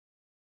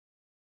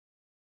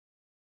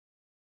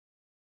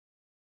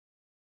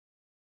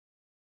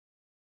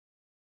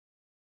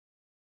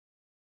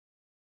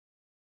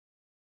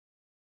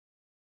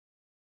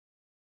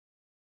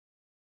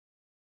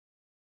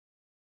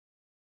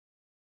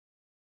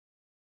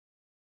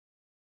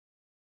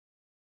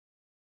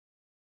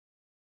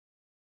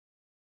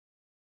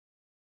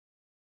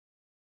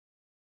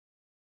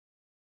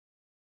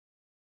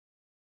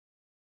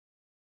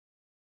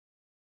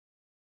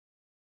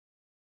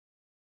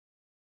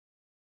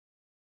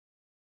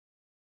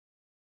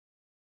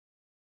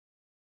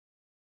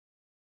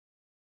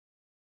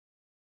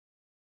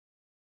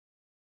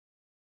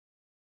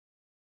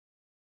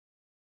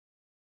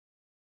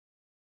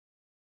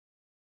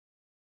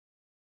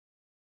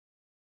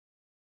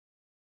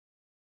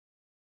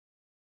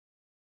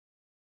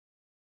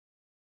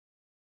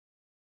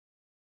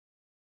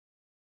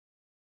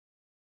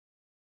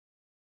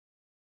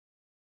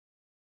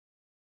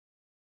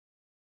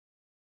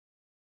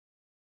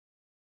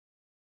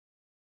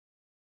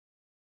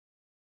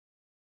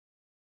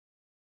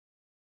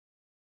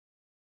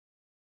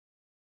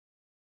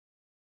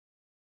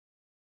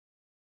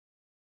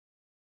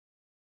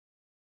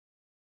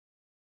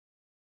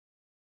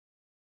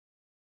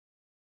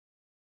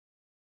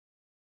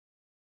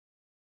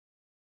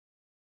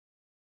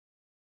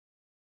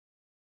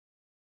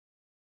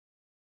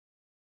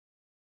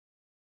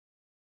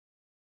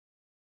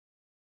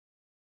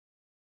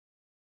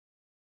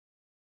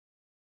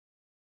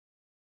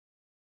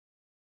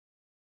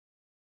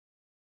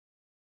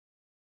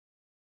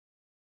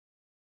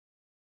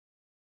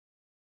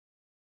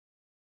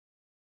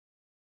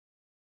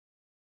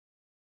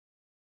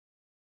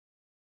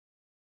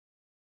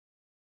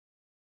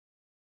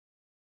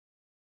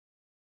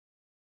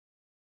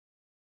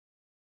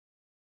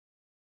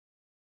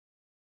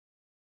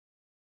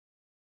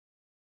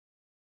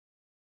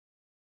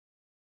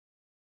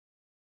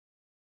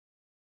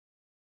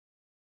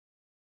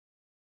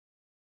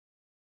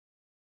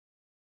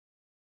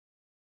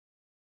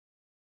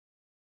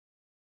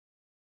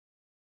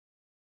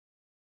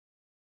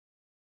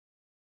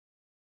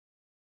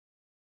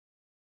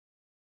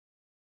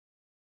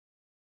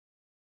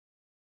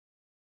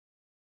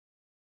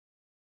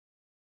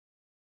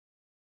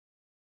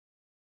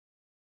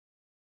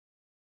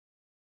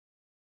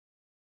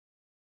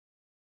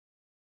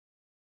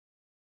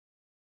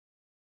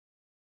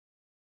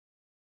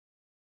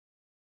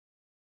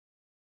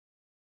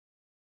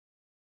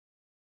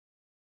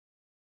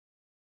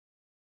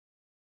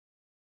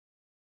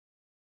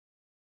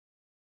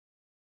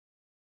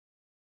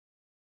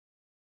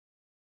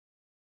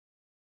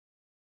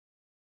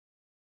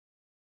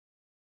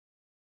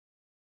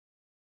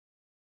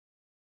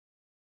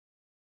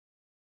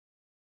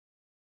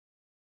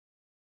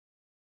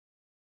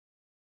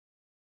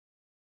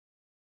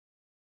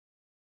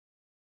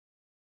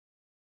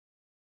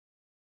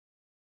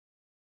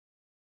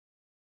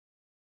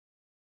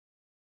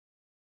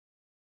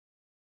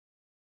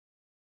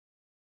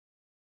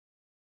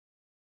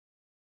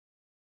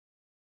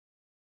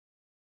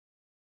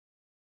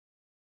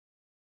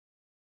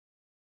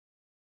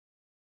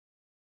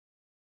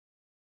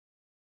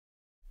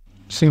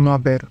Cinema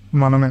పేరు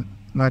మనమే.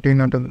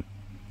 నటీనటులు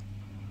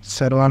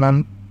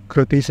శర్వానంద్,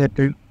 కృతి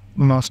శెట్టి,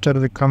 మాస్టర్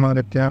విక్రమ్,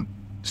 ఆదిత్య,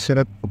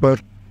 శరత్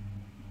కపూర్,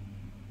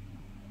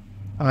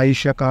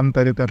 ఆయిషా ఖాన్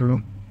తదితరులు.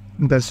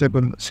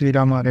 దర్శకులు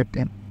శ్రీరామ్,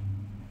 ఆదిత్య.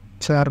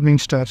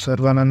 చార్మింగ్ స్టార్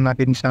శర్వానంద్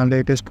నటించిన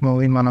లేటెస్ట్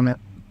మూవీ మనమే.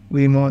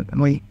 ఈ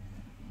మూవీ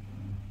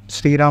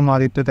శ్రీరామ్,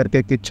 ఆదిత్య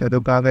తెరకెక్కించారు.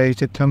 కాగా ఈ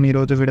చిత్రం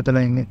ఈరోజు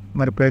విడుదలైంది.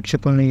 మరి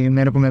ప్రేక్షకుల్ని ఏ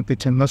మేరకు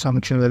మెప్పించిందో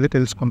సమీక్షలు వెళ్ళి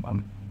తెలుసుకుంటాం.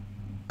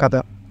 కథ: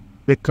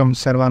 విక్రమ్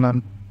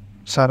శర్వానంద్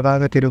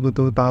సరదాగా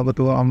తిరుగుతూ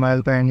తాగుతూ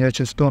అమ్మాయిలతో ఎంజాయ్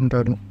చేస్తూ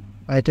ఉంటాడు.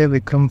 అయితే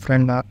విక్రమ్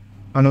ఫ్రెండ్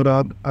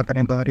అనురాగ్,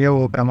 అతని భార్య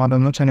ఓ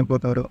ప్రమాదంలో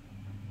చనిపోతాడు.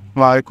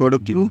 వారి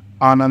కొడుకు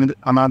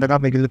అనాథగా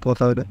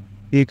మిగిలిపోతాడు.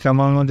 ఈ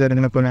క్రమంలో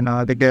జరిగిన కొన్ని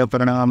రాజకీయ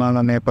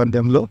పరిణామాల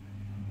నేపథ్యంలో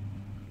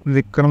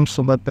విక్రమ్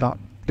సుభద్ర,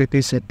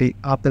 కృతి శెట్టి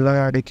ఆ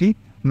పిల్లగాడికి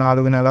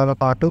 4 నెలల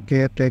పాటు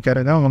కేర్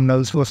టేకర్గా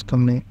ఉండాల్సి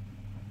వస్తుంది.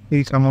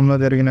 ఈ క్రమంలో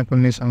జరిగిన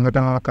కొన్ని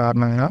సంఘటనల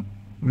కారణంగా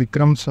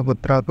విక్రమ్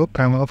సుభద్రతో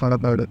ప్రేమలో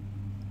పడతాడు.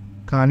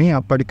 కానీ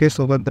అప్పటికే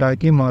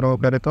సుభద్రకి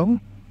మరొకరితో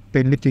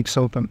పెళ్లి ఫిక్స్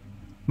అవుతుంది.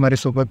 మరి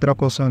సుభద్ర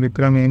కోసం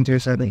విక్రమ్ ఏం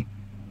చేశాడు?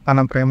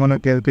 తన ప్రేమను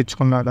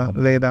గెలిపించుకున్నాడా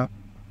లేదా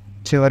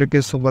చివరికి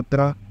సుభద్ర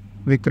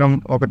విక్రమ్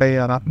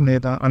ఒకటయ్యారా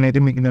లేదా అనేది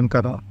మిగిలిన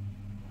కదా.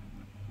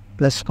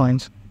 ప్లస్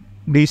పాయింట్స్: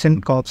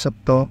 డీసెంట్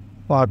కాన్సెప్ట్తో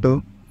పాటు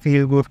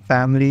ఫీల్ గుడ్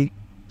ఫ్యామిలీ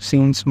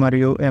సీన్స్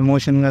మరియు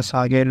ఎమోషన్గా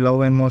సాగే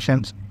లవ్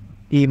ఎమోషన్స్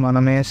ఈ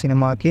మనమే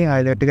సినిమాకి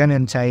హైలైట్గా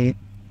నిలిచాయి.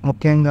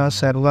 ముఖ్యంగా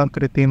శర్వ,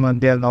 కృతి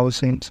మధ్య లవ్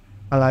సీన్స్,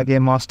 అలాగే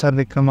మాస్టర్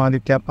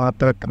విక్రమాదిత్య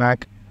పాత్ర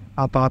ట్రాక్,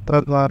 ఆ పాత్ర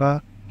ద్వారా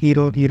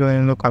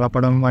హీరోయిన్లు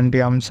కలపడం వంటి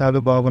అంశాలు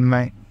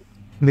బాగున్నాయి.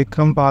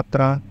 విక్రమ్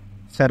పాత్ర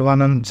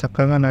శర్వానంద్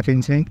చక్కగా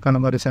నటించి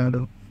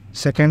కనబరిచాడు.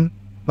 సెకండ్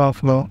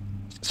హాఫ్లో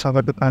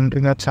సగటు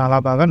తండ్రిగా చాలా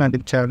బాగా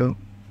నటించాడు.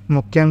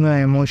 ముఖ్యంగా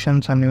ఎమోషన్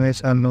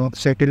సన్నివేశాల్లో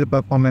సెటిల్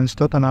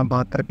పర్ఫార్మెన్స్తో తన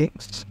పాత్రకి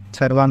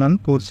శర్వానంద్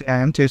పూర్తి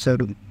న్యాయం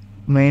చేశాడు.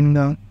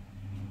 మెయిన్గా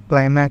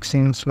క్లైమాక్స్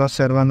సీన్స్లో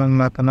శర్వానంద్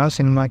నటన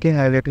సినిమాకి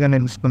హైలైట్గా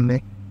నిలుస్తుంది.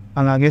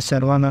 అలాగే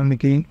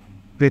శర్వానంద్కి,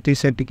 కృతి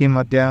శెట్టికి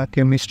మధ్య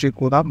కెమిస్ట్రీ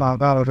కూడా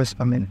బాగా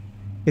ఆలోచిస్తుంది.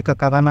 ఇక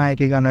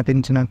కథానాయకిగా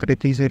నటించిన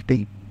కృతి శెట్టి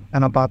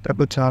తన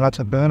పాత్రకు చాలా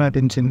చక్కగా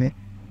నటించింది.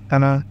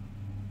 తన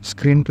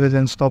స్క్రీన్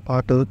ప్రెజెన్స్తో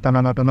పాటు తన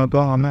నటనతో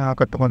ఆమె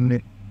ఆకట్టుకుంది.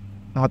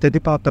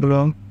 అతిథి పాత్రలో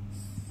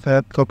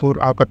శరత్ కపూర్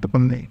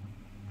ఆకట్టుకుంది.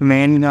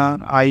 మెయిన్గా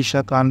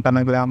ఆయిషా ఖాన్ తన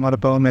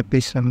గ్లామర్తో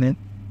మెప్పిస్తుంది.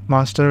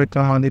 మాస్టర్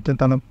విక్రమాదిత్య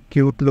తన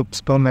క్యూట్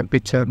లుక్స్తో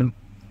మెప్పించాడు.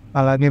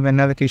 అలాగే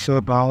వెన్నెల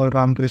కిషోర్, రాహుల్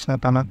రామకృష్ణ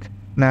తన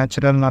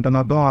న్యాచురల్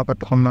నటనతో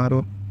ఆకట్టుకున్నారు.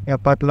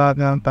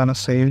 ఎప్పట్లాగా తన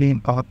శైలి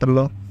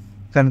పాత్రలో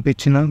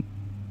కనిపించిన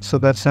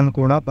సుదర్శన్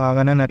కూడా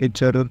బాగానే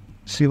నటించారు.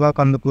 శివ,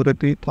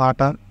 కందుకూరికి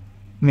పాట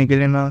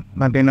మిగిలిన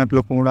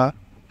నటినట్లు కూడా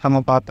తమ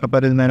పాత్ర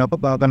పరిధిమైనకు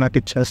బాగా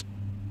నటించారు.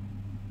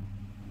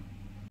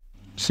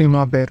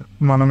 సినిమా పేరు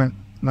మనమే.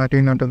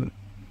 నటీనటులు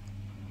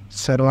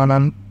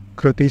శర్వానంద్,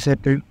 కృతి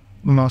శెట్టి,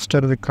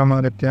 మాస్టర్ విక్రమ్,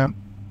 ఆదిత్య,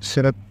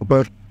 శరత్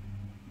కపూర్,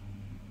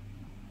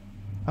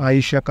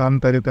 ఆయిషా ఖాన్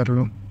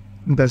తదితరులు.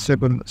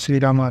 దర్శకులు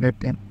శ్రీరామ్,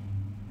 ఆదిత్య.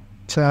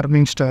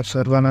 చార్మింగ్ స్టార్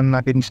శర్వానంద్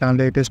నటించిన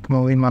లేటెస్ట్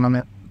మూవీ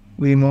మనమే.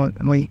 ఈ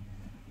మూవీ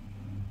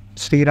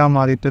శ్రీరామ్,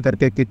 ఆదిత్య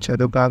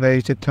తెరకెక్కించారు. కాగా ఈ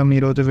చిత్రం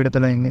ఈరోజు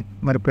విడుదలైంది.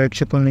 మరి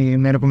ప్రేక్షకుల్ని ఏ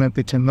మేరకు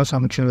మెప్పించిందో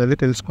సమీక్షలు వెళ్ళి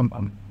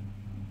తెలుసుకుంటాం.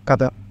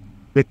 కథ: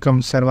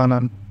 విక్రమ్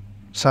శర్వానంద్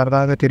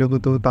సరదాగా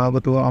తిరుగుతూ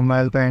తాగుతూ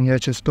అమ్మాయిలతో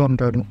ఎంజాయ్ చేస్తూ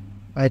ఉంటాడు.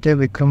 అయితే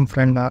విక్రమ్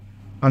ఫ్రెండ్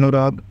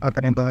అనురాగ్,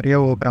 అతని భార్య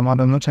ఓ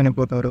ప్రమాదంలో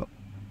చనిపోతాడు.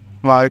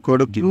 వారి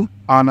కొడుకు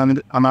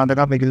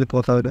అనాథగా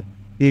మిగిలిపోతాడు.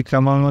 ఈ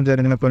క్రమంలో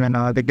జరిగిన కొన్ని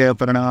రాజకీయ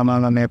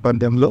పరిణామాల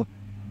నేపథ్యంలో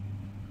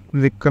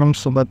విక్రమ్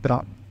సుభద్ర,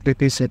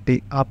 కృతి శెట్టి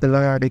ఆ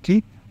పిల్లగాడికి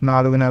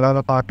 4 నెలల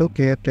పాటు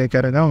కేర్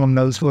టేకర్గా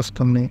ఉండాల్సి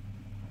వస్తుంది.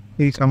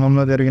 ఈ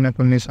క్రమంలో జరిగిన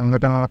కొన్ని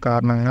సంఘటనల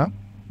కారణంగా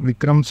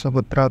విక్రమ్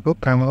సుభద్రతో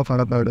ప్రేమలో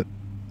పడతాడు.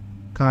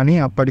 కానీ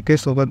అప్పటికే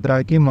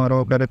సుభద్రకి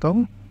మరొకరితో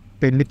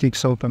పెళ్లి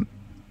ఫిక్స్ అవుతుంది.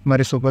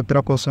 మరి సుభద్ర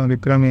కోసం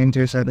విక్రమ్ ఏం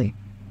చేశాడు?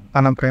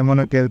 తన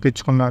ప్రేమను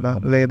గెలిపించుకున్నాడా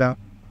లేదా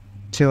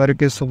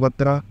చివరికి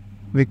సుభద్ర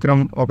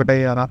విక్రమ్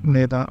ఒకటయ్యారా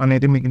లేదా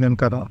అనేది మిగిలిన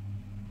కదా.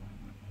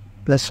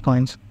 ప్లస్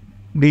పాయింట్స్: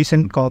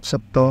 డీసెంట్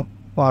కాన్సెప్ట్తో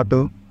పాటు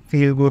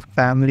ఫీల్ గుడ్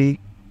ఫ్యామిలీ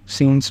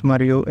సీన్స్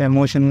మరియు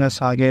ఎమోషన్గా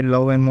సాగే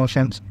లవ్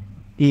ఎమోషన్స్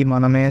ఈ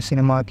మనమే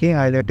సినిమాకి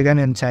హైలైట్గా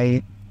నిలిచాయి.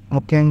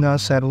 ముఖ్యంగా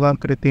శర్వ,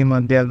 కృతి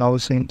మధ్య లవ్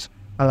సీన్స్,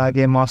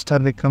 అలాగే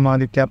మాస్టర్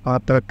విక్రమాదిత్య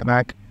పాత్ర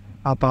ట్రాక్,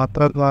 ఆ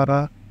పాత్ర ద్వారా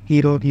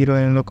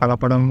హీరోయిన్లు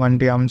కలపడం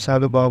వంటి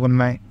అంశాలు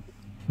బాగున్నాయి.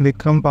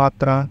 విక్రమ్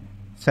పాత్ర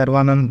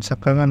శర్వానంద్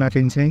చక్కగా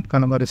నటించి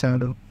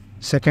కనబరిచాడు.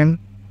 సెకండ్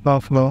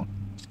హాఫ్లో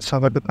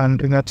సగటు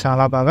తండ్రిగా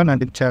చాలా బాగా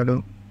నటించాడు.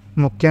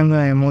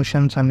 ముఖ్యంగా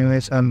ఎమోషన్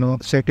సన్నివేశాల్లో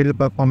సెటిల్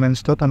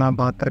పర్ఫార్మెన్స్తో తన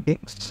పాత్రకి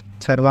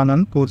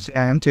శర్వానంద్ పూర్తి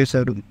న్యాయం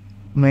చేశాడు.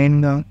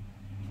 మెయిన్గా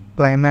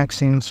క్లైమాక్స్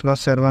సీన్స్లో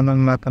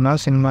శర్వానంద్ నటన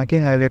సినిమాకి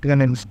హైలైట్గా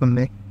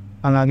నిలుస్తుంది.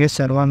 అలాగే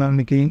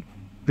శర్వానంద్కి,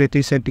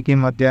 కృతి శెట్టికి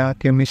మధ్య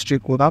కెమిస్ట్రీ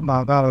కూడా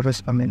బాగా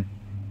ఆలోచిస్తుంది.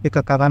 ఇక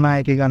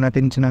కథానాయకిగా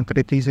నటించిన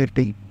కృతి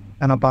శెట్టి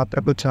తన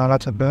పాత్రకు చాలా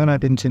చక్కగా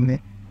నటించింది.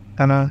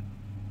 తన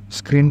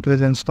స్క్రీన్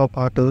ప్రెజెన్స్తో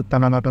పాటు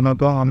తన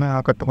నటనతో ఆమె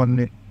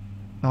ఆకట్టుకుంది.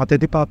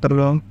 అతిథి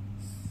పాత్రలో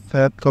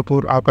శరత్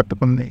కపూర్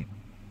ఆకట్టుకుంది.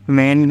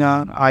 మెయిన్గా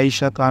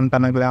ఆయిషా ఖాన్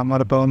తన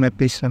గ్లామర్తో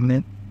మెప్పిస్తుంది.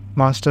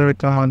 మాస్టర్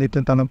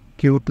విక్రమాదిత్య తన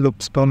క్యూట్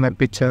లుక్స్తో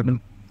మెప్పించాడు.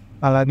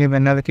 అలాగే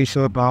వెన్నెల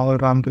కిషోర్, రాహుల్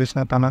రామకృష్ణ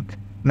తన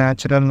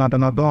న్యాచురల్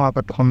నటనతో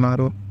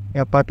ఆకట్టుకున్నారు.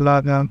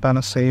 ఎప్పట్లాగా తన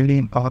శైలి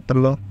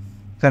పాత్రలో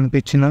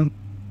కనిపించిన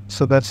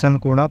సుదర్శన్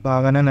కూడా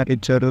బాగానే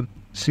నటించారు.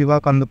 శివ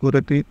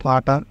కందుకూరికి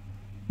పాట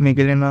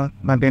మిగిలిన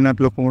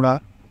నటినట్లు కూడా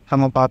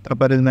తమ పాత్ర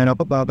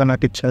పరిధిమైనప్పుడు బాగా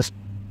నటించారు.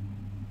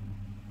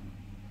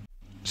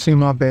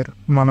 సినిమా పేరు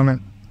మనమే.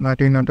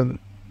 నటీనటులు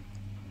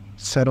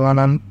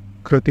శర్వానంద్,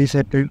 కృతి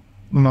శెట్టి,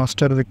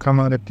 మాస్టర్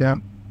విక్రమాదిత్య,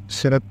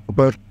 శరత్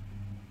కపూర్,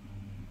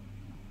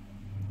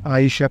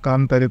 ఆయిషా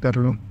ఖాన్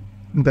తదితరులు.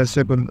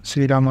 దర్శకులు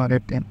శ్రీరామ్.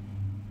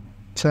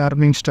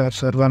 చార్మింగ్ స్టార్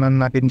శర్వానంద్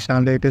నటించిన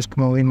లేటెస్ట్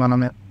మూవీ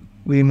మనమే.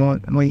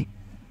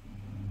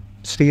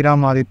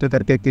 శ్రీరామ్ ఆదిత్య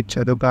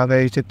తెరకెక్కించారు. కాగా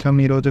ఈ చిత్రం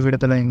ఈరోజు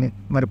విడుదలైంది.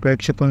 మరి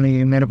ప్రేక్షకుల్ని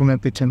ఏ మేరకు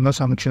మెప్పించిందో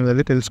సమీక్షలు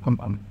వెళ్ళి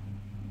తెలుసుకుంటాం.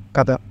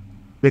 కథ: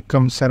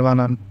 విక్రమ్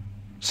శర్వానంద్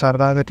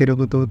సరదాగా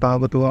తిరుగుతూ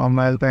తాగుతూ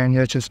అమ్మాయిలతో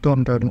ఎంజాయ్ చేస్తూ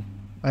ఉంటాడు.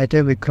 అయితే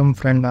విక్రమ్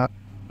ఫ్రెండ్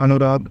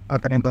అనురాగ్,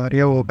 అతని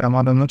భార్య ఓ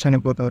ప్రమాదంలో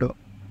చనిపోతాడు.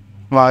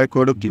 వారి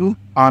కొడుకు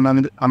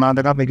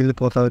అనాథగా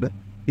మిగిలిపోతాడు.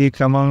 ఈ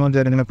క్రమంలో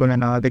జరిగిన కొన్ని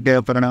రాజకీయ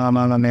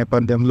పరిణామాల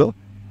నేపథ్యంలో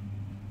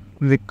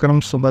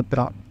విక్రమ్ సుభద్ర,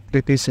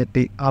 కృతి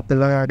శెట్టి ఆ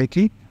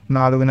పిల్లగాడికి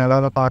 4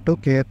 నెలల పాటు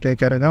కేర్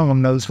టేకర్గా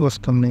ఉండాల్సి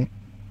వస్తుంది.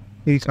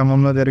 ఈ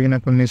క్రమంలో జరిగిన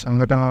కొన్ని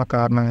సంఘటనల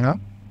కారణంగా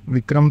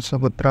విక్రమ్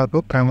సుభద్రతో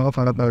ప్రేమలో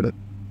పడతాడు.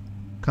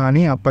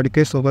 కానీ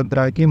అప్పటికే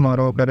సుభద్రకి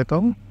మరొకరితో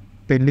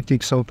పెళ్లి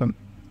ఫిక్స్ అవుతుంది.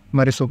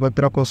 మరి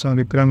సుభద్ర కోసం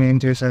విక్రమ్ ఏం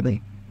చేశాడు?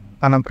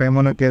 తన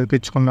ప్రేమను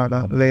గెలిపించుకున్నాడా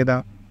లేదా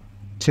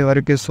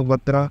చివరికి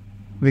సుభద్ర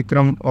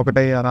విక్రమ్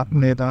ఒకటయ్యారా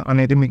లేదా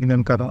అనేది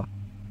మిగిలిన కదా.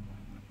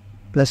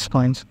 ప్లస్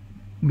పాయింట్స్: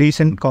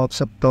 డీసెంట్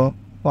కాన్సెప్ట్తో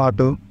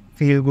పాటు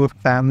ఫీల్ గుడ్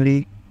ఫ్యామిలీ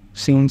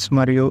సీన్స్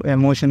మరియు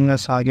ఎమోషన్గా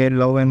సాగే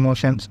లవ్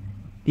ఎమోషన్స్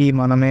ఈ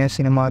మనమే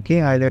సినిమాకి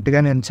హైలైట్గా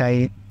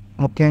నిలిచాయి.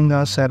 ముఖ్యంగా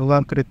శర్వ,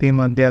 కృతి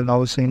మధ్య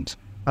లవ్ సీన్స్,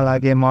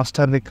 అలాగే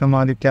మాస్టర్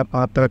విక్రమాదిత్య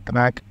పాత్ర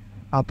ట్రాక్,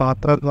 ఆ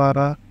పాత్ర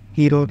ద్వారా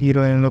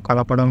హీరోయిన్లు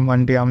కలపడం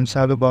వంటి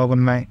అంశాలు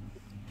బాగున్నాయి.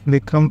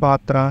 విక్రమ్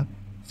పాత్ర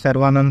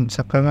శర్వానంద్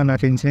చక్కగా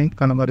నటించి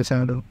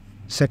కనబరిచాడు.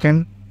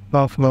 సెకండ్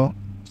హాఫ్లో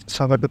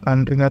సగటు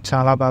తండ్రిగా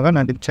చాలా బాగా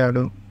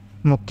నటించాడు.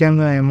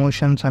 ముఖ్యంగా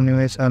ఎమోషన్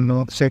సన్నివేశాల్లో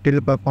సెటిల్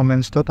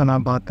పర్ఫార్మెన్స్తో తన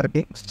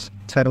పాత్రకి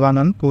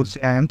శర్వానంద్ పూర్తి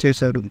న్యాయం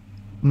చేశాడు.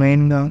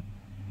 మెయిన్గా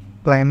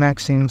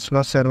క్లైమాక్స్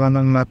సీన్స్లో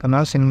శర్వానంద్ నటన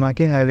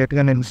సినిమాకి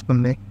హైలైట్గా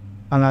నిలుస్తుంది.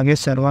 అలాగే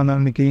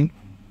శర్వానంద్కి,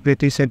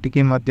 కృతి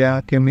శెట్టికి మధ్య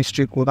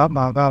కెమిస్ట్రీ కూడా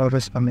బాగా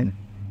అలరిస్తుంది.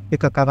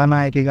 ఇక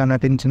కథానాయకిగా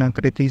నటించిన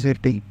కృతి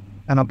శెట్టి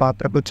తన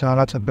పాత్రకు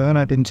చాలా చక్కగా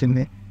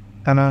నటించింది.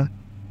 తన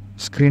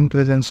స్క్రీన్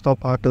ప్రెజెన్స్తో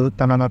పాటు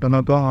తన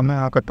నటనతో ఆమె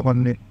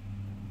ఆకట్టుకుంది.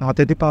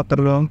 అతిథి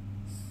పాత్రలో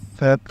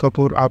శరత్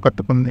కపూర్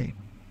ఆకట్టుకుంది.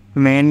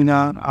 మెయిన్గా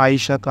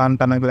ఆయిషా ఖాన్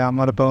తన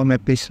గ్లామర్తో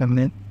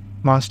మెప్పిస్తుంది.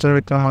 మాస్టర్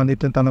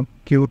విక్రమాదిత్య తన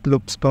క్యూట్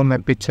లుక్స్తో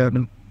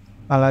మెప్పించాడు.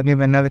 అలాగే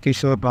వెన్నెల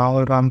కిషోర్,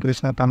 రాహుల్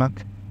రామకృష్ణ తన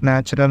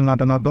న్యాచురల్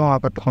నటనతో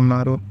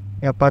ఆకట్టుకున్నారు.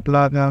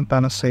 ఎప్పట్లాగా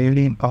తన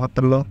శైలి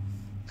పాత్రలో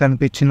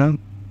కనిపించిన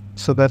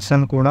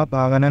సుదర్శన్ కూడా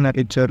బాగానే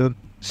నటించారు.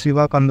 శివ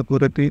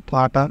కందుకూరికి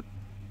పాట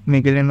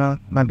మిగిలిన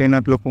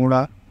నటినట్లు కూడా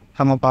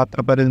తమ పాత్ర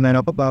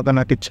పరిధిమైనప్పుడు బాగా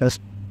నటించారు.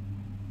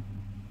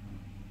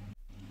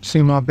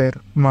 సినిమా పేరు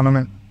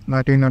మనమే.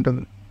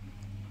 నటీనటులు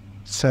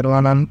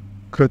శర్వానంద్,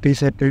 కృతి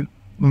శెట్టి,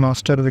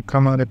 మాస్టర్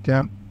విక్రమాదిత్య,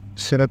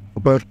 శరత్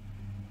కపూర్,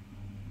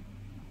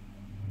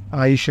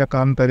 ఆయిషా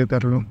ఖాన్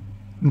తదితరులు.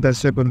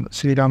 దర్శకులు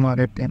శ్రీరామ్.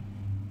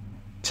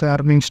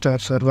 చార్మింగ్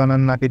స్టార్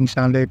శర్వానంద్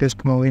నటించిన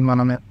లేటెస్ట్ మూవీ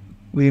మనమే.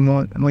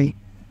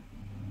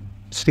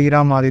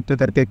 శ్రీరామ్ ఆదిత్య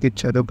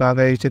తెరకెక్కించారు.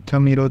 కాగా ఈ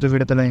చిత్రం ఈరోజు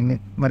విడుదలైంది.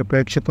 మరి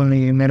ప్రేక్షకుల్ని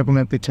ఏ మేరకు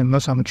మెప్పించిందో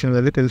సమీక్షలు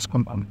వెళ్ళి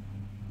తెలుసుకుంటాం.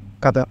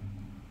 కథ: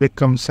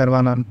 విక్రమ్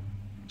శర్వానంద్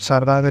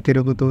సరదాగా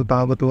తిరుగుతూ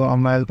తాగుతూ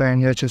అమ్మాయిలతో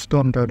ఎంజాయ్ చేస్తూ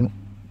ఉంటాడు.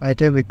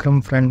 అయితే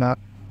విక్రమ్ ఫ్రెండ్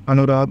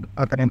అనురాగ్,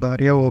 అతని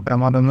భార్య ఓ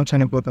ప్రమాదంలో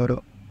చనిపోతాడు.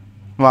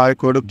 వారి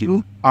కొడుకు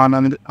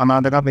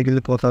అనాథగా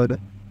మిగిలిపోతాడు.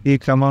 ఈ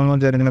క్రమంలో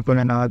జరిగిన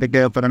కొన్ని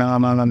రాజకీయ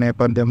పరిణామాల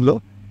నేపథ్యంలో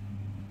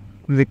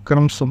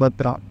విక్రమ్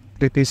సుభద్ర,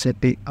 కృతి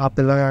శెట్టి ఆ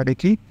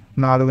పిల్లగాడికి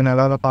 4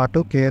 నెలల పాటు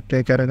కేర్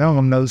టేకర్గా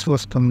ఉండాల్సి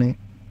వస్తుంది.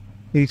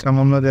 ఈ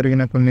క్రమంలో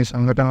జరిగిన కొన్ని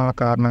సంఘటనల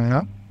కారణంగా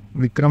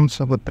విక్రమ్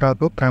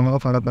సుభద్రతో ప్రేమలో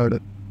పడతాడు.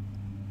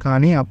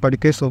 కానీ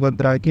అప్పటికే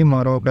సుభద్రకి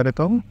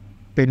మరొకరితో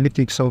పెళ్లి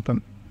ఫిక్స్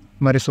అవుతుంది.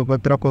 మరి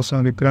సుభద్ర కోసం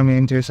విక్రమ్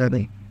ఏం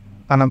చేశాడు?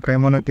 తన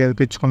ప్రేమను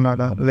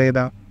గెలిపించుకున్నాడా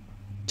లేదా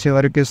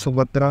చివరికి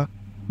సుభద్ర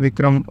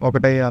విక్రమ్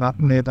ఒకటయ్యారా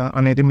లేదా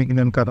అనేది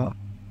మిగిలిన కదా.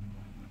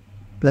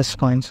 ప్లస్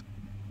పాయింట్స్: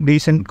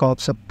 డీసెంట్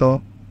కాన్సెప్ట్తో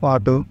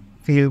పాటు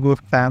ఫీల్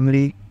గుడ్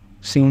ఫ్యామిలీ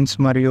సీన్స్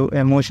మరియు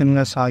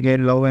ఎమోషన్గా సాగే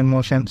లవ్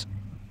ఎమోషన్స్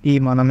ఈ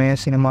మనమే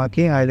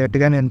సినిమాకి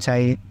హైలైట్గా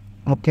నిలిచాయి.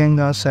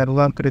 ముఖ్యంగా శర్వ,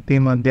 కృతి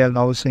మధ్య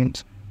లవ్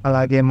సీన్స్,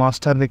 అలాగే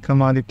మాస్టర్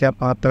విక్రమాదిత్య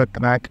పాత్ర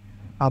ట్రాక్,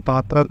 ఆ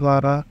పాత్ర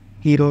ద్వారా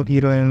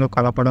హీరోయిన్లు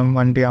కలపడం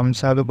వంటి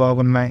అంశాలు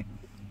బాగున్నాయి.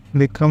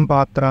 విక్రమ్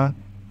పాత్ర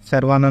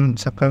శర్వానంద్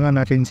చక్కగా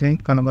నటించి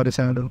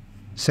కనబరిచాడు.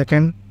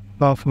 సెకండ్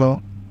హాఫ్లో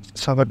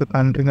సగటు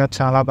తండ్రిగా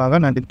చాలా బాగా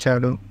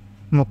నటించాడు.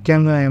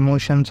 ముఖ్యంగా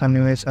ఎమోషన్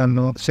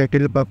సన్నివేశాల్లో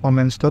సెటిల్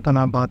పర్ఫార్మెన్స్తో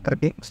తన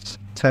పాత్రకి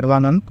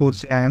శర్వానంద్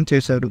పూర్తి న్యాయం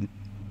చేశాడు.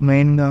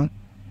 మెయిన్గా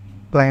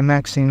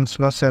క్లైమాక్స్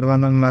సీన్స్లో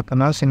శర్వానంద్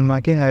నటన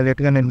సినిమాకి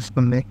హైలైట్గా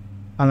నిలుస్తుంది.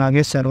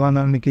 అలాగే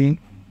శర్వానంద్కి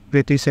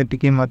కృతి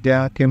శెట్టికి మధ్య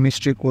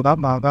కెమిస్ట్రీ కూడా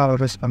బాగా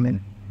ఆలోచిస్తుంది.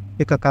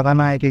 ఇక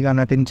కథానాయకిగా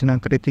నటించిన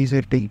కృతి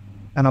శెట్టి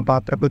తన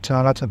పాత్రకు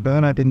చాలా చక్కగా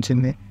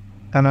నటించింది.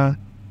 తన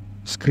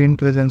స్క్రీన్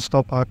ప్రెజెన్స్తో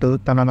పాటు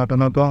తన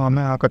నటనతో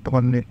ఆమె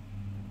ఆకట్టుకుంది.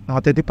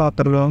 అతిథి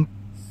పాత్రలో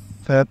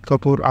శరత్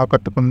కపూర్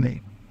ఆకట్టుకుంది.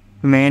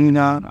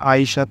 మెయిన్గా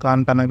ఆయిషా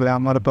ఖాన్ తన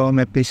గ్లామర్తో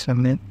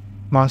మెప్పిస్తుంది.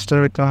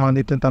 మాస్టర్ విక్రమ్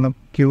ఆదిత్య తన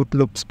క్యూట్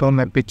లుక్స్తో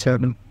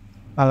మెప్పించాడు.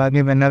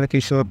 అలాగే వెన్నెల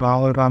కిషోర్,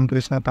 రాహుల్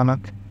రామకృష్ణ తన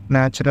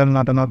న్యాచురల్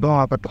నటనతో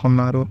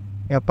ఆకట్టుకున్నారు.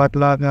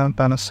 ఎప్పట్లాగా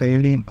తన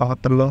శైలి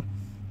పాత్రలో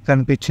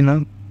కనిపించిన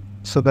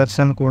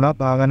సుదర్శన్ కూడా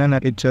బాగానే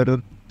నటించారు.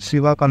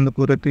 శివ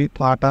కందుకూరికి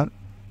పాట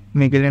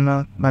మిగిలిన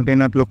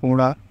నటినట్లు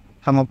కూడా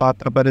తమ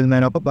పాత్ర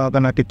పరిధిమైనకు బాగా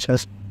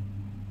నటించారు.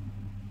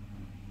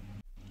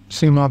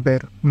 సినిమా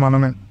పేరు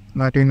మనమే.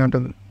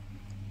 నటీనటులు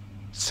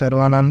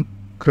శర్వానంద్,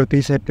 కృతి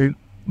శెట్టి,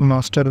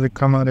 మాస్టర్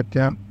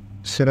విక్రమాదిత్య,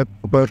 శరత్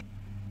కపూర్,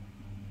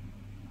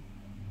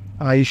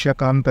 ఆయిషా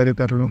ఖాన్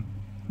తదితరులు.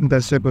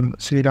 దర్శకులు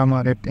శ్రీరామ్.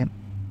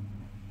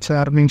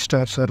 చార్మింగ్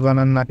స్టార్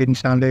శర్వానంద్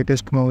నటించిన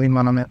లేటెస్ట్ మూవీ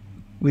మనమే.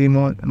 ఈ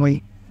మూవీ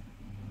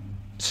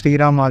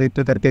శ్రీరామ్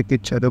ఆదిత్య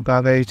తెరకెక్కించారు.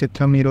 కాగా ఈ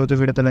చిత్రం ఈరోజు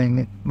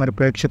విడుదలైంది. మరి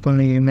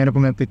ప్రేక్షకుల్ని ఏ మేరకు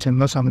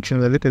మెప్పించిందో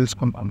సమీక్షలు వెళ్ళి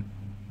తెలుసుకుంటాం.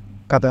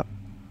 కథ: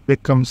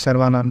 విక్రమ్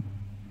శర్వానంద్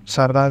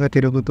సరదాగా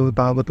తిరుగుతూ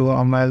తాగుతూ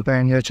అమ్మాయిలతో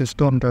ఎంజాయ్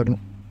చేస్తూ ఉంటాడు.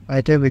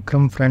 అయితే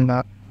విక్రమ్ ఫ్రెండ్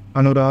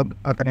అనురాగ్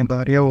అతని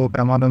భార్య ఓ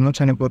ప్రమాదంలో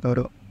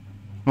చనిపోతారు.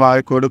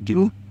 వారి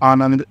కొడుకు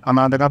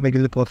అనాథగా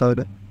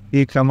మిగిలిపోతాడు.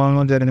 ఈ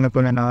క్రమంలో జరిగిన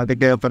కొన్ని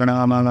రాజకీయ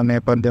పరిణామాల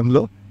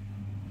నేపథ్యంలో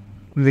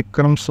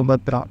విక్రమ్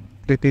సుభద్ర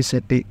కృతి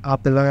శెట్టి ఆ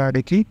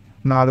పిల్లగాడికి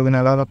 4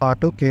 నెలల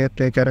పాటు కేర్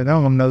టేకర్గా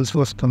ఉండాల్సి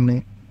వస్తుంది.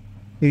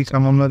 ఈ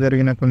క్రమంలో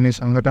జరిగిన కొన్ని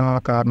సంఘటనల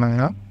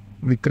కారణంగా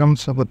విక్రమ్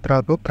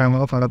సుభద్రతో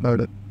ప్రేమలో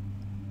పడతాడు.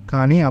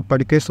 కానీ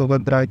అప్పటికే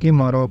సుభద్రకి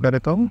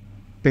మరొకరితో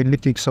పెళ్లి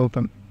ఫిక్స్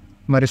అవుతుంది.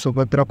 మరి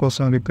సుభద్ర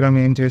కోసం విక్రమ్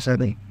ఏం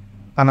చేశాడు?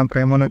 తన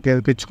ప్రేమను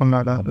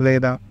గెలిపించుకున్నాడా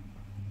లేదా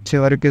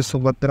చివరికి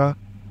సుభద్ర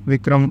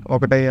విక్రమ్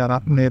ఒకటయ్యారా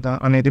లేదా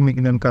అనేది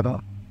మిగిలిన కదా.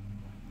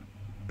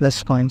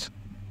 ప్లస్ పాయింట్స్: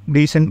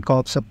 డీసెంట్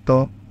కాన్సెప్ట్తో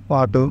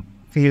పాటు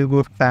ఫీల్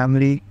గుడ్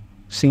ఫ్యామిలీ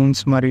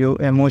సీన్స్ మరియు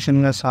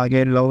ఎమోషన్గా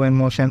సాగే లవ్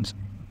ఎమోషన్స్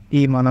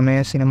ఈ మనమే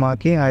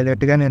సినిమాకి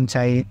హైలైట్గా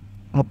నిలిచాయి.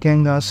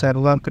 ముఖ్యంగా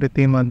శర్వ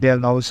కృతి మధ్య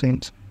లవ్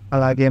సీన్స్,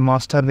 అలాగే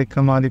మాస్టర్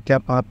విక్రమాదిత్య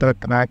పాత్ర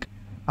ట్రాక్,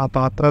 ఆ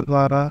పాత్ర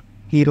ద్వారా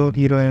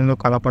హీరోయిన్లు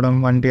కలపడం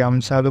వంటి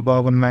అంశాలు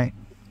బాగున్నాయి.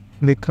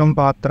 విక్రమ్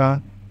పాత్ర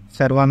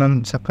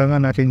శర్వానంద్ చక్కగా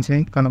నటించి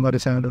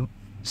కనబరిచాడు.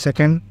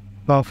 సెకండ్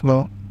హాఫ్లో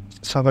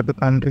సగటు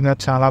తండ్రిగా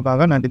చాలా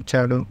బాగా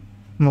నటించాడు.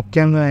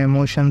 ముఖ్యంగా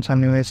ఎమోషన్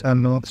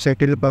సన్నివేశాల్లో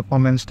సెటిల్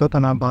పర్ఫార్మెన్స్తో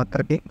తన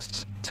పాత్రకి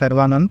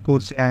శర్వానంద్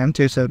పూర్తి న్యాయం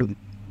చేశాడు.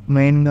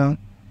 మెయిన్గా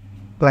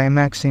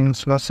క్లైమాక్స్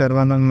సీన్స్లో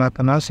శర్వానంద్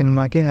నటన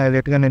సినిమాకి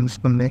హైలైట్గా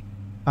నిలుస్తుంది.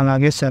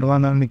 అలాగే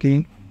శర్వానంద్కి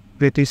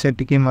కృతి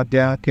శెట్టికి మధ్య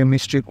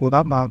కెమిస్ట్రీ కూడా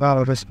బాగా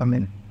ఆలోచిస్తుంది.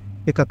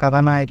 ఇక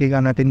కథానాయకిగా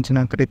నటించిన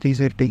కృతి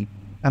శెట్టి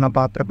తన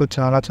పాత్రకు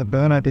చాలా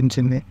చక్కగా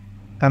నటించింది.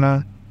 తన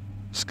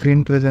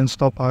స్క్రీన్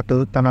ప్రెజెన్స్తో పాటు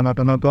తన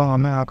నటనతో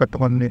ఆమె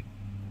ఆకట్టుకుంది.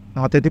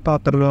 అతిథి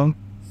పాత్రలో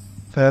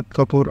శరత్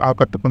కపూర్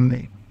ఆకట్టుకుంది.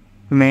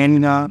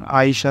 మెయిన్గా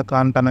ఆయిషా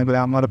ఖాన్ తన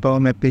గ్లామర్తో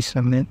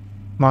మెప్పిస్తుంది.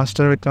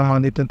 మాస్టర్ విక్రమ్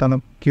ఆదిత్య తన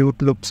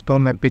క్యూట్ లుక్స్తో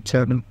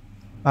మెప్పించాడు.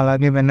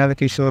 అలాగే వెన్నెల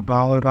కిషోర్,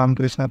 రాహుల్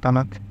రామకృష్ణ తన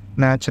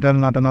న్యాచురల్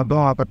నటనతో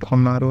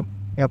ఆకట్టుకున్నారు.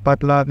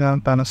 ఎప్పట్లాగా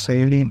తన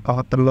శైలి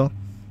పాత్రలో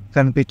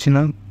కనిపించిన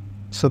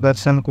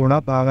సుదర్శన్ కూడా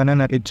బాగానే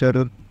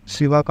నటించారు.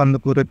 శివ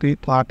కందుకూరికి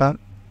పాట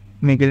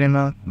మిగిలిన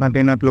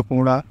నటినట్లు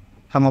కూడా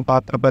తమ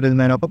పాత్ర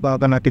పరిధిమైనకు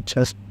బాగా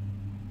నటించారు.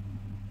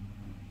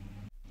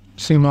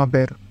 సినిమా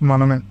పేరు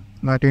మనమే.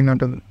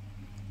 నటీనటులు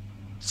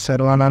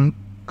శర్వానంద్,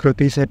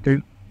 కృతి శెట్టి,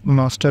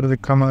 మాస్టర్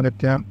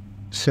విక్రమాదిత్య,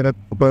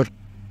 శరత్ కపూర్,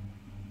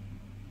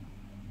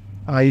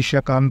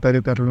 ఆయిషా ఖాన్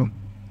తదితరులు.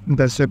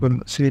 దర్శకులు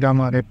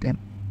శ్రీరామ్.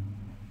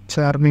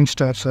 చార్మింగ్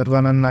స్టార్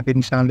శర్వానంద్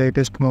నటించిన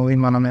లేటెస్ట్ మూవీ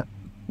మనమే.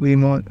 ఈ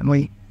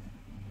మూవీ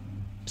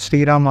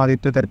శ్రీరామ్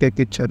ఆదిత్య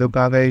తెరకెక్కించారు.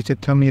 కాగా ఈ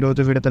చిత్రం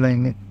ఈరోజు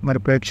విడుదలైంది. మరి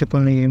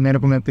ప్రేక్షకుల్ని ఏ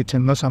మేరకు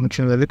మెప్పించిందో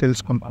సమీక్షలు వెళ్ళి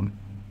తెలుసుకుంటాం.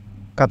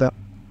 కథ: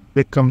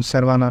 విక్రమ్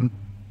శర్వానంద్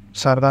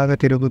సరదాగా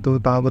తిరుగుతూ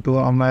తాగుతూ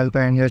అమ్మాయిలతో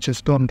ఎంజాయ్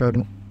చేస్తూ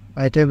ఉంటాడు.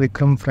 అయితే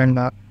విక్రమ్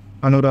ఫ్రెండ్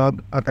అనురాగ్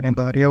అతని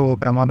భార్య ఓ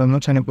ప్రమాదంలో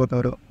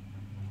చనిపోతారు.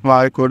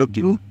 వారి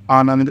కొడుకు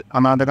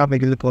అనాథగా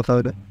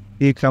మిగిలిపోతాడు.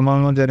 ఈ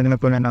క్రమంలో జరిగిన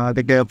కొన్ని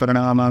రాజకీయ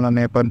పరిణామాల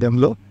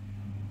నేపథ్యంలో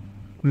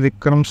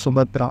విక్రమ్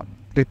సుభద్ర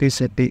కృతి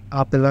శెట్టి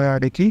ఆ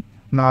పిల్లగాడికి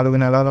 4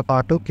 నెలల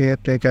పాటు కేర్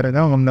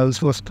టేకర్గా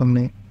ఉండాల్సి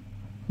వస్తుంది.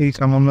 ఈ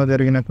క్రమంలో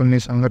జరిగిన కొన్ని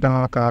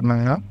సంఘటనల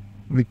కారణంగా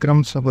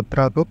విక్రమ్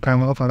సుభద్రతో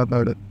ప్రేమలో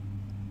పడతాడు.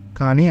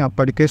 కానీ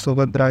అప్పటికే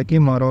సుభద్రకి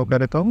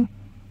మరొకరితో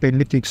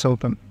పెళ్లి ఫిక్స్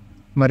అవుతుంది.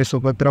 మరి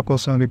సుభద్ర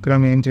కోసం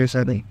విక్రమ్ ఏం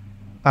చేశాడు?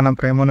 తన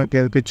ప్రేమను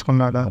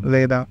గెలిపించుకున్నాడా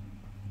లేదా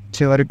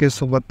చివరికి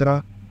సుభద్ర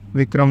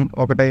విక్రమ్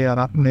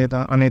ఒకటయ్యారా లేదా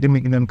అనేది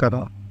మిగిలిన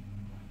కదా.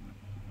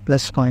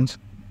 ప్లస్ పాయింట్స్: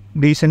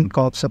 డీసెంట్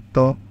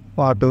కాన్సెప్ట్తో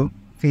పాటు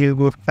ఫీల్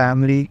గుడ్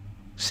ఫ్యామిలీ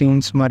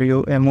సీన్స్ మరియు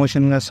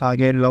ఎమోషన్గా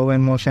సాగే లవ్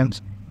ఎమోషన్స్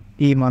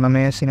ఈ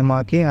మనమే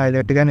సినిమాకి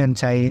హైలైట్గా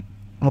నిలిచాయి.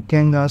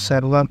 ముఖ్యంగా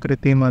శర్వ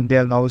కృతి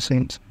మధ్య లవ్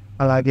సీన్స్,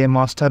 అలాగే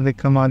మాస్టర్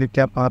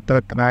విక్రమాదిత్య పాత్ర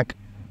ట్రాక్,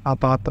 ఆ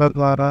పాత్ర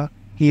ద్వారా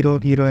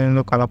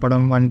హీరోయిన్లు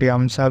కలపడం వంటి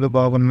అంశాలు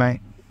బాగున్నాయి.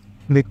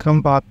 విక్రమ్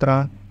పాత్ర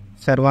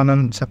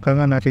శర్వానంద్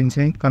చక్కగా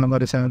నటించి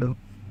కనబరిచాడు.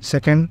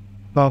 సెకండ్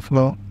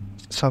హాఫ్లో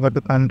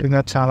సగటు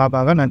తండ్రిగా చాలా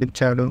బాగా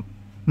నటించాడు.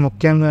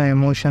 ముఖ్యంగా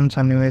ఎమోషన్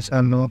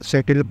సన్నివేశాల్లో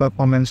సెటిల్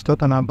పర్ఫార్మెన్స్తో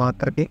తన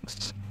పాత్రకి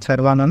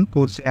శర్వానంద్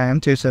పూర్తి న్యాయం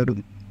చేశాడు.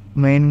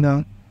 మెయిన్గా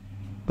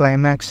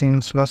క్లైమాక్స్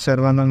సీన్స్లో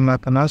శర్వానంద్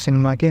నటన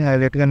సినిమాకి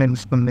హైలైట్గా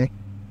నిలుస్తుంది.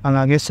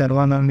 అలాగే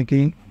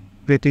శర్వానంద్కి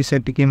కృతి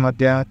శెట్టికి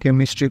మధ్య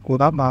కెమిస్ట్రీ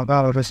కూడా బాగా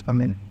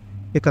అలరిస్తుంది.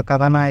 ఇక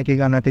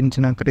కథానాయకిగా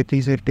నటించిన కృతి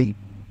శెట్టి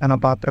తన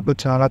పాత్రకు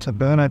చాలా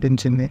చక్కగా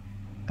నటించింది.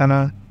 తన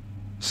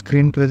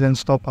స్క్రీన్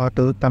ప్రెజెన్స్తో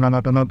పాటు తన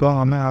నటనతో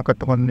ఆమె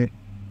ఆకట్టుకుంది.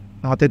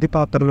 అతిథి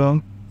పాత్రలో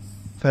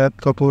శరత్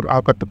కపూర్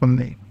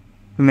ఆకట్టుకుంది.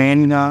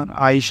 మెయిన్గా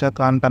ఆయిషా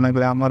ఖాన్ తన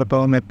గ్లామర్తో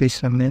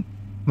మెప్పిస్తుంది.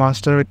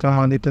 మాస్టర్ విక్రమ్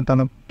ఆదిత్య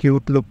తన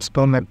క్యూట్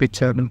లుక్స్తో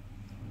మెప్పించాడు.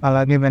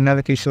 అలాగే వెన్నెల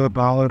కిషోర్,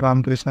 రాహుల్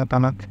రామకృష్ణ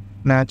తన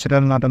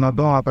న్యాచురల్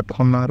నటనతో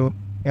ఆకట్టుకున్నారు.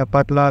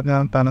 ఎప్పట్లాగా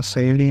తన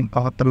శైలి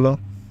పాత్రలో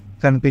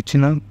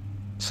కనిపించిన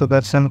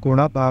సుదర్శన్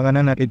కూడా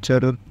బాగానే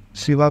నటించారు.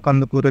 శివ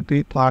కందుకూరికి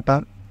పాట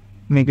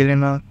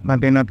మిగిలిన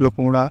నటినట్లు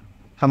కూడా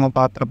తమ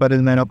పాత్ర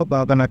పరిధిమైనప్పుడు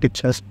బాగా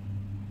నటించారు.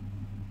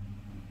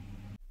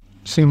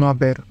 సినిమా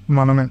పేరు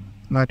మనమే.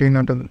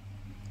 నటీనటులు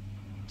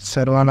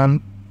శర్వానంద్,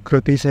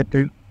 కృతి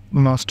శెట్టి,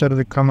 మాస్టర్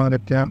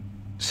విక్రమాదిత్య,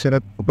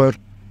 శరత్ కపూర్,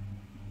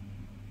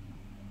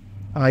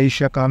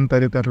 ఆయిషా ఖాన్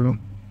తదితరులు.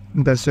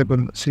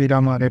 దర్శకులు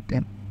శ్రీరామ్.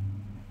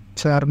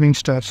 చార్మింగ్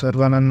స్టార్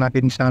శర్వానంద్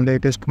నటించిన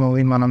లేటెస్ట్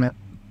మూవీ మనమే.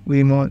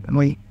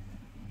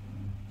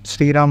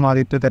 శ్రీరామ్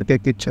ఆదిత్య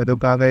తెరకెక్కించారు.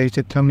 కాగా ఈ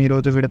చిత్రం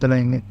ఈరోజు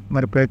విడుదలైంది.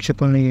 మరి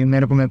ప్రేక్షకుల్ని ఏ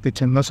మేరకు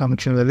మెప్పించిందో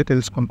సమీక్షలు వెళ్ళి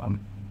తెలుసుకుంటాం.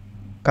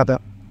 కథ: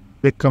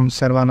 విక్రమ్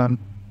శర్వానంద్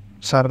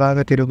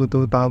సరదాగా తిరుగుతూ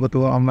తాగుతూ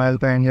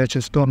అమ్మాయిలతో ఎంజాయ్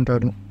చేస్తూ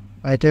ఉంటాడు.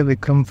 అయితే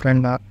విక్రమ్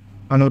ఫ్రెండ్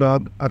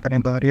అనురాగ్ అతని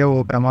భార్య ఓ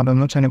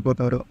ప్రమాదంలో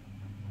చనిపోతాడు.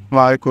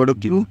 వారి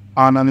కొడుకు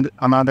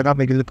అనాథగా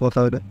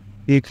మిగిలిపోతాడు.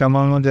 ఈ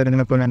క్రమంలో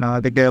జరిగిన కొన్ని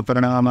రాజకీయ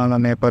పరిణామాల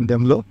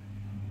నేపథ్యంలో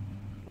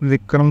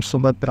విక్రమ్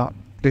సుభద్ర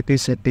కృతి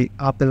శెట్టి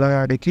ఆ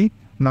పిల్లగాడికి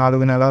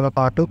 4 నెలల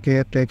పాటు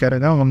కేర్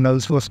టేకర్గా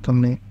ఉండాల్సి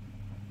వస్తుంది.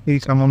 ఈ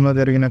క్రమంలో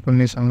జరిగిన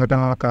కొన్ని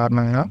సంఘటనల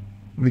కారణంగా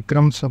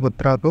విక్రమ్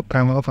సుభద్రతో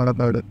ప్రేమలో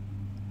పడతాడు.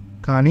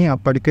 కానీ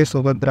అప్పటికే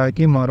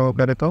సుభద్రకి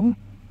మరొకరితో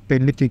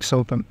పెళ్లి ఫిక్స్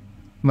అవుతుంది.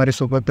 మరి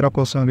సుభద్ర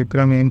కోసం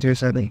విక్రమ్ ఏం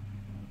చేశాడు?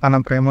 తన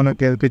ప్రేమను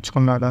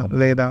గెలిపించుకున్నాడా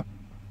లేదా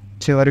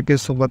చివరికి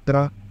సుభద్ర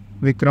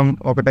విక్రమ్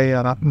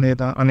ఒకటయ్యారా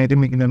లేదా అనేది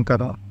మిగిలిన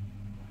కదా.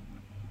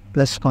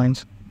 ప్లస్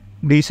పాయింట్స్: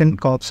 డీసెంట్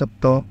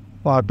కాన్సెప్ట్తో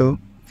పాటు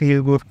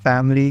ఫీల్ గుడ్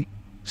ఫ్యామిలీ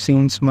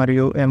సీన్స్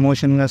మరియు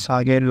ఎమోషన్గా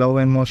సాగే లవ్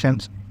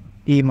ఎమోషన్స్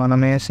ఈ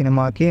మనమే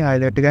సినిమాకి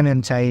హైలైట్గా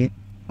నిలిచాయి.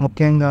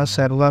 ముఖ్యంగా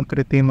శర్వ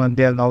కృతి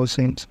మధ్య లవ్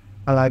సీన్స్,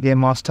 అలాగే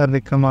మాస్టర్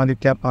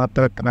విక్రమాదిత్య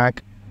పాత్ర ట్రాక్,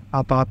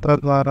 ఆ పాత్ర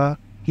ద్వారా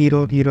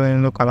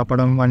హీరోయిన్లు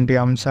కలపడం వంటి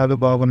అంశాలు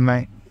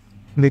బాగున్నాయి.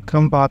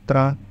 విక్రమ్ పాత్ర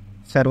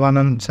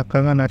శర్వానంద్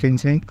చక్కగా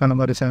నటించి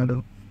కనబరిచాడు.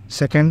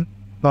 సెకండ్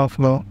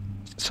హాఫ్లో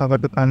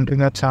సగటు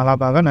తండ్రిగా చాలా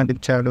బాగా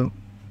నటించాడు.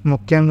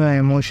 ముఖ్యంగా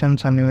ఎమోషన్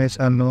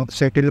సన్నివేశాల్లో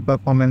సెటిల్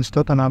పర్ఫార్మెన్స్తో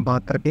తన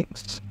పాత్రకి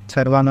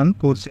శర్వానంద్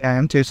పూర్తి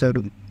న్యాయం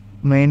చేశాడు.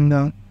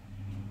 మెయిన్గా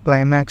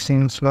క్లైమాక్స్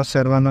సీన్స్లో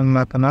శర్వానంద్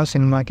నటన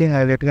సినిమాకి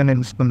హైలైట్గా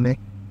నిలుస్తుంది.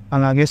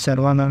 అలాగే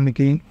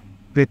శర్వానంద్కి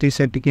కృతి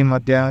శెట్టికి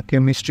మధ్య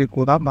కెమిస్ట్రీ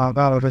కూడా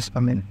బాగా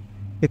అలరిస్తుంది.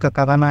 ఇక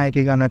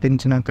కథానాయకిగా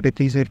నటించిన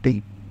కృతి శెట్టి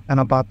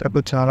తన పాత్రకు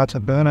చాలా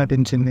చక్కగా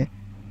నటించింది.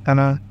 తన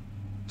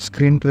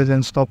స్క్రీన్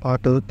ప్రెజెన్స్తో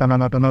పాటు తన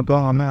నటనతో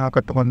ఆమె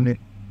ఆకట్టుకుంది.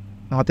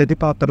 అతిథి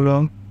పాత్రలో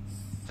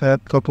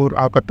శరత్ కపూర్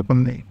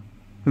ఆకట్టుకుంది.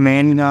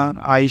 మెయిన్గా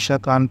ఆయిషా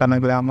ఖాన్ తన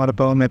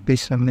గ్లామర్తో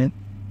మెప్పిస్తుంది.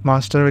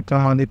 మాస్టర్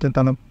విక్రమ్ ఆదిత్య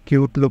తన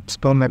క్యూట్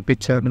లుక్స్తో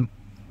మెప్పించాడు.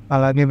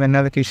 అలాగే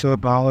వెన్నెల కిషోర్,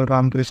 రాహుల్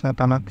రామకృష్ణ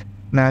తన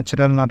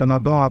న్యాచురల్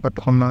నటనతో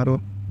ఆకట్టుకున్నారు.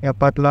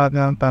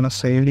 ఎప్పట్లాగా తన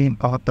శైలి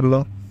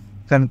పాత్రలో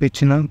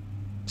కనిపించిన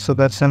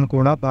సుదర్శన్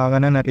కూడా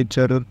బాగానే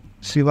నటించారు.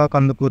 శివ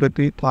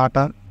కందుకూరికి పాట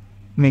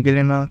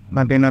మిగిలిన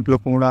నటినట్లు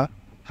కూడా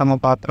తమ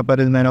పాత్ర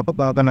పరిధిమైనప్పుడు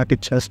బాగా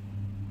నటించారు.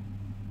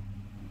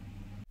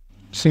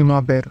 సినిమా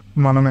పేరు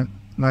మనమే.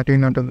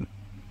 నటీనటులు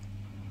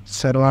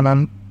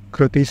శర్వానంద్,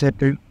 కృతి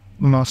శెట్టి,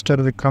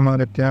 మాస్టర్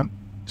విక్రమాదిత్య,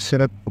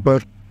 శరత్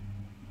కపూర్,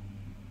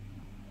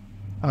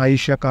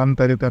 ఆయిషా ఖాన్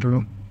తదితరులు.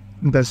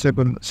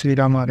 దర్శకులు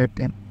శ్రీరామ్.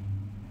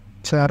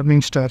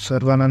 చార్మింగ్ స్టార్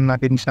శర్వానంద్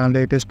నటించిన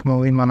లేటెస్ట్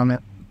మూవీ మనమే.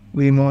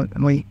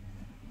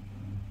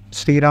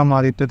 శ్రీరామ్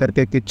ఆదిత్య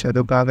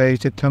తెరకెక్కించారు. కాగా ఈ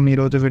చిత్రం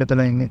ఈరోజు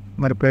విడుదలైంది.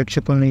 మరి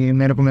ప్రేక్షకుల్ని ఏ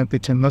మేరకు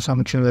మెప్పించిందో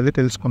సమీక్షలు వెళ్ళి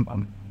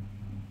తెలుసుకుంటాం.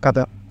 కథ: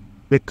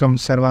 విక్రమ్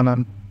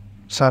శర్వానంద్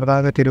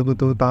సరదాగా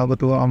తిరుగుతూ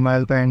తాగుతూ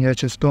అమ్మాయిలతో ఎంజాయ్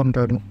చేస్తూ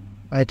ఉంటాడు.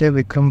 అయితే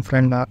విక్రమ్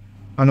ఫ్రెండ్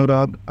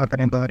అనురాగ్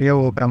అతని భార్య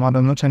ఓ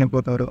ప్రమాదంలో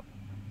చనిపోతాడు.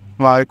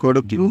 వారి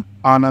కొడుకు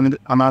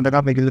అనాథగా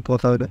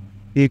మిగిలిపోతాడు.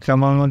 ఈ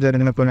క్రమంలో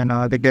జరిగిన కొన్ని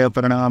రాజకీయ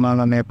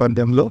పరిణామాల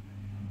నేపథ్యంలో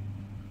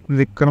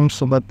విక్రమ్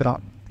సుభద్ర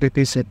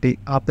కృతి శెట్టి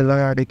ఆ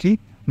పిల్లగాడికి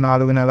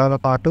 4 నెలల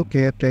పాటు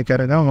కేర్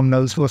టేకర్గా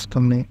ఉండాల్సి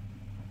వస్తుంది.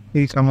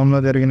 ఈ క్రమంలో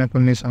జరిగిన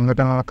కొన్ని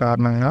సంఘటనల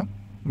కారణంగా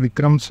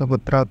విక్రమ్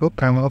సుభద్రతో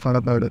ప్రేమలో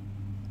పడతాడు.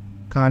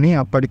 కానీ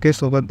అప్పటికే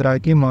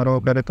సుభద్రకి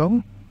మరొకరితో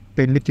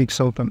పెళ్లి ఫిక్స్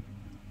అవుతుంది.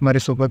 మరి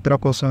సుభద్ర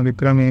కోసం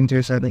విక్రమ్ ఏం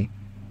చేశాడు?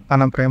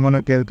 తన ప్రేమను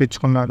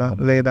గెలిపించుకున్నాడా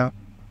లేదా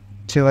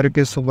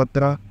చివరికి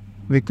సుభద్ర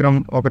విక్రమ్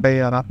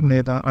ఒకటయ్యారా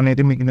లేదా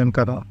అనేది మిగిలిన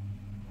కదా.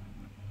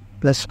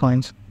 ప్లస్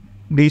పాయింట్స్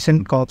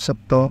డీసెంట్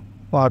కాన్సెప్ట్తో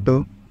పాటు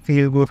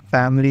ఫీల్ గుడ్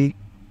ఫ్యామిలీ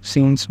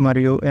సీన్స్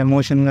మరియు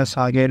ఎమోషన్గా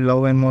సాగే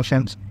లవ్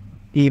ఎమోషన్స్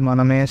ఈ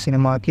మనమే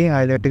సినిమాకి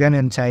హైలైట్గా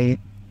నిలిచాయి.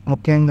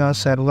 ముఖ్యంగా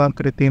సర్వ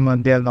కృతి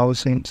మధ్య లవ్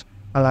సీన్స్,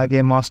 అలాగే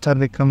మాస్టర్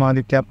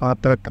విక్రమాదిత్య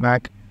పాత్ర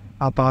ట్రాక్,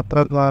 ఆ పాత్ర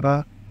ద్వారా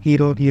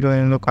హీరో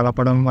హీరోయిన్లు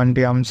కలపడం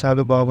వంటి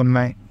అంశాలు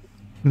బాగున్నాయి.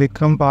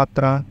 విక్రమ్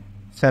పాత్ర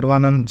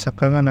శర్వానంద్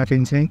చక్కగా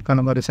నటించి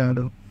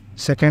కనబరిచాడు.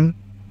 సెకండ్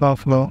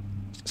హాఫ్లో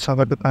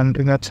సగటు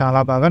తండ్రిగా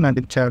చాలా బాగా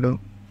నటించాడు.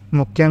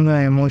 ముఖ్యంగా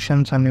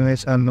ఎమోషన్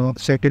సన్నివేశాల్లో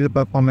సెటిల్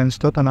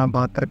పర్ఫార్మెన్స్తో తన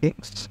పాత్రకి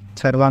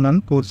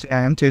శర్వానంద్ పూర్తి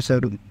న్యాయం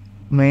చేశాడు.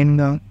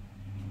 మెయిన్గా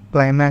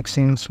క్లైమాక్స్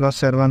సీన్స్లో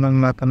శర్వానంద్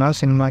నటన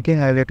సినిమాకి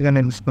హైలైట్గా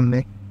నిలుస్తుంది.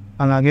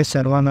 అలాగే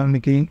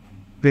శర్వానంద్కి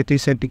కృతి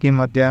శెట్టికి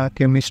మధ్య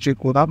కెమిస్ట్రీ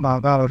కూడా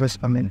బాగా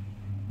ఆలోచిస్తుంది.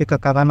 ఇక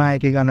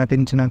కథానాయకిగా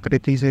నటించిన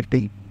కృతి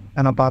శెట్టి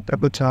తన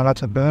పాత్రకు చాలా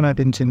చక్కగా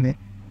నటించింది.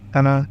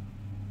 తన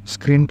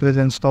స్క్రీన్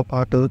ప్రెజెన్స్తో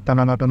పాటు తన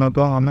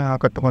నటనతో ఆమె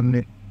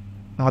ఆకట్టుకుంది.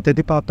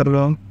 అతిథి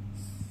పాత్రలో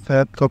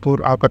శరత్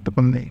కపూర్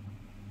ఆకట్టుకుంది.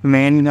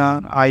 మెయిన్గా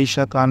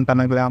ఆయిషా ఖాన్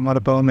తన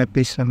గ్లామర్తో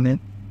మెప్పిస్తుంది.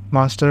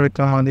 మాస్టర్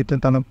విక్రమాదిత్య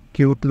తన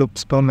క్యూట్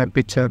లుక్స్తో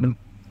మెప్పించాడు.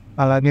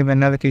 అలాగే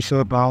వెన్నెల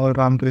కిషోర్, రాహుల్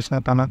రామకృష్ణ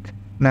తన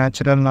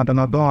న్యాచురల్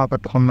నటనతో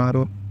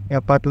ఆకట్టుకున్నారు.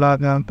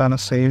 ఎప్పట్లాగా తన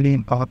శైలి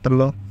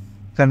పాత్రలో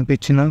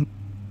కనిపించిన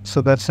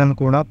సుదర్శన్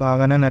కూడా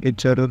బాగానే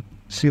నటించారు.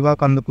 శివ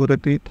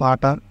కందుకూరికి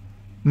పాట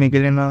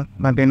మిగిలిన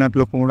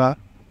నటినట్లు కూడా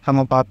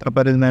తమ పాత్ర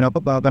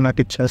పరిధిమైనప్పుడు బాగా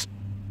నటించారు.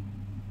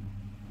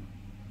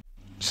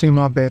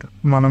 సినిమా పేరు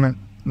మనమే.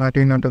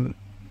 నటీనటులు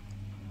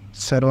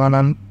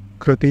శర్వానంద్,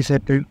 కృతి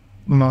శెట్టి,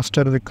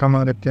 మాస్టర్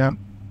విక్రమాదిత్య,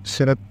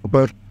 శరత్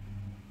కపూర్,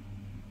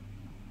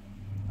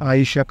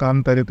 ఆయిషా ఖాన్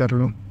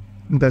తదితరులు.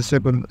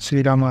 దర్శకులు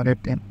శ్రీరామ్.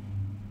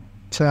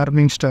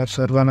 చార్మింగ్ స్టార్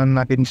శర్వానంద్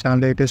నటించిన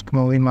లేటెస్ట్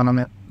మూవీ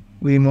మనమే.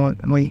 ఈ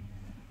మూవీ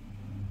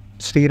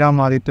శ్రీరామ్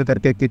ఆదిత్య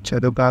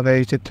తెరకెక్కించారు. కాగా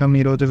ఈ చిత్రం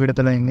ఈరోజు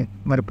విడుదలైంది.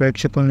 మరి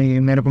ప్రేక్షకుల్ని ఏ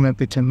మేరకు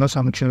మెప్పించిందో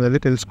సమీక్షలు వెళ్ళి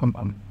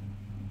తెలుసుకుంటాం.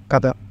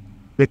 కథ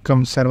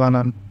విక్రమ్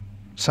శర్వానంద్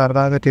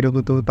సరదాగా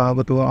తిరుగుతూ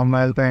తాగుతూ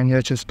అమ్మాయిలతో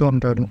ఎంజాయ్ చేస్తూ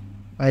ఉంటాడు.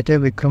 అయితే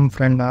విక్రమ్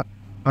ఫ్రెండ్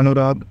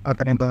అనురాగ్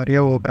అతని భార్య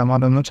ఓ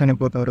ప్రమాదంలో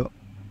చనిపోతాడు.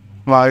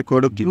 వారి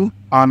కొడుకు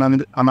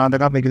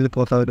అనాథగా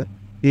మిగిలిపోతాడు.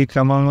 ఈ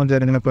క్రమంలో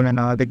జరిగిన కొన్ని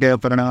రాజకీయ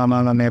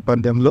పరిణామాల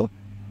నేపథ్యంలో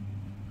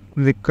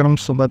విక్రమ్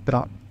సుభద్ర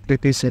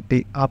కృతి శెట్టి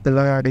ఆ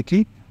పిల్లగాడికి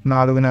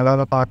 4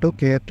 నెలల పాటు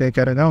కేర్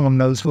టేకర్గా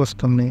ఉండాల్సి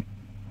వస్తుంది.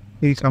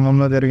 ఈ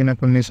క్రమంలో జరిగిన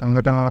కొన్ని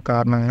సంఘటనల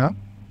కారణంగా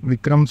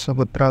విక్రమ్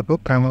సుభద్రతో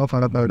ప్రేమలో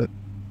పడతాడు.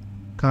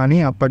 కానీ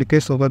అప్పటికే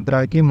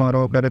సుభద్రకి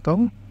మరొకరితో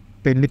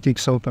పెళ్లి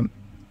ఫిక్స్ అవుతుంది.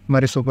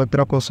 మరి సుభద్ర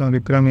కోసం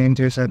విక్రమ్ ఏం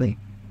చేశాడు?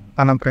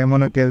 తన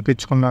ప్రేమను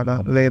గెలిపించుకున్నాడా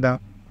లేదా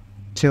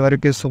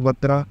చివరికి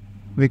సుభద్ర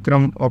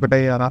విక్రమ్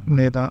ఒకటయ్యారా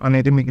లేదా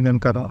అనేది మిగిలిన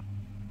కదా.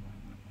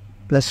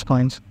 ప్లస్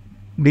పాయింట్స్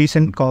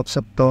డీసెంట్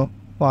కాన్సెప్ట్తో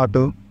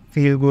పాటు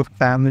ఫీల్ గుడ్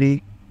ఫ్యామిలీ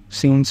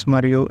సీన్స్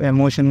మరియు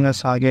ఎమోషన్గా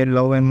సాగే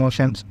లవ్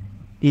ఎమోషన్స్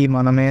ఈ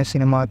మనమే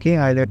సినిమాకి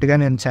హైలైట్గా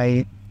నిలిచాయి.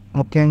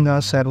 ముఖ్యంగా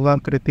సర్వ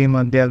కృతి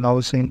మధ్య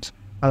లవ్ సీన్స్,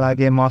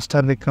 అలాగే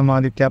మాస్టర్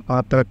విక్రమాదిత్య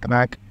పాత్ర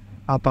ట్రాక్,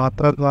 ఆ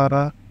పాత్ర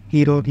ద్వారా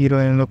హీరో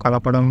హీరోయిన్లు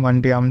కలపడం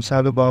వంటి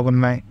అంశాలు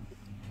బాగున్నాయి.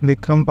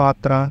 విక్రమ్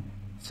పాత్ర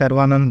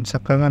శర్వానంద్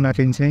చక్కగా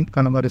నటించి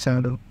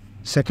కనబరిచాడు.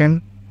 సెకండ్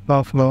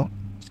హాఫ్లో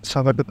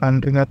సగటు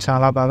తండ్రిగా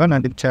చాలా బాగా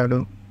నటించాడు.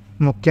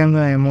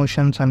 ముఖ్యంగా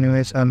ఎమోషన్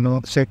సన్నివేశాల్లో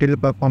సెటిల్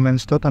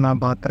పర్ఫార్మెన్స్తో తన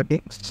పాత్రకి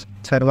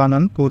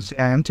శర్వానంద్ పూర్తి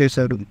న్యాయం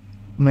చేశాడు.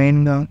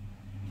 మెయిన్గా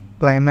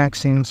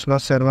క్లైమాక్స్ సీన్స్లో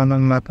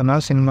శర్వానంద్ నటన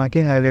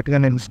సినిమాకి హైలైట్గా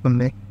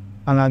నిలుస్తుంది.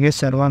 అలాగే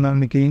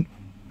శర్వానంద్కి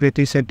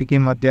కృతి శెట్టికి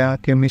మధ్య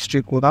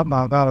కెమిస్ట్రీ కూడా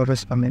బాగా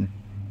ఆలోచిస్తుంది.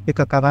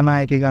 ఇక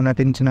కథానాయకిగా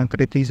నటించిన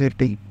కృతి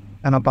శెట్టి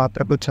తన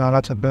పాత్రకు చాలా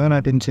చక్కగా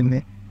నటించింది.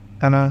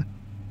 తన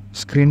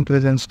స్క్రీన్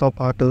ప్రెజెన్స్తో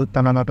పాటు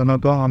తన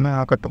నటనతో ఆమె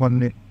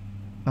ఆకట్టుకుంది.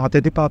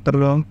 అతిథి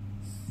పాత్రలో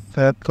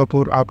శరత్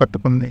కపూర్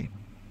ఆకట్టుకుంది.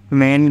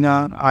 మెయిన్గా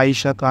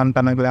ఆయిషా ఖాన్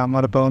తన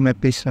గ్లామర్తో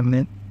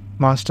మెప్పిస్తుంది.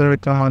 మాస్టర్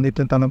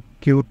విక్రమాదిత్య తన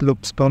క్యూట్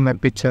లుక్స్తో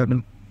మెప్పించాడు.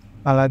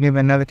 అలాగే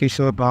వెన్నెల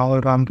కిషోర్,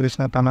 రాహుల్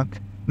రామకృష్ణ తన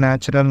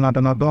న్యాచురల్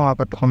నటనతో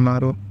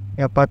ఆకట్టుకున్నారు.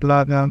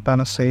 ఎప్పట్లాగా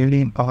తన శైలి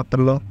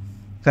పాత్రలో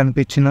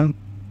కనిపించిన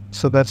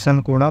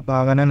సుదర్శన్ కూడా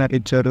బాగానే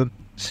నటించారు.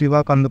 శివ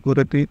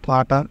కందుకూరికి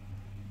పాట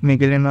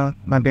మిగిలిన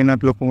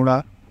నటినట్లు కూడా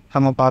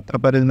తమ పాత్ర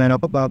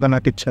పరిధిమైనప్పుడు బాగా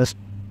నటించారు.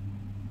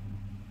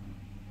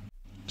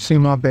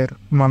 సినిమా పేరు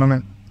మనమే.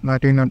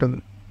 నటీనటులు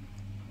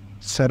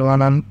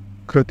శర్వానంద్,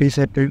 కృతి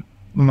శెట్టి,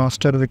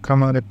 మాస్టర్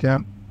విక్రమాదిత్య,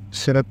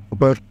 శరత్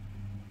కపూర్,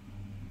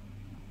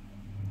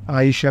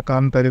 ఆయిషా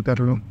ఖాన్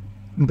తదితరులు.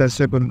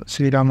 దర్శకులు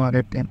శ్రీరామ్.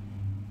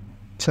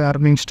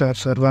 చార్మింగ్ స్టార్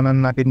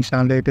శర్వానంద్ నటించిన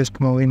లేటెస్ట్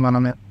మూవీ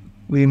మనమే.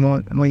 ఈ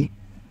మూవీ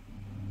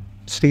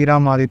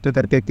శ్రీరామ్ ఆదిత్య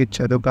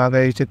తెరకెక్కించారు. కాగా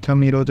ఈ చిత్రం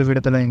ఈరోజు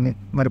విడుదలైంది.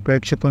 మరి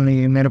ప్రేక్షకుల్ని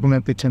ఏ మేరకు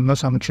మెప్పించిందో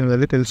సమీక్షలు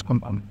వెళ్ళి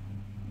తెలుసుకుంటాం.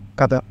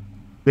 కథ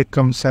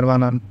విక్రమ్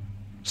శర్వానంద్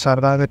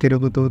సరదాగా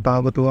తిరుగుతూ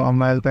తాగుతూ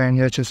అమ్మాయిలతో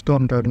ఎంజాయ్ చేస్తూ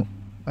ఉంటాడు.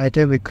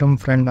 అయితే విక్రమ్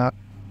ఫ్రెండ్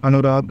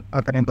అనురాగ్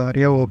అతని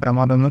భార్య ఓ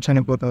ప్రమాదంలో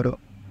చనిపోతాడు.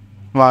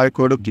 వారి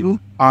కొడుకు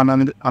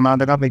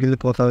అనాథగా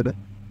మిగిలిపోతాడు.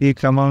 ఈ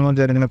క్రమంలో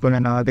జరిగిన కొన్ని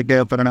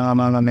రాజకీయ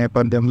పరిణామాల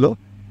నేపథ్యంలో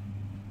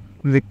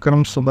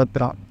విక్రమ్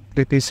సుభద్ర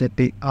కృతి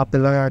శెట్టి ఆ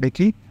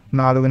పిల్లగాడికి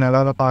 4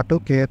 నెలల పాటు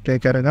కేర్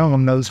టేకర్గా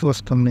ఉండాల్సి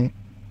వస్తుంది.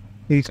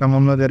 ఈ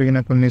క్రమంలో జరిగిన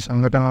కొన్ని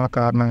సంఘటనల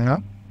కారణంగా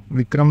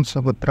విక్రమ్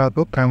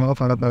సుభద్రకు ప్రేమలో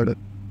పడతాడు.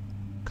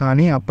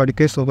 కానీ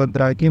అప్పటికే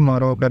సుభద్రకి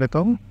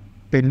మరొకరితో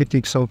పెళ్లి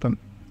ఫిక్స్ అవుతుంది.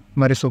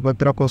 మరి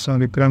సుభద్ర కోసం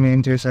విక్రమ్ ఏం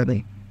చేశాడు?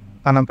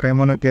 తన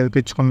ప్రేమను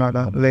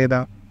గెలిపించుకున్నాడా లేదా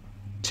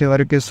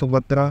చివరికి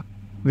సుభద్ర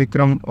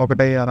విక్రమ్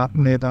ఒకటయ్యారా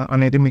లేదా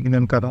అనేది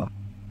మిగిలిన కదా.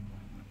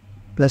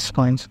 ప్లస్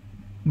పాయింట్స్: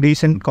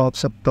 డీసెంట్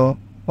కాన్సెప్ట్తో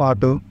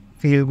పాటు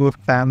ఫీల్ గుడ్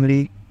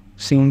ఫ్యామిలీ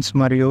సీన్స్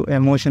మరియు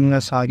ఎమోషన్గా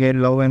సాగే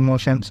లవ్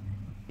ఎమోషన్స్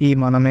ఈ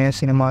మనమే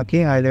సినిమాకి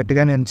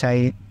హైలైట్గా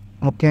నిలిచాయి.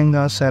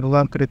 ముఖ్యంగా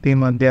శర్వ కృతి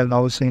మధ్య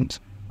లవ్ సీన్స్,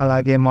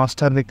 అలాగే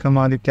మాస్టర్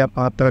విక్రమాదిత్య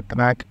పాత్ర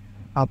ట్రాక్,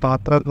 ఆ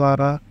పాత్ర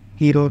ద్వారా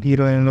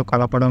హీరోయిన్లు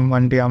కలపడం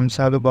వంటి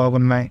అంశాలు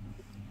బాగున్నాయి.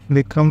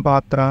 విక్రమ్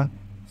పాత్ర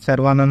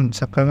శర్వానంద్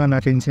చక్కగా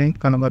నటించి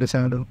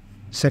కనబరిచాడు.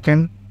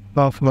 సెకండ్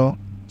హాఫ్లో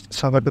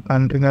సగటు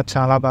తండ్రిగా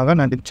చాలా బాగా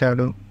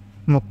నటించాడు.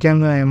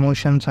 ముఖ్యంగా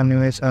ఎమోషన్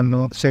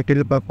సన్నివేశాల్లో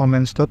సెటిల్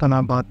పర్ఫార్మెన్స్తో తన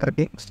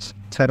పాత్రకి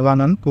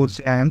శర్వానంద్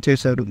పూర్తి న్యాయం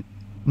చేశాడు.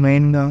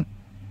 మెయిన్గా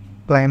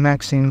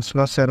క్లైమాక్స్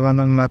సీన్స్లో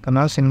శర్వానంద్ నటన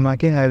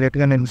సినిమాకి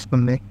హైలైట్గా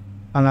నిలుస్తుంది.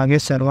 అలాగే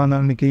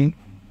శర్వానంద్కి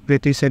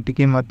కృతి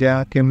శెట్టికి మధ్య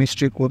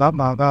కెమిస్ట్రీ కూడా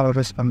బాగా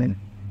అలరిస్తుంది.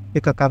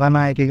 ఇక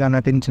కథానాయకిగా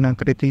నటించిన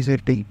కృతి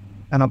శెట్టి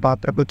తన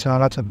పాత్రకు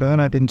చాలా చక్కగా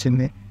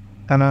నటించింది.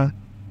 తన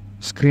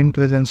స్క్రీన్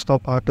ప్రెజెన్స్తో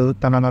పాటు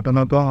తన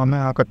నటనతో ఆమె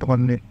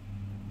ఆకట్టుకుంది.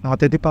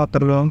 అతిథి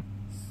పాత్రలో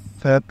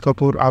శరత్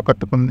కపూర్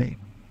ఆకట్టుకుంది.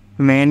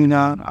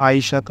 మెయిన్గా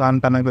ఆయిషా ఖాన్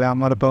తన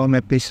గ్లామర్తో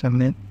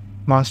మెప్పిస్తుంది.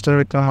 మాస్టర్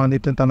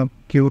విక్రమాదిత్య తన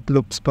క్యూట్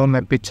లుక్స్తో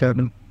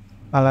మెప్పించాడు.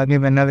 అలాగే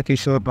వెన్నెల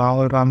కిషోర్,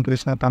 రాహుల్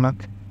రామకృష్ణ తన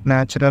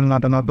న్యాచురల్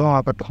నటనతో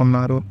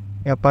ఆకట్టుకున్నారు.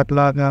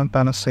 ఎప్పట్లాగా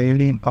తన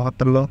శైలి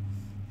పాత్రలో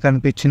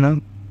కనిపించిన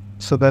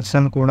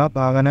సుదర్శన్ కూడా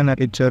బాగానే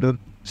నటించారు.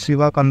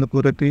 శివ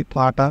కందుకూరికి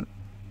పాట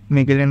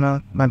మిగిలిన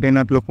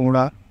నటినట్లు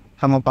కూడా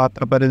తమ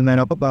పాత్ర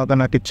పరిధిమైనప్పుడు బాగా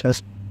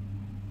నటించారు.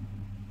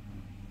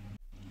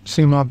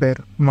 సినిమా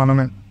పేరు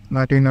మనమే.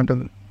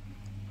 నటీనటులు: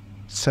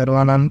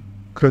 శర్వానంద్,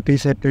 కృతి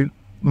శెట్టి,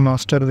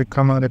 మాస్టర్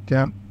విక్రమాదిత్య,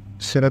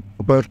 శరత్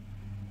కపూర్,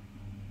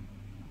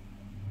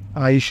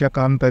 ఆయిషా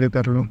ఖాన్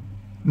తదితరులు.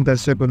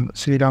 దర్శకులు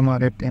శ్రీరామ్.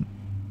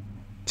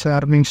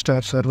 చార్మింగ్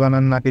స్టార్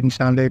శర్వానంద్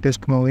నటించిన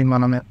లేటెస్ట్ మూవీ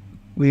మనమే.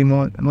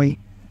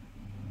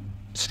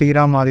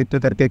 శ్రీరామ్ ఆదిత్య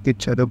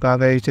తెరకెక్కించారు.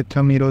 కాగా ఈ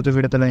చిత్రం ఈరోజు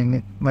విడుదలైంది.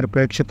 మరి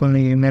ప్రేక్షకుల్ని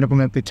ఏ మేరకు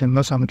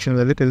మెప్పించిందో సమీక్షలు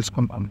వెళ్ళి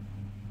తెలుసుకుంటాం.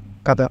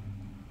 కథ: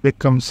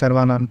 విక్రమ్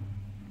శర్వానంద్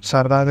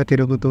సరదాగా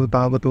తిరుగుతూ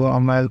తాగుతూ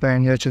అమ్మాయిలతో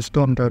ఎంజాయ్ చేస్తూ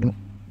ఉంటాడు.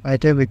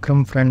 అయితే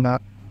విక్రమ్ ఫ్రెండ్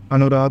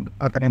అనురాగ్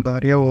అతని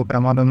భార్య ఓ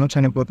ప్రమాదంలో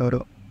చనిపోతాడు.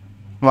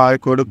 వారి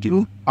కొడుకు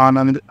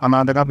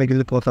అనాథగా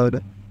మిగిలిపోతాడు.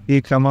 ఈ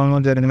క్రమంలో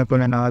జరిగిన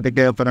కొన్ని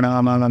రాజకీయ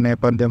పరిణామాల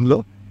నేపథ్యంలో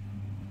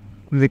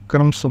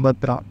విక్రమ్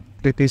సుభద్ర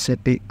కృతి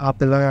శెట్టి ఆ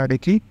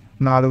పిల్లగాడికి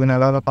 4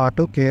 నెలల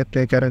పాటు కేర్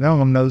టేకర్గా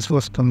ఉండాల్సి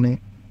వస్తుంది.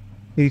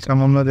 ఈ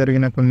క్రమంలో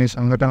జరిగిన కొన్ని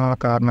సంఘటనల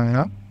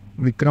కారణంగా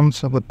విక్రమ్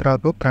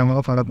సుభద్రకు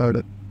ప్రేమలో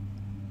పడతాడు.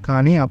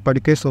 కానీ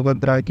అప్పటికే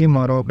సుభద్రకి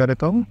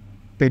మరొకరితో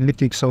పెళ్లి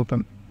ఫిక్స్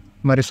అవుతుంది.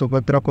 మరి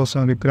సుభద్ర కోసం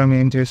విక్రమ్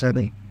ఏం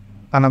చేశాడు?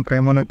 తన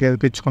ప్రేమను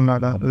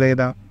గెలిపించుకున్నాడా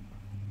లేదా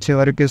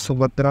చివరికి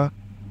సుభద్ర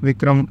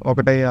విక్రమ్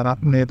ఒకటయ్యారా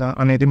లేదా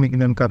అనేది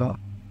మిగిలిన కదా.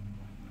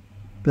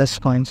 ప్లస్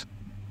పాయింట్స్: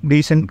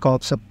 డీసెంట్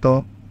కాన్సెప్ట్తో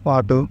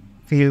పాటు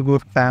ఫీల్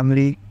గుడ్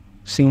ఫ్యామిలీ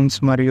సీన్స్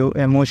మరియు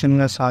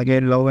ఎమోషన్గా సాగే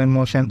లవ్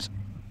ఎమోషన్స్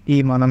ఈ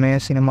మనమే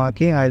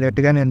సినిమాకి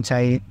హైలైట్గా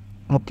నిలిచాయి.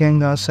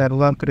 ముఖ్యంగా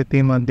శర్వ కృతి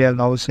మధ్య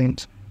లవ్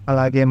సీన్స్,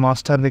 అలాగే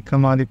మాస్టర్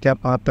విక్రమాదిత్య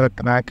పాత్ర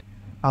ట్రాక్,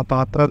 ఆ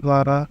పాత్ర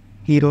ద్వారా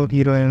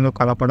హీరోయిన్లు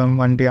కలపడం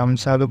వంటి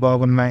అంశాలు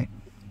బాగున్నాయి.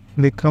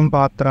 విక్రమ్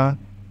పాత్ర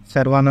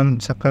శర్వానంద్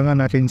చక్కగా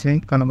నటించి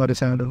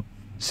కనబరిచాడు.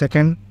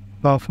 సెకండ్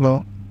హాఫ్లో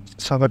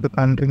సగటు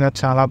తండ్రిగా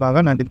చాలా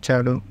బాగా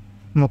నటించాడు.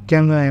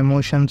 ముఖ్యంగా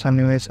ఎమోషన్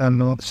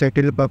సన్నివేశాల్లో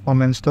సెటిల్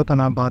పర్ఫార్మెన్స్తో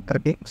తన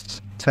పాత్రకి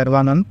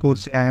శర్వానంద్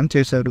పూర్తి న్యాయం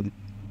చేశాడు.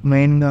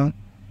 మెయిన్గా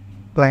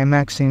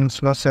క్లైమాక్స్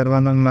సీన్స్లో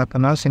శర్వానంద్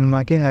నటన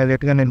సినిమాకి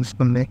హైలైట్గా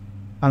నిలుస్తుంది.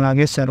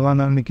 అలాగే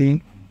శర్వానంద్కి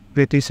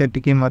కృతి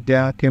శెట్టికి మధ్య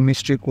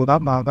కెమిస్ట్రీ కూడా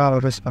బాగా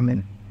అలరిస్తుంది.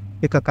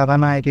 ఇక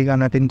కథానాయకిగా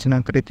నటించిన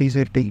కృతి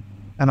శెట్టి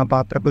తన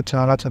పాత్రకు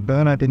చాలా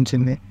చక్కగా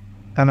నటించింది.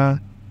 తన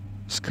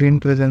స్క్రీన్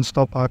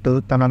ప్రెజెన్స్తో పాటు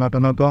తన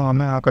నటనతో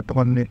ఆమె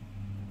ఆకట్టుకుంది.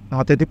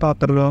 అతిథి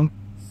పాత్రలో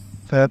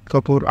శరత్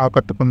కపూర్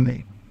ఆకట్టుకుంది.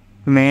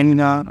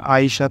 మెయిన్గా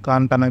ఆయిషా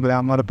ఖాన్ తన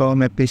గ్లామర్తో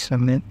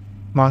మెప్పిస్తుంది.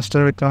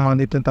 మాస్టర్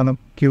విక్రమాదిత్య తన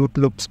క్యూట్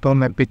లుక్స్తో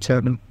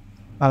మెప్పించాడు.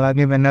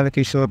 అలాగే వెన్నెల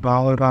కిషోర్,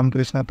 రాహుల్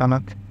రామకృష్ణ తన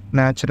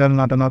న్యాచురల్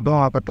నటనతో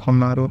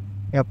ఆకట్టుకున్నారు.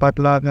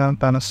 ఎప్పట్లాగా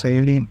తన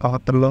శైలి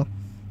పాత్రలో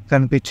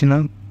కనిపించిన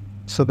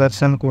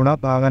సుదర్శన్ కూడా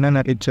బాగానే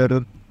నటించారు.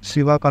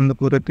 శివ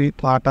కందుకూరికి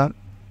పాట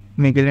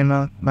మిగిలిన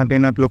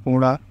నటినట్లు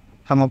కూడా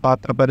తమ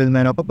పాత్ర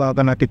పరిధిమైనప్పుడు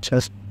బాగా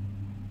నటించారు.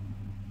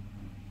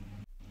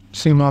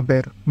 సినిమా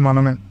పేరు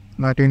మనమే.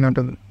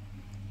 నటీనటులు: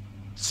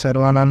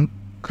 శర్వానంద్,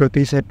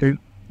 కృతి శెట్టి,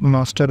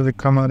 మాస్టర్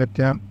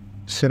విక్రమాదిత్య,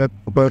 శరత్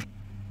కపూర్,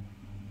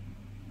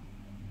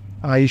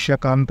 ఆయిషా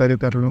ఖాన్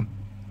తదితరులు.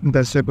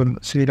 దర్శకులు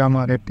శ్రీరామ్.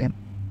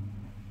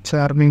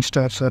 చార్మింగ్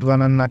స్టార్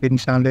శర్వానంద్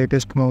నటించిన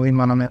లేటెస్ట్ మూవీ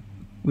మనమే.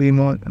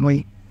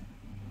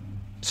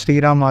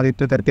 శ్రీరామ్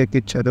ఆదిత్య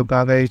తెరకెక్కించారు.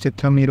 కాగా ఈ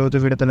చిత్రం ఈరోజు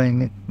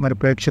విడుదలైంది. మరి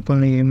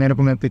ప్రేక్షకుల్ని ఏ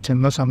మేరకు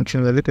మెప్పించిందో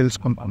సమీక్షలు వెళ్ళి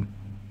తెలుసుకుంటాం.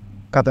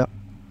 కథ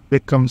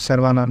విక్రమ్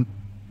శర్వానంద్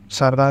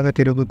సరదాగా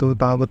తిరుగుతూ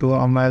తాగుతూ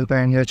అమ్మాయిలతో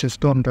ఎంజాయ్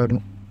చేస్తూ ఉంటాడు.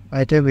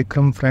 అయితే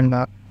విక్రమ్ ఫ్రెండ్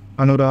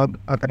అనురాగ్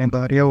అతని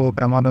భార్య ఓ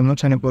ప్రమాదంలో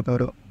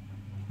చనిపోతాడు.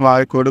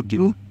 వారి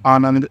కొడుకు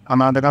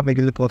అనాథగా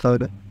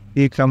మిగిలిపోతాడు.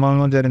 ఈ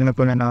క్రమంలో జరిగిన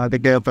కొన్ని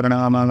రాజకీయ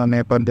పరిణామాల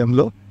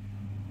నేపథ్యంలో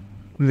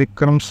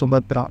విక్రమ్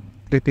సుభద్ర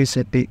క్రితి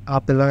శెట్టి ఆ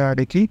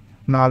పిల్లగాడికి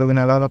 4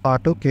 నెలల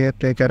పాటు కేర్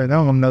టేకర్గా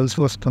ఉండాల్సి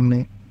వస్తుంది.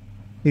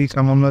 ఈ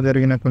క్రమంలో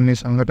జరిగిన కొన్ని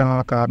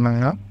సంఘటనల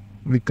కారణంగా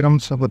విక్రమ్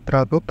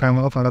సుభద్రతో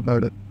ప్రేమలో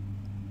పడతాడు.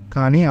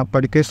 కానీ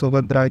అప్పటికే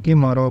సుభద్రకి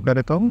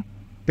మరొకరితో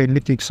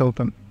పెళ్లి ఫిక్స్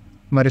అవుతుంది.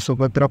 మరి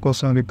సుభద్ర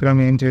కోసం విక్రమ్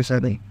ఏం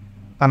చేశాడు?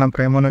 తన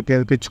ప్రేమను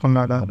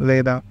గెలిపించుకున్నాడా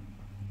లేదా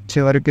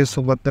చివరికి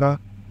సుభద్ర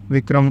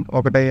విక్రమ్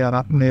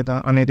ఒకటయ్యారా లేదా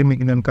అనేది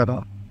మిగిలిన కదా.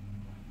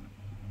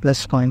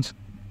 ప్లస్ పాయింట్స్: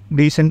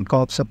 డీసెంట్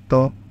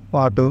కాన్సెప్ట్తో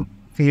పాటు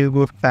ఫీల్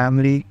గుడ్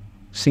ఫ్యామిలీ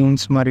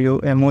సీన్స్ మరియు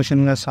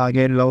ఎమోషన్గా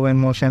సాగే లవ్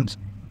ఎమోషన్స్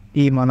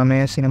ఈ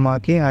మనమే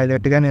సినిమాకి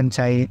హైలైట్గా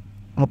నిలిచాయి.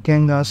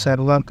 ముఖ్యంగా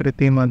సర్వ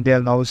కృతి మధ్య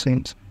లవ్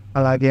సీన్స్,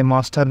 అలాగే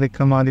మాస్టర్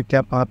విక్రమాదిత్య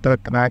పాత్ర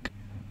ట్రాక్,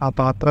 ఆ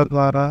పాత్ర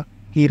ద్వారా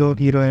హీరో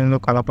హీరోయిన్లు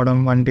కలపడం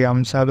వంటి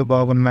అంశాలు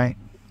బాగున్నాయి.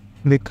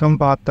 విక్రమ్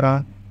పాత్ర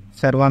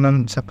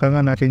శర్వానంద్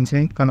చక్కగా నటించి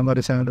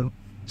కనబరిచాడు.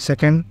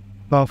 సెకండ్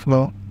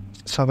హాఫ్లో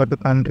సగటు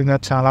తండ్రిగా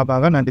చాలా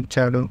బాగా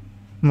నటించాడు.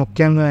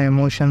 ముఖ్యంగా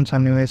ఎమోషన్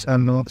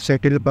సన్నివేశాల్లో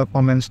సెటిల్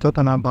పర్ఫార్మెన్స్తో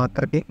తన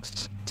పాత్రకి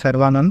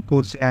శర్వానంద్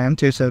పూర్తి న్యాయం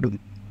చేశాడు.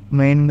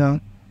 మెయిన్గా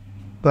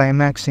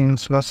క్లైమాక్స్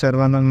సీన్స్లో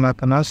శర్వానంద్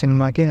నటన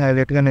సినిమాకి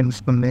హైలైట్గా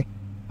నిలుస్తుంది.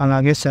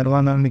 అలాగే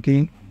శర్వానంద్కి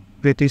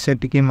క్రితి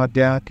శెట్టికి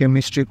మధ్య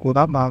కెమిస్ట్రీ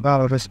కూడా బాగా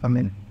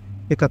ఆలోచిస్తుంది.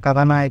 ఇక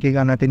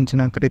కథానాయకిగా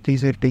నటించిన క్రితి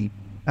శెట్టి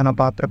తన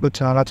పాత్రకు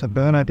చాలా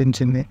చక్కగా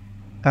నటించింది.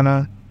 తన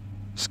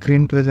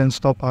స్క్రీన్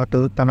ప్రెజెన్స్తో పాటు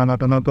తన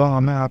నటనతో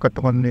ఆమె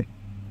ఆకట్టుకుంది.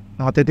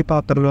 అతిథి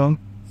పాత్రలో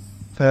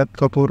శరత్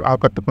కపూర్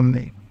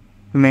ఆకట్టుకుంది.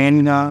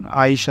 మెయిన్గా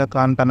ఆయిషా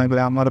ఖాన్ తన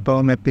గ్లామర్తో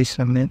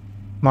మెప్పిస్తుంది.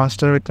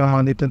 మాస్టర్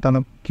విక్రమాదిత్య తన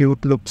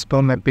క్యూట్ లుక్స్తో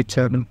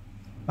మెప్పించాడు.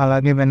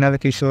 అలాగే వెన్నెల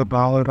కిషోర్,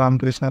 రాహుల్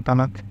రామకృష్ణ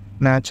తన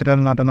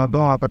న్యాచురల్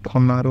నటనతో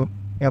ఆకట్టుకున్నారు.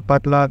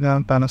 ఎప్పట్లాగా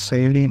తన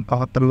శైలి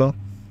పాత్రలో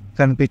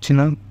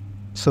కనిపించిన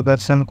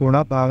సుదర్శన్ కూడా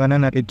బాగానే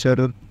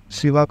నటించారు.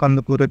 శివ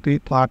కందుకూరికి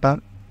పాట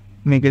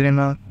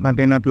మిగిలిన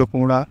నటినట్లు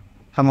కూడా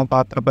తమ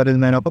పాత్ర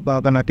పరిధిమైనప్పుడు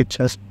బాగా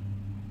నటించారు.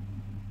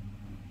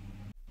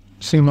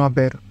 సినిమా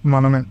పేరు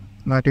మనమే.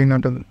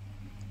 నటీనటులు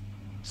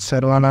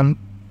శర్వానంద్,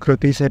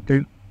 కృతి శెట్టి,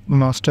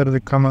 మాస్టర్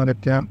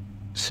విక్రమాదిత్య,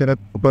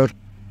 శరత్ కపూర్,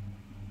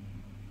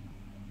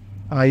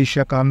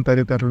 ఆయిషా ఖాన్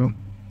తదితరులు.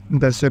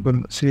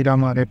 దర్శకులు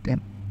శ్రీరామ్.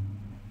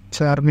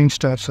 చార్మింగ్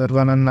స్టార్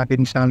శర్వానంద్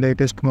నటించిన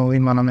లేటెస్ట్ మూవీ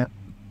మనమే.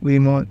 ఈ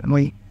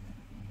మూవీ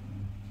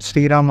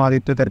శ్రీరామ్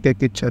ఆదిత్య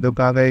తెరకెక్కించారు.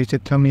 కాగా ఈ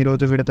చిత్రం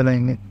ఈరోజు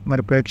విడుదలైంది.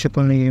 మరి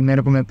ప్రేక్షకుల్ని ఏ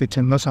మేరకు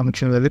మెప్పించిందో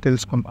సమీక్షలు వెళ్ళి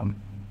తెలుసుకుంటాం.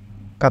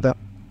 కథ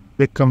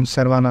విక్రమ్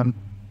శర్వానంద్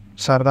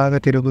సరదాగా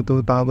తిరుగుతూ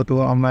తాగుతూ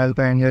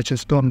అమ్మాయిలతో ఎంజాయ్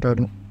చేస్తూ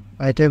ఉంటాడు.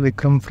 అయితే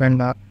విక్రమ్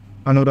ఫ్రెండ్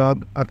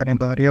అనురాగ్ అతని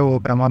భార్య ఓ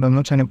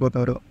ప్రమాదంలో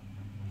చనిపోతాడు.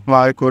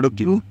 వారి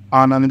కొడుకు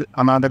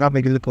అనాథగా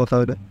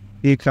మిగిలిపోతాడు.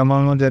 ఈ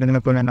క్రమంలో జరిగిన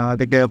కొన్ని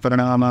రాజకీయ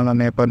పరిణామాల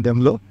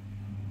నేపథ్యంలో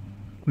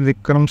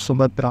విక్రమ్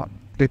సుభద్ర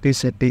క్రితి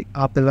శెట్టి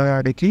ఆ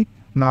పిల్లగాడికి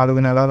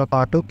 4 నెలల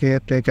పాటు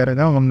కేర్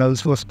టేకర్గా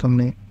ఉండాల్సి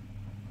వస్తుంది.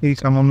 ఈ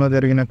క్రమంలో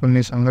జరిగిన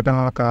కొన్ని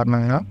సంఘటనల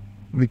కారణంగా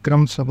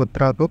విక్రమ్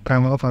సుభద్రతో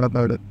ప్రేమలో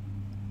పడతాడు.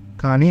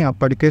 కానీ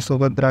అప్పటికే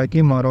సుభద్రకి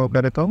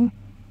మరొకరితో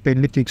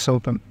పెళ్లి ఫిక్స్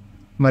అవుతుంది.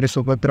 మరి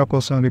సుభద్ర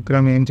కోసం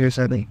విక్రమ్ ఏం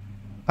చేశాడు?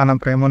 తన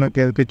ప్రేమను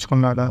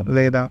గెలిపించుకున్నాడా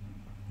లేదా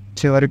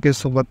చివరికి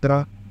సుభద్ర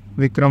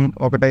విక్రమ్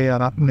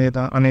ఒకటయ్యారా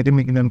లేదా అనేది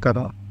మిగిలిన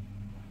కదా.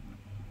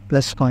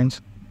 ప్లస్ పాయింట్స్: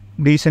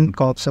 డీసెంట్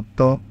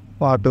కాన్సెప్ట్తో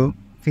పాటు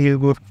ఫీల్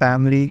గుడ్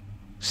ఫ్యామిలీ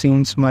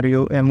సీన్స్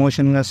మరియు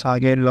ఎమోషన్గా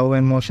సాగే లవ్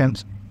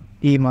ఎమోషన్స్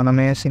ఈ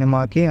మనమే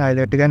సినిమాకి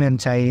హైలైట్గా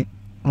నిలిచాయి.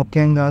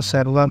 ముఖ్యంగా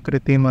సర్వ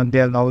కృతి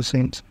మధ్య లవ్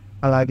సీన్స్,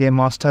 అలాగే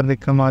మాస్టర్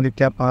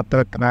విక్రమాదిత్య పాత్ర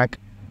ట్రాక్,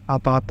 ఆ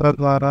పాత్ర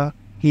ద్వారా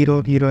హీరో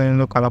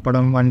హీరోయిన్లు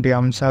కలపడం వంటి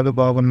అంశాలు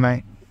బాగున్నాయి.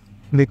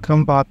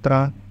 విక్రమ్ పాత్ర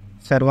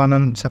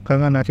శర్వానంద్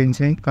చక్కగా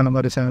నటించి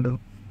కనబరిచాడు.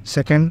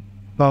 సెకండ్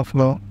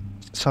హాఫ్లో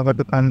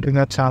సగటు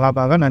తండ్రిగా చాలా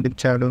బాగా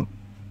నటించాడు.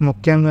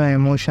 ముఖ్యంగా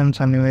ఎమోషన్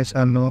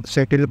సన్నివేశాల్లో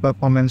సెటిల్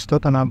పర్ఫార్మెన్స్తో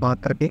తన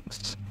పాత్రకి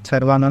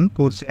శర్వానంద్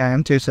పూర్తి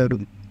న్యాయం చేశాడు.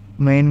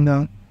 మెయిన్గా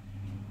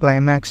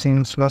క్లైమాక్స్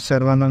సీన్స్లో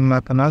శర్వానంద్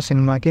నటన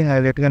సినిమాకి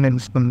హైలైట్గా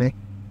నిలుస్తుంది.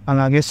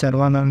 అలాగే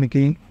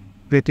శర్వానంద్కి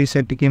క్రితి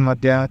శెట్టికి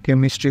మధ్య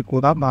కెమిస్ట్రీ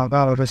కూడా బాగా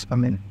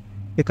ఆలోచిస్తుంది.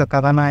 ఇక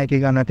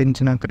కథానాయకిగా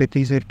నటించిన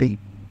క్రితి శెట్టి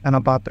తన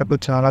పాత్రకు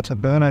చాలా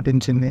చక్కగా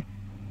నటించింది.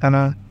 తన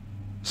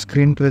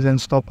స్క్రీన్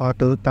ప్రెజెన్స్తో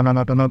పాటు తన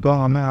నటనతో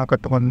ఆమె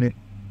ఆకట్టుకుంది.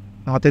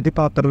 అతిథి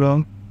పాత్రలో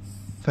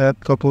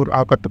శరత్ కపూర్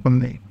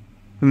ఆకట్టుకుంది.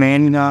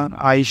 మెయిన్గా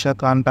ఆయిషా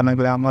ఖాన్ తన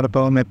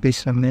గ్లామర్తో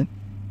మెప్పిస్తుంది.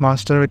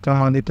 మాస్టర్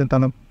విక్రమాదిత్య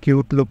తన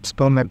క్యూట్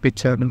లుక్స్తో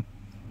మెప్పించాడు.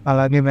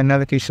 అలాగే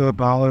వెన్నెల కిషోర్,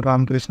 రాహుల్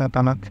రామకృష్ణ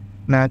తన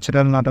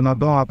న్యాచురల్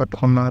నటనతో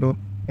ఆకట్టుకున్నారు.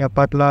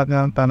 ఎప్పట్లాగా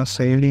తన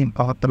శైలి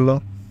పాత్రలో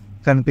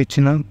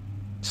కనిపించిన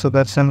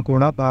సుదర్శన్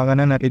కూడా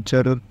బాగానే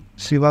నటించారు.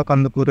 శివ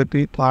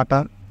కందుకూరికి పాట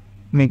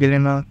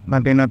మిగిలిన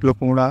నటినట్లు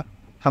కూడా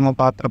తమ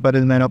పాత్ర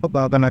పరిధిమైనప్పుడు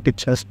బాగా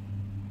నటించారు.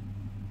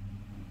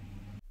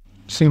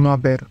 సినిమా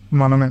పేరు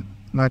మనమే.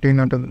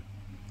 నటీనటులు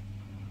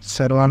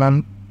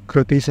శర్వానంద్,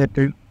 కృతి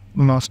శెట్టి,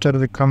 మాస్టర్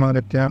విక్రమ్,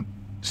 ఆదిత్య,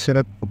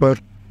 శరత్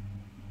కపూర్,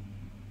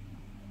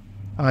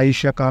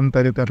 ఆయిషా ఖాన్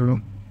తదితరులు.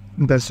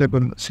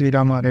 దర్శకులు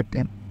శ్రీరామ్,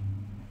 ఆదిత్య.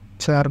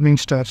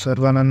 చార్మింగ్ స్టార్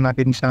శర్వానంద్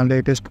నటించిన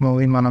లేటెస్ట్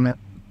మూవీ మనమే.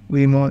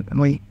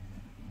 ఈ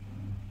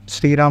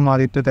శ్రీరామ్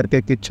ఆదిత్య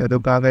తెరకెక్కించారు.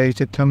 కాగా ఈ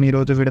చిత్రం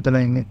ఈరోజు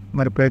విడుదలైంది.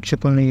 మరి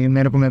ప్రేక్షకుల్ని ఏ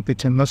మేరకు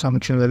మెప్పించిందో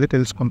సమీక్షలు వెళ్ళి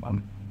తెలుసుకుంటాం.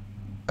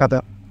 కథ: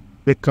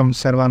 విక్రమ్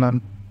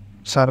శర్వానంద్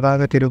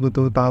సరదాగా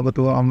తిరుగుతూ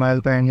తాగుతూ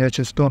అమ్మాయిలతో ఎంజాయ్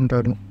చేస్తూ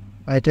ఉంటాడు.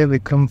 అయితే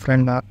విక్రమ్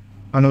ఫ్రెండ్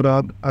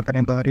అనురాగ్,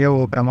 అతని భార్య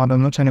ఓ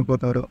ప్రమాదంలో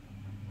చనిపోతారు.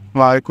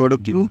 వారి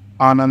కొడుకు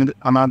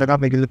అనాథగా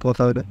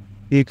మిగిలిపోతాడు.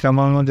 ఈ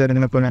క్రమంలో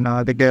జరిగిన కొన్ని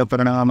రాజకీయ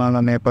పరిణామాల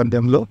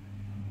నేపథ్యంలో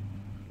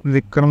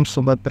విక్రమ్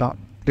సుభద్ర,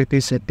 కృతి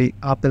శెట్టి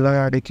ఆ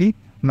పిల్లగాడికి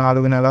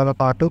 4 నెలల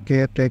పాటు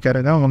కేర్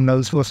టేకర్గా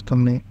ఉండాల్సి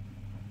వస్తుంది.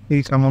 ఈ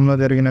క్రమంలో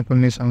జరిగిన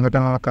కొన్ని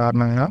సంఘటనల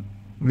కారణంగా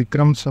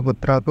విక్రమ్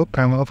సుభద్రతో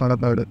ప్రేమలో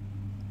పడతాడు.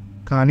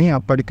 కానీ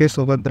అప్పటికే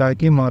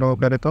సుభద్రకి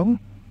మరొకరితో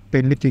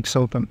పెళ్లి ఫిక్స్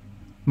అవుతుంది.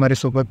 మరి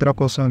సుభద్ర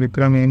కోసం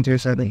విక్రమ్ ఏం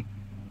చేశాడు?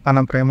 తన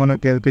ప్రేమను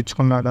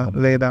గెలిపించుకున్నాడా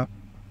లేదా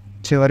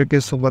చివరికి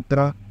సుభద్ర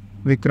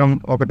విక్రమ్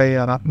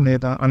ఒకటయ్యారా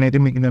లేదా అనేది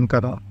మిగిలిన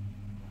కదా.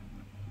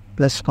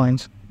 ప్లస్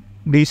పాయింట్స్: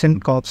 డీసెంట్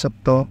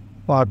కాన్సెప్ట్తో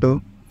పాటు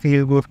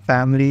ఫీల్ గుడ్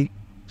ఫ్యామిలీ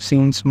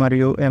సీన్స్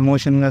మరియు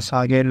ఎమోషన్గా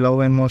సాగే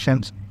లవ్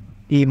ఎమోషన్స్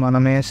ఈ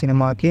మనమే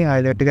సినిమాకి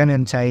హైలైట్గా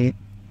నిలిచాయి.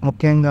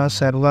 ముఖ్యంగా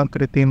శర్వ,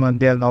 కృతి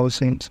మధ్య లవ్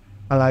సీన్స్,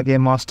 అలాగే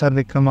మాస్టర్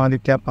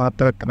విక్రమాదిత్య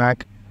పాత్ర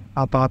ట్రాక్,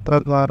 ఆ పాత్ర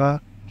ద్వారా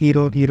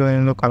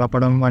హీరోయిన్లు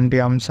కలపడం వంటి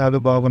అంశాలు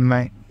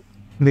బాగున్నాయి.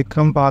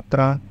 విక్రమ్ పాత్ర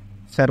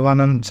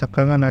శర్వానంద్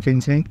చక్కగా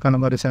నటించి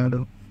కనబరిచాడు.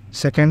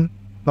 సెకండ్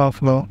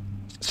హాఫ్లో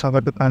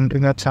సగటు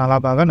తండ్రిగా చాలా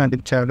బాగా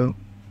నటించాడు.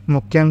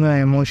 ముఖ్యంగా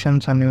ఎమోషన్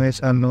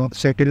సన్నివేశాల్లో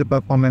సెటిల్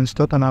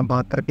పర్ఫార్మెన్స్తో తన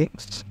పాత్రకి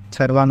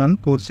శర్వానంద్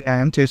పూర్తి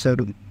న్యాయం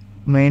చేశాడు.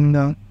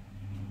 మెయిన్గా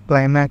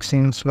క్లైమాక్స్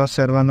సీన్స్లో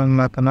శర్వానంద్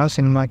నటన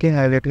సినిమాకి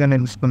హైలైట్గా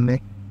నిలుస్తుంది.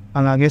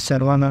 అలాగే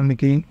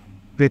శర్వానంద్కి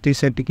కృతి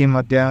శెట్టికి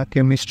మధ్య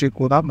కెమిస్ట్రీ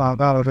కూడా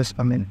బాగా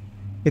అలరిస్తుంది.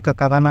 ఇక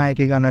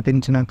కథానాయకిగా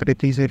నటించిన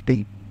కృతి శెట్టి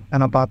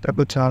తన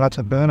పాత్రకు చాలా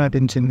చక్కగా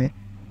నటించింది.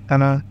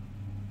 తన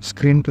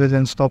స్క్రీన్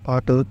ప్రెజెన్స్తో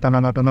పాటు తన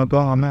నటనతో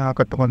ఆమె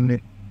ఆకట్టుకుంది.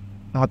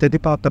 అతిథి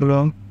పాత్రలో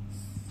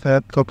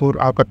శరత్ కపూర్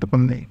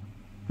ఆకట్టుకుంది.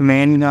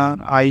 మెయిన్గా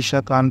ఆయిషా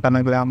ఖాన్ తన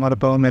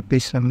గ్లామర్తో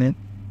మెప్పిస్తుంది.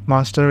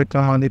 మాస్టర్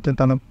విక్రమ్ ఆదిత్య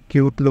తన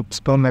క్యూట్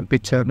లుక్స్తో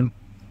మెప్పించాడు.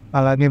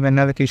 అలాగే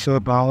వెన్నెల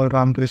కిషోర్, రాహుల్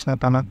రామకృష్ణ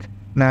తన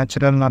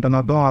న్యాచురల్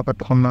నటనతో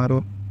ఆకట్టుకున్నారు.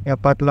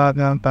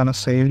 ఎప్పట్లాగా తన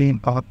శైలి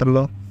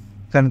పాత్రలో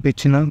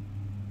కనిపించిన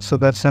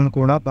సుదర్శన్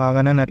కూడా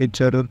బాగానే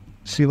నటించారు.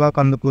 శివ,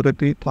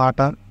 కందుకూరికి పాట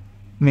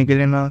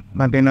మిగిలిన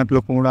నటినట్లు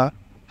కూడా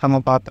తమ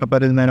పాత్ర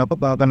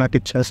పరిధిమైనప్పుడు బాగా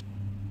నటించారు.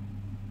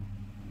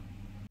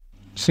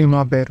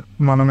 సినిమా పేరు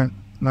మనమే.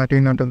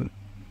 నటీనటులు: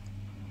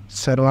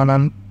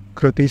 శర్వానంద్,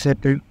 కృతి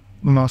శెట్టి,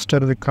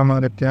 మాస్టర్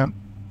విక్రమాదిత్య,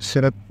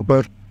 శరత్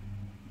కపూర్,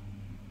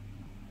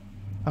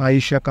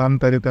 ఆయిషా ఖాన్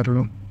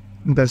తదితరులు.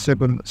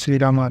 దర్శకులు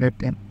శ్రీరామ్,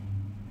 ఆదిత్య.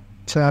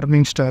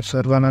 చార్మింగ్ స్టార్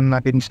శర్వానంద్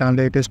నటించిన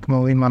లేటెస్ట్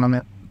మూవీ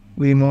మనమే.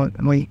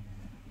 ఈ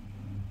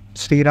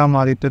శ్రీరామ్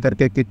ఆదిత్య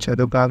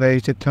తెరకెక్కించారు. కాగా ఈ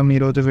చిత్రం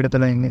ఈరోజు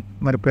విడుదలైంది.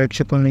 మరి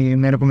ప్రేక్షకుల్ని ఏ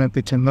మేరకు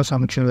మెప్పించిందో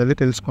సమీక్షలు వెళ్ళి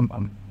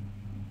తెలుసుకుంటాం.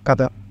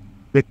 కథ: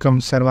 విక్రమ్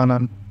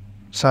శర్వానంద్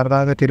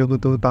సరదాగా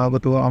తిరుగుతూ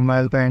తాగుతూ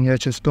అమ్మాయిలతో ఎంజాయ్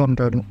చేస్తూ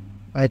ఉంటాడు.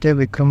 అయితే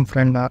విక్రమ్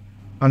ఫ్రెండ్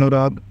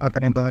అనురాగ్,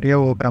 అతని భార్య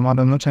ఓ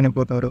ప్రమాదంలో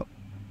చనిపోతారు.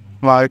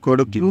 వారి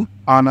కొడుకు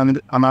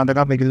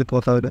అనాథగా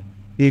మిగిలిపోతాడు.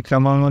 ఈ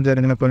క్రమంలో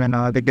జరిగిన కొన్ని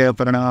రాజకీయ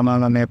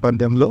పరిణామాల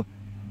నేపథ్యంలో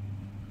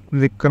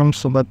విక్రమ్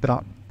సుభద్ర,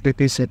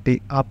 కృతి శెట్టి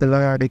ఆ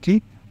పిల్లగాడికి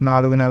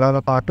 4 నెలల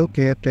పాటు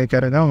కేర్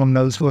టేకర్గా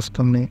ఉండాల్సి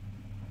వస్తుంది.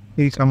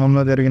 ఈ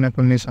క్రమంలో జరిగిన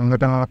కొన్ని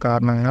సంఘటనల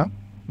కారణంగా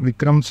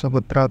విక్రమ్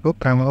సుభద్రతో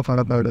ప్రేమలో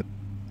పడతాడు.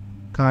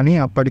 కానీ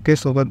అప్పటికే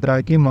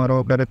సుభద్రకి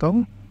మరొకరితో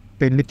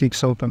పెళ్లి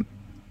ఫిక్స్ అవుతుంది.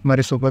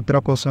 మరి సుభద్ర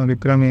కోసం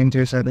విక్రమ్ ఏం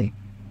చేశాడు?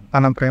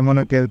 తన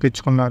ప్రేమను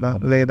గెలిపించుకున్నాడా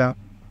లేదా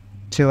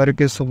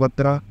చివరికి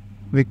సుభద్ర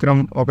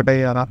విక్రమ్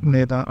ఒకటయ్యారా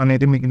లేదా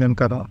అనేది మిగిలిన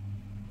కదా.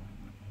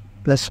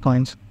 ప్లస్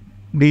పాయింట్స్: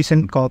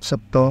 డీసెంట్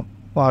కాన్సెప్ట్తో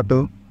పాటు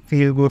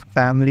ఫీల్ గుడ్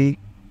ఫ్యామిలీ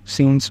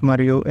సీన్స్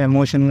మరియు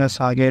ఎమోషన్గా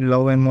సాగే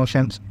లవ్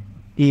ఎమోషన్స్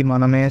ఈ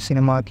మనమే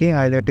సినిమాకి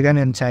హైలైట్గా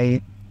నిలిచాయి.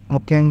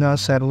 ముఖ్యంగా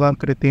శర్వ,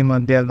 కృతి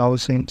మధ్య లవ్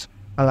సీన్స్,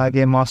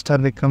 అలాగే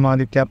మాస్టర్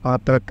విక్రమాదిత్య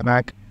పాత్ర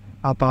ట్రాక్,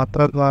 ఆ పాత్ర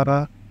ద్వారా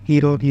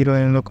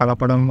హీరోయిన్లు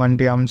కలపడం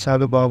వంటి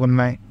అంశాలు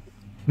బాగున్నాయి.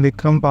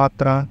 విక్రమ్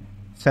పాత్ర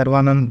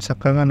శర్వానంద్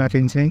చక్కగా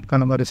నటించి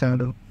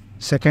కనబరిచాడు.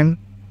 సెకండ్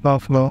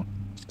హాఫ్లో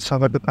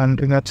సగటు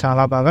తండ్రిగా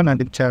చాలా బాగా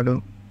నటించాడు.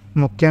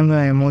 ముఖ్యంగా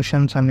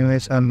ఎమోషన్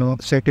సన్నివేశాల్లో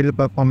సెటిల్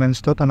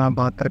పర్ఫార్మెన్స్తో తన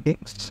పాత్రకి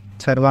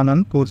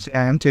శర్వానంద్ పూర్తి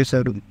న్యాయం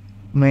చేశాడు.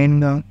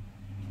 మెయిన్గా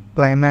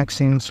క్లైమాక్స్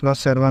సీన్స్లో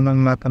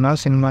శర్వానంద్ నటన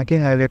సినిమాకి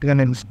హైలైట్గా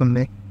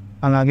నిలుస్తుంది.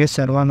 అలాగే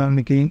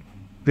శర్వానంద్కి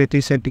కృతి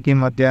శెట్టికి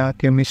మధ్య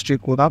కెమిస్ట్రీ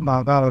కూడా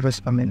బాగా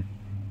అలరిస్తుంది.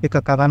 ఇక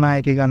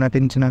కథానాయకిగా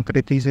నటించిన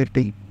కృతి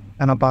శెట్టి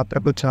తన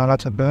పాత్రకు చాలా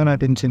చక్కగా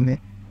నటించింది.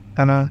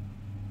 తన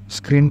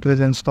స్క్రీన్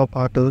ప్రెజెన్స్తో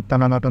పాటు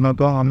తన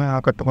నటనతో ఆమె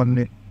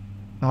ఆకట్టుకుంది.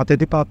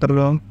 అతిథి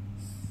పాత్రలో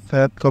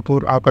శరత్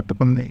కపూర్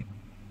ఆకట్టుకుంది.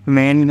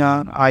 మెయిన్గా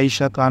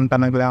ఆయిషా ఖాన్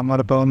తన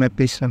గ్లామర్తో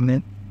మెప్పిస్తుంది.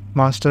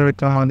 మాస్టర్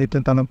విక్రమాదిత్య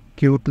తన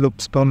క్యూట్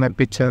లుక్స్తో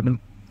మెప్పించాడు.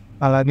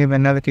 అలాగే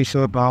వెన్నెల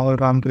కిషోర్, రాహుల్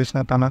రామకృష్ణ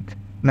తన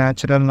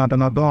న్యాచురల్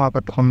నటనతో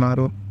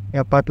ఆకట్టుకున్నారు.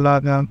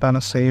 ఎప్పట్లాగా తన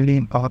శైలి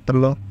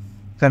పాత్రలో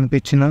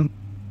కనిపించిన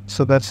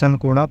సుదర్శన్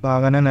కూడా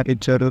బాగానే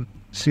నటించారు.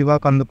 శివ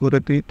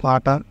కందుకూరికి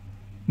పాట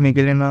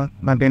మిగిలిన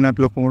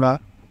నటినట్లు కూడా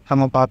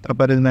తమ పాత్ర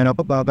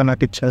పరిధిమైనప్పుడు బాగా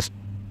నటించారు.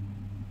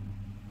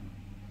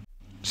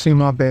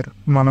 సినిమా పేరు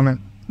మనమే.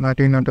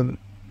 నటీనటులు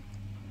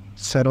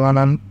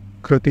శర్వానంద్,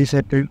 కృతి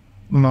శెట్టి,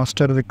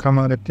 మాస్టర్ విక్రమ్,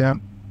 ఆదిత్య,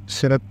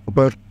 శరత్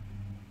కపూర్,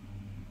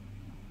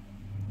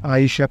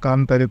 ఆయిషా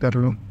ఖాన్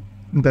తదితరులు.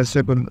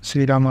 దర్శకులు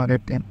శ్రీరామ్,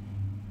 ఆదిత్య.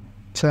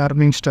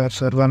 చార్మింగ్ స్టార్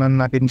శర్వానంద్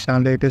నటించిన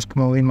లేటెస్ట్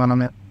మూవీ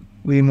మనమే.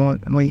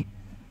 ఈ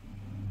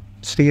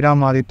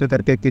శ్రీరామ్ ఆదిత్య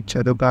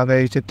తెరకెక్కించారు. కాగా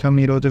ఈ చిత్రం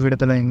ఈరోజు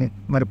విడుదలైంది.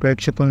 మరి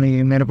ప్రేక్షకుల్ని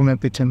ఏ మేరకు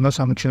మెప్పించిందో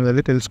సమీక్షలు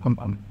వెళ్ళి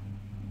తెలుసుకుంటాం.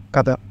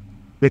 కథ: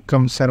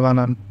 విక్రమ్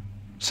శర్వానంద్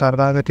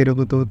సరదాగా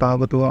తిరుగుతూ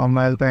తాగుతూ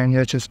అమ్మాయిలతో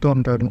ఎంజాయ్ చేస్తూ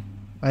ఉంటాడు.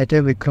 అయితే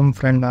విక్రమ్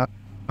ఫ్రెండ్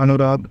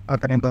అనురాగ్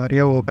అతని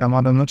భార్య ఓ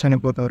ప్రమాదంలో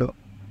చనిపోతాడు.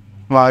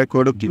 వారి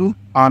కొడుకు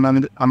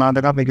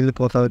అనాథగా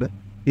మిగిలిపోతాడు.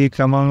 ఈ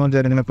క్రమంలో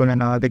జరిగిన కొన్ని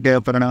రాజకీయ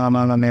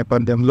పరిణామాల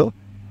నేపథ్యంలో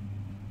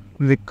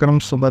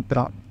విక్రమ్ సుభద్ర,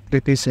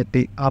 కృతి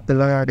శెట్టి ఆ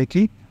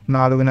పిల్లగాడికి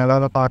 4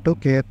 నెలల పాటు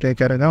కేర్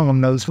టేకర్గా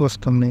ఉండాల్సి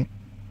వస్తుంది.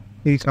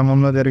 ఈ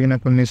క్రమంలో జరిగిన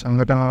కొన్ని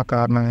సంఘటనల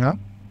కారణంగా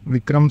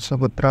విక్రమ్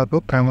సుభద్రతో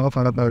ప్రేమలో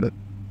పడతాడు.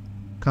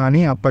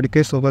 కానీ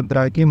అప్పటికే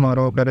సుభద్రకి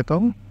మరొకరితో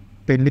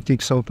పెళ్లి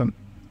ఫిక్స్ అవుతుంది.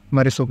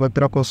 మరి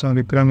సుభద్ర కోసం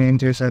విక్రమ్ ఏం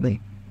చేశాడు?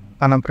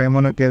 తన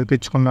ప్రేమను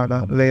గెలిపించుకున్నాడా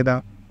లేదా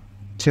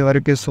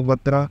చివరికి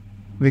సుభద్ర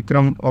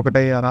విక్రమ్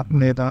ఒకటయ్యారా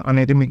లేదా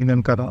అనేది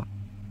మిగిలిన కదా.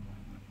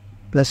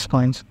 ప్లస్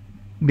పాయింట్స్: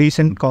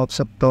 డీసెంట్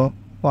కాన్సెప్ట్తో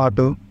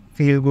పాటు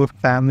ఫీల్ గుడ్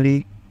ఫ్యామిలీ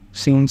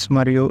సీన్స్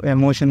మరియు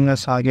ఎమోషన్గా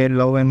సాగే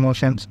లవ్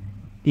ఎమోషన్స్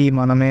ఈ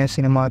మనమే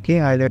సినిమాకి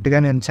హైలైట్గా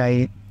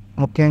నిలిచాయి.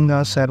 ముఖ్యంగా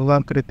శర్వ,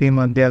 కృతి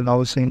మధ్య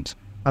లవ్ సీన్స్,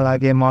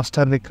 అలాగే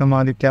మాస్టర్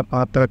విక్రమాదిత్య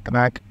పాత్ర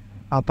ట్రాక్,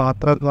 ఆ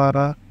పాత్ర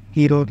ద్వారా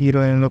హీరో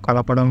హీరోయిన్లు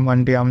కలపడం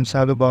వంటి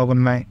అంశాలు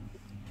బాగున్నాయి.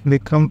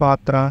 విక్రమ్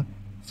పాత్ర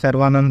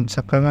శర్వానంద్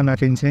చక్కగా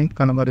నటించి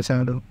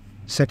కనబరిచాడు.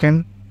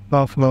 సెకండ్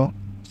హాఫ్లో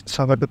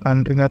సగటు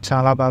తండ్రిగా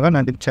చాలా బాగా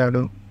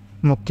నటించాడు.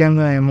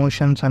 ముఖ్యంగా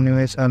ఎమోషన్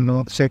సన్నివేశాల్లో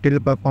సెటిల్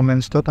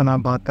పర్ఫార్మెన్స్తో తన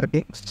పాత్రకి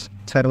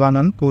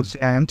శర్వానంద్ పూర్తి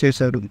న్యాయం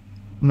చేశాడు.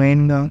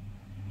 మెయిన్గా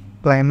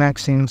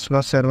క్లైమాక్స్ సీన్స్లో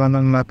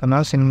శర్వానంద్ నటన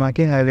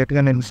సినిమాకి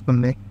హైలైట్గా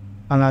నిలుస్తుంది.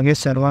 అలాగే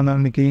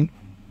శర్వానంద్కి,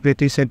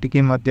 కృతి శెట్టికి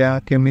మధ్య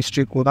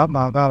కెమిస్ట్రీ కూడా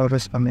బాగా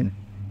ఆలోచిస్తుంది.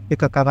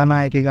 ఇక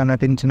కథానాయకిగా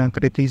నటించిన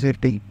కృతి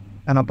శెట్టి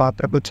తన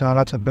పాత్రకు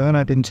చాలా చక్కగా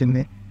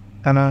నటించింది.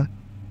 తన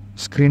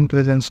స్క్రీన్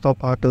ప్రెజెన్స్తో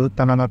పాటు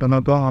తన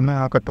నటనతో ఆమె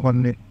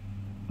ఆకట్టుకుంది.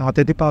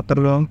 అతిథి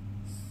పాత్రలో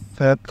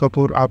శరత్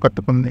కపూర్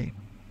ఆకట్టుకుంది.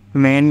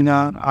 మెయిన్గా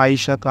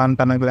ఆయిషా ఖాన్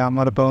తన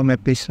గ్లామర్తో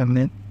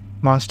మెప్పిస్తుంది.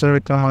 మాస్టర్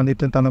విక్రమ్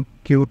ఆదిత్య తన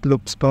క్యూట్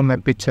లుక్స్తో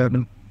మెప్పించాడు.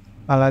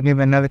 అలాగే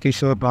వెన్నెల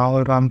కిషోర్,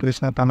 రాహుల్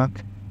రామకృష్ణ తన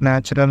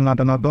న్యాచురల్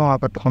నటనతో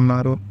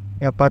ఆకట్టుకున్నారు.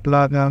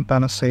 ఎప్పట్లాగా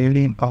తన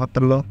శైలి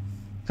పాత్రలో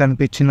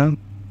కనిపించిన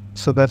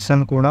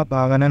సుదర్శన్ కూడా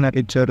బాగానే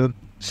నటించారు.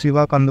 శివ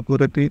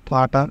కందుకూరికి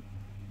పాట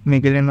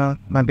మిగిలిన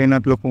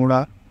నటినట్లు కూడా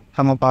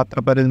తమ పాత్ర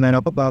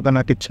పరిధిమైనప్పుడు బాగా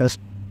నటించారు.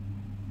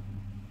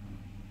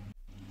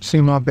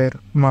 సినిమా పేరు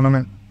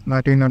మనమే.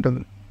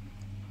 నటీనటులు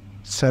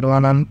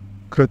శర్వానంద్,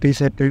 కృతి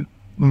శెట్టి,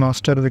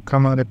 మాస్టర్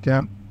విక్రమ్, ఆదిత్య,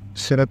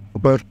 శరత్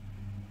కపూర్,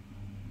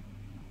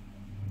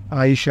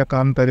 ఆయిషా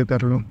ఖాన్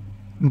తదితరులు.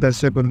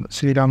 దర్శకులు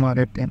శ్రీరామ్,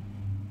 ఆదిత్య.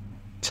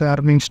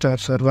 చార్మింగ్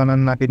స్టార్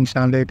శర్వానంద్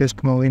నటించిన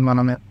లేటెస్ట్ మూవీ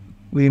మనమే.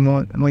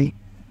 ఈ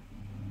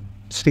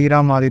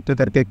శ్రీరామ్ ఆదిత్య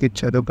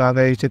తెరకెక్కించారు.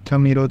 కాగా ఈ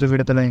చిత్రం ఈరోజు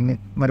విడుదలైంది.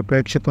 మరి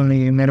ప్రేక్షకుల్ని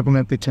ఏ మేరకు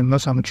మెప్పించిందో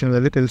సమీక్షలు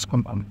వెళ్ళి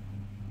తెలుసుకుంటాం.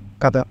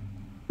 కథ: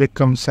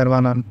 విక్రమ్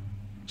శర్వానంద్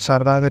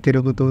సరదాగా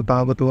తిరుగుతూ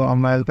తాగుతూ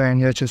అమ్మాయిలతో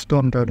ఎంజాయ్ చేస్తూ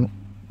ఉంటాడు.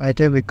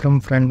 అయితే విక్రమ్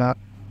ఫ్రెండ్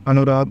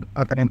అనురాగ్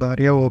అతని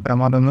భార్య ఓ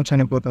ప్రమాదంలో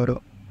చనిపోతాడు.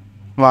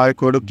 వారి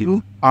కొడుకు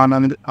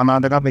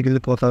అనాథగా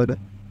మిగిలిపోతాడు.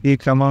 ఈ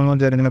క్రమంలో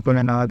జరిగిన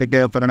కొన్ని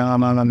రాజకీయ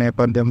పరిణామాల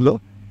నేపథ్యంలో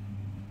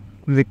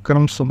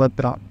విక్రమ్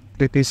సుభద్ర,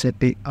 కృతి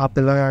శెట్టి ఆ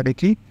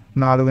పిల్లగాడికి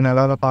 4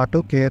 నెలల పాటు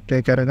కేర్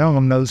టేకర్గా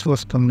ఉండాల్సి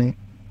వస్తుంది.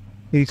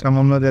 ఈ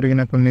క్రమంలో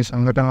జరిగిన కొన్ని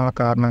సంఘటనల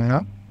కారణంగా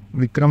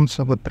విక్రమ్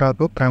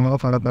సుభద్రతో ప్రేమలో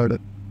పడతాడు.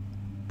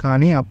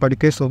 కానీ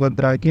అప్పటికే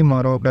సుభద్రకి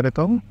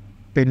మరొకరితో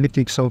పెళ్లి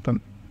ఫిక్స్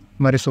అవుతుంది.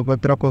 మరి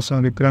సుభద్ర కోసం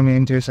విక్రమ్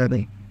ఏం చేశాడు?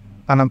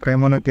 తన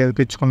ప్రేమను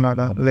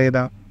గెలిపించుకున్నాడా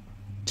లేదా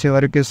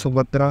చివరికి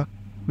సుభద్ర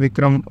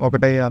విక్రమ్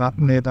ఒకటయ్యారా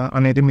లేదా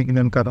అనేది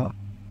మిగిలిన కదా.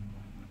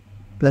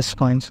 ప్లస్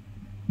పాయింట్స్: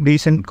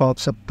 డీసెంట్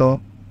కాన్సెప్ట్తో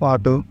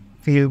పాటు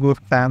ఫీల్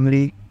గుడ్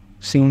ఫ్యామిలీ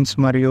సీన్స్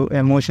మరియు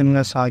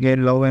ఎమోషన్గా సాగే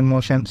లవ్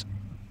ఎమోషన్స్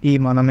ఈ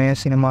మనమే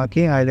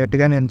సినిమాకి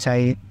హైలైట్గా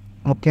నిలిచాయి.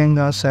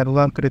 ముఖ్యంగా శర్వ,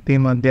 కృతి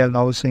మధ్య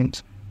లవ్ సీన్స్,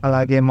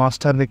 అలాగే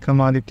మాస్టర్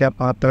విక్రమాదిత్య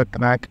పాత్ర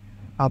ట్రాక్,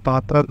 ఆ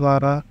పాత్ర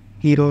ద్వారా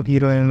హీరో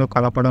హీరోయిన్లు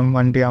కలపడం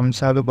వంటి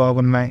అంశాలు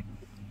బాగున్నాయి.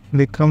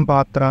 విక్రమ్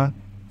పాత్ర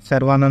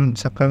శర్వానంద్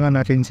చక్కగా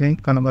నటించి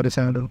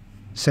కనబరిచాడు.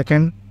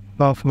 సెకండ్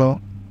హాఫ్లో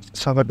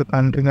సగటు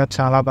తండ్రిగా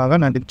చాలా బాగా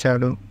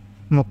నటించాడు.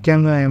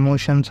 ముఖ్యంగా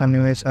ఎమోషన్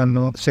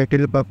సన్నివేశాల్లో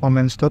సెటిల్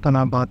పర్ఫార్మెన్స్తో తన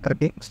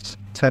పాత్రకి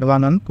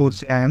శర్వానంద్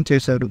పూర్తి న్యాయం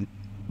చేశాడు.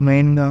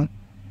 మెయిన్గా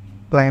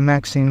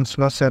క్లైమాక్స్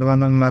సీన్స్లో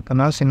శర్వానంద్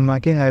నటన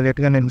సినిమాకి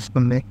హైలైట్గా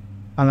నిలుస్తుంది.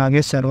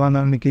 అలాగే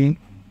శర్వానంద్కి,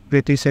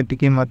 కృతి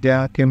శెట్టికి మధ్య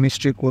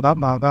కెమిస్ట్రీ కూడా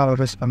బాగా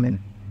ఆలోచిస్తుంది.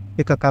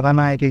 ఇక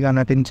కథానాయకిగా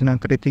నటించిన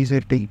కృతి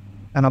శెట్టి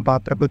తన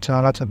పాత్రకు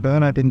చాలా చక్కగా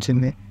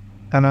నటించింది.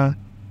 తన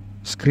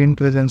స్క్రీన్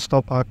ప్రెజెన్స్తో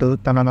పాటు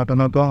తన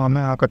నటనతో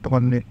ఆమె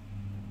ఆకట్టుకుంది.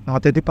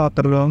 అతిథి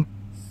పాత్రలో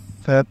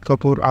శరత్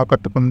కపూర్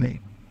ఆకట్టుకుంది.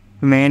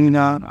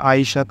 మెయిన్గా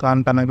ఆయిషా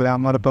ఖాన్ తన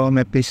గ్లామర్తో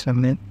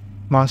మెప్పిస్తుంది.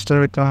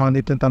 మాస్టర్ విక్రమ్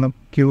ఆదిత్య తన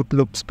క్యూట్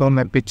లుక్స్తో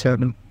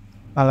మెప్పించాడు.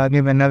 అలాగే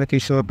వెన్నెల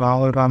కిషోర్,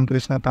 రాహుల్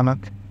రామకృష్ణ తన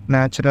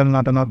న్యాచురల్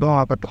నటనతో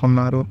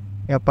ఆకట్టుకున్నారు.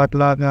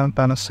 ఎప్పట్లాగా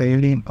తన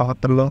శైలి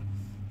పాత్రలో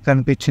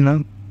కనిపించిన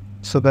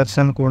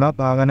సుదర్శన్ కూడా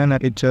బాగానే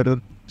నటించారు.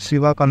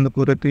 శివ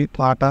కందుకూరికి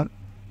పాట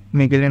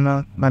మిగిలిన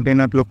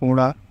నటినట్లు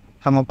కూడా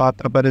తమ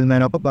పాత్ర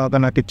పరిధిమైనకు బాగా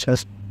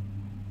నటించారు.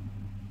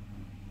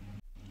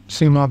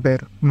 సినిమా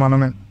పేరు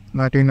మనమే.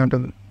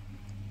 నటీనటులు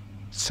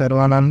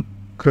శర్వానంద్,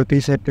 కృతి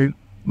శెట్టి,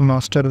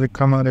 మాస్టర్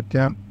విక్రమ్,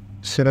 ఆదిత్య,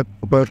 శరత్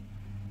కపూర్,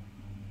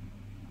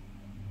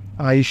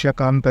 ఆయిషా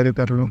ఖాన్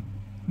తదితరులు.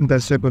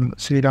 దర్శకులు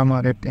శ్రీరామ్,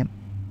 ఆదిత్య.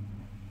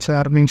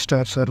 చార్మింగ్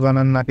స్టార్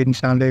శర్వానంద్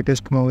నటించిన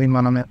లేటెస్ట్ మూవీ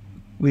మనమే.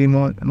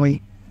 ఈ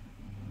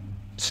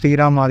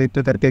శ్రీరామ్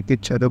ఆదిత్య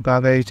తెరకెక్కించారు.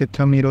 కాగా ఈ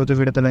చిత్రం ఈరోజు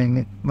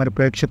విడుదలైంది. మరి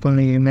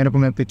ప్రేక్షకుల్ని ఏ మేరకు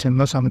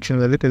మెప్పించిందో సమీక్షలు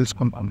వెళ్ళి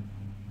తెలుసుకుంటాం.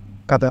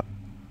 కథ: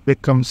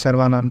 విక్రమ్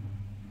శర్వానంద్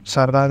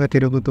సరదాగా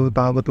తిరుగుతూ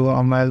తాగుతూ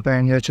అమ్మాయిలతో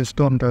ఎంజాయ్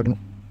చేస్తూ ఉంటాడు.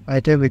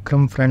 అయితే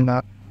విక్రమ్ ఫ్రెండ్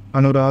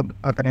అనురాగ్,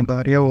 అతని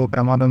భార్య ఓ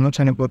ప్రమాదంలో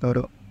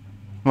చనిపోతాడు.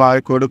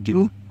 వారి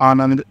కొడుకు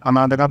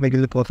అనాథగా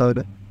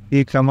మిగిలిపోతాడు.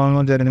 ఈ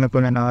క్రమంలో జరిగిన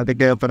కొన్ని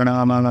రాజకీయ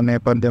పరిణామాల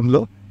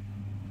నేపథ్యంలో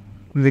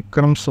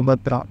విక్రమ్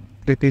సుభద్ర,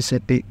 కృతి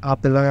శెట్టి ఆ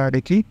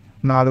పిల్లగాడికి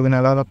 4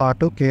 నెలల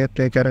పాటు కేర్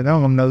టేకర్గా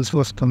ఉండాల్సి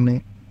వస్తుంది.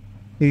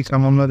 ఈ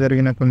క్రమంలో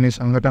జరిగిన కొన్ని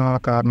సంఘటనల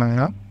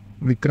కారణంగా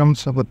విక్రమ్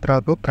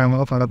సుభద్రతో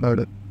ప్రేమలో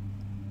పడతాడు.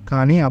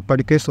 కానీ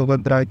అప్పటికే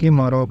సుభద్రకి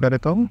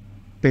మరొకరితో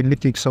పెళ్లి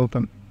ఫిక్స్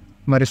అవుతుంది.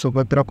 మరి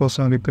సుభద్ర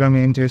కోసం విక్రమ్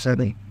ఏం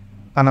చేశాడు?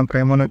 తన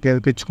ప్రేమను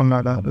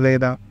గెలిపించుకున్నాడా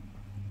లేదా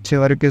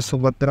చివరికి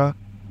సుభద్ర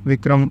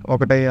విక్రమ్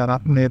ఒకటయ్యారా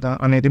లేదా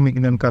అనేది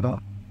మిగిలిన కదా.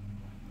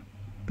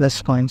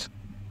 ప్లస్ పాయింట్స్: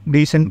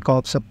 డీసెంట్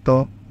కాన్సెప్ట్తో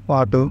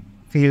పాటు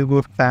ఫీల్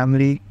గుడ్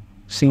ఫ్యామిలీ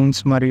సీన్స్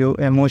మరియు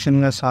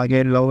ఎమోషన్గా సాగే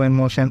లవ్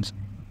ఎమోషన్స్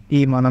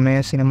ఈ మనమే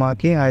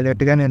సినిమాకి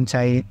హైలైట్గా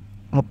నిలిచాయి.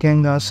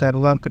 ముఖ్యంగా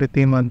శర్వ,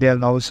 కృతి మధ్య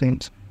లవ్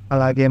సీన్స్,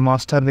 అలాగే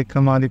మాస్టర్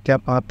విక్రమాదిత్య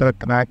పాత్ర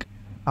ట్రాక్,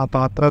 ఆ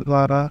పాత్ర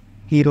ద్వారా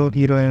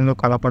హీరోయిన్లు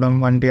కలపడం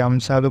వంటి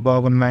అంశాలు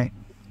బాగున్నాయి.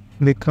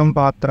 విక్రమ్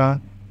పాత్ర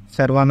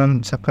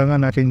శర్వానంద్ చక్కగా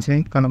నటించి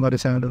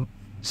కనబరిచాడు.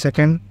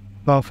 సెకండ్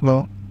హాఫ్లో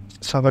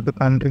సగటు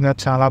తండ్రిగా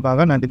చాలా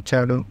బాగా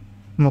నటించాడు.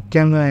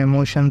 ముఖ్యంగా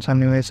ఎమోషన్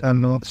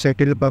సన్నివేశాల్లో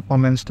సెటిల్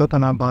పర్ఫార్మెన్స్తో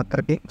తన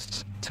పాత్రకి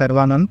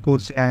శర్వానంద్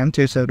పూర్తి న్యాయం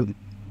చేశాడు.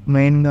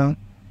 మెయిన్గా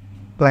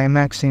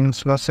క్లైమాక్స్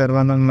సీన్స్లో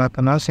శర్వానంద్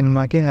నటన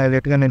సినిమాకి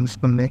హైలైట్గా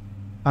నిలుస్తుంది.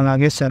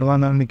 అలాగే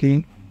శర్వానంద్కి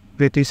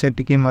కృతి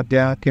శెట్టికి మధ్య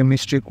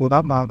కెమిస్ట్రీ కూడా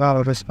బాగా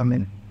అలరిస్తుంది.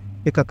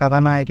 ఇక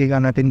కథానాయకిగా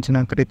నటించిన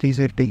కృతి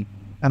శెట్టి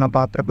తన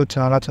పాత్రకు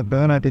చాలా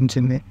చక్కగా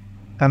నటించింది.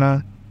 తన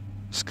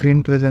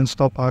స్క్రీన్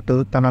ప్రెజెన్స్తో పాటు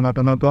తన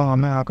నటనతో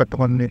ఆమె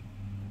ఆకట్టుకుంది.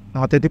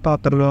 అతిథి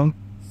పాత్రలో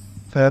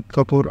శరత్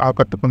కపూర్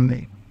ఆకట్టుకుంది.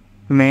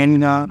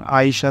 మెయిన్గా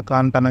ఆయిషా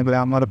ఖాన్ తన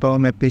గ్లామర్తో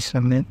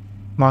మెప్పిస్తుంది.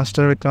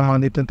 మాస్టర్ విక్రమ్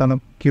ఆదిత్య తన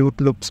క్యూట్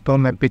లుక్స్తో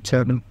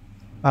మెప్పించాడు.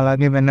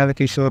 అలాగే వెన్నెల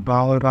కిషోర్,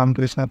 రాహుల్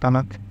రామకృష్ణ తన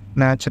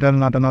న్యాచురల్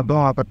నటనతో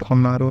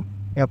ఆకట్టుకున్నారు.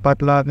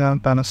 ఎప్పట్లాగా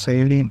తన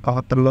శైలి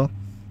పాత్రలో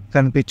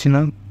కనిపించిన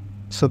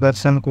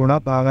సుదర్శన్ కూడా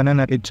బాగానే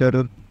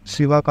నటించారు.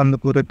 శివ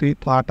కందుకూరికి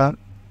పాట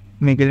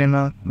మిగిలిన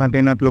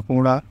నటినట్లు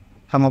కూడా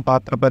తమ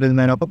పాత్ర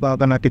పరిధిమైనకు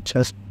బాగా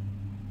నటించారు.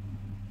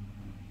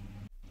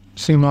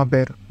 సినిమా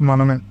పేరు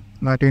మనమే.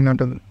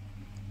 నటీనటులు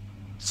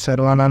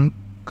శర్వానంద్,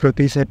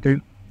 కృతి శెట్టి,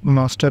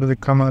 మాస్టర్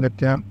విక్రమ్,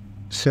 ఆదిత్య,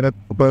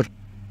 శరత్ కపూర్,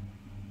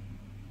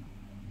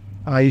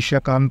 ఆయిషా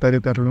ఖాన్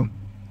తదితరులు.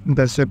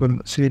 దర్శకులు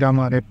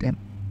శ్రీరామ్, ఆదిత్య.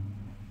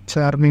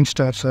 చార్మింగ్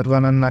స్టార్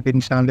శర్వానంద్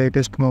నటించిన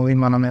లేటెస్ట్ మూవీ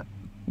మనమే.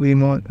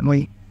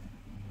 ఈ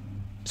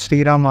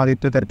శ్రీరామ్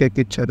ఆదిత్య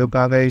తెరకెక్కించారు.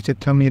 కాగా ఈ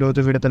చిత్రం ఈరోజు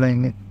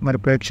విడుదలైంది. మరి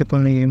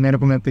ప్రేక్షకుల్ని ఏ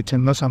మేరకు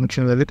మెప్పించిందో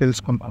సమీక్షలు వెళ్ళి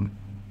తెలుసుకుంటాం.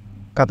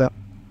 కథ: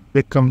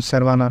 విక్రమ్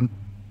శర్వానంద్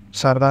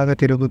సరదాగా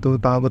తిరుగుతూ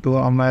తాగుతూ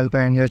అమ్మాయిలతో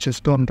ఎంజాయ్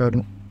చేస్తూ ఉంటాడు.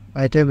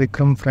 అయితే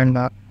విక్రమ్ ఫ్రెండ్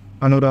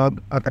అనురాగ్,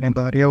 అతని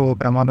భార్య ఓ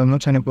ప్రమాదంలో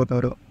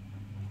చనిపోతాడు.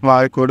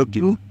 వారి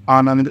కొడుకు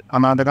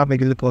అనాథగా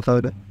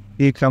మిగిలిపోతాడు.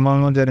 ఈ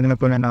క్రమంలో జరిగిన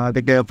కొన్ని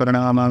రాజకీయ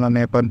పరిణామాల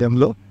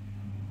నేపథ్యంలో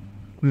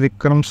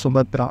విక్రమ్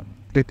సుభద్ర,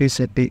 కృతి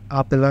శెట్టి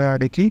ఆ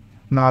పిల్లగాడికి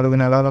 4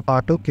 నెలల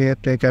పాటు కేర్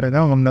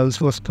టేకర్గా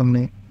ఉండాల్సి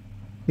వస్తుంది.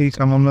 ఈ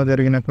క్రమంలో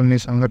జరిగిన కొన్ని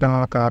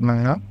సంఘటనల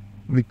కారణంగా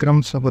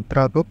విక్రమ్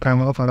సుభద్రతో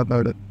ప్రేమలో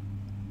పడతాడు.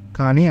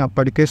 కానీ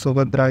అప్పటికే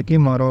సుభద్రకి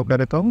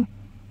మరొకరితో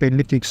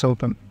పెళ్లి ఫిక్స్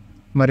అవుతుంది.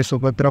 మరి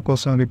సుభద్ర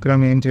కోసం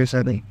విక్రమ్ ఏం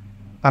చేశాడు?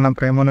 తన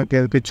ప్రేమను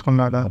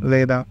గెలిపించుకున్నాడా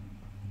లేదా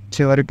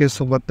చివరికి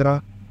సుభద్ర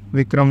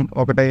విక్రమ్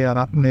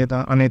ఒకటయ్యారా లేదా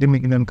అనేది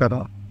మిగిలిన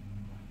కదా.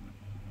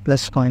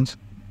 ప్లస్ పాయింట్స్: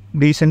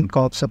 డీసెంట్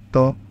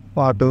కాన్సెప్ట్తో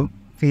పాటు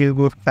ఫీల్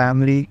గుడ్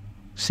ఫ్యామిలీ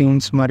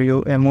సీన్స్ మరియు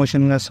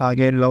ఎమోషన్గా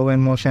సాగే లవ్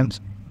ఎమోషన్స్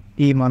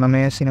ఈ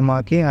మనమే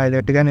సినిమాకి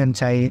హైలైట్గా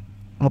నిలిచాయి.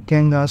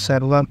 ముఖ్యంగా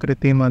శర్వ,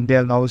 కృతి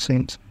మధ్య లవ్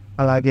సీన్స్,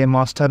 అలాగే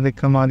మాస్టర్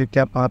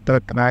విక్రమాదిత్య పాత్ర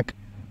ట్రాక్,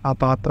 ఆ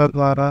పాత్ర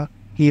ద్వారా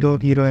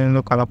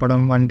హీరోయిన్లు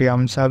కలపడం వంటి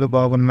అంశాలు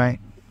బాగున్నాయి.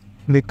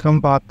 విక్రమ్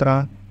పాత్ర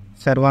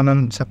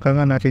శర్వానంద్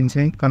చక్కగా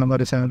నటించి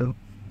కనబరిచాడు.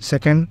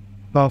 సెకండ్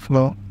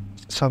ఆఫ్లో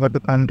సగటు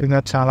తండ్రిగా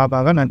చాలా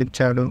బాగా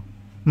నటించాడు.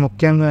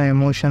 ముఖ్యంగా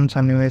ఎమోషన్స్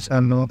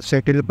సన్నివేశాల్లో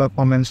సెటిల్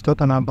పర్ఫార్మెన్స్తో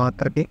తన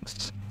పాత్రకి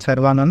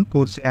శర్వానంద్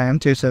పూర్తి న్యాయం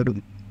చేశాడు.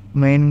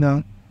 మెయిన్గా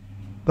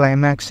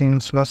క్లైమాక్స్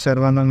సీన్స్లో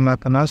శర్వానంద్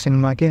నటన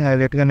సినిమాకి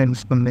హైలైట్గా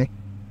నిలుస్తుంది.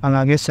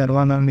 అలాగే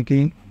శర్వానంద్కి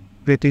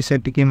కృతి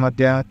శెట్టికి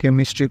మధ్య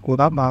కెమిస్ట్రీ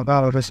కూడా బాగా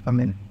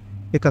ఆలోచిస్తుంది.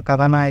 ఇక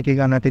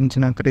కథానాయకిగా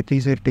నటించిన కృతి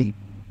శెట్టి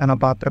తన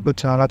పాత్రకు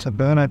చాలా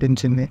చక్కగా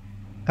నటించింది.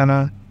 తన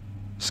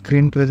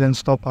స్క్రీన్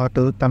ప్రెజెన్స్తో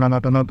పాటు తన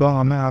నటనతో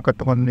ఆమె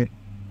ఆకట్టుకుంది.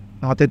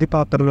 అతిథి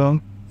పాత్రలో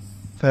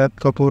శరత్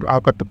కపూర్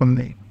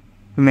ఆకట్టుకుంది.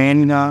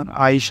 మెయిన్గా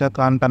ఆయిషా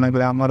ఖాన్ తన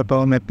గ్లామర్తో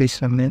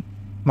మెప్పిస్తుంది.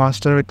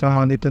 మాస్టర్ విక్రమ్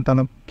ఆదిత్య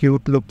తన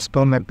క్యూట్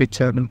లుక్స్తో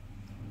మెప్పించాడు.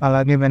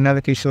 అలాగే వెన్నెల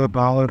కిషోర్,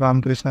 రాహుల్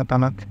రామకృష్ణ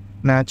తన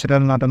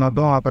న్యాచురల్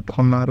నటనతో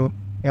ఆకట్టుకున్నారు.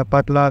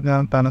 ఎప్పట్లాగా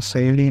తన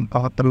శైలి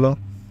పాత్రలో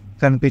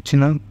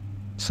కనిపించిన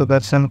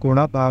సుదర్శన్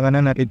కూడా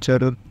బాగానే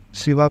నటించారు.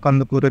 శివ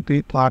కందుకూరికి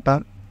పాట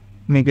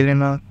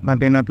మిగిలిన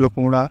నటినట్లు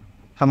కూడా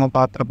తమ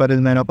పాత్ర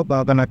పరిధిమైనప్పుడు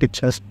బాగా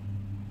నటించారు.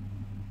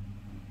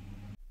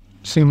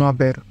 సినిమా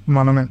పేరు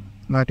మనమే.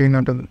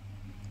 నటీనటులు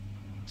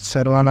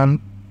శర్వానంద్,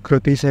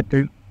 కృతి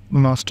శెట్టి,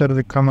 మాస్టర్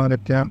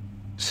విక్రమాదిత్య,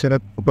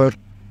 శరత్ కపూర్,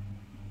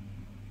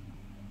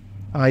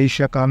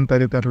 ఆయిషా ఖాన్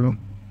తదితరులు.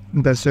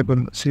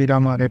 దర్శకులు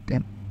శ్రీరామ్.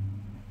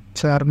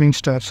 చార్మింగ్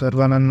స్టార్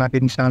శర్వానంద్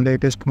నటించిన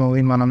లేటెస్ట్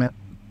మూవీ మనమే.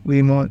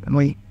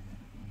 ఈ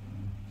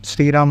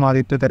శ్రీరామ్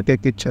ఆదిత్య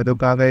తెరకెక్కించారు.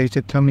 కాగా ఈ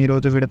చిత్రం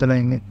ఈరోజు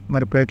విడుదలైంది.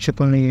 మరి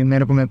ప్రేక్షకుల్ని ఏ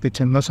మేరకు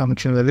మెప్పించిందో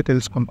సమీక్షలు వెళ్ళి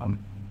తెలుసుకుంటాం.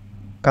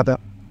 కథ: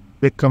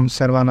 విక్రమ్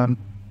శర్వానంద్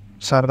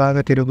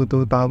సరదాగా తిరుగుతూ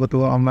తాగుతూ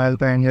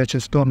అమ్మాయిలతో ఎంజాయ్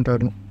చేస్తూ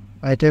ఉంటాడు.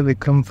 అయితే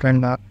విక్రమ్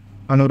ఫ్రెండ్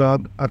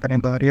అనురాగ్ అతని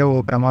భార్య ఓ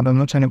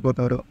ప్రమాదంలో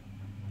చనిపోతాడు.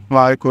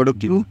 వారి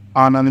కొడుకు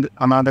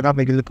అనాథగా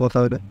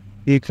మిగిలిపోతాడు.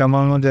 ఈ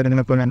క్రమంలో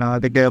జరిగిన కొన్ని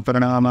రాజకీయ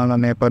పరిణామాల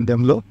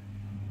నేపథ్యంలో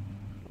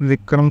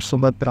విక్రమ్,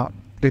 సుభద్ర,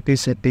 కృతి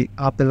శెట్టి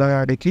ఆ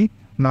పిల్లగాడికి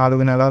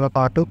 4 నెలల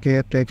పాటు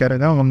కేర్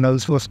టేకర్గా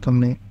ఉండాల్సి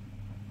వస్తుంది.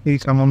 ఈ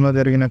క్రమంలో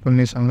జరిగిన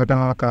కొన్ని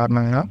సంఘటనల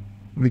కారణంగా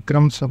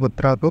విక్రమ్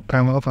సుభద్రతో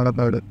ప్రేమలో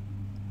పడతాడు.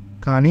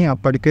 కానీ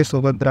అప్పటికే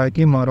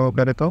సుభద్రకి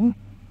మరొకరితో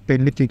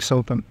పెళ్లి ఫిక్స్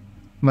అవుతుంది.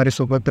 మరి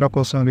సుభద్ర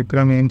కోసం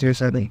విక్రమ్ ఏం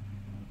చేశాడు?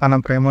 తన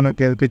ప్రేమను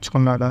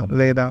గెలిపించుకున్నాడా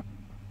లేదా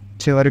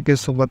చివరికి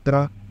సుభద్ర,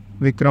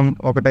 విక్రమ్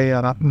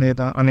ఒకటయ్యారా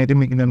లేదా అనేది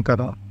మిగిలిన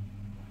కదా.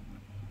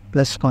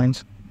 ప్లస్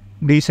పాయింట్స్: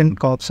 డీసెంట్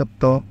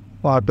కాన్సెప్ట్తో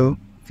పాటు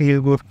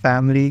ఫీల్ గుడ్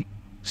ఫ్యామిలీ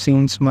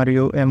సీన్స్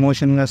మరియు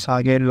ఎమోషన్గా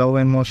సాగే లవ్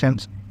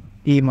ఎమోషన్స్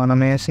ఈ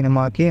మనమే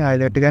సినిమాకి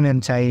హైలైట్గా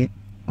నిలిచాయి.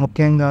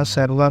 ముఖ్యంగా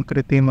శర్వ,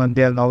 కృతి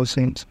మధ్య లవ్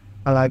సీన్స్,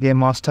 అలాగే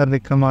మాస్టర్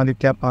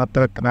విక్రమాదిత్య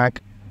పాత్ర ట్రాక్,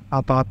 ఆ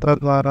పాత్ర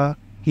ద్వారా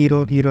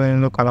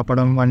హీరోయిన్లు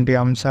కలపడం వంటి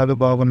అంశాలు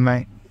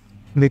బాగున్నాయి.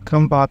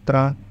 విక్రమ్ పాత్ర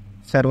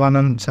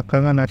శర్వానంద్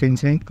చక్కగా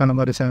నటించి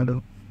కనబరిచాడు.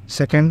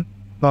 సెకండ్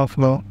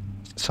హాఫ్లో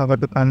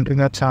సగటు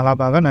తండ్రిగా చాలా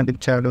బాగా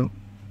నటించాడు.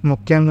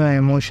 ముఖ్యంగా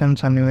ఎమోషన్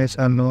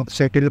సన్నివేశాల్లో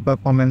సెటిల్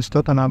పర్ఫార్మెన్స్తో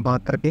తన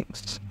పాత్రకి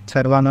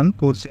శర్వానంద్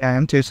పూర్తి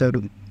న్యాయం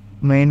చేశాడు.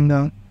 మెయిన్గా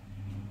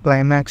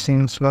క్లైమాక్స్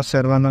సీన్స్లో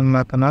శర్వానంద్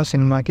నటన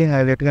సినిమాకి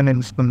హైలైట్గా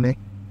నిలుస్తుంది.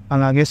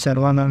 అలాగే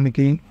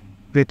శర్వానంద్కి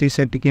కృతి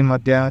శెట్టికి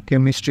మధ్య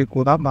కెమిస్ట్రీ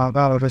కూడా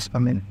బాగా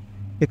ఆలోచిస్తుంది.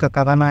 ఇక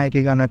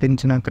కథానాయకిగా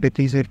నటించిన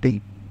కృతి శెట్టి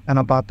తన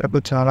పాత్రకు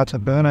చాలా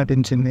చక్కగా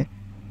నటించింది.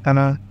 తన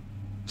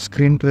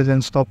స్క్రీన్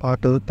ప్రెజెన్స్తో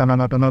పాటు తన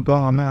నటనతో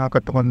ఆమె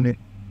ఆకట్టుకుంది.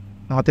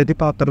 అతిథి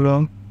పాత్రలో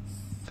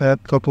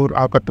శరత్ కపూర్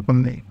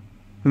ఆకట్టుకుంది.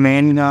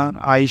 మెయిన్గా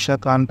ఆయిషా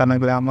ఖాన్ తన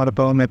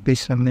గ్లామర్తో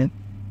మెప్పిస్తుంది.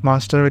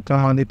 మాస్టర్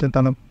విక్రమ్ ఆదిత్య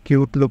తన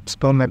క్యూట్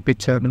లుక్స్తో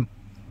మెప్పించాడు.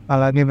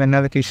 అలాగే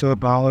వెన్నెల కిషోర్,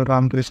 రాహుల్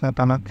రామకృష్ణ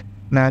తన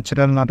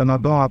న్యాచురల్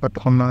నటనతో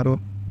ఆకట్టుకున్నారు.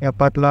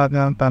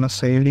 ఎప్పట్లాగా తన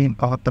శైలి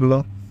పాత్రలో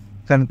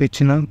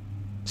కనిపించిన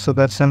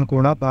సుదర్శన్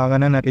కూడా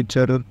బాగానే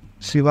నటించారు.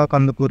 శివ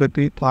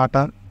కందుకూరికి పాట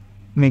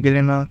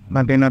మిగిలిన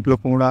నటినట్లు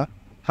కూడా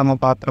తమ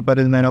పాత్ర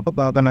పరిధిమైనప్పుడు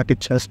బాగా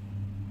నటించారు.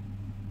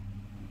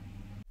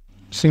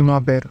 సినిమా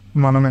పేరు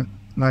మనమే.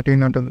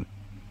 నటీనటులు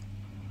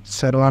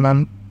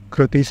శర్వానంద్,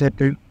 కృతి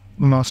శెట్టి,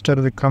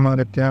 మాస్టర్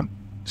విక్రమాదిత్య,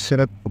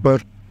 శరత్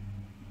కపూర్,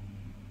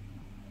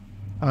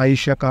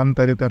 ఆయిషా ఖాన్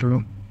తదితరులు.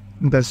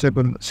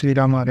 దర్శకులు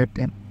శ్రీరామ్.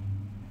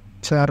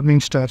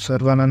 చార్మింగ్ స్టార్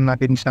శర్వానంద్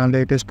నటించిన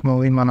లేటెస్ట్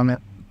మూవీ మనమే.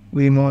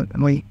 ఈ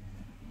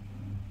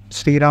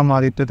శ్రీరామ్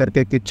ఆదిత్య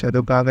తెరకెక్కించారు.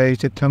 కాగా ఈ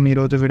చిత్రం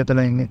ఈరోజు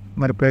విడుదలైంది.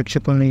 మరి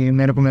ప్రేక్షకుల్ని ఏ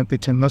మేరకు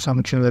మెప్పించిందో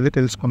సమీక్షలు వెళ్ళి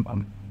తెలుసుకుంటాం.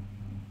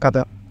 కథ: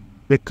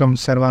 విక్రమ్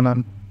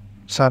శర్వానంద్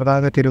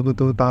సరదాగా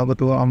తిరుగుతూ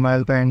తాగుతూ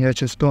అమ్మాయిలతో ఎంజాయ్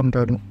చేస్తూ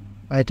ఉంటాడు.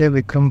 అయితే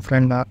విక్రమ్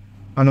ఫ్రెండ్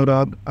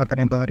అనురాగ్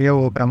అతని భార్య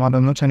ఓ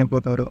ప్రమాదంలో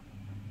చనిపోతాడు.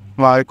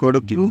 వారి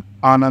కొడుకు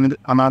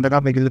అనాథగా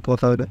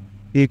మిగిలిపోతాడు.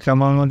 ఈ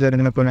క్రమంలో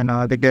జరిగిన కొన్ని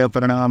రాజకీయ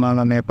పరిణామాల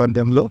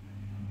నేపథ్యంలో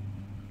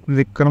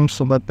విక్రమ్,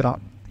 సుభద్ర,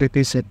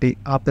 కృతి శెట్టి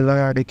ఆ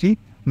పిల్లగాడికి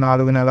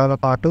 4 నెలల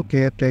పాటు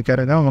కేర్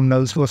టేకర్గా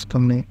ఉండాల్సి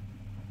వస్తుంది.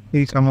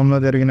 ఈ క్రమంలో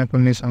జరిగిన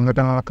కొన్ని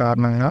సంఘటనల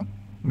కారణంగా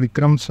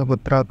విక్రమ్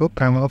సుభద్రతో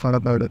ప్రేమలో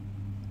పడతాడు.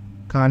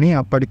 కానీ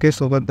అప్పటికే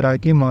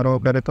సుభద్రకి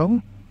మరొకరితో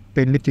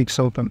పెళ్లి ఫిక్స్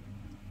అవుతుంది.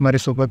 మరి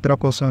సుభద్ర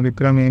కోసం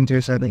విక్రమ్ ఏం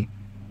చేశాడు?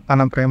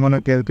 తన ప్రేమను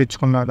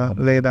గెలిపించుకున్నాడా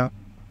లేదా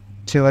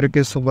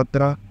చివరికి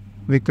సుభద్ర,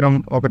 విక్రమ్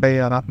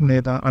ఒకటయ్యారా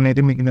లేదా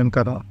అనేది మిగిలిన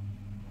కదా.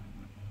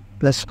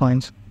 ప్లస్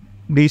పాయింట్స్: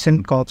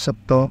 డీసెంట్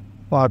కాన్సెప్ట్తో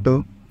పాటు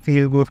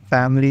ఫీల్ గుడ్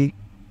ఫ్యామిలీ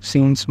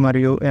సీన్స్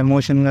మరియు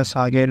ఎమోషన్గా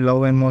సాగే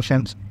లవ్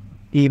ఎమోషన్స్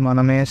ఈ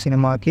మనమే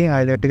సినిమాకి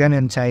హైలైట్గా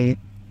నిలిచాయి.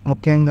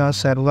 ముఖ్యంగా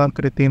శర్వ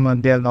కృతి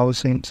మధ్య లవ్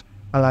సీన్స్,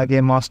 అలాగే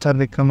మాస్టర్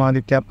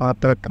విక్రమాదిత్య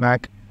పాత్ర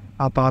ట్రాక్,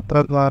 ఆ పాత్ర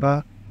ద్వారా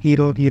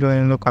హీరో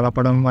హీరోయిన్లు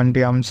కలపడం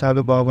వంటి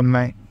అంశాలు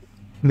బాగున్నాయి.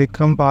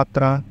 విక్రమ్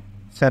పాత్ర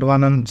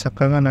శర్వానంద్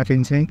చక్కగా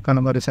నటించి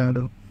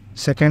కనబరిచాడు.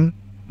 సెకండ్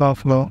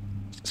హాఫ్లో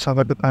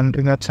సగటు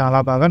తండ్రిగా చాలా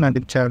బాగా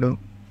నటించాడు.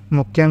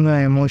 ముఖ్యంగా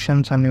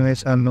ఎమోషన్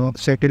సన్నివేశాల్లో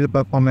సెటిల్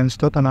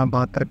పర్ఫార్మెన్స్తో తన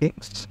పాత్రకి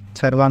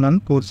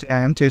శర్వానంద్ పూర్తి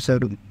న్యాయం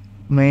చేశాడు.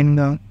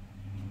 మెయిన్గా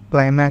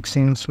క్లైమాక్స్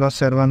సీన్స్లో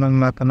శర్వానంద్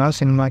నటన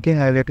సినిమాకి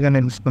హైలైట్గా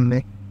నిలుస్తుంది.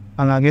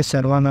 అలాగే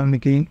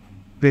శర్వానంద్కి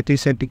కృతి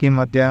శెట్టికి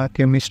మధ్య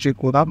కెమిస్ట్రీ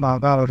కూడా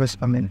బాగా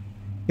ఆలోచిస్తుంది.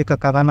 ఇక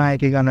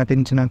కథానాయకిగా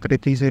నటించిన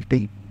కృతి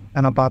శెట్టి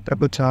తన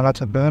పాత్రకు చాలా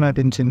చక్కగా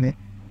నటించింది.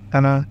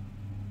 తన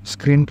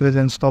స్క్రీన్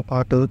ప్రెజెన్స్తో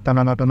పాటు తన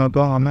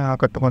నటనతో ఆమె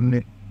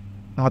ఆకట్టుకుంది.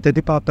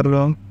 అతిథి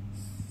పాత్రలో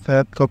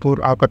శరత్ కపూర్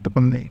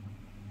ఆకట్టుకుంది.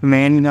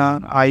 మెయిన్గా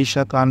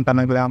ఆయిషా ఖాన్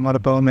తన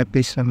గ్లామర్తో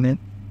మెప్పిస్తుంది.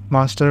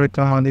 మాస్టర్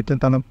విక్రమాదిత్య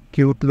తన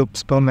క్యూట్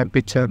లుక్స్తో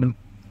మెప్పించాడు.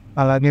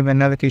 అలాగే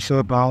వెన్నెల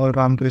కిషోర్, రాహుల్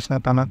రామకృష్ణ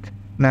తన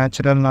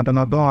న్యాచురల్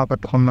నటనతో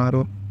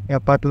ఆకట్టుకున్నారు.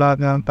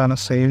 ఎప్పట్లాగా తన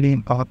శైలి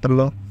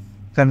పాత్రలో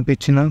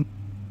కనిపించిన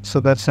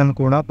సుదర్శన్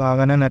కూడా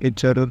బాగానే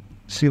నటించారు.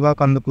 శివ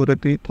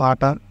కందుకూరికి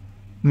పాట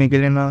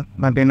మిగిలిన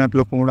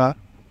నటినట్లు కూడా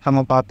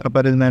తమ పాత్ర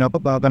పరిధిమైనకు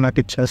బాగా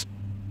నటించారు.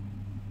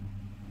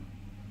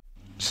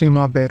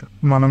 సినిమా పేరు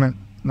మనమే.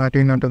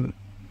 నటీనటులు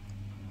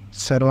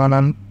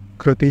శర్వానంద్,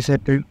 కృతి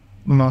శెట్టి,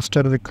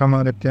 మాస్టర్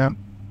విక్రమాదిత్య,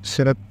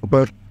 శరత్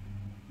కపూర్,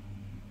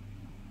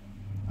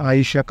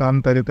 ఆయిషా ఖాన్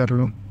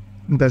తదితరులు.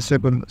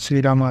 దర్శకులు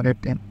శ్రీరామ్.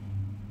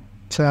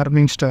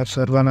 చార్మింగ్ స్టార్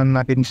శర్వానంద్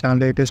నటించిన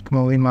లేటెస్ట్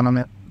మూవీ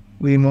మనమే.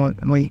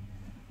 ఈ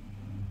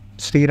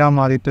శ్రీరామ్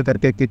ఆదిత్య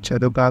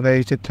తెరకెక్కించారు. కాగా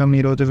ఈ చిత్రం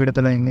ఈరోజు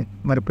విడుదలైంది.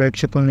 మరి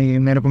ప్రేక్షకుల్ని ఏ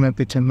మేరకు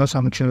మెప్పించిందో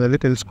సమీక్షలు వెళ్ళి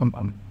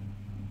తెలుసుకుంటాం.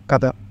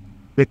 కథ: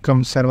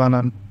 విక్రమ్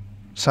శర్వానంద్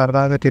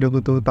సరదాగా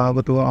తిరుగుతూ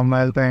తాగుతూ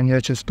అమ్మాయిలతో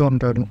ఎంజాయ్ చేస్తూ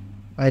ఉంటాడు.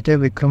 అయితే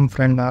విక్రమ్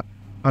ఫ్రెండ్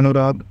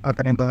అనురాగ్,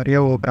 అతని భార్య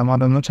ఓ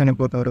ప్రమాదంలో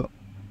చనిపోతారు.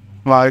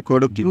 వారి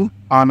కొడుకు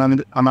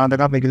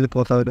అనాథగా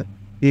మిగిలిపోతాడు.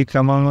 ఈ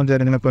క్రమంలో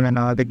జరిగిన కొన్ని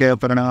రాజకీయ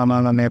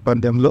పరిణామాల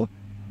నేపథ్యంలో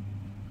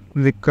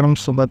విక్రమ్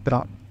సుభద్ర,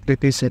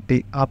 కృతి శెట్టి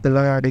ఆ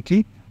పిల్లగాడికి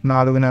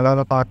 4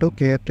 నెలల పాటు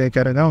కేర్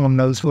టేకర్గా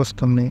ఉండాల్సి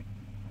వస్తుంది.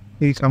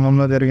 ఈ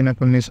క్రమంలో జరిగిన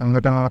కొన్ని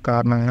సంఘటనల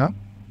కారణంగా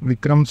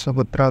విక్రమ్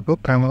సుభద్రతో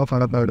ప్రేమలో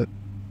పడతాడు.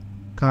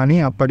 కానీ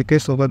అప్పటికే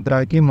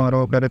సుభద్రకి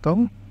మరొకరితో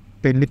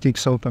పెళ్లి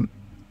ఫిక్స్ అవుతుంది.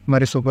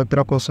 మరి సుభద్ర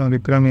కోసం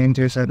విక్రమ్ ఏం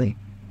చేశాడు?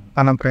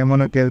 తన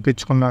ప్రేమను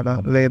గెలిపించుకున్నాడా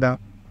లేదా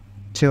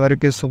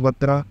చివరికి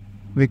సుభద్ర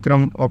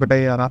విక్రమ్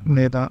ఒకటయ్యారా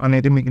లేదా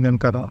అనేది మిగిలిన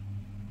కదా.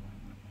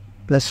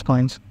 ప్లస్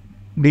పాయింట్స్: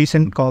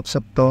 డీసెంట్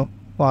కాన్సెప్ట్తో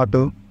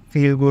పాటు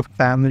ఫీల్ గుడ్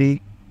ఫ్యామిలీ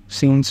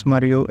సీన్స్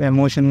మరియు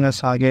ఎమోషన్గా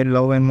సాగే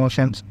లవ్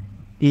ఎమోషన్స్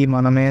ఈ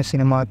మనమే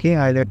సినిమాకి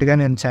హైలైట్గా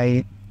నిలిచాయి.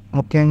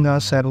 ముఖ్యంగా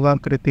శర్వ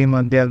కృతి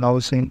మధ్య లవ్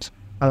సీన్స్,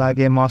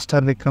 అలాగే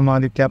మాస్టర్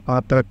విక్రమాదిత్య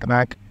పాత్ర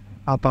ట్రాక్,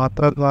 ఆ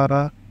పాత్ర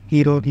ద్వారా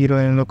హీరో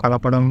హీరోయిన్లు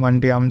కలపడం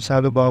వంటి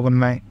అంశాలు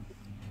బాగున్నాయి.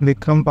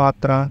 విక్రమ్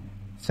పాత్ర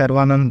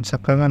శర్వానంద్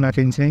చక్కగా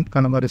నటించి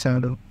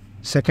కనబరిచాడు.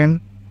 సెకండ్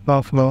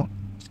హాఫ్లో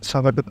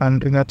సగటు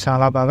తండ్రిగా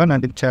చాలా బాగా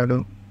నటించాడు.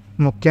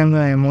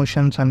 ముఖ్యంగా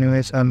ఎమోషన్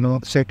సన్నివేశాల్లో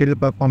సెటిల్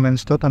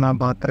పర్ఫార్మెన్స్తో తన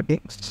పాత్రకి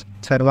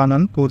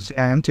శర్వానంద్ పూర్తి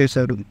న్యాయం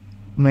చేశాడు.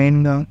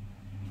 మెయిన్గా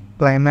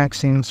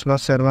క్లైమాక్స్ సీన్స్లో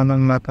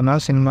శర్వానంద్ నటన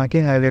సినిమాకి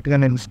హైలైట్గా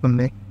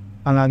నిలుస్తుంది.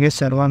 అలాగే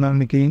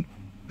శర్వానంద్కి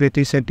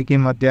కృతి శెట్టికి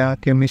మధ్య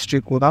కెమిస్ట్రీ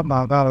కూడా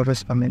బాగా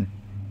ఆలోచిస్తుంది.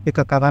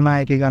 ఇక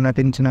కథానాయకిగా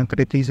నటించిన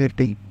కృతి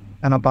శెట్టి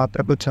తన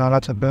పాత్రకు చాలా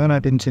చక్కగా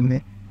నటించింది.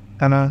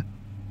 తన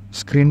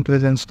స్క్రీన్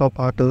ప్రెజెన్స్తో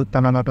పాటు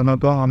తన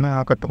నటనతో ఆమె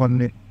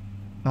ఆకట్టుకుంది.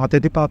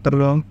 అతిథి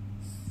పాత్రలో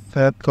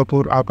శరత్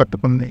కపూర్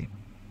ఆకట్టుకుంది.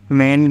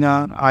 మెయిన్గా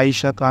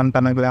ఆయిషా ఖాన్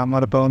తన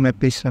గ్లామర్తో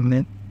మెప్పిస్తుంది.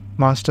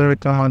 మాస్టర్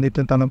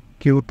విక్రమాదిత్య తన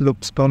క్యూట్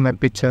లుక్స్తో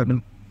మెప్పించాడు.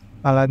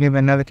 అలాగే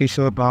వెన్నెల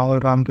కిషోర్,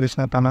 రాహుల్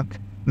రామకృష్ణ తన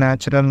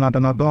న్యాచురల్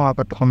నటనతో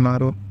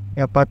ఆకట్టుకున్నారు.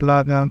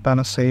 ఎప్పట్లాగా తన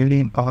శైలి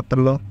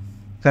పాత్రలో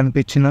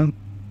కనిపించిన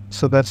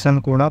సుదర్శన్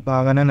కూడా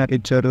బాగానే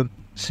నటించారు.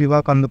 శివ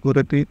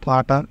కందుకూరికి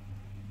పాట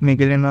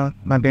మిగిలిన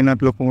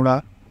నటినట్లు కూడా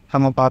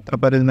తమ పాత్ర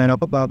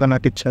పరిధిమైనకు బాగా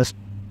నటించారు.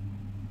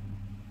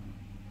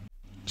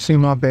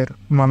 సినిమా పేరు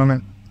మనమే.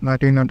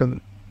 నటీనటులు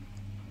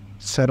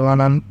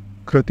శర్వానంద్,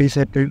 కృతి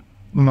శెట్టి,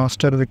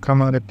 మాస్టర్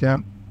విక్రమాదిత్య,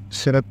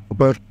 శరత్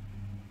కపూర్,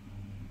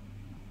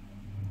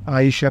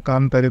 ఆయిషా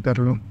ఖాన్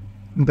తదితరులు.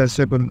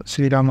 దర్శకులు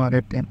శ్రీరామ్.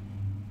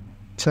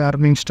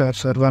 చార్మింగ్ స్టార్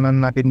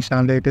శర్వానంద్ నటించిన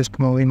లేటెస్ట్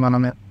మూవీ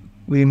మనమే.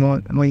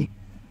 ఈ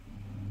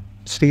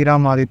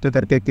శ్రీరామ్ ఆదిత్య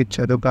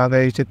తెరకెక్కించారు. కాగా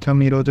ఈ చిత్రం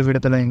ఈరోజు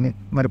విడుదలైంది.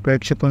 మరి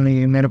ప్రేక్షకుల్ని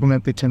ఏ మేరకు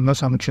మెప్పించిందో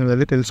సమీక్షలు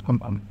వెళ్ళి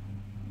తెలుసుకుంటాం.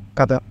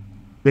 కథ: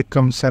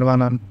 విక్రమ్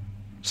శర్వానంద్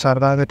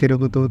సరదాగా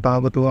తిరుగుతూ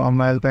తాగుతూ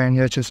అమ్మాయిలతో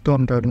ఎంజాయ్ చేస్తూ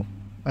ఉంటాడు.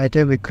 అయితే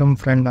విక్రమ్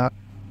ఫ్రెండ్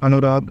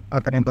అనురాగ్,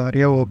 అతని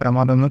భార్య ఓ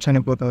ప్రమాదంలో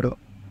చనిపోతారు.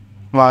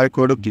 వారి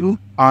కొడుకు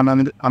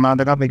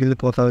అనాథగా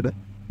మిగిలిపోతాడు.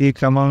 ఈ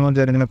క్రమంలో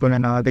జరిగిన కొన్ని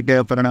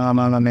రాజకీయ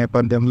పరిణామాల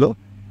నేపథ్యంలో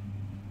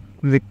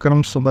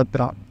విక్రమ్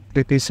సుభద్ర,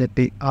 కృతి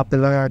శెట్టి ఆ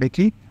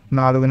పిల్లగాడికి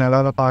 4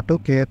 నెలల పాటు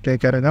కేర్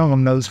టేకర్గా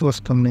ఉండాల్సి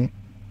వస్తుంది.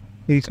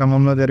 ఈ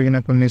క్రమంలో జరిగిన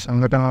కొన్ని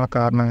సంఘటనల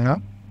కారణంగా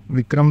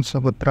విక్రమ్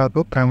సుభద్రకు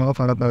ప్రేమలో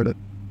పడతాడు.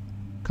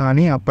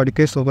 కానీ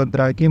అప్పటికే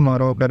సుభద్రకి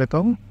మరొకరితో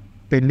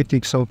పెళ్లి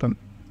ఫిక్స్ అవుతుంది.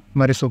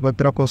 మరి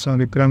సుభద్ర కోసం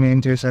విక్రమ్ ఏం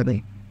చేశాడు?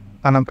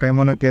 తన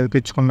ప్రేమను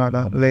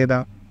గెలిపించుకున్నాడా లేదా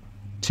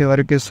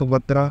చివరికి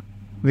సుభద్ర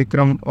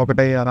విక్రమ్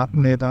ఒకటయ్యారా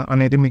లేదా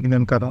అనేది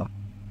మిగిలిన కదా.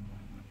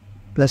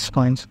 ప్లస్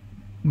పాయింట్స్: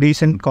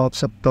 డీసెంట్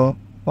కాన్సెప్ట్తో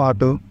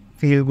పాటు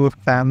ఫీల్ గుడ్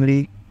ఫ్యామిలీ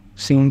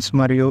సీన్స్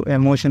మరియు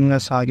ఎమోషన్గా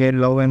సాగే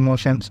లవ్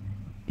ఎమోషన్స్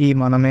ఈ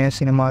మనమే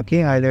సినిమాకి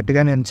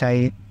హైలైట్గా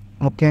నిలిచాయి.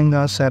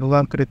 ముఖ్యంగా శర్వ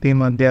కృతి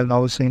మధ్య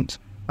లవ్ సీన్స్,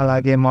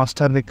 అలాగే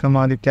మాస్టర్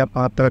విక్రమాదిత్య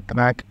పాత్ర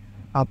ట్రాక్,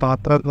 ఆ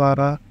పాత్ర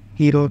ద్వారా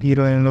హీరో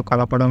హీరోయిన్లు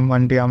కలపడం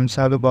వంటి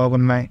అంశాలు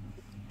బాగున్నాయి.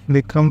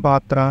 విక్రమ్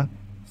పాత్ర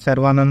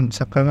శర్వానంద్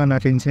చక్కగా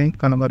నటించి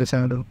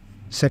కనబరిచాడు.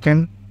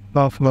 సెకండ్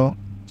హాఫ్లో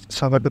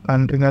సగటు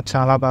తండ్రిగా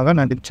చాలా బాగా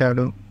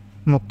నటించాడు.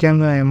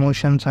 ముఖ్యంగా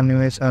ఎమోషన్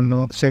సన్నివేశాల్లో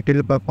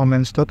సెటిల్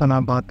పర్ఫార్మెన్స్తో తన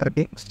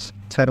పాత్రకి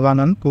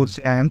శర్వానంద్ పూర్తి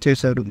న్యాయం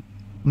చేశాడు.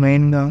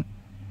 మెయిన్గా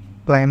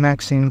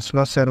క్లైమాక్స్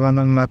సీన్స్లో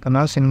శర్వానంద్ నటన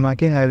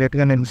సినిమాకి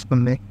హైలైట్గా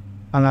నిలుస్తుంది.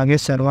 అలాగే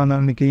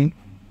శర్వానంద్కి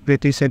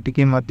కృతి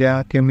శెట్టికి మధ్య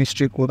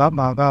కెమిస్ట్రీ కూడా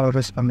బాగా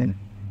ఆలోచిస్తుంది.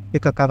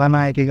 ఇక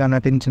కథానాయకిగా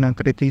నటించిన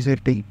కృతి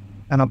శెట్టి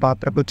తన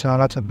పాత్రకు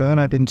చాలా చక్కగా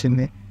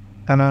నటించింది.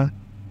 తన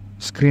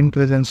స్క్రీన్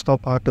ప్రెజెన్స్తో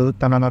పాటు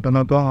తన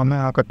నటనతో ఆమె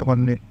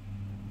ఆకట్టుకుంది.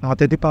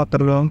 అతిథి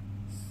పాత్రలో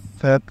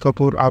శరత్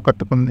కపూర్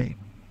ఆకట్టుకుంది.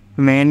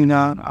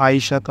 మెయిన్గా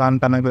ఆయిషా ఖాన్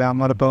తన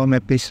గ్లామర్తో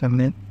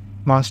మెప్పిస్తుంది.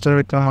 మాస్టర్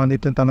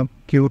విక్రమాదిత్య తన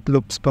క్యూట్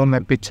లుక్స్తో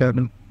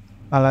మెప్పించాడు.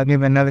 అలాగే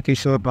వెన్నెల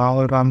కిషోర్,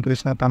 రాహుల్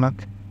రామకృష్ణ తన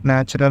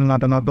న్యాచురల్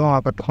నటనతో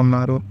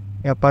ఆకట్టుకున్నారు.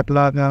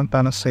 ఎప్పట్లాగా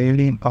తన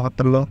శైలి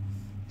పాత్రలో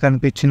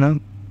కనిపించిన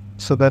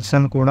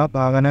సుదర్శన్ కూడా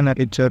బాగానే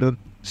నటించారు.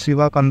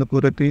 శివ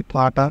కందుకూరికి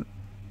పాట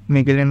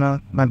మిగిలిన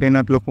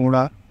నటినట్లు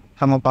కూడా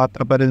తమ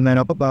పాత్ర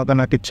పరిధిమైనప్పుడు బాగా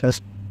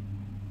నటించారు.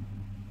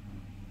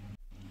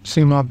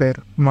 సినిమా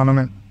పేరు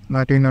మనమే.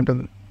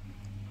 నటీనటులు: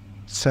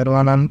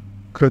 శర్వానంద్,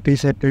 కృతి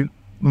శెట్టి,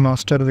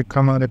 మాస్టర్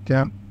విక్రమాదిత్య,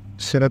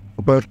 శరత్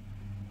కపూర్,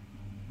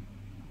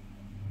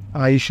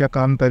 ఆయిషా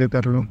ఖాన్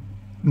తదితరులు.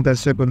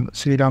 దర్శకులు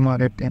శ్రీరామ్.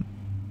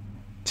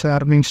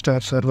 చార్మింగ్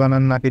స్టార్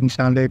శర్వానంద్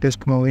నటించిన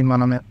లేటెస్ట్ మూవీ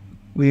మనమే.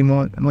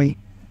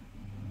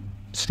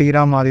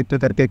 శ్రీరామ్ ఆదిత్య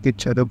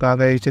తెరకెక్కించారు.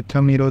 కాగా ఈ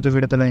చిత్రం ఈరోజు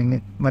విడుదలైంది.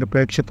 మరి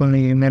ప్రేక్షకుల్ని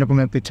ఏ మేరకు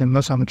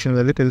మెప్పించిందో సమీక్షలు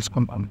వెళ్ళి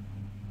తెలుసుకుంటాం.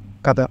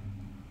 కథ: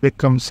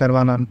 విక్రమ్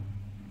శర్వానంద్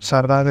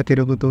సరదాగా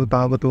తిరుగుతూ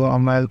తాగుతూ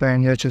అమ్మాయిలతో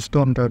ఎంజాయ్ చేస్తూ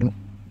ఉంటాడు.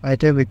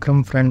 అయితే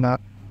విక్రమ్ ఫ్రెండ్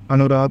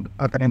అనురాగ్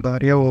అతని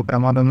భార్య ఓ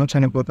ప్రమాదంలో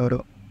చనిపోతాడు.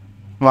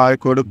 వారి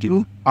కొడుకు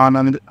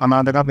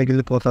అనాథగా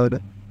మిగిలిపోతాడు.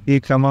 ఈ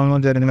క్రమంలో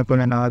జరిగిన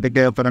కొన్ని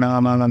రాజకీయ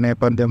పరిణామాల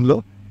నేపథ్యంలో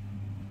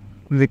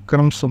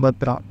విక్రమ్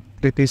సుభద్ర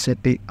కృతి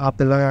శెట్టి ఆ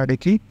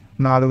పిల్లగాడికి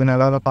 4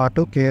 నెలల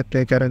పాటు కేర్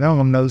టేకర్గా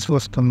ఉండాల్సి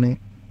వస్తుంది.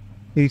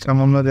 ఈ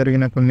క్రమంలో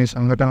జరిగిన కొన్ని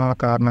సంఘటనల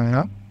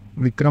కారణంగా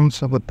విక్రమ్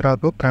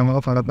సుభద్రకు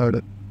ప్రేమలో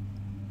పడతాడు.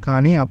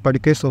 కానీ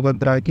అప్పటికే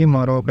సుభద్రకి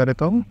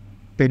మరొకరితో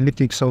పెళ్లి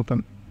ఫిక్స్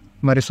అవుతుంది.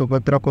 మరి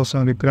సుభద్ర కోసం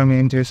విక్రమ్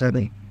ఏం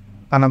చేశాడు?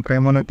 తన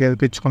ప్రేమను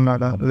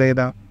గెలిపించుకున్నాడా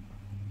లేదా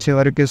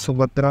చివరికి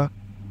సుభద్ర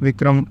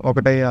విక్రమ్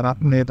ఒకటయ్యారా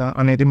లేదా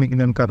అనేది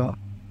మిగిలిన కదా.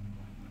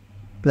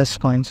 ప్లస్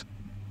పాయింట్స్: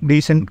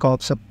 డీసెంట్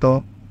కాన్సెప్ట్తో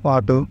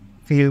పాటు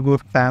ఫీల్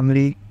గుడ్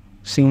ఫ్యామిలీ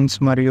సీన్స్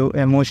మరియు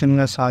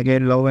ఎమోషన్గా సాగే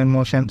లవ్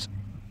ఎమోషన్స్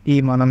ఈ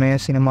మనమే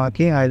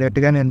సినిమాకి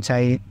హైలైట్గా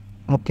నిలిచాయి.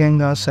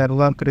 ముఖ్యంగా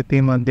శర్వ కృతి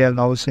మధ్య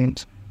లవ్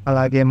సీన్స్,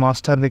 అలాగే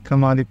మాస్టర్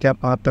విక్రమాదిత్య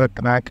పాత్ర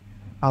ట్రాక్,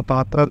 ఆ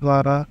పాత్ర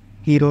ద్వారా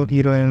హీరో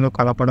హీరోయిన్లు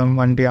కలపడం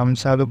వంటి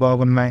అంశాలు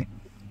బాగున్నాయి.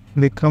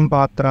 విక్రమ్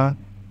పాత్ర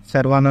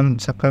శర్వానంద్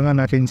చక్కగా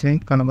నటించి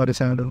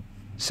కనబరిచాడు.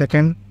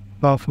 సెకండ్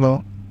హాఫ్లో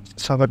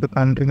సగటు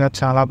తండ్రిగా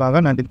చాలా బాగా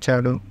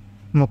నటించాడు.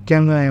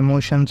 ముఖ్యంగా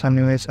ఎమోషన్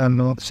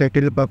సన్నివేశాల్లో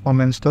సెటిల్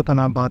పర్ఫార్మెన్స్తో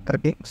తన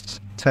పాత్రకి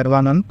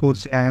శర్వానంద్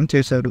పూర్తి న్యాయం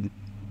చేశాడు.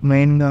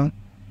 మెయిన్గా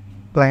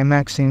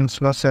క్లైమాక్స్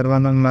సీన్స్లో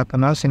శర్వానంద్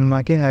నటన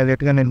సినిమాకి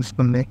హైలైట్గా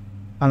నిలుస్తుంది.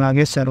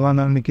 అలాగే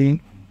శర్వానంద్కి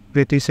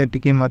కృతి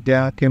శెట్టికి మధ్య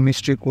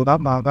కెమిస్ట్రీ కూడా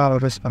బాగా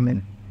ఆలోచిస్తుంది.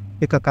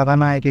 ఇక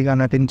కథానాయకిగా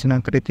నటించిన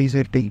కృతి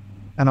శెట్టి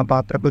తన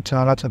పాత్రకు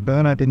చాలా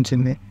చక్కగా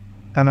నటించింది.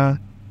 తన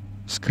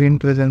స్క్రీన్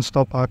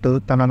ప్రెజెన్స్తో పాటు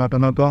తన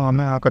నటనతో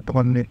ఆమె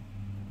ఆకట్టుకుంది.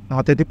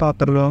 అతిథి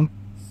పాత్రలో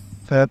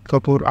శరత్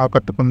కపూర్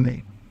ఆకట్టుకుంది.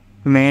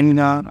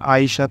 మెయిన్గా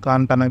ఆయిషా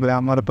ఖాన్ తన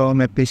గ్లామర్తో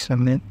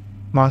మెప్పిస్తుంది.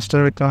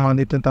 మాస్టర్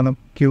విక్రమాదిత్య తన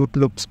క్యూట్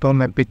లుక్స్తో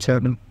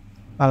మెప్పించాడు.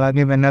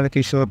 అలాగే వెన్నెల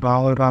కిషోర్,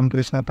 రాహుల్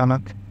రామకృష్ణ తన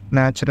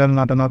న్యాచురల్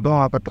నటనతో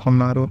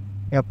ఆకట్టుకున్నారు.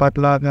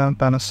 ఎప్పట్లాగా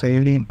తన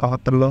శైలి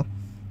పాత్రలో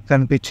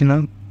కనిపించిన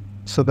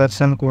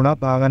సుదర్శన్ కూడా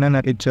బాగానే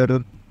నటించారు.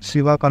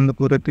 శివ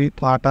కందుకూరికి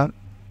పాట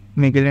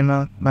మిగిలిన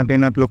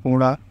నటినట్లు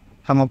కూడా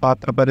తమ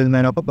పాత్ర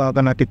పరిధిమైనప్పుడు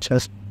బాగా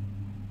నటించారు.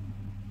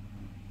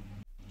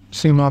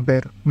 సినిమా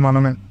పేరు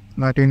మనమే.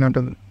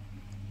 నటీనటులు: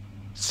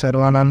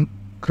 శర్వానంద్,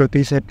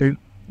 కృతి శెట్టి,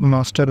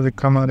 మాస్టర్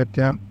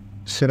విక్రమాదిత్య,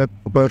 శరత్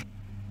కపూర్,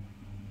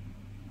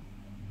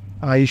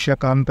 ఆయిషా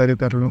ఖాన్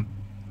తదితరులు.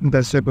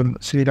 దర్శకులు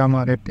శ్రీరామ్.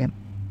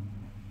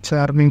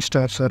 చార్మింగ్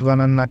స్టార్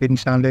శర్వానంద్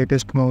నటించిన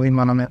లేటెస్ట్ మూవీ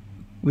మనమే.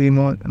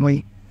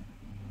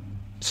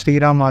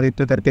 శ్రీరామ్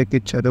ఆదిత్య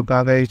తెరకెక్కించారు.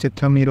 కాగా ఈ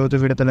చిత్రం ఈరోజు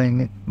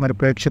విడుదలైంది. మరి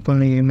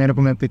ప్రేక్షకుల్ని ఏ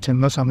మేరకు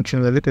మెప్పించిందో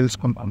సమీక్షలు వెళ్ళి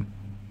తెలుసుకుంటాం.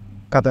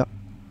 కథ: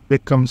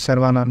 విక్రమ్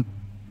శర్వానంద్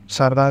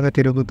సరదాగా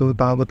తిరుగుతూ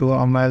తాగుతూ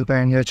అమ్మాయిలతో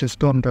ఎంజాయ్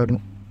చేస్తూ ఉంటాడు.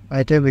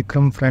 అయితే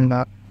విక్రమ్ ఫ్రెండ్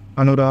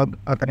అనురాగ్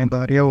అతని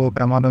భార్య ఓ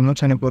ప్రమాదంలో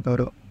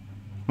చనిపోతారు.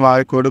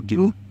 వారి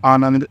కొడుకు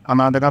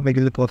అనాథగా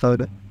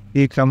మిగిలిపోతాడు.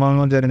 ఈ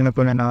క్రమంలో జరిగిన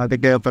కొన్ని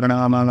రాజకీయ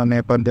పరిణామాల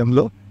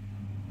నేపథ్యంలో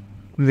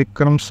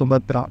విక్రమ్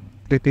సుభద్ర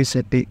కృతి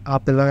శెట్టి ఆ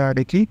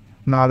పిల్లగాడికి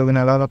 4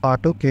 నెలల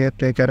పాటు కేర్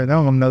టేకర్గా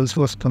ఉండాల్సి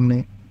వస్తుంది.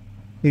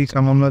 ఈ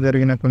క్రమంలో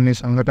జరిగిన కొన్ని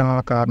సంఘటనల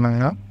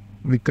కారణంగా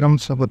విక్రమ్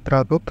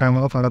సుభద్రతో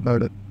ప్రేమలో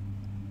పడతాడు.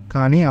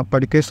 కానీ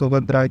అప్పటికే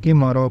సుభద్రకి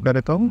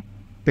మరొకరితో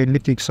పెళ్లి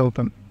ఫిక్స్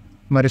అవుతుంది.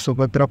 మరి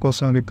సుభద్ర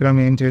కోసం విక్రమ్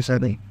ఏం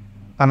చేసేది?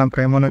 తన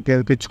ప్రేమను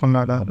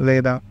గెలిపించుకున్నాడా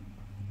లేదా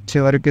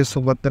చివరికి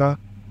సుభద్ర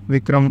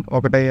విక్రమ్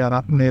ఒకటయ్యారా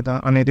లేదా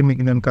అనేది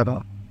మిగిలిన కదా.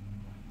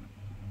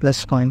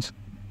 ప్లస్ పాయింట్స్: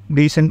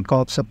 డీసెంట్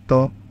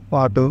కాన్సెప్ట్తో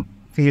పాటు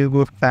ఫీల్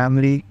గుడ్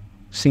ఫ్యామిలీ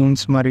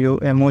సీన్స్ మరియు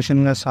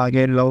ఎమోషన్గా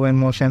సాగే లవ్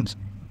ఎమోషన్స్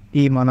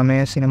ఈ మనమే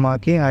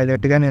సినిమాకి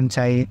హైలైట్గా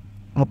నిలిచాయి.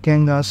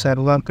 ముఖ్యంగా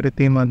సర్వ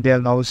కృతి మధ్య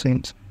లవ్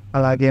సీన్స్,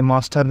 అలాగే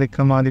మాస్టర్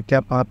విక్రమాదిత్య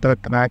పాత్ర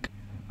ట్రాక్,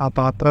 ఆ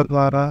పాత్ర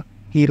ద్వారా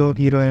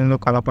హీరోయిన్లు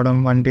కలపడం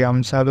వంటి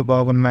అంశాలు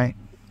బాగున్నాయి.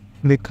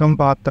 విక్రమ్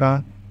పాత్ర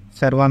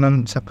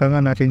శర్వానంద్ చక్కగా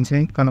నటించి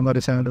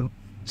కనబరిచాడు.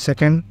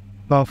 సెకండ్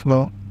హాఫ్లో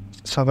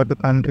సగటు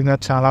తండ్రిగా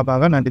చాలా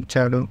బాగా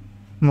నటించాడు.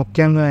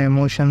 ముఖ్యంగా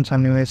ఎమోషన్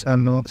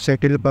సన్నివేశాల్లో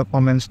సెటిల్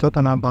పర్ఫార్మెన్స్తో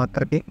తన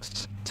పాత్రకి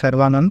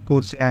శర్వానంద్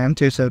పూర్తి న్యాయం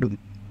చేశాడు.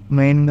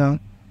 మెయిన్గా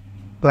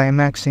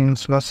క్లైమాక్స్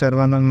సీన్స్లో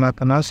శర్వానంద్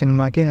నటన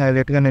సినిమాకి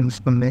హైలైట్గా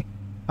నిలుస్తుంది.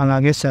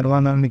 అలాగే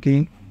శర్వానంద్కి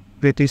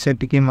కృతి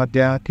శెట్టికి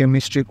మధ్య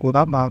కెమిస్ట్రీ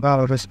కూడా బాగా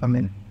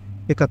ఆలోచిస్తుంది.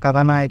 ఇక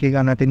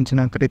కథానాయకిగా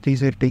నటించిన కృతి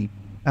శెట్టి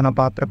తన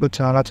పాత్రకు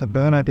చాలా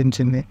చక్కగా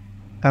నటించింది.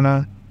 తన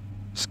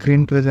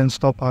స్క్రీన్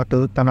ప్రెజెన్స్తో పాటు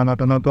తన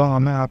నటనతో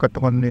ఆమె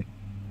ఆకట్టుకుంది.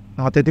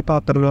 అతిథి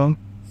పాత్రలో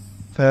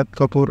శరత్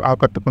కపూర్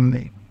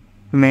ఆకట్టుకుంది.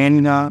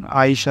 మెయిన్గా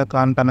ఆయిషా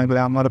ఖాన్ తన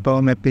గ్లామర్తో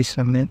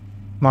మెప్పిస్తుంది.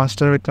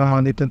 మాస్టర్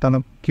విక్రమాదిత్య తన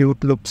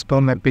క్యూట్ లుక్స్తో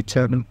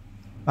మెప్పించాడు.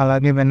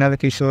 అలాగే వెన్నెల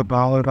కిషోర్,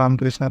 రాహుల్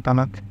రామకృష్ణ తన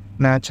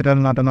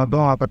న్యాచురల్ నటనతో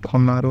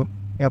ఆకట్టుకున్నారు.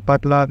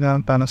 ఎప్పట్లాగా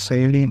తన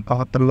శైలి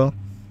పాత్రలో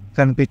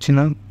కనిపించిన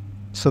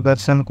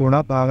సుదర్శన్ కూడా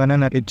బాగానే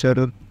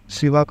నటించారు.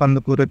 శివ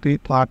కందుకూరికి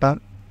పాట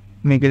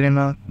మిగిలిన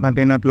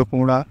నటినట్లు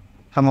కూడా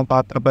తమ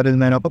పాత్ర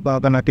పరిధినకు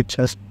బాగా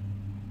నటించారు.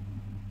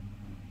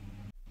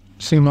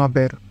 సినిమా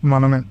పేరు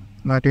మనమే.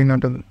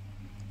 నటీనటులు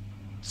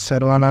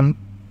శర్వానంద్,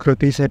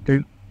 కృతి శెట్టి,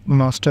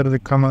 మాస్టర్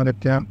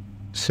విక్రమాదిత్య,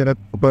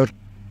 శరత్ కపూర్,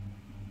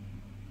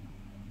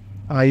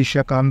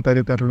 ఆయిషా ఖాన్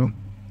తదితరులు.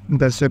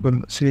 దర్శకులు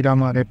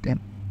శ్రీరామ్.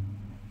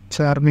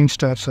 చార్మింగ్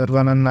స్టార్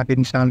శర్వానంద్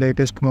నటించిన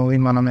లేటెస్ట్ మూవీ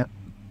మనమే.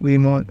 ఈ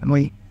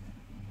మూవీ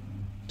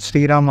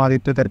శ్రీరామ్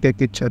ఆదిత్య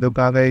తెరకెక్కించారు.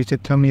 కాగా ఈ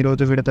చిత్రం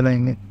ఈరోజు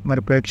విడుదలైంది.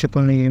 మరి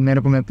ప్రేక్షకుల్ని ఏ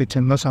మేరకు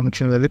మెప్పించిందో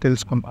సమీక్షలు వెళ్ళి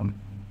తెలుసుకుంటాం.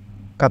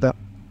 కథ: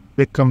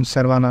 విక్రమ్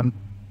శర్వానంద్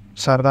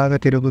సరదాగా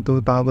తిరుగుతూ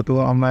తాగుతూ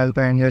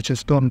అమ్మాయిలతో ఎంజాయ్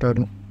చేస్తూ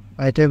ఉంటాడు.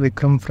 అయితే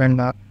విక్రమ్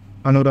ఫ్రెండ్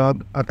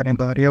అనురాగ్ అతని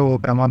భార్య ఓ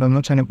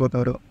ప్రమాదంలో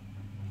చనిపోతాడు.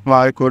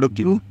 వారి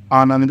కొడుకు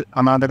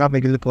అనాథగా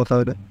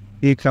మిగిలిపోతాడు.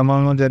 ఈ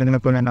క్రమంలో జరిగిన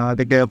కొన్ని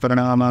రాజకీయ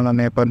పరిణామాల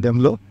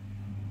నేపథ్యంలో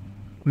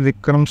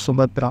విక్రమ్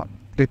సుభద్ర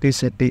కృతి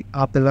శెట్టి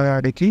ఆ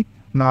పిల్లగాడికి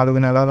 4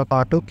 నెలల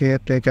పాటు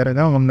కేర్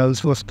టేకర్గా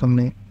ఉండాల్సి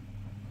వస్తుంది.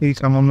 ఈ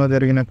క్రమంలో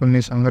జరిగిన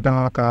కొన్ని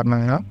సంఘటనల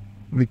కారణంగా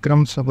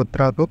విక్రమ్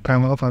సుభద్రతో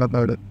ప్రేమలో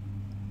పడతాడు.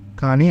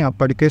 కానీ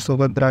అప్పటికే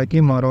సుభద్రకి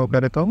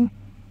మరొకరితో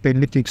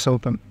పెళ్లి ఫిక్స్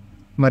అవుతుంది.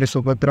 మరి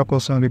సుభద్ర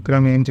కోసం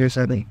విక్రమ్ ఏం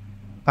చేసేది?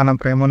 తన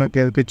ప్రేమను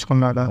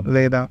గెలిపించుకున్నాడా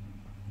లేదా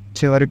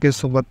చివరికి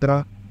సుభద్ర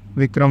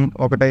విక్రమ్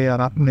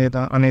ఒకటయ్యారా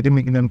లేదా అనేది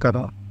మిగిలిన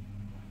కదా.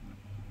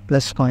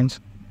 ప్లస్ పాయింట్స్: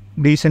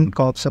 డీసెంట్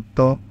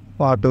కాన్సెప్ట్తో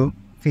పాటు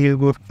ఫీల్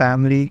గుడ్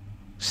ఫ్యామిలీ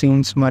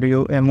సీన్స్ మరియు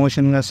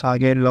ఎమోషన్గా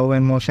సాగే లవ్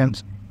ఎమోషన్స్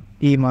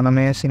ఈ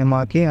మనమే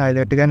సినిమాకి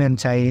హైలైట్గా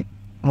నిలిచాయి.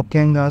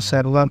 ముఖ్యంగా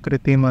సర్వ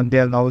కృతి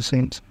మధ్య లవ్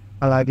సీన్స్,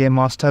 అలాగే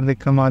మాస్టర్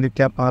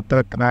విక్రమాదిత్య పాత్ర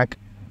ట్రాక్,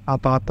 ఆ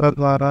పాత్ర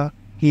ద్వారా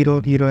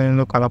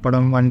హీరోయిన్లు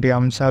కలపడం వంటి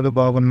అంశాలు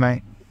బాగున్నాయి.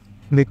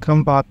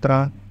 విక్రమ్ పాత్ర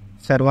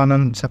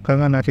శర్వానంద్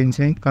చక్కగా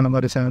నటించి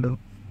కనబరిచాడు.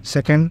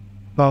 సెకండ్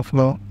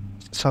హాఫ్లో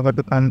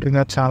సగటు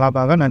తండ్రిగా చాలా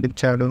బాగా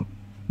నటించాడు.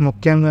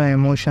 ముఖ్యంగా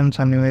ఎమోషన్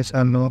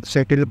సన్నివేశాల్లో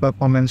సెటిల్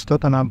పర్ఫార్మెన్స్తో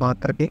తన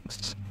పాత్రకి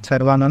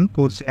శర్వానంద్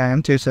పూర్తి న్యాయం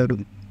చేశాడు.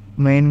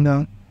 మెయిన్గా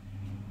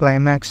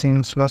క్లైమాక్స్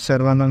సీన్స్లో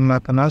శర్వానంద్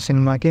నటన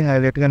సినిమాకి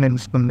హైలైట్గా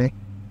నిలుస్తుంది.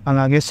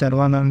 అలాగే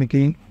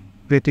శర్వానంద్కి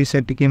కృతి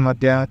శెట్టికి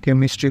మధ్య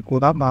కెమిస్ట్రీ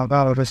కూడా బాగా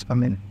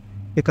ఆలోచిస్తుంది.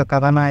 ఇక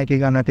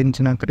కథానాయకిగా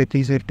నటించిన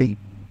కృతి శెట్టి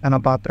తన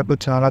పాత్రకు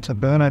చాలా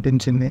చక్కగా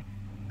నటించింది.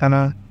 తన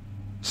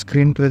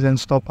స్క్రీన్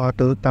ప్రెజెన్స్తో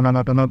పాటు తన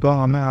నటనతో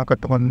ఆమె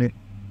ఆకట్టుకుంది.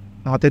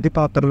 అతిథి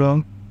పాత్రలో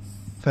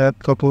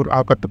శరత్ కపూర్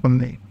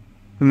ఆకట్టుకుంది.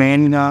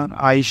 మెయిన్గా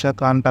ఆయిషా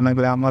ఖాన్ తన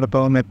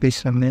గ్లామర్తో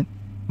మెప్పిస్తుంది.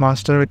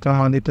 మాస్టర్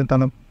విక్రమాదిత్య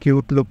తన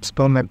క్యూట్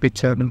లుక్స్తో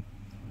మెప్పించాడు.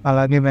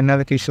 అలాగే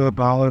వెన్నెల కిషోర్,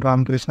 రాహుల్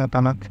రామకృష్ణ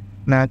తన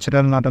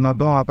న్యాచురల్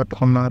నటనతో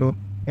ఆకట్టుకున్నారు.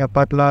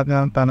 ఎప్పట్లాగా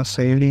తన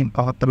శైలి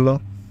పాత్రలో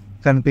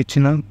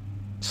కనిపించిన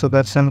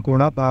సుదర్శన్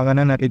కూడా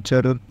బాగానే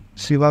నటించారు.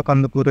 శివ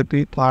కందుకూరికి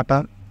పాట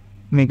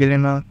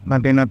మిగిలిన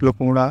నటినట్లు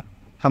కూడా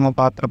తమ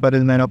పాత్ర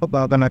పరిధినకు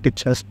బాగా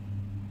నటించారు.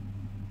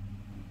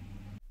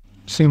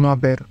 సినిమా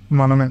పేరు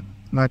మనమే.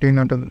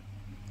 నటీనటులు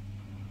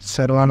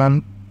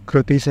శర్వానంద్,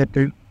 కృతి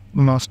శెట్టి,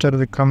 మాస్టర్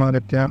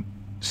విక్రమాదిత్య,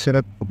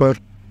 శరత్ కపూర్,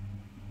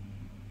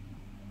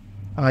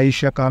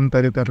 ఆయిషా ఖాన్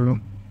తదితరులు.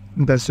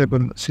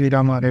 దర్శకుడు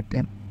శ్రీరామ్.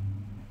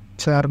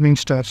 చార్మింగ్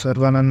స్టార్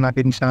సర్వానంద్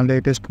నటించిన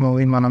లేటెస్ట్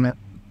మూవీ మనమే.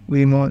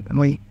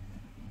 ఈ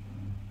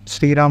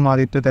శ్రీరామ్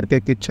ఆదిత్య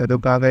తెరకెక్కించారు.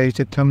 కాగా ఈ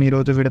చిత్రం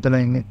ఈరోజు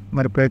విడుదలైంది.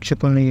 మరి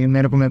ప్రేక్షకుల్ని ఏ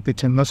మేరకు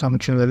మెప్పించిందో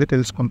సమీక్షలు వెళ్ళి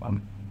తెలుసుకుంటాం.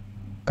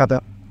 కథ: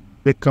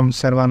 విక్రమ్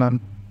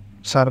శర్వానంద్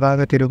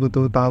సరదాగా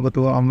తిరుగుతూ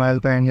తాగుతూ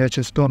అమ్మాయిలతో ఎంజాయ్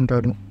చేస్తూ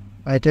ఉంటాడు.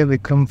 అయితే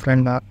విక్రమ్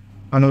ఫ్రెండ్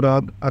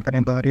అనురాగ్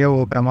అతని భార్య ఓ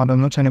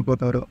ప్రమాదంలో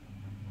చనిపోతారు.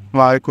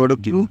 వారి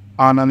కొడుకు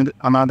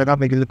అనాథగా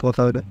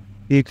మిగిలిపోతాడు.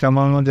 ఈ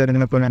క్రమంలో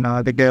జరిగిన కొన్ని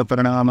రాజకీయ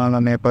పరిణామాల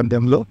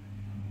నేపథ్యంలో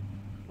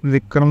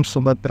విక్రమ్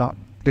సుభద్ర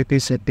కృతి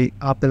శెట్టి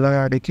ఆ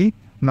పిల్లగాడికి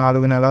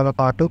 4 నెలల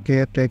పాటు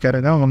కేర్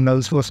టేకర్గా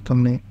ఉండాల్సి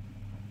వస్తుంది.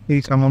 ఈ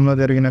క్రమంలో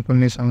జరిగిన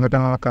కొన్ని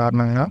సంఘటనల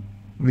కారణంగా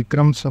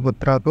విక్రమ్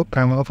సుభద్రతో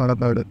ప్రేమలో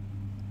పడతాడు.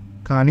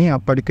 కానీ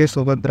అప్పటికే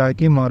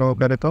సుభద్రకి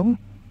మరొకరితో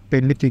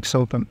పెళ్లి ఫిక్స్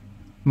అవుతుంది.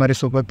 మరి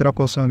సుభద్ర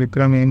కోసం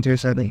విక్రమ్ ఏం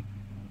చేశాడు?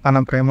 తన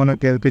ప్రేమను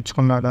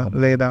గెలిపించుకున్నాడా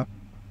లేదా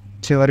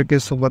చివరికి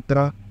సుభద్ర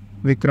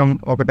విక్రమ్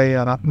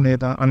ఒకటయ్యారా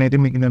లేదా అనేది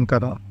మిగిలిన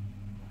కదా.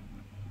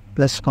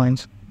 ప్లస్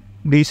పాయింట్స్: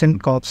 డీసెంట్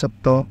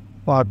కాన్సెప్ట్తో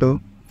పాటు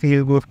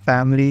ఫీల్ గుడ్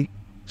ఫ్యామిలీ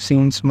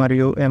సీన్స్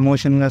మరియు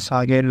ఎమోషన్గా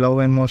సాగే లవ్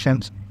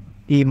ఎమోషన్స్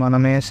ఈ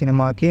మనమే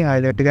సినిమాకి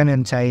హైలైట్గా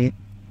నిలిచాయి.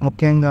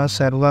 ముఖ్యంగా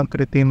సర్వ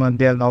కృతి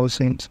మధ్య లవ్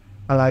సీన్స్,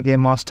 అలాగే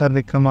మాస్టర్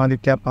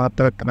విక్రమాదిత్య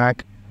పాత్ర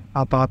ట్రాక్,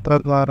 ఆ పాత్ర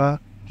ద్వారా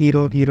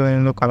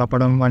హీరోయిన్లు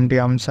కలపడం వంటి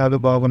అంశాలు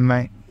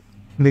బాగున్నాయి.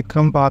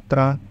 విక్రమ్ పాత్ర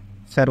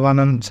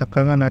శర్వానంద్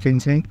చక్కగా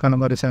నటించి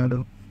కనబరిచాడు.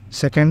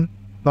 సెకండ్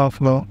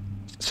హాఫ్లో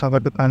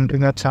సగటు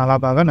తండ్రిగా చాలా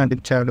బాగా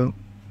నటించాడు.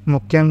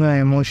 ముఖ్యంగా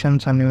ఎమోషన్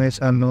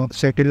సన్నివేశాల్లో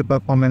సెటిల్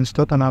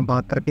పర్ఫార్మెన్స్తో తన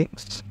పాత్రకి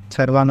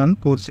శర్వానంద్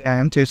పూర్తి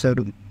న్యాయం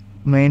చేశాడు.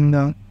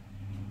 మెయిన్గా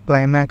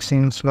క్లైమాక్స్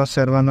సీన్స్లో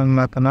శర్వానంద్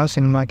నటన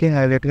సినిమాకి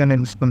హైలైట్గా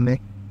నిలుస్తుంది.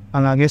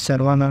 అలాగే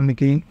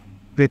శర్వానంద్కి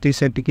కృతి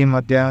శెట్టికి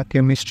మధ్య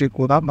కెమిస్ట్రీ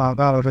కూడా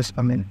బాగా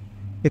ఆలోచిస్తుంది.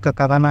 ఇక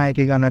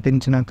కథానాయకిగా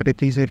నటించిన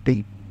కృతి శెట్టి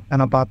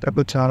తన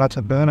పాత్రకు చాలా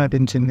చక్కగా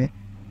నటించింది.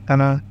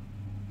 తన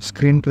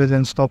స్క్రీన్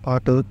ప్రెజెన్స్తో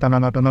పాటు తన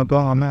నటనతో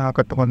ఆమె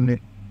ఆకట్టుకుంది.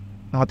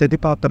 అతిథి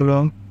పాత్రలో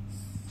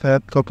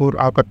శరత్ కపూర్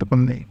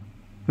ఆకట్టుకుంది.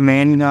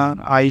 మెయిన్గా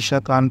ఆయిషా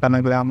ఖాన్ తన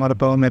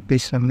గ్లామర్తో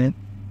మెప్పిస్తుంది.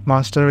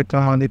 మాస్టర్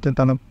విక్రమాదిత్య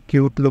తన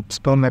క్యూట్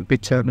లుక్స్తో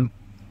మెప్పించాడు.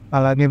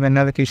 అలాగే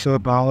వెన్నెల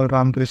కిషోర్, రాహుల్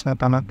రామకృష్ణ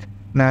తన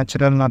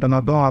న్యాచురల్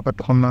నటనతో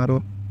ఆకట్టుకున్నారు.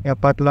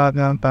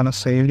 ఎప్పట్లాగా తన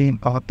శైలి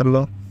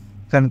పాత్రలో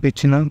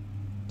కనిపించిన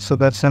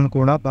సుదర్శన్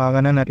కూడా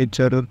బాగానే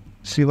నటించారు.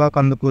 శివ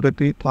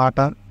కందుకూరికి పాట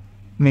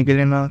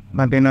మిగిలిన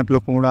నటినట్లు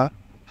కూడా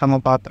తమ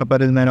పాత్ర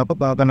పరిధిమైనప్పుడు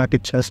బాగా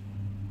నటించారు.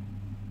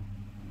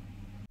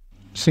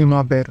 సినిమా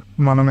పేరు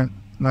మనమే.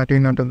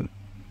 నటీనటులు: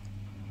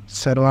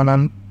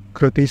 శర్వానంద్,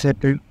 కృతి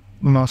శెట్టి,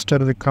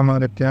 మాస్టర్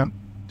విక్రమాదిత్య,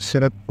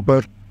 శరత్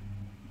కపూర్,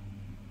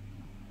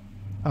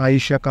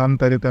 ఆయిషా ఖాన్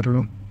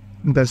తదితరులు.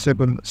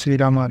 దర్శకుడు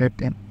శ్రీరామ్.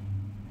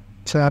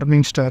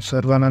 చార్మింగ్ స్టార్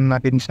శర్వానంద్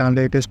నటించిన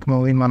లేటెస్ట్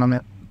మూవీ మనమే.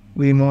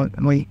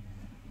 ఈ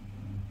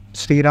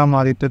శ్రీరామ్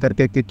ఆదిత్య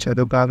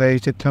తెరకెక్కించారు. కాగా ఈ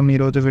చిత్రం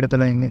ఈరోజు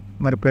విడుదలైంది.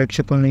 మరి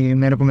ప్రేక్షకుల్ని ఏ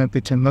మేరకు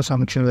మెప్పించిందో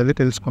సమీక్షలు వెళ్ళి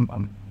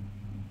తెలుసుకుంటాం.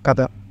 కథ: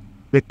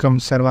 విక్రమ్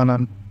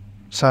శర్వానంద్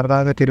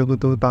సరదాగా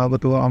తిరుగుతూ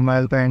తాగుతూ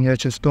అమ్మాయిలతో ఎంజాయ్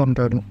చేస్తూ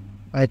ఉంటాడు.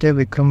 అయితే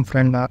విక్రమ్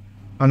ఫ్రెండ్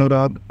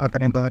అనురాగ్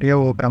అతని భార్య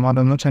ఓ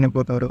ప్రమాదంలో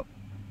చనిపోతారు.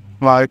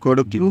 వారి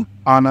కొడుకు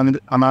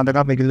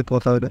అనాథగా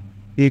మిగిలిపోతాడు.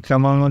 ఈ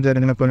క్రమంలో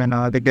జరిగిన కొన్ని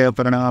రాజకీయ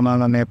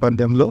పరిణామాల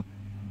నేపథ్యంలో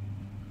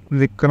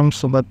విక్రమ్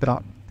సుభద్ర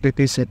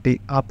కృతి శెట్టి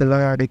ఆ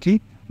పిల్లగాడికి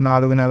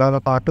 4 నెలల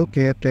పాటు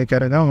కేర్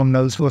టేకర్గా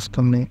ఉండాల్సి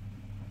వస్తుంది.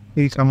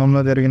 ఈ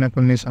క్రమంలో జరిగిన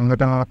కొన్ని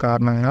సంఘటనల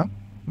కారణంగా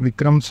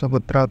విక్రమ్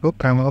సుభద్రతో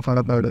ప్రేమలో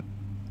పడతాడు.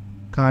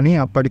 కానీ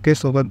అప్పటికే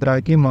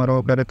సుభద్రకి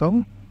మరొకరితో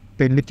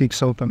పెళ్లి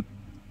ఫిక్స్ అవుతుంది.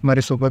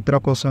 మరి సుభద్ర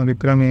కోసం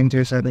విక్రమ్ ఏం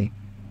చేశాడు?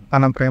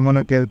 తన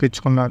ప్రేమను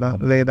గెలిపించుకున్నాడా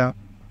లేదా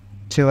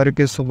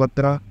చివరికి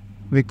సుభద్ర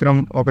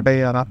విక్రమ్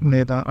ఒకటయ్యారా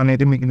లేదా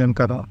అనేది మిగిలిన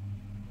కదా.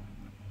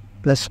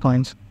 ప్లస్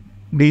పాయింట్స్: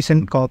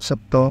 డీసెంట్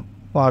కాన్సెప్ట్తో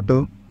పాటు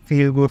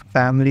ఫీల్ గుడ్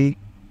ఫ్యామిలీ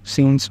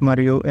సీన్స్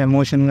మరియు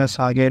ఎమోషన్గా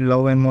సాగే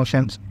లవ్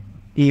ఎమోషన్స్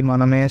ఈ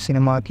మనమే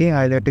సినిమాకి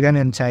హైలైట్గా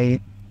నిలిచాయి.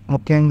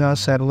 ముఖ్యంగా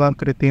సర్వ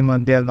కృతి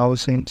మధ్య లవ్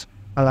సీన్స్,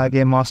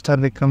 అలాగే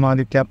మాస్టర్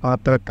విక్రమాదిత్య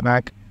పాత్ర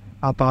ట్రాక్,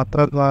 ఆ పాత్ర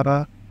ద్వారా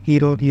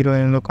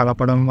హీరోయిన్లు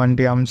కలపడం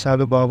వంటి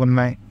అంశాలు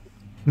బాగున్నాయి.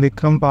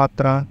 విక్రమ్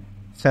పాత్ర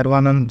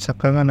శర్వానంద్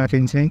చక్కగా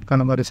నటించి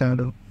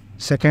కనబరిచాడు.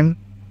 సెకండ్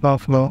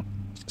హాఫ్లో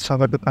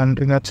సగటు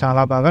తండ్రిగా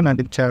చాలా బాగా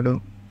నటించాడు.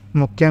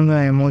 ముఖ్యంగా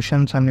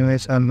ఎమోషన్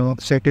సన్నివేశాల్లో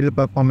సెటిల్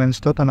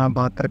పర్ఫార్మెన్స్తో తన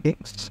పాత్రకి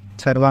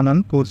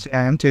శర్వానంద్ పూర్తి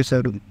న్యాయం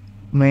చేశాడు.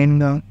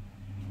 మెయిన్గా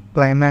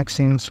క్లైమాక్స్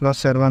సీన్స్లో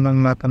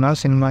శర్వానంద్ నటన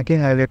సినిమాకి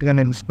హైలైట్గా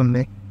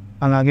నిలుస్తుంది.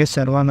 అలాగే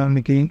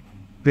శర్వానంద్కి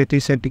కృతి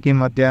శెట్టికి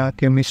మధ్య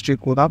కెమిస్ట్రీ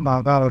కూడా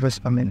బాగా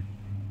ఆలోచిస్తుంది.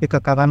 ఇక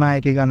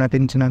కథానాయకిగా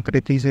నటించిన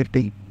కృతి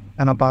శెట్టి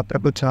తన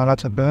పాత్రకు చాలా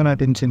చక్కగా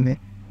నటించింది.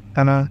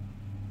 తన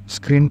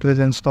స్క్రీన్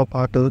ప్రెజెన్స్తో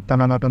పాటు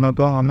తన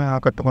నటనతో ఆమె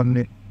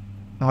ఆకట్టుకుంది.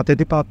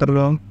 అతిథి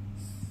పాత్రలో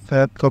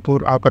శరత్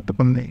కపూర్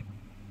ఆకట్టుకుంది.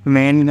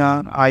 మెయిన్గా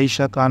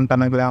ఆయిషా ఖాన్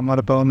తన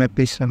గ్లామర్తో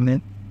మెప్పిస్తుంది.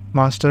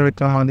 మాస్టర్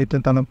విక్రమాదిత్య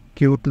తన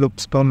క్యూట్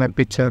లుక్స్తో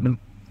మెప్పించాడు.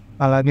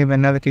 అలాగే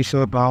వెన్నెల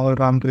కిషోర్, రాహుల్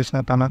రామకృష్ణ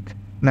తన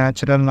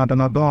న్యాచురల్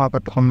నటనతో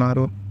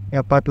ఆకట్టుకున్నారు.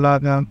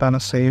 ఎప్పట్లాగా తన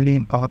శైలి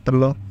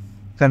పాత్రలో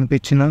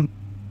కనిపించిన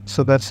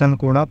సుదర్శన్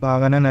కూడా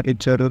బాగానే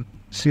నటించారు.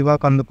 శివ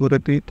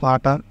కందుకూరికి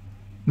పాట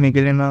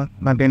మిగిలిన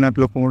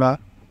నటినట్లు కూడా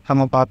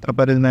తమ పాత్ర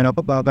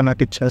పరిధిమైనప్పుడు బాగా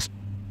నటించారు.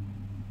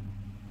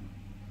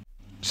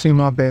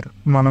 సినిమా పేరు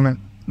మనమే.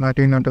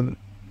 నటీనటులు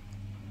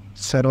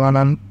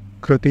శర్వానంద్,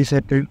 కృతి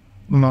శెట్టి,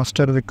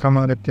 మాస్టర్ విక్రమ్,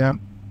 ఆదిత్య,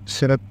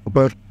 శరత్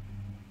కపూర్,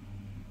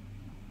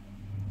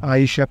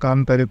 ఆయిషా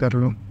ఖాన్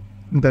తదితరులు.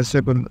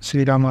 దర్శకులు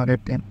శ్రీరామ్,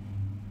 ఆదిత్య.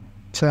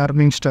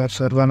 చార్మింగ్ స్టార్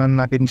శర్వానంద్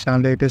నటించిన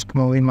లేటెస్ట్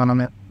మూవీ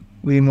మనమే.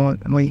 ఈ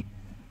మూవీ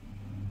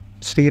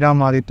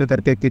శ్రీరామ్, ఆదిత్య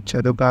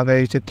తెరకెక్కించారు. కాగా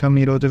ఈ చిత్రం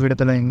ఈరోజు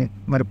విడుదలైంది.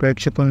 మరి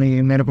ప్రేక్షకుల్ని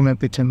ఏ మేరకు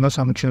మెప్పించిందో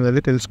సమీక్షలు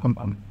వెళ్ళి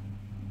తెలుసుకుంటాం.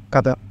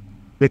 కథ: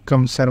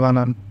 విక్రమ్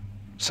శర్వానంద్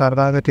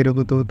సరదాగా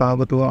తిరుగుతూ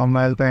తాగుతూ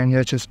అమ్మాయిలతో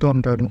ఎంజాయ్ చేస్తూ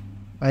ఉంటాడు.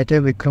 అయితే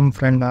విక్రమ్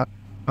ఫ్రెండ్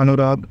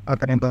అనురాగ్,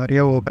 అతని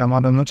భార్య ఓ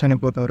ప్రమాదంలో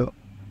చనిపోతాడు.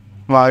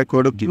 వారి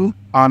కొడుకు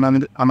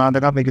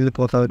అనాథగా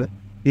మిగిలిపోతాడు.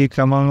 ఈ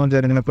క్రమంలో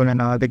జరిగిన కొన్ని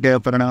రాజకీయ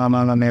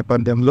పరిణామాల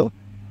నేపథ్యంలో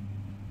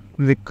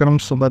విక్రమ్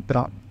సుభద్ర,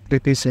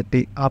 కృతి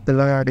శెట్టి ఆ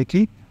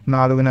పిల్లగాడికి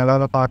 4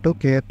 నెలల పాటు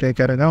కేర్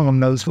టేకర్గా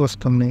ఉండాల్సి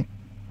వస్తుంది.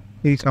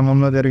 ఈ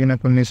క్రమంలో జరిగిన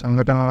కొన్ని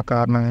సంఘటనల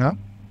కారణంగా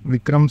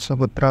విక్రమ్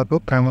సుభద్రతో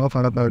ప్రేమలో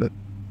పడతాడు.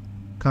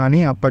 కానీ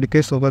అప్పటికే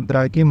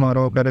సుభద్రకి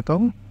మరొకరితో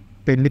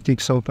పెళ్లి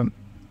ఫిక్స్ అవుతుంది.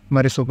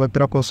 మరి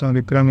సుభద్ర కోసం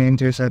విక్రమ్ ఏం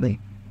చేశాడు?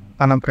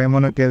 తన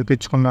ప్రేమను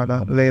గెలిపించుకున్నాడా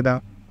లేదా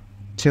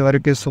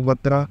చివరికి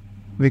సుభద్ర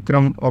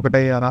విక్రమ్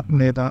ఒకటయ్యారా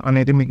లేదా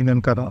అనేది మిగిలిన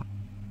కదా.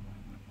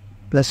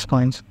 ప్లస్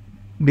పాయింట్స్: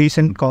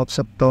 డీసెంట్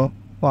కాన్సెప్ట్తో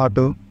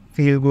పాటు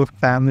ఫీల్ గుడ్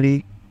ఫ్యామిలీ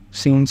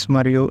సీన్స్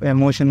మరియు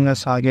ఎమోషన్గా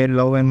సాగే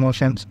లవ్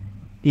ఎమోషన్స్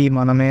ఈ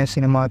మనమే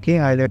సినిమాకి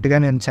హైలైట్గా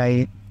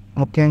నిలిచాయి.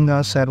 ముఖ్యంగా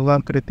సర్వ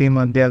కృతి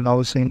మధ్య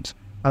లవ్ సీన్స్,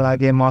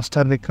 అలాగే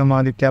మాస్టర్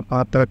విక్రమాదిత్య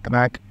పాత్ర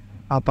ట్రాక్,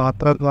 ఆ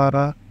పాత్ర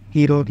ద్వారా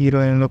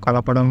హీరోయిన్లు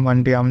కలపడం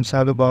వంటి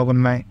అంశాలు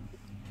బాగున్నాయి.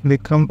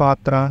 విక్రమ్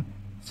పాత్ర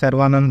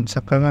శర్వానంద్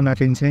చక్కగా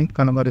నటించి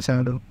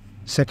కనబరిచాడు.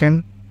 సెకండ్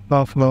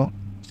హాఫ్లో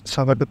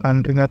సగటు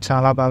తండ్రిగా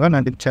చాలా బాగా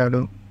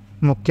నటించాడు.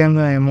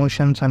 ముఖ్యంగా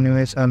ఎమోషన్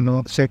సన్నివేశాల్లో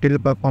సెటిల్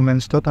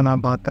పర్ఫార్మెన్స్తో తన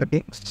పాత్రకి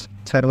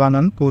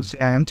శర్వానంద్ పూర్తి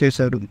న్యాయం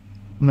చేశాడు.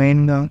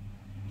 మెయిన్గా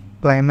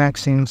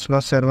క్లైమాక్స్ సీన్స్లో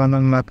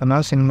శర్వానంద్ నటన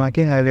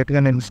సినిమాకి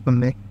హైలైట్గా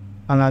నిలుస్తుంది.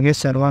 అలాగే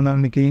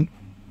శర్వానంద్కి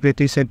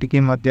కృతి శెట్టికి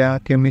మధ్య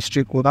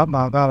కెమిస్ట్రీ కూడా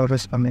బాగా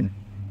ఆలోచిస్తుంది.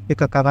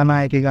 ఇక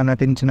కథానాయకిగా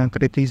నటించిన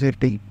కృతి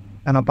శెట్టి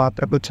తన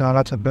పాత్రకు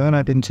చాలా చక్కగా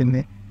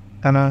నటించింది.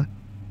 తన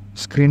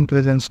స్క్రీన్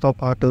ప్రెజెన్స్తో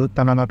పాటు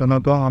తన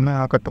నటనతో ఆమె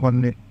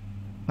ఆకట్టుకుంది.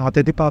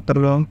 అతిథి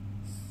పాత్రలో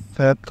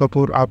శరత్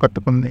కపూర్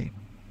ఆకట్టుకుంది.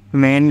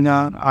 మెయిన్గా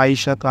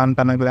ఆయిషా ఖాన్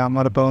తన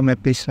గ్లామర్తో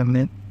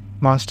మెప్పిస్తుంది.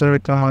 మాస్టర్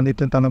విక్రమ్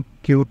ఆదిత్య తన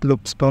క్యూట్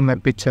లుక్స్తో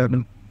మెప్పించాడు.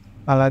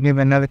 అలాగే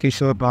వెన్నెల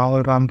కిషోర్,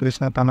 రాహుల్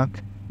రామకృష్ణ తన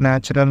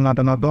న్యాచురల్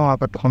నటనతో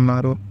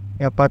ఆకట్టుకున్నారు.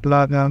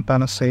 ఎప్పట్లాగా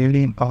తన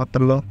శైలి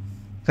పాత్రలో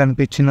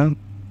కనిపించిన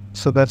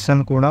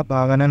సుదర్శన్ కూడా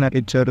బాగానే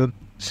నటించారు.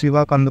 శివ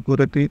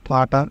కందుకూరికి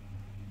పాట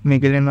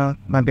మిగిలిన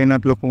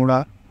నటినట్లు కూడా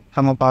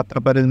తమ పాత్ర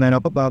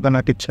పరిధిమైనప్పుడు బాగా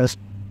నటించారు.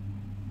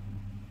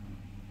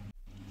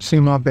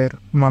 సినిమా పేరు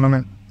మనమే.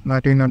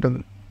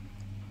 నటీనటులు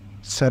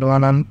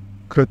శర్వానంద్,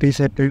 కృతి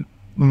శెట్టి,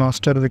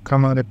 మాస్టర్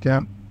విక్రమ్, ఆదిత్య,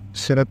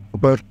 శరత్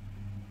కపూర్,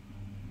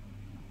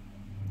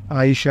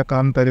 ఆయిషా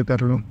ఖాన్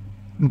తదితరులు.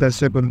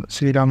 దర్శకులు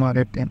శ్రీరామ్,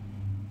 ఆదిత్య.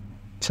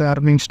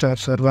 చార్మింగ్ స్టార్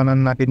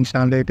శర్వానంద్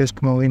నటించిన లేటెస్ట్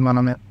మూవీ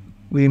మనమే.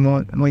 ఈ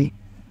మూవీ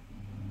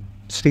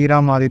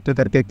శ్రీరామ్, ఆదిత్య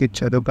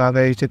తెరకెక్కించారు.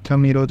 కాగా ఈ చిత్రం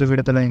ఈరోజు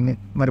విడుదలైంది.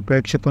 మరి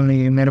ప్రేక్షకుల్ని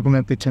ఏ మేరకు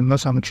మెప్పించిందో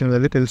సమీక్షలు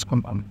వెళ్ళి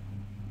తెలుసుకుంటాం.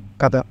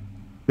 కథ: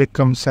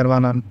 విక్రమ్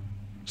శర్వానంద్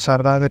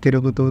సరదాగా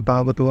తిరుగుతూ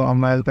తాగుతూ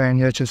అమ్మాయిలతో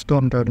ఎంజాయ్ చేస్తూ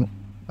ఉంటాడు.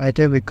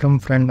 అయితే విక్రమ్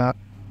ఫ్రెండ్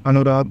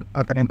అనురాగ్,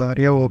 అతని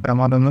భార్య ఓ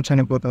ప్రమాదంలో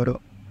చనిపోతాడు.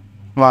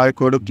 వారి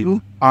కొడుకు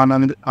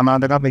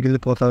అనాథగా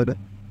మిగిలిపోతాడు.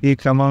 ఈ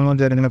క్రమంలో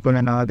జరిగిన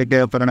కొన్ని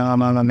రాజకీయ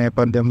పరిణామాల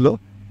నేపథ్యంలో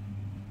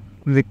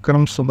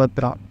విక్రమ్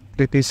సుభద్ర,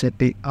 కృతి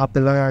శెట్టి ఆ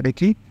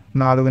పిల్లగాడికి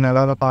 4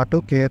 నెలల పాటు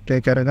కేర్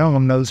టేకర్గా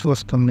ఉండాల్సి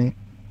వస్తుంది.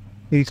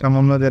 ఈ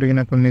క్రమంలో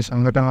జరిగిన కొన్ని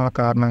సంఘటనల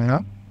కారణంగా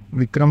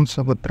విక్రమ్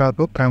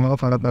సుభద్రతో ప్రేమలో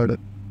పడతాడు.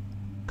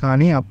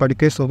 కానీ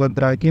అప్పటికే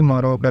సుభద్రకి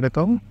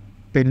మరొకరితో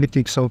పెళ్లి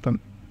ఫిక్స్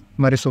అవుతుంది.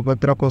 మరి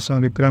సుభద్ర కోసం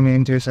విక్రమ్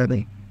ఏం చేశాడు?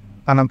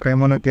 తన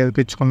ప్రేమను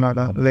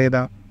గెలిపించుకున్నాడా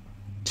లేదా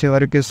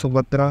చివరికి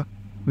సుభద్ర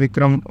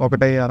విక్రమ్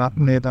ఒకటయ్యారా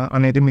లేదా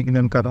అనేది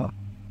మిగిలిన కదా.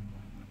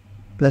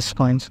 ప్లస్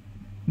పాయింట్స్: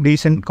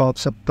 డీసెంట్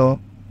కాన్సెప్ట్తో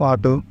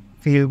పాటు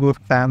ఫీల్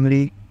గుడ్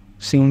ఫ్యామిలీ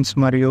సీన్స్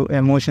మరియు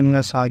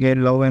ఎమోషన్గా సాగే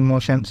లవ్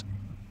ఎమోషన్స్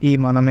ఈ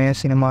మనమే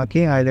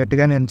సినిమాకి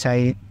హైలైట్గా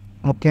నిలిచాయి.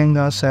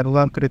 ముఖ్యంగా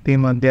సర్వ కృతి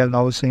మధ్య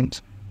లవ్ సీన్స్,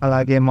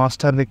 అలాగే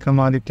మాస్టర్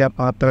విక్రమాదిత్య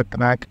పాత్ర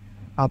ట్రాక్,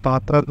 ఆ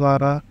పాత్ర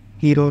ద్వారా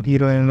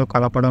హీరోయిన్లు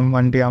కలపడం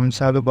వంటి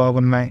అంశాలు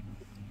బాగున్నాయి.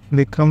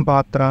 విక్రమ్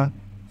పాత్ర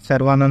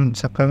శర్వానంద్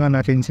చక్కగా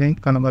నటించి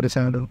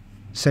కనబరిచాడు.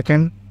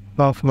 సెకండ్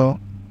హాఫ్లో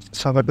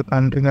సగటు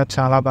తండ్రిగా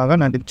చాలా బాగా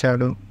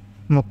నటించాడు.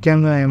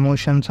 ముఖ్యంగా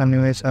ఎమోషన్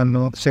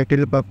సన్నివేశాల్లో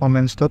సెటిల్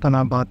పర్ఫార్మెన్స్తో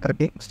తన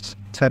పాత్రకి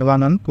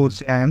శర్వానంద్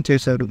పూర్తి న్యాయం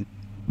చేశాడు.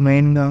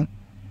 మెయిన్గా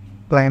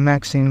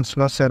క్లైమాక్స్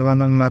సీన్స్లో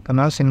శర్వానంద్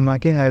నటన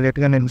సినిమాకి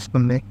హైలైట్గా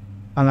నిలుస్తుంది.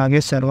 అలాగే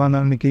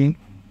శర్వానంద్కి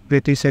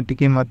కృతి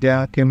శెట్టికి మధ్య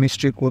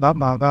కెమిస్ట్రీ కూడా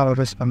బాగా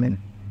ఆలోచిస్తుంది.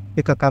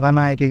 ఇక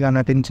కథానాయకిగా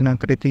నటించిన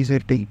కృతి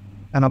శెట్టి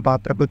తన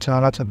పాత్రకు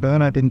చాలా చక్కగా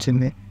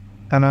నటించింది.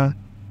 తన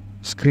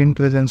స్క్రీన్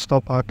ప్రెజెన్స్తో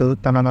పాటు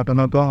తన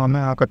నటనతో ఆమె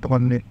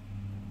ఆకట్టుకుంది.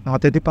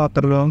 అతిథి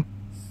పాత్రలో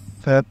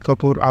శరత్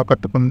కపూర్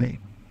ఆకట్టుకుంది.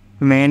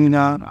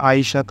 మెయిన్గా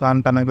ఆయిషా ఖాన్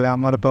తన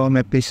గ్లామర్తో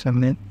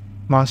మెప్పిస్తుంది.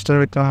 మాస్టర్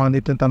విక్రమ్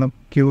ఆదిత్య తన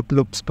క్యూట్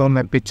లుక్స్తో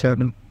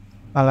మెప్పించాడు.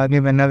 అలాగే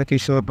వెన్నెల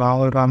కిషోర్,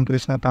 రాహుల్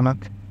రామకృష్ణ తన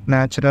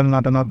న్యాచురల్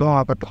నటనతో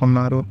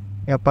ఆకట్టుకున్నారు.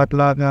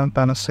 ఎప్పట్లాగా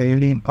తన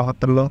శైలి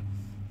పాత్రలో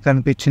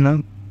కనిపించిన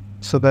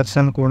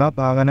సుదర్శన్ కూడా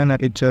బాగానే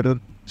నటించారు.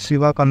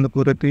 శివ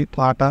కందుకూరికి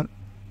పాట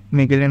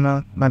మిగిలిన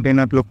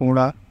నటినట్లు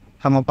కూడా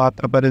తమ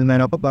పాత్ర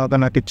పరిధిమైనకు బాగా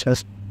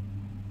నటించారు.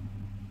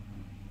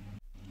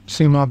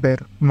 సినిమా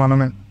పేరు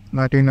మనమే.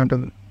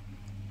 నటీనటులు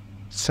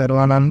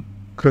శర్వానంద్,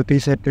 కృతి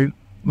శెట్టి,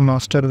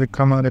 మాస్టర్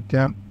విక్రమాదిత్య,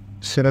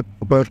 శరత్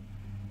కపూర్,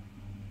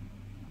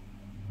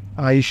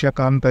 ఆయిషా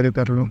ఖాన్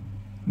తదితరులు.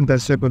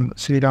 దర్శకులు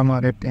శ్రీరామ్.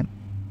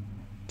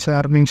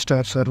 చార్మింగ్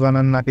స్టార్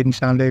శర్వానంద్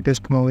నటించిన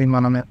లేటెస్ట్ మూవీ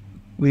మనమే.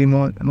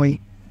 ఈ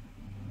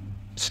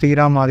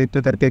శ్రీరామ్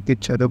ఆదిత్య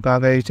తెరకెక్కించారు.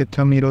 కాగా ఈ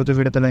చిత్రం ఈరోజు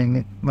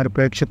విడుదలైంది. మరి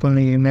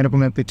ప్రేక్షకుల్ని ఏ మేరకు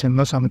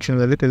మెప్పించిందో సమీక్షలు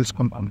వెళ్ళి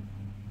తెలుసుకుంటాం.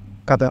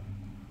 కథ: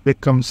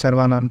 విక్రమ్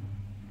శర్వానంద్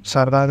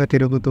సరదాగా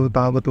తిరుగుతూ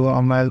తాగుతూ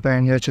అమ్మాయిలతో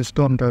ఎంజాయ్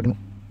చేస్తూ ఉంటాడు.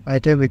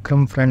 అయితే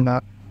విక్రమ్ ఫ్రెండ్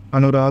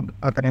అనురాగ్,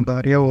 అతని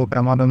భార్య ఓ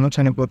ప్రమాదంలో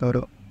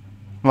చనిపోతాడు.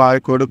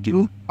 వారి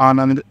కొడుకు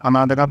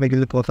అనాథగా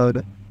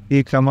మిగిలిపోతాడు. ఈ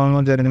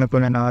క్రమంలో జరిగిన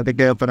కొన్ని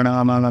రాజకీయ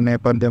పరిణామాల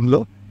నేపథ్యంలో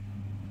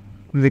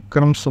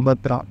విక్రమ్,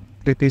 సుభద్ర,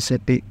 కృతి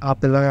శెట్టి ఆ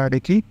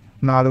పిల్లగాడికి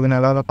 4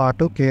 నెలల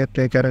పాటు కేర్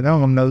టేకర్గా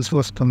ఉండాల్సి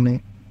వస్తుంది.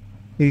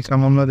 ఈ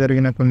క్రమంలో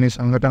జరిగిన కొన్ని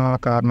సంఘటనల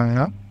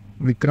కారణంగా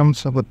విక్రమ్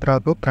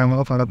సుభద్రతో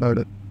ప్రేమలో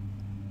పడతాడు.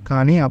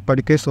 కానీ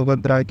అప్పటికే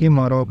సుభద్రకి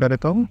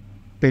మరొకరితో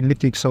పెళ్లి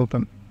ఫిక్స్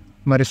అవుతుంది.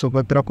 మరి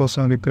సుభద్ర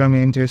కోసం విక్రమ్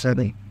ఏం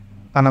చేశాడు?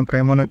 తన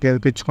ప్రేమను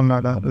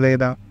గెలిపించుకున్నాడా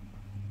లేదా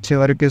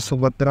చివరికి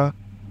సుభద్ర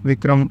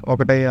విక్రమ్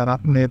ఒకటయ్యారా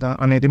లేదా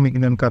అనేది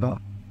మిగిలిన కదా.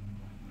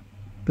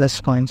 ప్లస్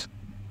పాయింట్స్: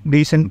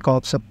 డీసెంట్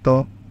కాన్సెప్ట్తో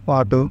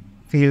పాటు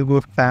ఫీల్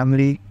గుడ్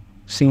ఫ్యామిలీ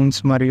సీన్స్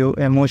మరియు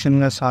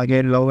ఎమోషన్గా సాగే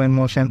లవ్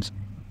ఎమోషన్స్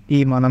ఈ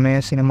మనమే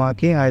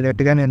సినిమాకి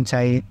హైలైట్గా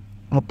నిలిచాయి.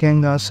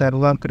 ముఖ్యంగా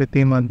శర్వ,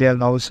 కృతి మధ్య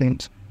లవ్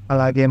సీన్స్,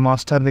 అలాగే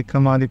మాస్టర్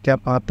విక్రమాదిత్య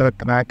పాత్ర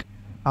ట్రాక్,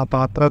 ఆ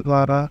పాత్ర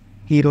ద్వారా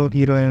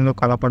హీరోయిన్లు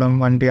కలపడం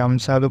వంటి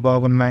అంశాలు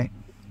బాగున్నాయి.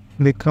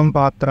 విక్రమ్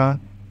పాత్ర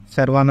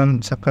శర్వానంద్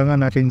చక్కగా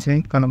నటించి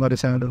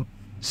కనబరిచాడు.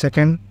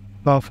 సెకండ్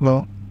హాఫ్లో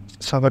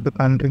సగటు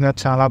తండ్రిగా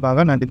చాలా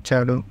బాగా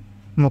నటించాడు.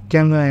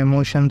 ముఖ్యంగా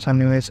ఎమోషన్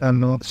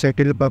సన్నివేశాల్లో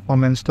సెటిల్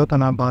పర్ఫార్మెన్స్తో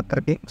తన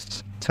పాత్రకి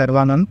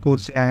శర్వానంద్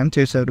పూర్తి న్యాయం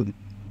చేశాడు.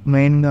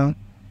 మెయిన్గా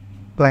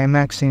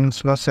క్లైమాక్స్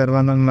సీన్స్లో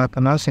శర్వానంద్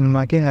నటన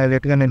సినిమాకి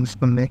హైలైట్గా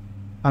నిలుస్తుంది.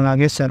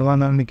 అలాగే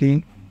శర్వానంద్కి,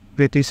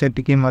 కృతి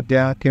శెట్టికి మధ్య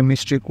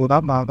కెమిస్ట్రీ కూడా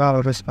బాగా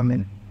అలరిస్తుంది.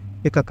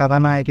 ఇక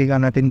కథానాయకిగా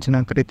నటించిన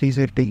కృతి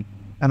శెట్టి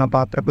తన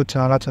పాత్రకు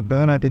చాలా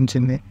చక్కగా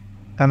నటించింది.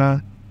 తన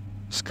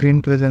స్క్రీన్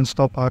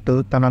ప్రెజెన్స్తో పాటు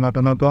తన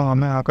నటనతో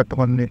ఆమె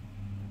ఆకట్టుకుంది.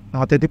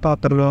 అతిథి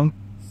పాత్రలో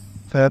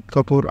శరత్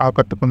కపూర్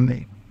ఆకట్టుకుంది.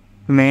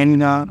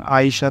 మెయిన్గా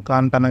ఆయిషా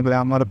ఖాన్ తన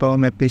గ్లామర్తో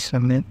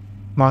మెప్పిస్తుంది.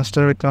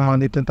 మాస్టర్ విక్రమ్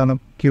ఆదిత్య తన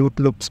క్యూట్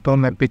లుక్స్తో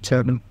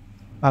మెప్పించాడు.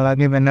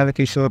 అలాగే వెన్నెల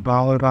కిషోర్,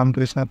 రాహుల్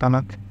రామకృష్ణ తన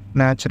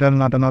న్యాచురల్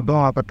నటనతో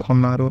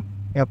ఆకట్టుకున్నారు.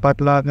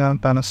 ఎప్పట్లాగా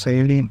తన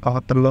శైలి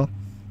పాత్రలో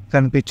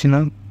కనిపించిన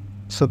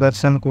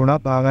సుదర్శన్ కూడా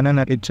బాగానే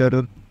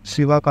నటించారు.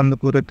 శివ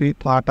కందుకూరికి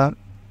పాట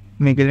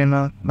మిగిలిన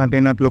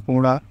నటినట్లు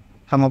కూడా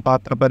తమ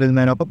పాత్ర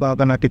పరిధిమైనకు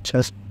బాగా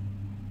నటించారు.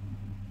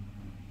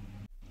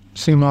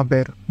 సినిమా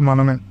పేరు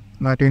మనమే.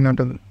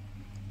 నటీనటులు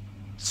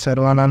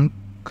శర్వానంద్,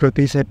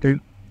 కృతి శెట్టి,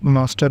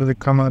 మాస్టర్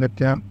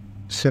విక్రమాదిత్య,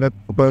 శరత్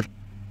కపూర్,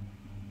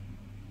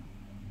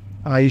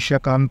 ఆయిషా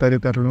ఖాన్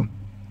తదితరులు.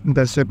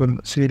 దర్శకులు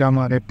శ్రీరామ్.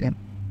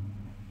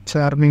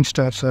 చార్మింగ్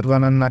స్టార్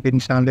శర్వానంద్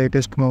నటించిన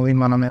లేటెస్ట్ మూవీ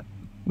మనమే.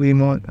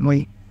 ఈ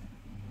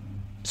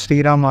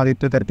శ్రీరామ్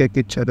ఆదిత్య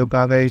తెరకెక్కించారు.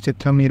 కాగా ఈ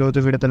చిత్రం ఈరోజు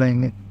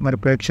విడుదలైంది. మరి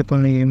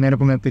ప్రేక్షకుల్ని ఏ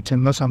మేరకు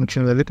మెప్పించిందో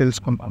సమీక్షలు వెళ్ళి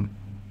తెలుసుకుంటాం.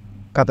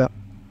 కథ: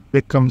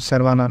 విక్రమ్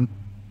శర్వానంద్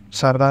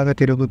సరదాగా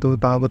తిరుగుతూ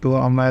తాగుతూ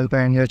అమ్మాయిలతో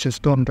ఎంజాయ్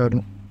చేస్తూ ఉంటాడు.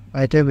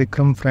 అయితే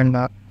విక్రమ్ ఫ్రెండ్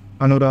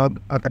అనురాగ్,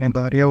 అతని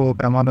భార్య ఓ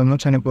ప్రమాదంలో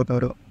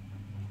చనిపోతాడు.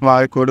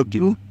 వారి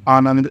కొడుకు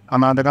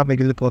అనాథగా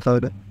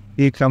మిగిలిపోతాడు.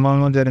 ఈ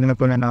క్రమంలో జరిగిన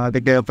కొన్ని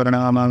రాజకీయ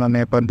పరిణామాల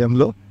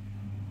నేపథ్యంలో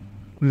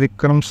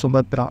విక్రమ్,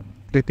 సుభద్ర,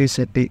 కృతి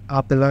శెట్టి ఆ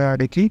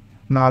పిల్లగాడికి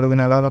 4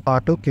 నెలల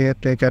పాటు కేర్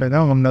టేకర్గా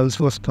ఉండాల్సి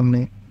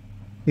వస్తుంది.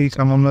 ఈ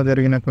క్రమంలో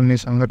జరిగిన కొన్ని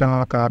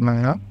సంఘటనల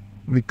కారణంగా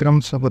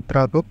విక్రమ్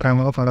సుభద్రతో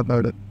ప్రేమలో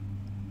పడతాడు.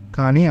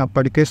 కానీ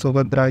అప్పటికే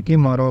సుభద్రకి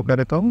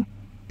మరొకరితో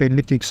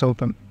పెళ్లి ఫిక్స్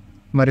అవుతుంది.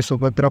 మరి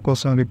సుభద్ర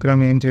కోసం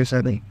విక్రమ్ ఏం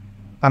చేశాడు?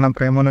 తన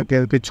ప్రేమను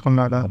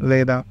గెలిపించుకున్నాడా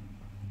లేదా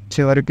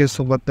చివరికి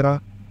సుభద్ర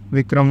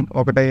విక్రమ్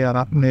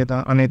ఒకటయ్యారా లేదా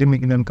అనేది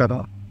మిగిలిన కదా.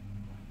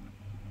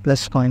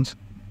 ప్లస్ పాయింట్స్: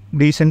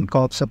 డీసెంట్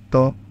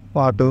కాన్సెప్ట్తో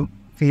పాటు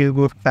ఫీల్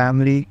గుడ్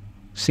ఫ్యామిలీ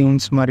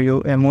సీన్స్ మరియు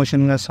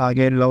ఎమోషన్గా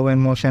సాగే లవ్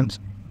ఎమోషన్స్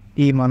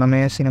ఈ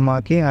మనమే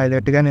సినిమాకి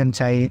హైలైట్గా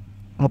నిలిచాయి.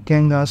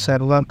 ముఖ్యంగా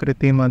శర్వ,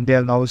 కృతి మధ్య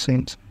లవ్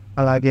సీన్స్,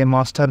 అలాగే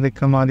మాస్టర్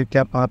విక్రమాదిత్య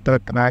పాత్ర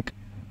ట్రాక్,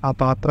 ఆ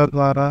పాత్ర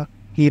ద్వారా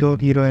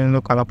హీరోయిన్లు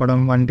కలపడం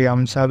వంటి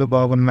అంశాలు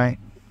బాగున్నాయి.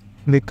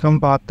 విక్రమ్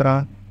పాత్ర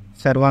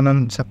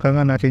శర్వానంద్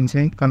చక్కగా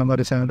నటించి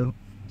కనబరిచాడు.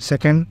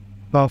 సెకండ్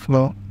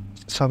హాఫ్లో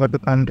సగటు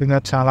తండ్రిగా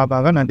చాలా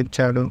బాగా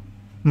నటించాడు.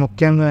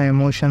 ముఖ్యంగా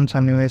ఎమోషన్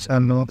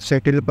సన్నివేశాల్లో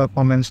సెటిల్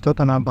పర్ఫార్మెన్స్తో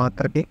తన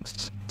పాత్రకి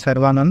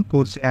శర్వానంద్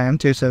పూర్తి న్యాయం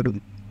చేశాడు.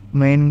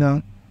 మెయిన్గా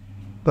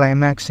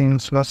క్లైమాక్స్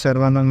సీన్స్లో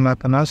శర్వానంద్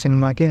నటన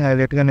సినిమాకి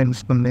హైలైట్గా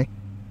నిలుస్తుంది.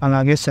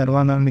 అలాగే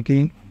శర్వానంద్కి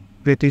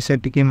కృతి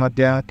శెట్టికి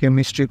మధ్య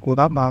కెమిస్ట్రీ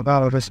కూడా బాగా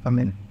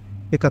ఆలోచిస్తుంది.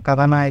 ఇక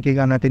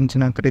కథానాయకిగా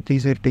నటించిన కృతి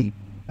శెట్టి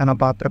తన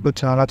పాత్రకు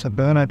చాలా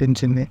చక్కగా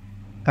నటించింది.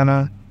 తన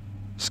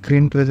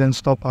స్క్రీన్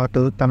ప్రెజెన్స్తో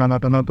పాటు తన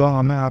నటనతో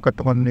ఆమె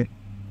ఆకట్టుకుంది.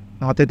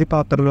 అతిథి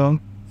పాత్రలో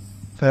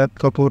శరత్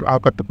కపూర్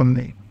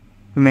ఆకట్టుకుంది.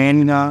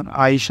 మెయిన్గా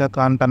ఆయిషా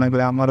ఖాన్ తన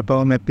గ్లామర్తో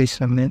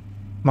మెప్పిస్తుంది.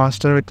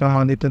 మాస్టర్ విక్రమ్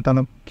ఆదిత్య తన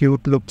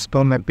క్యూట్ లుక్స్తో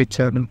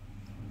మెప్పించాడు.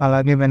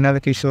 అలాగే వెన్నెల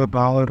కిషోర్,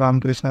 రాహుల్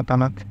రామకృష్ణ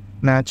తన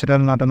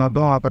న్యాచురల్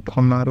నటనతో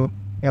ఆకట్టుకున్నారు.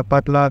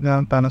 ఎప్పట్లాగా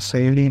తన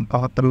శైలి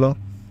పాత్రలో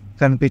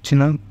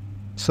కనిపించిన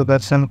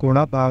సుదర్శన్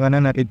కూడా బాగానే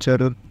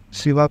నటించారు.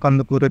 శివ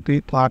కందుకూరికి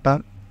పాట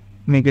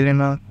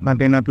మిగిలిన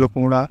నటినట్లు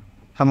కూడా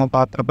తమ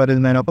పాత్ర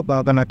పరిధిమైనప్పుడు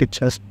బాగా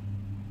నటించారు.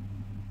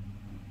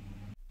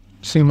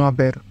 సినిమా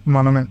పేరు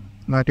మనమే.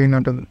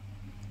 నటీనటులు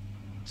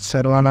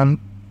శర్వానంద్,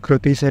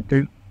 కృతి శెట్టి,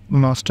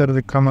 మాస్టర్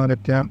విక్రమ్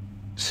ఆదిత్య,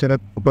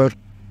 శరత్ కపూర్,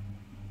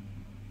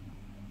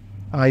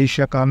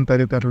 ఆయిషా ఖాన్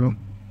తదితరులు.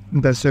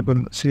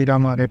 దర్శకులు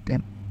శ్రీరామ్.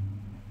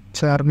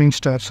 చార్మింగ్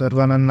స్టార్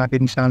శర్వానంద్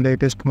నటించిన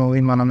లేటెస్ట్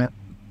మూవీ మనమే.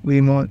 ఈ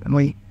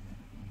మూవీ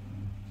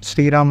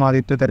శ్రీరామ్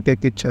ఆదిత్య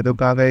తెరకెక్కించారు.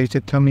 కాగా ఈ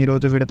చిత్రం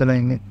ఈరోజు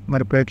విడుదలైంది.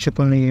 మరి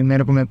ప్రేక్షకుల్ని ఏ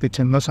మేరకు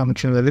మెప్పించిందో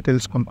సమీక్షలు వెళ్ళి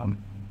తెలుసుకుంటాం.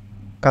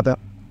 కథ: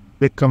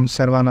 విక్రమ్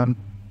శర్వానంద్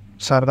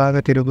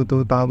సరదాగా తిరుగుతూ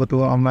తాగుతూ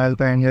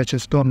అమ్మాయిలతో ఎంజాయ్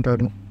చేస్తూ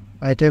ఉంటాడు.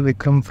 అయితే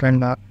విక్రమ్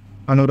ఫ్రెండ్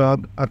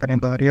అనురాగ్ అతని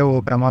భార్య ఓ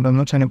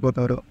ప్రమాదంలో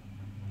చనిపోతాడు.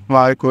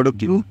 వారి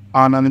కొడుకు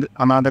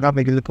అనాథగా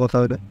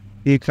మిగిలిపోతాడు.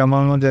 ఈ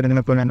క్రమంలో జరిగిన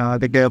కొన్ని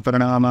రాజకీయ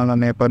పరిణామాల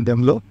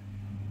నేపథ్యంలో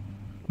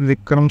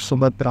విక్రమ్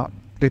సుభద్ర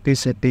కృతి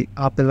శెట్టి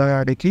ఆ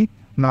పిల్లగాడికి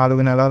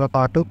 4 నెలల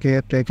పాటు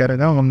కేర్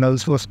టేకర్గా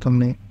ఉండాల్సి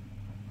వస్తుంది.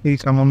 ఈ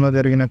క్రమంలో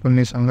జరిగిన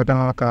కొన్ని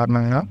సంఘటనల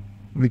కారణంగా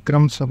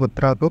విక్రమ్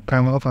సుభద్రతో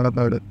ప్రేమలో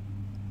పడతాడు.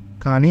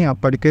 కానీ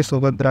అప్పటికే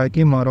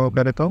సుభద్రకి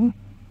మరొకరితో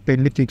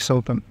పెళ్లి ఫిక్స్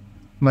అవుతుంది.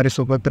 మరి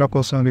సుభద్ర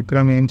కోసం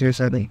విక్రమ్ ఏం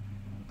చేశాడు?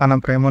 తన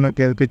ప్రేమను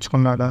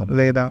గెలిపించుకున్నాడా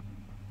లేదా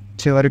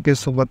చివరికి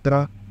సుభద్ర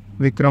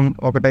విక్రమ్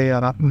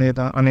ఒకటయ్యారా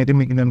లేదా అనేది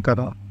మిగిలిన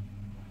కదా.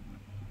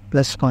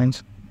 ప్లస్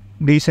పాయింట్స్: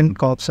 డీసెంట్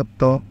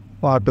కాన్సెప్ట్తో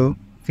పాటు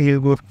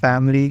ఫీల్ గుడ్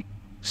ఫ్యామిలీ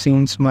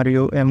సీన్స్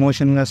మరియు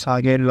ఎమోషన్గా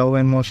సాగే లవ్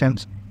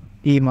ఎమోషన్స్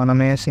ఈ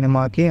మనమే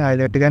సినిమాకి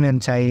హైలైట్గా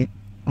నిలిచాయి.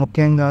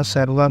 ముఖ్యంగా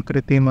శర్వ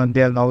కృతి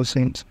మధ్య లవ్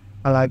సీన్స్,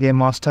 అలాగే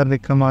మాస్టర్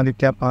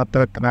విక్రమాదిత్య పాత్ర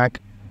ట్రాక్,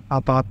 ఆ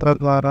పాత్ర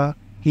ద్వారా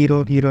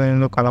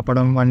హీరోయిన్లు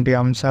కలపడం వంటి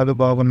అంశాలు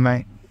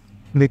బాగున్నాయి.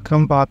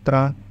 విక్రమ్ పాత్ర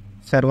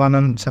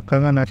శర్వానంద్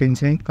చక్కగా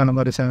నటించి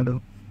కనబరిచాడు.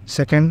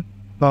 సెకండ్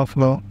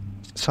హాఫ్లో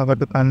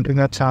సగటు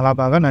తండ్రిగా చాలా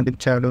బాగా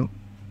నటించాడు.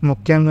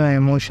 ముఖ్యంగా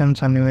ఎమోషన్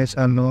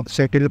సన్నివేశాల్లో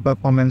సెటిల్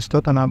పర్ఫార్మెన్స్తో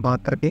తన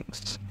పాత్రకి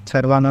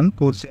శర్వానంద్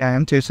పూర్తి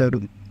న్యాయం చేశాడు.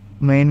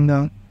 మెయిన్గా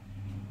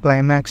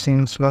క్లైమాక్స్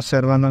సీన్స్లో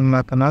శర్వానంద్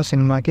నటన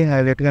సినిమాకి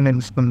హైలైట్గా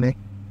నిలుస్తుంది.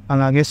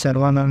 అలాగే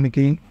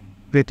శర్వానంద్కి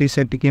కృతి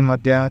శెట్టికి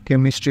మధ్య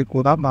కెమిస్ట్రీ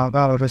కూడా బాగా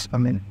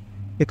ఆలోచిస్తుంది.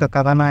 ఇక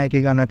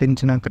కథానాయకిగా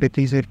నటించిన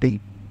కృతి శెట్టి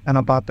తన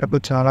పాత్రకు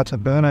చాలా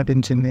చక్కగా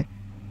నటించింది.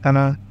 తన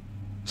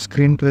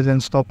స్క్రీన్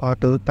ప్రెజెన్స్తో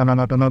పాటు తన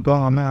నటనతో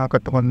ఆమె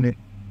ఆకట్టుకుంది.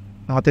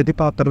 అతిథి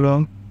పాత్రలో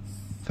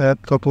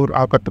శరత్ కపూర్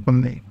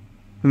ఆకట్టుకుంది.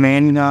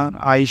 మెయిన్గా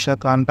ఆయిషా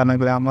ఖాన్ తన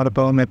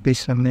గ్లామర్తో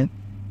మెప్పిస్తుంది.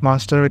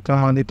 మాస్టర్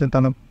విక్రమ్ ఆదిత్య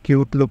తన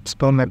క్యూట్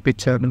లుక్స్తో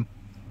మెప్పించాడు.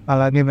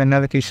 అలాగే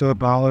వెన్నెల కిషోర్,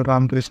 రాహుల్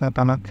రామకృష్ణ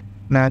తన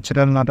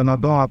న్యాచురల్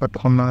నటనతో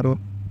ఆకట్టుకున్నారు.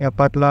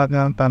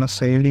 ఎప్పట్లాగా తన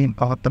శైలి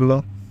పాత్రలో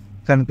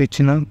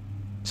కనిపించిన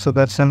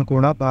సుదర్శన్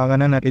కూడా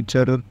బాగానే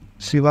నటించారు.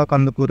 శివ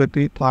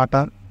కందుకూరికి పాట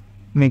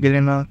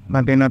మిగిలిన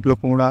నటినట్లు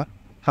కూడా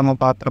తమ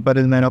పాత్ర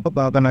పరిధిమైనప్పుడు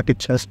బాగా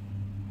నటించారు.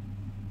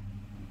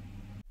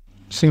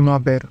 సినిమా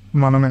పేరు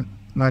మనమే.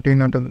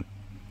 నటీనటులు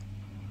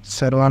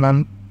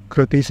శర్వానంద్,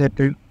 కృతి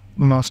శెట్టి,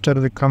 మాస్టర్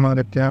విక్రమ్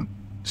ఆదిత్య,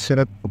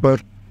 శరత్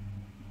కపూర్,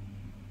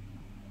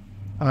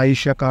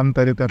 ఆయిషా ఖాన్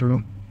తదితరులు.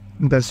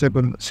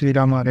 దర్శకులు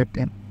శ్రీరామ్.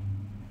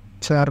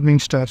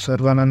 చార్మింగ్ స్టార్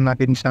శర్వానంద్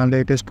నటించిన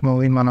లేటెస్ట్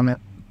మూవీ మనమే.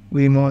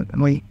 ఈ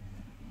మూవీ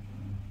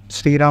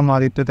శ్రీరామ్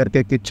ఆదిత్య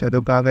తెరకెక్కించారు.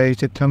 కాగా ఈ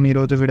చిత్రం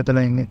ఈరోజు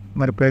విడుదలైంది.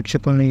 మరి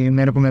ప్రేక్షకుల్ని ఏ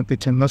మేరకు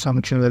మెప్పించిందో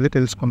సమీక్షలు వెళ్ళి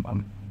తెలుసుకుంటాం.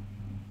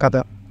 కథ: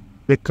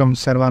 విక్రమ్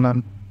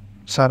శర్వానంద్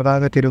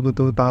సరదాగా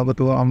తిరుగుతూ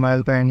తాగుతూ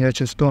అమ్మాయిలతో ఎంజాయ్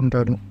చేస్తూ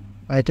ఉంటాడు.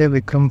 అయితే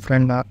విక్రమ్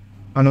ఫ్రెండ్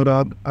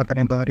అనురాగ్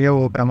అతని భార్య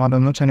ఓ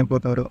ప్రమాదంలో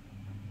చనిపోతాడు.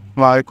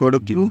 వారి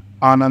కొడుకు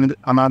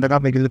అనాథగా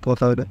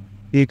మిగిలిపోతాడు.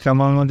 ఈ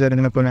క్రమంలో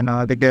జరిగిన కొన్ని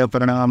రాజకీయ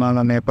పరిణామాల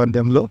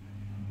నేపథ్యంలో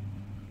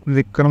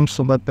విక్రమ్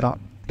సుభద్ర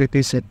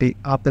కృతి శెట్టి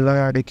ఆ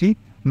పిల్లగాడికి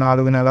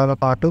 4 నెలల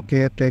పాటు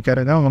కేర్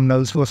టేకర్గా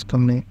ఉండాల్సి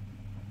వస్తుంది.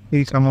 ఈ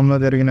క్రమంలో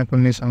జరిగిన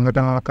కొన్ని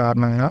సంఘటనల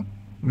కారణంగా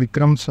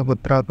విక్రమ్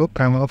సుభద్రతో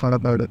ప్రేమలో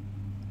పడతాడు.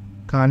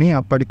 కానీ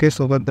అప్పటికే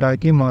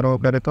సుభద్రకి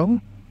మరొకరితో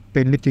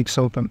పెళ్లి ఫిక్స్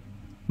అవుతుంది.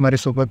 మరి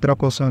సుభద్ర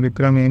కోసం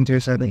విక్రమ్ ఏం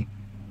చేశాడు?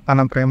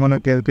 తన ప్రేమను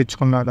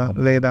గెలిపించుకున్నాడా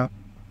లేదా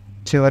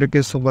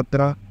చివరికి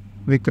సుభద్ర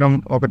విక్రమ్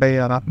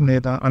ఒకటయ్యారా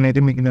లేదా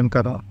అనేది మిగిలిన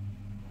కదా.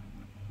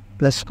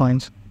 ప్లస్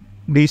పాయింట్స్: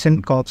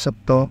 డీసెంట్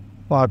కాన్సెప్ట్తో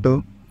పాటు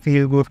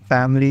ఫీల్ గుడ్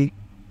ఫ్యామిలీ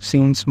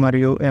సీన్స్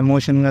మరియు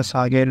ఎమోషన్గా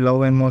సాగే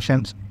లవ్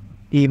ఎమోషన్స్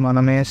ఈ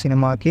మనమే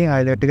సినిమాకి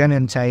హైలైట్గా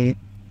నిలిచాయి.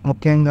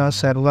 ముఖ్యంగా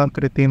శర్వ,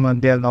 కృతి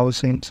మధ్య లవ్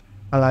సీన్స్,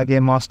 అలాగే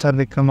మాస్టర్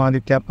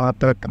విక్రమాదిత్య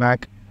పాత్ర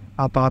ట్రాక్,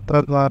 ఆ పాత్ర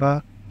ద్వారా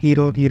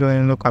హీరో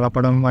హీరోయిన్లు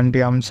కలపడం వంటి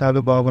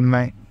అంశాలు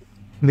బాగున్నాయి.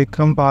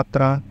 విక్రమ్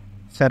పాత్ర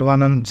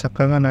శర్వానంద్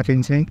చక్కగా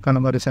నటించి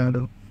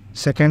కనబరిచాడు.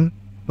 సెకండ్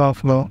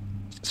హాఫ్లో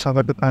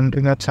సగటు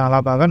తండ్రిగా చాలా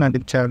బాగా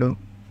నటించాడు.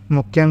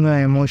 ముఖ్యంగా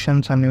ఎమోషన్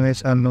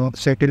సన్నివేశాల్లో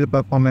సెటిల్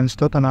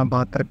పర్ఫార్మెన్స్తో తన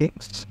పాత్రకి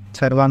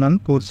శర్వానంద్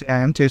పూర్తి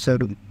న్యాయం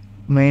చేశాడు.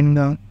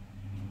 మెయిన్గా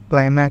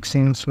క్లైమాక్స్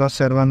సీన్స్లో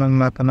శర్వానంద్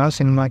నటన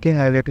సినిమాకి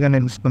హైలైట్గా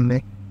నిలుస్తుంది.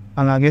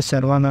 అలాగే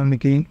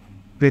శర్వానంద్కి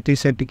కృతి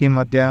శెట్టికి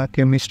మధ్య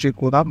కెమిస్ట్రీ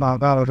కూడా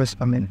బాగా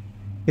అలరిస్తుంది.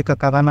 ఇక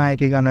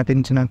కథానాయకిగా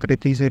నటించిన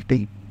కృతి శెట్టి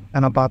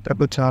తన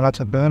పాత్రకు చాలా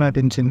చక్కగా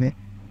నటించింది.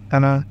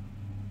 తన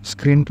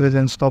స్క్రీన్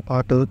ప్రెజెన్స్తో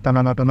పాటు తన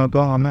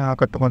నటనతో ఆమె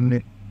ఆకట్టుకుంది.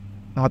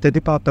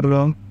 అతిథి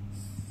పాత్రలో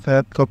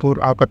శరత్ కపూర్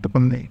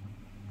ఆకట్టుకుంది.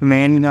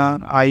 మెయిన్గా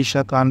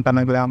ఆయిషా ఖాన్ తన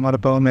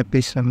గ్లామర్తో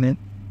మెప్పిస్తుంది.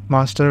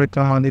 మాస్టర్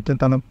విక్రమాదిత్య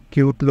తన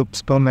క్యూట్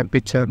లుక్స్తో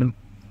మెప్పించాడు.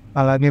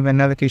 అలాగే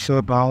వెన్నెల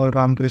కిషోర్, రాహుల్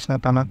రామకృష్ణ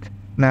తన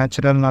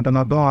న్యాచురల్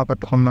నటనతో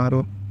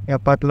ఆకట్టుకున్నారు.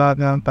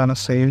 ఎప్పట్లాగా తన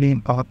శైలి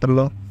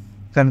పాత్రలో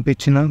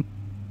కనిపించిన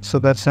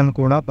సుదర్శన్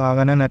కూడా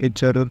బాగానే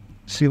నటించారు.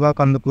 శివ,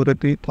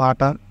 కందుకూరికి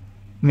పాట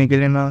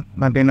మిగిలిన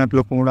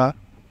నటినట్లు కూడా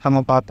తమ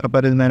పాత్ర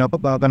పరిధినకు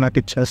బాగా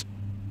నటించారు.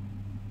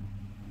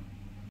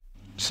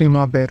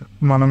 సినిమా పేరు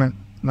మనమే.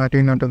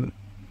 నటీనటులు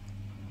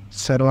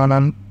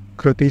శర్వానంద్,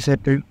 కృతి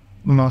శెట్టి,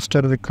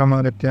 మాస్టర్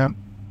విక్రమాదిత్య,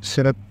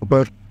 శరత్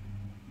కపూర్,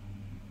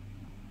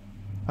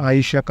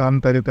 ఆయిషా ఖాన్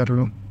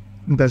తదితరులు.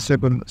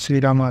 దర్శకులు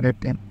శ్రీరామ్.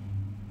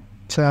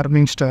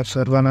 చార్మింగ్ స్టార్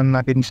శర్వానంద్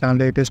నటించిన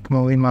లేటెస్ట్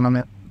మూవీ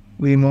మనమే.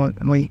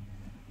 ఈ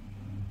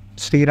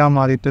శ్రీరామ్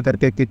ఆదిత్య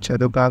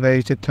తెరకెక్కించారు. కాగా ఈ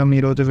చిత్రం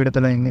ఈరోజు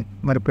విడుదలైంది.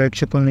 మరి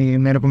ప్రేక్షకుల్ని ఏ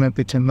మేరకు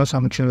మెప్పించిందో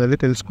సమీక్షలు వెళ్ళి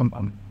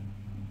తెలుసుకుంటాం.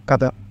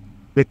 కథ: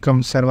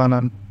 విక్రమ్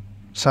శర్వానంద్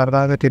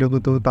సరదాగా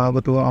తిరుగుతూ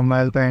తాగుతూ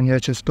అమ్మాయిలతో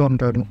ఎంజాయ్ చేస్తూ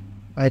ఉంటాడు.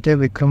 అయితే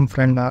విక్రమ్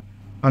ఫ్రెండ్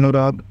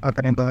అనురాగ్,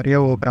 అతని భార్య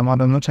ఓ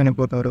ప్రమాదంలో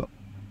చనిపోతారు.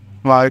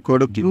 వారి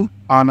కొడుకు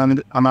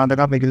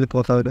అనాథగా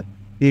మిగిలిపోతాడు.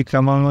 ఈ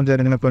క్రమంలో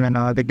జరిగిన కొన్ని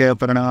రాజకీయ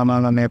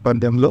పరిణామాల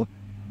నేపథ్యంలో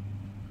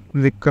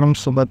విక్రమ్,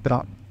 సుభద్ర,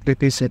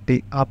 కృతి శెట్టి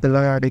ఆ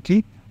పిల్లగాడికి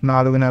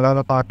 4 నెలల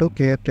పాటు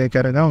కేర్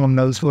టేకర్గా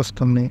ఉండాల్సి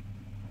వస్తుంది.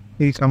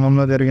 ఈ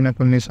క్రమంలో జరిగిన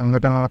కొన్ని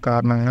సంఘటనల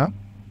కారణంగా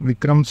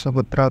విక్రమ్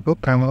సుభద్రతో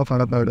ప్రేమలో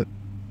పడతాడు.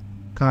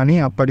 కానీ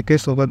అప్పటికే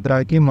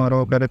సుభద్రకి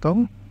మరొకరితో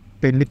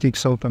పెళ్లి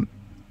ఫిక్స్ అవుతుంది.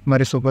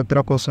 మరి సుభద్ర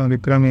కోసం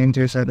విక్రమ్ ఏం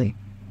చేశాడు?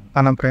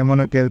 తన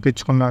ప్రేమను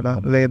గెలిపించుకున్నాడా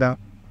లేదా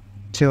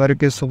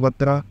చివరికి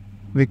సుభద్ర,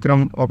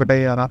 విక్రమ్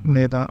ఒకటయ్యారా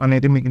లేదా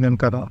అనేది మిగిలిన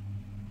కదా.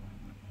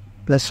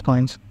 ప్లస్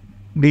పాయింట్స్: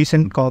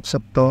 డీసెంట్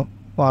కాన్సెప్ట్తో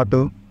పాటు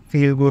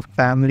ఫీల్ గుడ్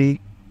ఫ్యామిలీ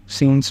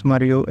సీన్స్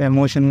మరియు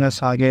ఎమోషన్గా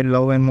సాగే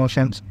లవ్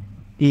ఎమోషన్స్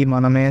ఈ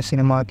మనమే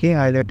సినిమాకి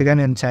హైలైట్గా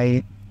నిలిచాయి.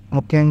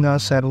 ముఖ్యంగా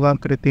శర్వ,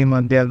 కృతి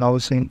మధ్య లవ్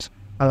సీన్స్,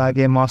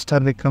 అలాగే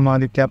మాస్టర్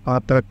విక్రమాదిత్య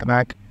పాత్ర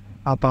ట్రాక్,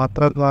 ఆ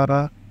పాత్ర ద్వారా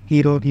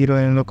హీరో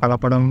హీరోయిన్లు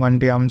కలపడం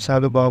వంటి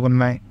అంశాలు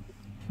బాగున్నాయి.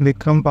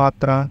 విక్రమ్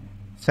పాత్ర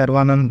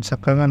శర్వానంద్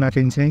చక్కగా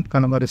నటించి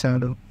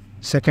కనబరిచాడు.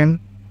 సెకండ్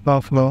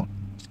హాఫ్లో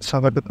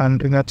సగటు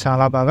తండ్రిగా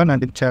చాలా బాగా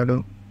నటించాడు.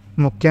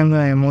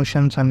 ముఖ్యంగా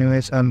ఎమోషన్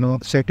సన్నివేశాల్లో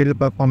సెటిల్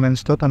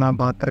పర్ఫార్మెన్స్తో తన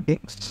పాత్రకి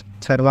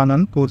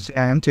శర్వానంద్ పూర్తి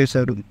న్యాయం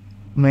చేశాడు.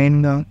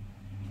 మెయిన్గా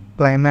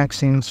క్లైమాక్స్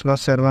సీన్స్లో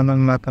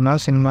శర్వానంద్ నటన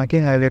సినిమాకి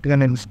హైలైట్గా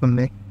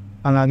నిలుస్తుంది.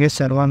 అలాగే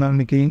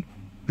శర్వానంద్కి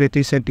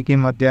కృతి శెట్టికి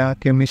మధ్య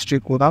కెమిస్ట్రీ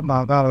కూడా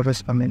బాగా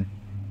అలరిస్తుంది.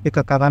 ఇక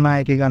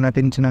కథానాయకిగా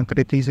నటించిన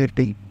కృతి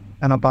శెట్టి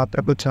తన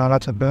పాత్రకు చాలా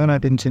చక్కగా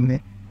నటించింది.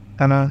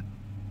 తన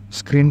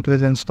స్క్రీన్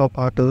ప్రెజెన్స్తో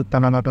పాటు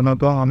తన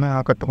నటనతో ఆమె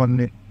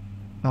ఆకట్టుకుంది.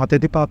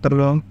 అతిథి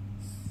పాత్రలో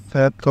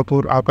శరత్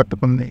కపూర్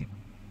ఆకట్టుకుంది.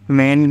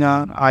 మెయిన్గా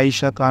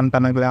ఆయిషా ఖాన్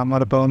తన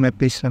గ్లామర్తో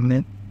మెప్పిస్తుంది.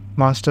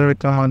 మాస్టర్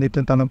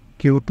విక్రమాదిత్య తన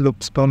క్యూట్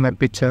లుక్స్తో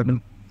మెప్పించాడు.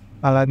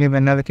 అలాగే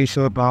వెన్నెల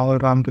కిషోర్, రాహుల్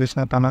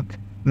రామకృష్ణ తన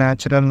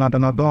న్యాచురల్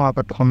నటనతో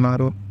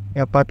ఆకట్టుకున్నారు.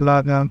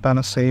 ఎప్పట్లాగా తన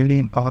శైలి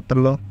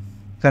పాత్రలో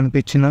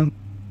కనిపించిన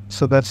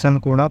సుదర్శన్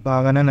కూడా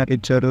బాగానే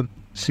నటించారు.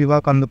 శివ,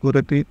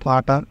 కందుకూరికి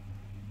పాట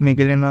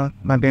మిగిలిన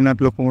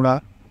నటినట్లు కూడా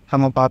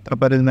తమ పాత్ర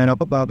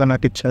పరిధినకు బాగా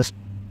నటించారు.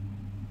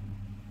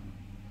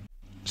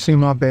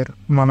 సినిమా పేరు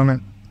మనమే.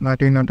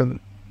 నటీనటులు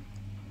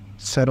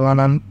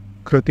శర్వానంద్,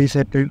 కృతి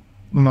శెట్టి,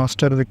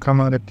 మాస్టర్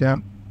విక్రమాదిత్య,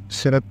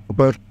 శరత్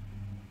కపూర్,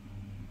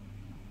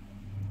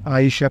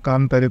 ఆయిషా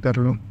ఖాన్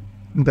తదితరులు.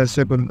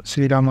 దర్శకులు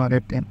శ్రీరామ్.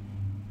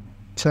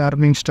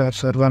 చార్మింగ్ స్టార్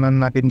శర్వానంద్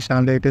నటించిన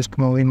లేటెస్ట్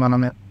మూవీ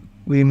మనమే.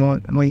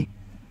 ఈ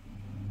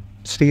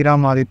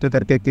శ్రీరామ్ ఆదిత్య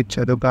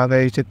తెరకెక్కించారు. కాగా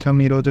ఈ చిత్రం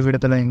ఈరోజు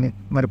విడుదలైంది.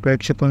 మరి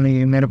ప్రేక్షకుల్ని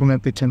ఏ మేరకు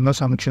మెప్పించిందో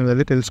సమీక్షలు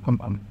వెళ్ళి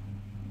తెలుసుకుంటాం.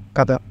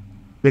 కథ: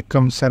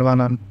 విక్రమ్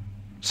శర్వానంద్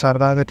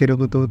సరదాగా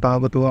తిరుగుతూ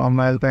తాగుతూ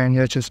అమ్మాయిలతో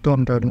ఎంజాయ్ చేస్తూ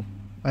ఉంటాడు.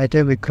 అయితే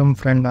విక్రమ్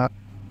ఫ్రెండ్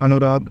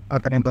అనురాగ్,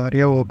 అతని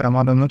భార్య ఓ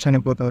ప్రమాదంలో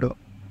చనిపోతారు.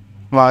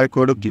 వారి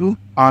కొడుకు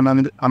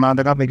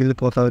అనాథగా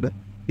మిగిలిపోతాడు.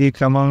 ఈ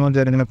క్రమంలో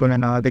జరిగిన కొన్ని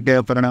రాజకీయ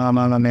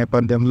పరిణామాల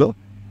నేపథ్యంలో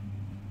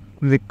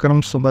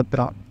విక్రమ్,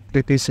 సుభద్ర,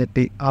 కృతి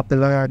శెట్టి ఆ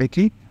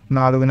పిల్లగాడికి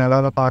 4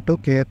 నెలల పాటు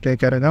కేర్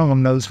టేకర్గా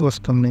ఉండాల్సి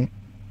వస్తుంది.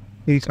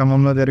 ఈ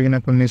క్రమంలో జరిగిన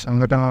కొన్ని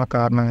సంఘటనల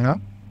కారణంగా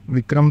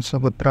విక్రమ్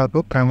సుభద్రతో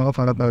ప్రేమలో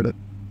పడతాడు.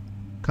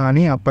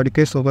 కానీ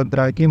అప్పటికే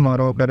సుభద్రకి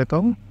మరొకరితో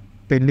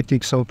పెళ్లి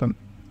ఫిక్స్ అవుతుంది.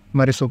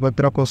 మరి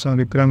సుభద్ర కోసం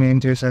విక్రమ్ ఏం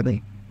చేశాడు?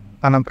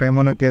 తన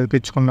ప్రేమను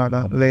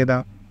గెలిపించుకున్నాడా లేదా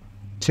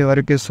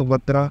చివరికి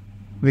సుభద్ర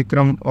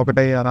విక్రమ్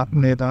ఒకటయ్యారా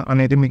లేదా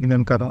అనేది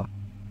మిగిలిన కథ.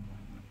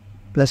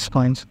 ప్లస్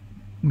పాయింట్స్: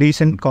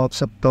 డీసెంట్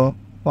కాన్సెప్ట్తో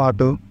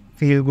పాటు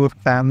ఫీల్ గుడ్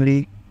ఫ్యామిలీ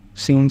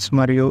సీన్స్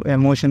మరియు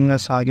ఎమోషన్గా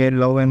సాగే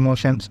లవ్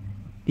ఎమోషన్స్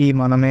ఈ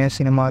మనమే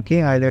సినిమాకి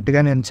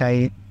హైలైట్గా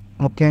నిలిచాయి.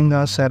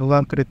 ముఖ్యంగా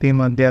సర్వ కృతి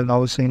మధ్య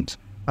లవ్ సీన్స్,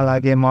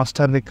 అలాగే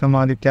మాస్టర్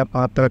విక్రమాదిత్య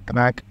పాత్ర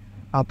ట్రాక్,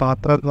 ఆ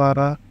పాత్ర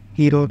ద్వారా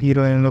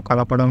హీరోయిన్లు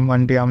కలపడం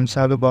వంటి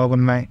అంశాలు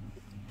బాగున్నాయి.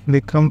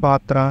 విక్రమ్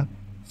పాత్ర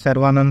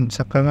శర్వానంద్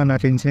చక్కగా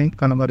నటించి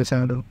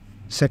కనబరిచాడు.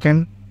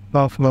 సెకండ్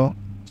హాఫ్లో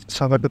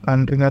సగటు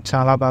తండ్రిగా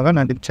చాలా బాగా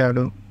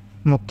నటించాడు.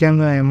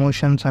 ముఖ్యంగా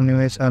ఎమోషన్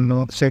సన్నివేశాల్లో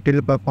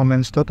సెటిల్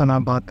పర్ఫార్మెన్స్తో తన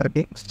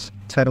పాత్రకి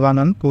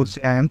శర్వానంద్ పూర్తి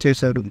న్యాయం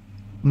చేశాడు.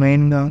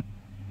 మెయిన్గా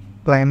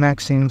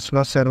క్లైమాక్స్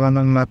సీన్స్లో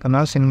శర్వానంద్ నటన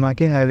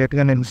సినిమాకి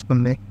హైలైట్గా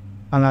నిలుస్తుంది.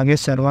 అలాగే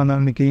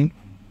శర్వానంద్కి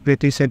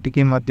కృతి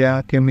శెట్టికి మధ్య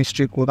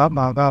కెమిస్ట్రీ కూడా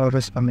బాగా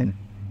ఆవరిస్తుంది.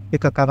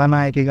 ఇక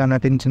కథానాయకిగా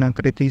నటించిన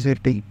కృతి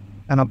శెట్టి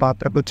తన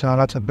పాత్రకు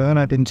చాలా చక్కగా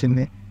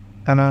నటించింది.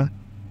 తన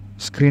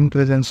స్క్రీన్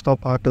ప్రెజెన్స్తో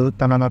పాటు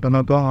తన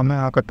నటనతో ఆమె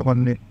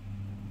ఆకట్టుకుంది.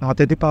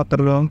 అతిథి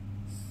పాత్రలో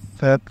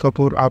శరత్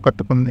కపూర్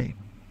ఆకట్టుకుంది.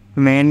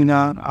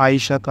 మెయిన్గా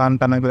ఆయిషా ఖాన్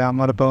తన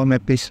గ్లామర్తో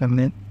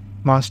మెప్పిస్తుంది.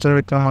 మాస్టర్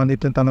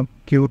విక్రమాదిత్య తన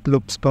క్యూట్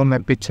లుక్స్తో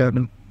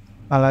మెప్పించాడు.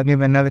 అలాగే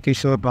వెన్నెల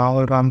కిషోర్,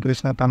 రాహుల్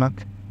రామకృష్ణ తన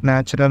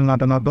న్యాచురల్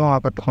నటనతో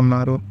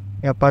ఆకట్టుకున్నారు.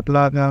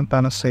 ఎప్పట్లాగా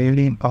తన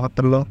శైలి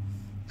పాత్రలో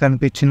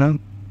కనిపించిన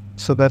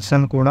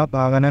సుదర్శన్ కూడా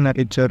బాగానే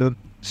నటించారు.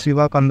 శివ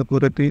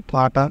కందుకూరికి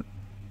పాట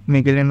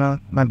మిగిలిన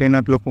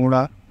నటినట్లు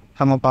కూడా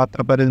తమ పాత్ర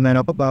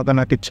పరిధిమైనప్పుడు బాగా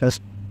నటించారు.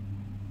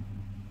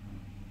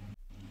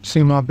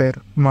 సినిమా పేరు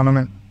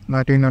మనమే.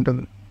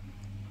 నటీనటులు: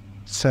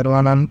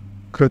 శర్వానంద్,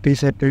 కృతి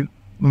శెట్టి,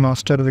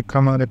 మాస్టర్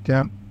విక్రమాదిత్య,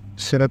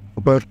 శరత్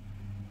కపూర్,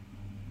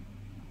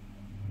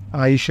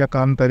 ఆయిషా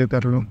ఖాన్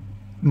తదితరులు.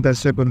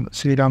 దర్శకులు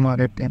శ్రీరామ్.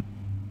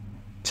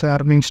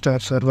 చార్మింగ్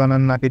స్టార్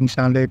శర్వానంద్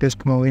నటించిన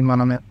లేటెస్ట్ మూవీ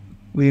మనమే.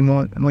 ఈ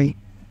మూవీ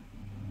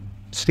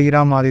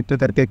శ్రీరామ్ ఆదిత్య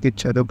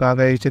తెరకెక్కించారు.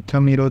 కాగా ఈ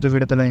చిత్రం ఈరోజు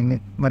విడుదలైంది.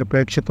 మరి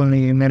ప్రేక్షకుల్ని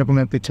ఏ మేరకు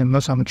మెప్పించిందో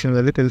సమీక్షలు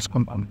వెళ్ళి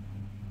తెలుసుకుంటాం.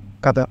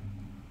 కథ: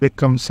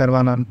 విక్రమ్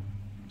శర్వానంద్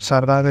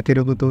సరదాగా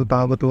తిరుగుతూ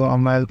తాగుతూ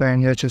అమ్మాయిలతో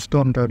ఎంజాయ్ చేస్తూ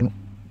ఉంటాడు.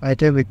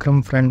 అయితే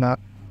విక్రమ్ ఫ్రెండ్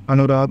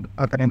అనురాగ్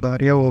అతని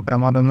భార్య ఓ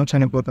ప్రమాదంలో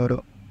చనిపోతాడు.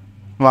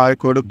 వారి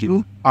కొడుకు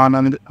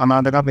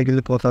అనాథగా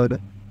మిగిలిపోతాడు.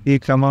 ఈ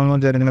క్రమంలో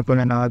జరిగిన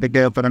కొన్ని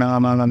రాజకీయ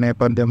పరిణామాల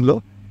నేపథ్యంలో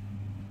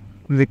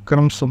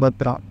విక్రమ్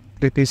సుభద్ర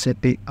కృతి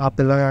శెట్టి ఆ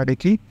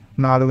పిల్లగాడికి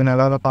 4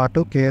 నెలల పాటు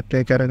కేర్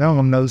టేకర్గా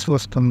ఉండాల్సి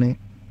వస్తుంది.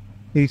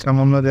 ఈ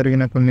క్రమంలో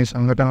జరిగిన కొన్ని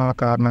సంఘటనల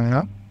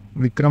కారణంగా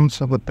విక్రమ్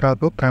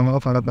సుభద్రతో ప్రేమలో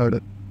పడతాడు.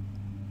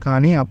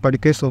 కానీ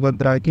అప్పటికే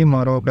సుభద్రకి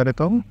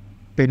మరొకరితో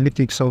పెళ్లి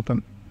ఫిక్స్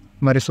అవుతుంది.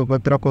 మరి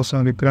సుభద్ర కోసం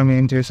విక్రమ్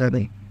ఏం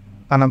చేశాడు?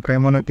 తన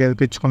ప్రేమను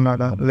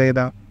గెలిపించుకున్నాడా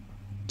లేదా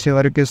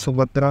చివరికి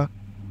సుభద్ర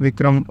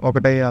విక్రమ్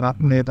ఒకటయ్యారా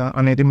లేదా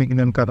అనేది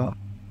మిగిలిన కథ.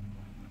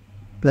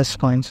 ప్లస్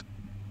పాయింట్స్: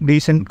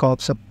 డీసెంట్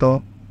కాన్సెప్ట్తో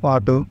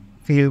పాటు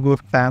ఫీల్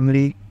గుడ్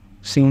ఫ్యామిలీ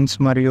సీన్స్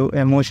మరియు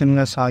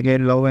ఎమోషన్గా సాగే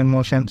లవ్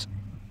ఎమోషన్స్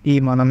ఈ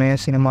మనమే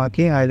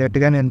సినిమాకి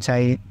హైలైట్గా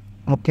నిలిచాయి.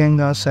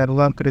 ముఖ్యంగా సర్వ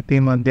కృతి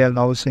మధ్య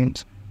లవ్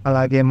సీన్స్,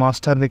 అలాగే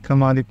మాస్టర్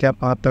విక్రమాదిత్య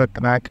పాత్ర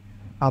ట్రాక్,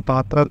 ఆ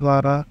పాత్ర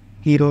ద్వారా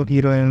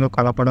హీరోయిన్లు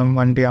కలపడం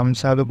వంటి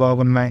అంశాలు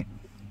బాగున్నాయి.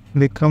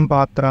 విక్రమ్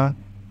పాత్ర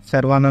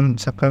శర్వానంద్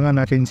చక్కగా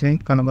నటించి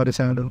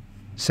కనబరిచాడు.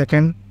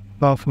 సెకండ్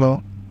హాఫ్లో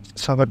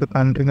సగటు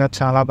తండ్రిగా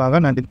చాలా బాగా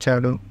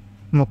నటించాడు.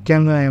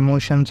 ముఖ్యంగా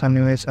ఎమోషన్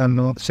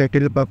సన్నివేశాల్లో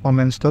సెటిల్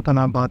పర్ఫార్మెన్స్తో తన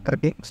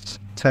పాత్రకి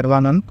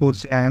శర్వానంద్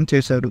పూర్తి న్యాయం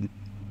చేశాడు.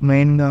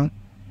 మెయిన్గా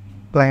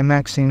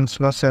క్లైమాక్స్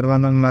సీన్స్లో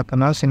శర్వానంద్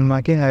నటన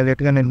సినిమాకి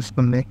హైలైట్గా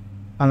నిలుస్తుంది.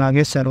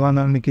 అలాగే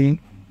శర్వానంద్కి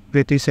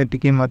కృతి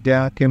శెట్టికి మధ్య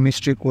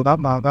కెమిస్ట్రీ కూడా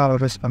బాగా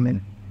ఆవరిస్తుంది.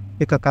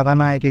 ఇక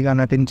కథానాయకిగా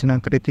నటించిన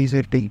కృతి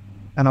శెట్టి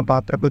తన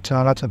పాత్రకు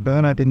చాలా చక్కగా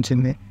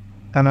నటించింది.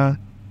 తన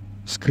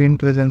స్క్రీన్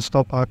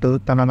ప్రెజెన్స్తో పాటు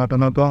తన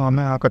నటనతో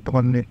ఆమె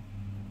ఆకట్టుకుంది.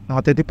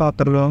 అతిథి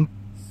పాత్రలో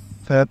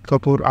శరత్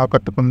కపూర్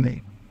ఆకట్టుకుంది.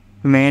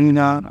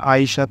 మెయిన్గా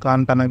ఆయిషా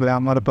ఖాన్ తన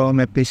గ్లామర్తో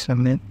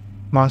మెప్పిస్తుంది.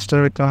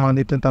 మాస్టర్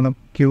విక్రమాదిత్య తన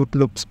క్యూట్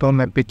లుక్స్తో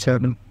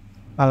మెప్పించాడు.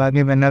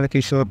 అలాగే వెన్నెల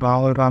కిషోర్,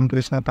 రాహుల్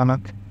రామకృష్ణ తన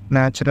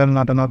న్యాచురల్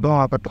నటనతో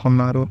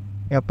ఆకట్టుకున్నారు.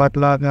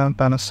 ఎప్పట్లాగా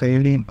తన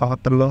శైలి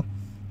పాత్రలో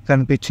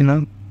కనిపించిన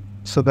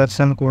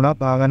సుదర్శన్ కూడా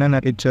బాగానే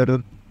నటించారు.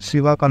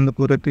 శివ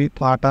కందుకూరికి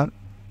పాట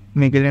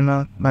మిగిలిన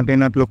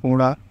నటినట్లు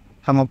కూడా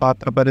తమ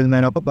పాత్ర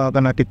పరిధిమైనప్పుడు బాగా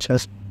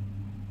నటించారు.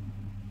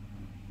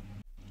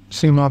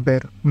 సినిమా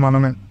పేరు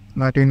మనమే.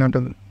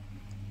 నటీనటులు: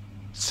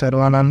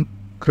 శర్వానంద్,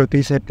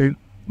 కృతి శెట్టి,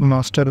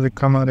 మాస్టర్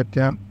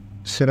విక్రమాదిత్య,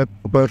 శరత్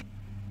కపూర్,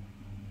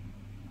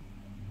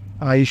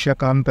 ఆయిషా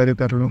ఖాన్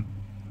తదితరులు.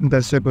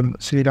 దర్శకులు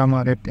శ్రీరామ్.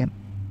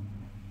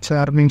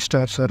 చార్మింగ్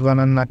స్టార్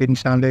శర్వానంద్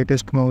నటించిన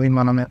లేటెస్ట్ మూవీ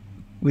మనమే.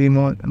 ఈ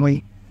మూవీ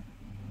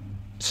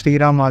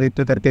శ్రీరామ్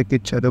ఆదిత్య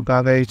తెరకెక్కించారు.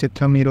 కాగా ఈ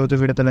చిత్రం ఈరోజు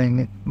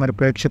విడుదలైంది. మరి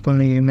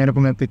ప్రేక్షకుల్ని ఏ మేరకు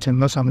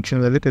మెప్పించిందో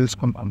సమీక్షలు వెళ్ళి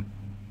తెలుసుకుంటాం.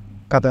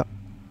 కథ: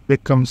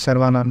 విక్రమ్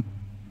శర్వానంద్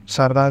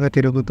సరదాగా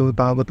తిరుగుతూ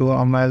తాగుతూ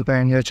అమ్మాయిలతో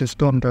ఎంజాయ్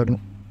చేస్తూ ఉంటాడు.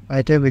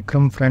 అయితే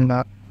విక్రమ్ ఫ్రెండ్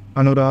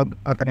అనురాగ్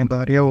అతని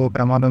భార్య ఓ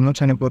ప్రమాదంలో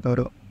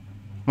చనిపోతారు.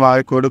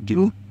 వారి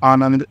కొడుకు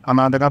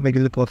అనాథగా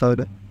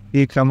మిగిలిపోతాడు.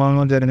 ఈ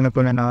క్రమంలో జరిగిన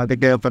కొన్ని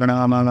రాజకీయ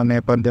పరిణామాల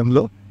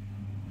నేపథ్యంలో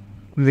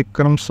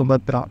విక్రమ్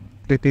సుభద్ర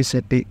కృతి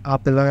శెట్టి ఆ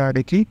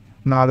పిల్లగాడికి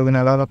 4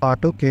 నెలల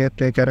పాటు కేర్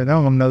టేకర్గా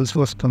ఉండాల్సి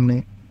వస్తుంది.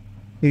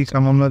 ఈ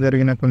క్రమంలో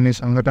జరిగిన కొన్ని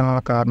సంఘటనల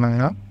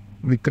కారణంగా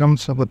విక్రమ్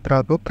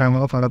సుభద్రతో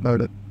ప్రేమలో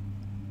పడతాడు.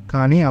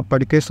 కానీ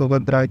అప్పటికే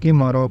సుభద్రకి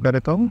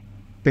మరొకరితో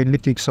పెళ్లి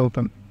ఫిక్స్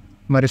అవుతుంది.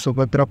 మరి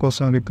సుభద్ర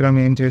కోసం విక్రమ్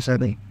ఏం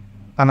చేసేది?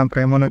 తన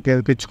ప్రేమను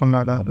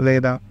గెలిపించుకున్నాడా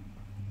లేదా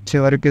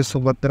చివరికి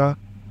సుభద్ర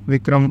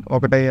విక్రమ్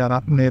ఒకటయ్యారా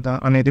లేదా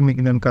అనేది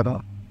మిగిలిన కదా.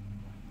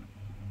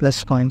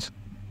 ప్లస్ పాయింట్స్: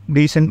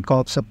 డీసెంట్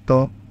కాన్సెప్ట్తో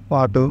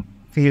పాటు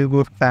ఫీల్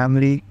గుడ్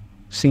ఫ్యామిలీ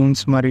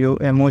సీన్స్ మరియు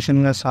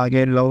ఎమోషన్గా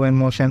సాగే లవ్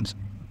ఎమోషన్స్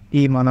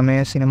ఈ మనమే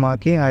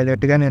సినిమాకి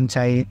హైలైట్గా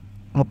నిలిచాయి.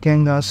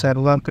 ముఖ్యంగా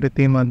శర్వ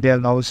కృతి మధ్య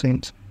లవ్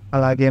సీన్స్,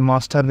 అలాగే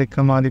మాస్టర్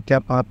విక్రమాదిత్య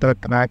పాత్ర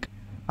ట్రాక్,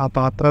 ఆ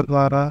పాత్ర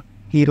ద్వారా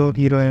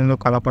హీరోయిన్లు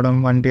కలపడం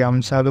వంటి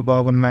అంశాలు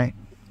బాగున్నాయి.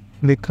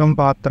 విక్రమ్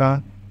పాత్ర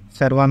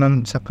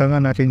శర్వానంద్ చక్కగా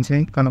నటించి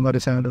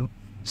కనబరిచాడు.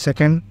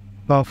 సెకండ్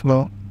హాఫ్లో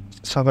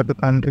సగటు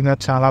తండ్రిగా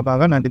చాలా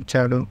బాగా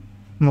నటించాడు.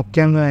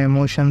 ముఖ్యంగా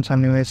ఎమోషన్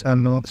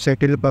సన్నివేశాల్లో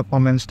సెటిల్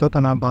పర్ఫార్మెన్స్తో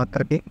తన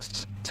పాత్రకి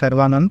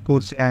శర్వానంద్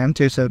పూర్తి న్యాయం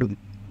చేశాడు.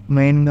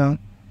 మెయిన్గా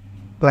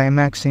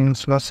క్లైమాక్స్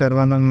సీన్స్లో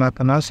శర్వానంద్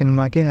నటన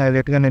సినిమాకి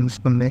హైలైట్గా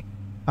నిలుస్తుంది.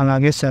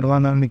 అలాగే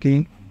శర్వానంద్కి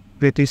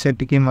కృతి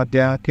శెట్టికి మధ్య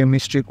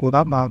కెమిస్ట్రీ కూడా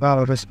బాగా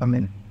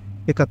ఆలోచిస్తుంది.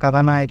 ఇక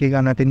కథానాయకిగా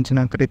నటించిన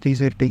కృతి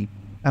శెట్టి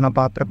తన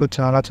పాత్రకు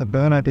చాలా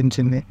చక్కగా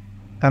నటించింది.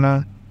 తన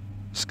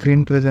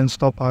స్క్రీన్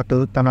ప్రెజెన్స్తో పాటు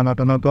తన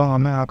నటనతో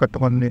ఆమె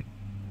ఆకట్టుకుంది.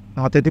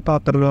 అతిథి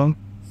పాత్రలో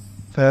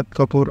శరత్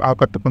కపూర్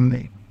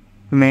ఆకట్టుకుంది.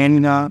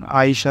 మెయిన్గా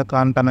ఆయిషా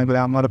ఖాన్ తన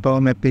గ్లామర్తో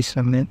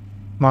మెప్పిస్తుంది.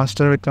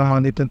 మాస్టర్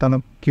విక్రమాదిత్య తన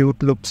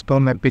క్యూట్ లుక్స్తో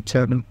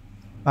మెప్పించాడు.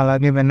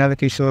 అలాగే వెన్నెల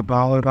కిషోర్,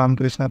 రాహుల్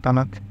రామకృష్ణ తన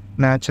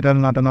న్యాచురల్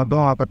నటనతో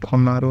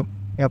ఆకట్టుకున్నారు.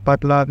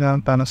 ఎప్పట్లాగా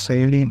తన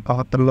శైలి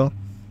పాత్రలో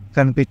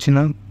కనిపించిన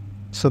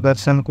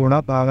సుదర్శన్ కూడా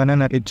బాగానే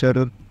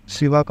నటించారు.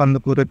 శివ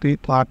కందుకూరికి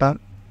పాట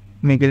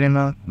మిగిలిన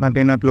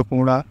నటినట్లు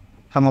కూడా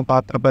తమ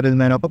పాత్ర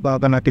పరిధిమైనకు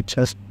బాగా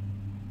నటించారు.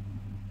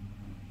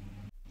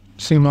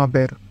 సినిమా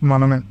పేరు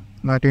మనమే.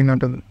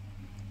 నటీనటులు: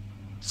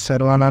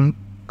 శర్వానంద్,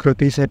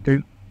 కృతి శెట్టి,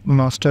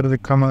 మాస్టర్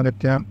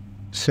విక్రమాదిత్య,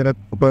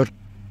 శరత్ కపూర్,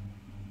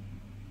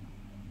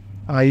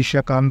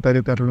 ఆయిషా ఖాన్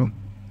తదితరులు.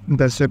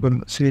 దర్శకులు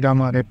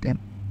శ్రీరామ్.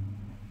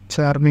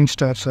 చార్మింగ్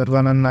స్టార్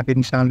శర్వానంద్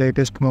నటించిన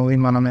లేటెస్ట్ మూవీ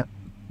మనమే.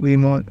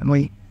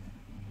 ఈ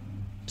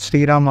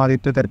శ్రీరామ్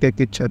ఆదిత్య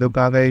తెరకెక్కించారు.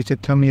 కాగా ఈ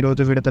చిత్రం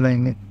ఈరోజు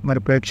విడుదలైంది. మరి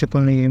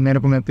ప్రేక్షకుల్ని ఏ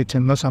మేరకు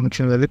మెప్పించిందో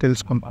సమీక్షలు వెళ్ళి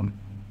తెలుసుకుంటాం.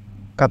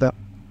 కథ: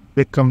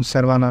 విక్రమ్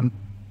శర్వానంద్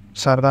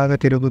సరదాగా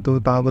తిరుగుతూ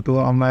తాగుతూ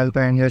అమ్మాయిలతో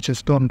ఎంజాయ్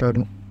చేస్తూ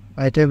ఉంటాడు.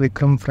 అయితే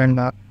విక్రమ్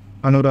ఫ్రెండ్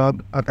అనురాగ్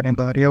అతని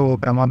భార్య ఓ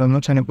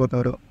ప్రమాదంలో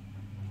చనిపోతారు.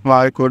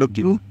 వారి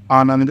కొడుకు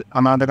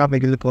అనాథగా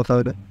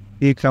మిగిలిపోతాడు.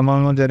 ఈ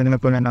క్రమంలో జరిగిన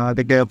కొన్ని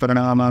రాజకీయ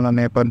పరిణామాల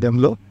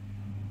నేపథ్యంలో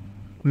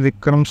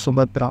విక్రమ్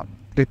సుభద్ర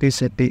కృతి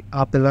శెట్టి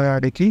ఆ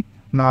పిల్లగాడికి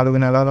 4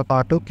 నెలల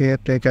పాటు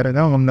కేర్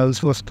టేకర్గా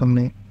ఉండాల్సి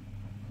వస్తుంది.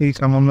 ఈ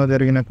క్రమంలో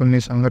జరిగిన కొన్ని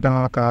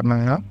సంఘటనల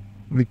కారణంగా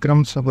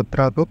విక్రమ్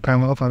సుభద్రతో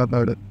ప్రేమలో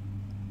పడతాడు.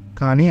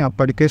 కానీ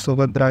అప్పటికే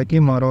సుభద్రకి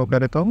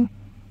మరొకరితో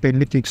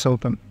పెళ్లి ఫిక్స్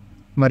అవుతుంది.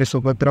 మరి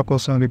సుభద్ర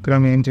కోసం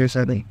విక్రమ్ ఏం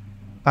చేసేది?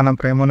 తన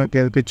ప్రేమను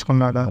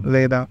గెలిపించుకున్నాడా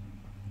లేదా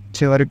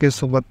చివరికి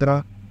సుభద్ర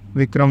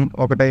విక్రమ్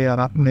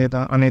ఒకటయ్యారా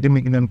లేదా అనేది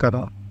మిగిలిన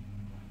కదా.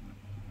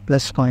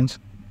 ప్లస్ పాయింట్స్: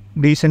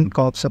 డీసెంట్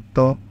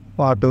కాన్సెప్ట్తో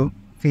పాటు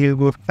ఫీల్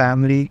గుడ్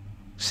ఫ్యామిలీ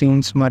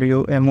సీన్స్ మరియు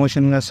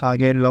ఎమోషన్గా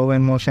సాగే లవ్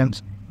ఎమోషన్స్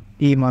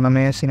ఈ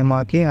మనమే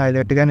సినిమాకి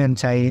హైలైట్గా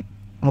నిలిచాయి.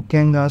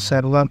 ముఖ్యంగా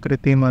శర్వ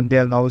కృతి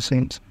మధ్య లవ్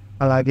సీన్స్,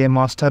 అలాగే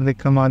మాస్టర్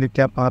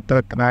విక్రమాదిత్య పాత్ర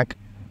ట్రాక్,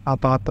 ఆ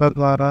పాత్ర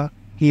ద్వారా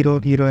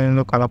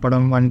హీరోయిన్లు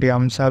కలపడం వంటి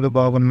అంశాలు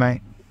బాగున్నాయి.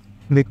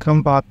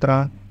 విక్రమ్ పాత్ర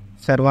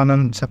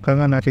శర్వానంద్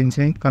చక్కగా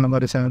నటించి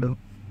కనబరిచాడు.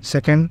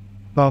 సెకండ్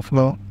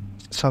హాఫ్లో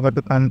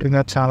సగటు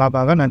తండ్రిగా చాలా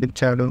బాగా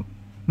నటించాడు.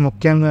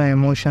 ముఖ్యంగా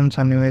ఎమోషన్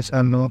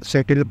సన్నివేశాల్లో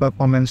సెటిల్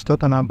పర్ఫార్మెన్స్తో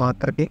తన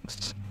పాత్రకి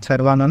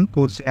శర్వానంద్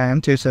పూర్తి న్యాయం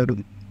చేశాడు.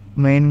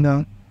 మెయిన్గా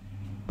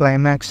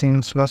క్లైమాక్స్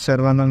సీన్స్లో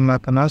శర్వానంద్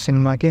నటన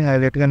సినిమాకి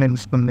హైలైట్గా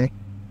నిలుస్తుంది.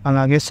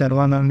 అలాగే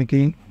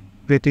శర్వానంద్కి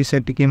కృతి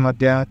శెట్టికి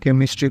మధ్య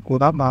కెమిస్ట్రీ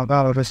కూడా బాగా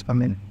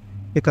ఆలోచిస్తుంది.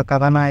 ఇక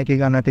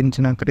కథానాయకిగా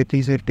నటించిన కృతి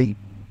శెట్టి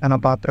తన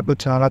పాత్రకు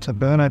చాలా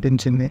చక్కగా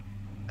నటించింది.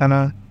 తన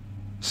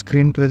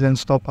స్క్రీన్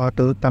ప్రెజెన్స్తో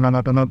పాటు తన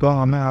నటనతో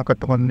ఆమె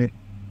ఆకట్టుకుంది.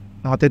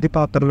 అతిథి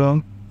పాత్రలో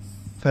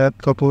శరత్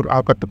కపూర్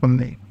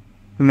ఆకట్టుకుంది.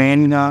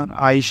 మెయిన్గా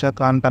ఆయిషా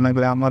ఖాన్ తన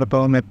గ్లామర్తో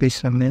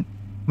మెప్పిస్తుంది.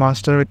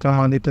 మాస్టర్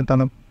విక్రమాదిత్య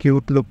తన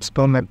క్యూట్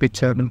లుక్స్తో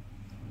మెప్పించాడు.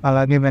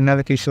 అలాగే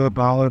వెన్నెల కిషోర్,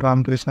 రాహుల్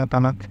రామకృష్ణ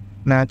తన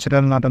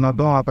న్యాచురల్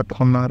నటనతో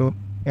ఆకట్టుకున్నారు.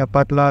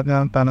 ఎప్పట్లాగా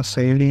తన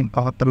శైలి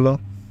పాత్రలో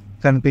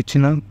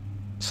కనిపించిన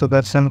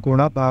సుదర్శన్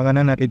కూడా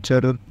బాగానే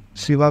నటించారు.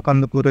 శివ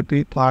కందుకూరికి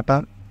పాట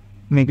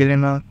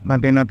మిగిలిన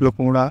నటినట్లు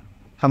కూడా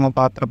తమ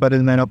పాత్ర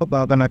పరిధిమైనకు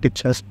బాగా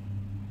నటించారు.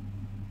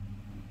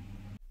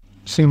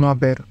 సినిమా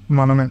పేరు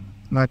మనమే.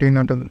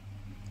 నటీనటులు: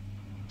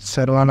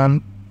 శర్వానంద్,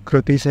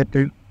 కృతి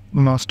శెట్టి,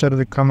 మాస్టర్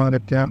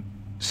విక్రమాదిత్య,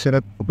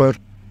 శరత్ కపూర్,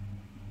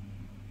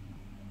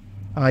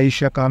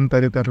 ఆయిషా ఖాన్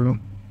తదితరులు.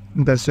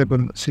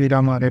 దర్శకుడు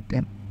శ్రీరామ్ ఆదిత్య.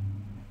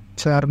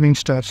 చార్మింగ్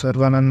స్టార్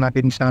సర్వానంద్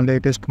నటించిన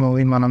లేటెస్ట్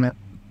మూవీ మనమే.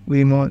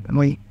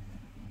 ఈ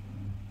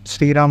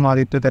శ్రీరామ్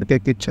ఆదిత్య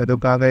తెరకెక్కించారు.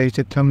 కాగా ఈ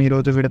చిత్రం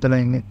ఈరోజు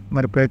విడుదలైంది.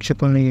 మరి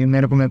ప్రేక్షకుల్ని ఏ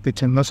మేరకు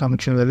మెప్పించిందో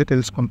సమీక్షలు వెళ్ళి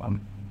తెలుసుకుంటాం.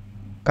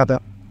 కథ: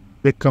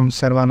 విక్రమ్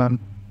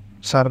శర్వానంద్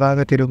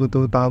సరదాగా తిరుగుతూ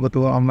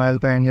తాగుతూ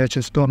అమ్మాయిలతో ఎంజాయ్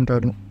చేస్తూ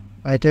ఉంటాడు.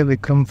 అయితే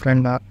విక్రమ్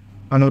ఫ్రెండ్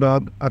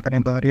అనురాగ్ అతని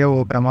భార్య ఓ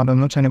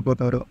ప్రమాదంలో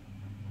చనిపోతారు.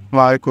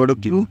 వారి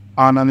కొడుకు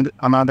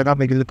అనాథగా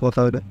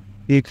మిగిలిపోతాడు.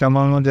 ఈ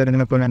క్రమంలో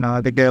జరిగిన కొన్ని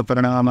రాజకీయ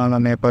పరిణామాల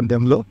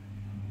నేపథ్యంలో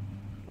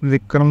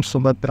విక్రమ్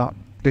సుభద్ర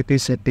కృతి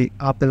శెట్టి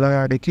ఆ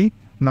పిల్లగాడికి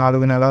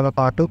 4 నెలల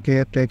పాటు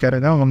కేర్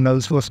టేకర్గా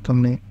ఉండాల్సి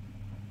వస్తుంది.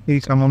 ఈ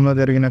క్రమంలో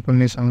జరిగిన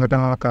కొన్ని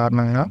సంఘటనల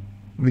కారణంగా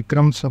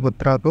విక్రమ్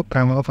సుభద్రకు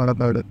ప్రేమలో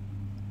పడతాడు.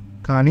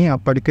 కానీ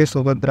అప్పటికే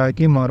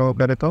సుభద్రకి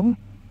మరొకరితో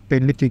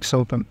పెళ్లి ఫిక్స్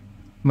అవుతుంది.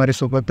 మరి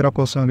సుభద్ర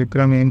కోసం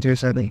విక్రమ్ ఏం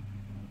చేశాడు?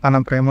 తన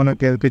ప్రేమను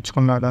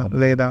గెలిపించుకున్నాడా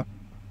లేదా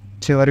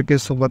చివరికి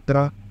సుభద్ర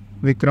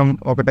విక్రమ్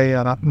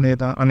ఒకటయ్యారా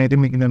లేదా అనేది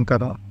మిగిలిన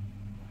కదా.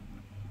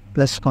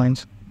 ప్లస్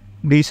పాయింట్స్: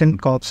 డీసెంట్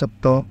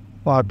కాన్సెప్ట్తో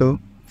పాటు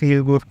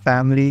ఫీల్ గుడ్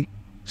ఫ్యామిలీ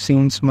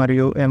సీన్స్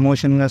మరియు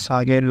ఎమోషన్గా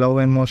సాగే లవ్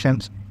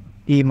ఎమోషన్స్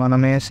ఈ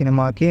మనమే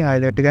సినిమాకి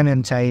హైలైట్గా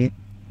నిలిచాయి.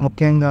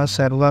 ముఖ్యంగా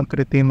సర్వ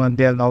కృతి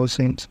మధ్య లవ్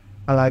సీన్స్,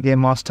 అలాగే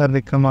మాస్టర్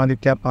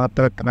విక్రమాదిత్య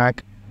పాత్ర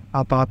ట్రాక్,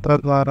 ఆ పాత్ర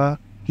ద్వారా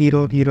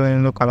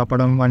హీరోయిన్లు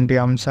కలపడం వంటి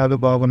అంశాలు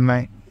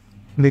బాగున్నాయి.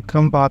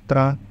 విక్రమ్ పాత్ర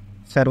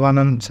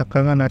శర్వానంద్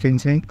చక్కగా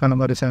నటించి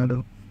కనబరిచాడు.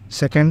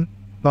 సెకండ్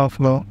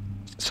హాఫ్లో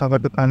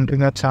సగటు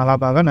తండ్రిగా చాలా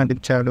బాగా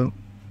నటించాడు.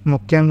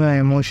 ముఖ్యంగా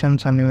ఎమోషన్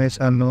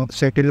సన్నివేశాల్లో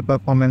సెటిల్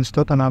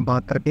పర్ఫార్మెన్స్తో తన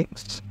పాత్రకి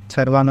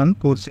శర్వానంద్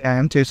పూర్తి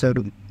న్యాయం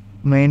చేశాడు.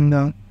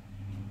 మెయిన్గా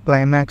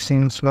క్లైమాక్స్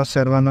సీన్స్లో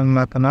శర్వానంద్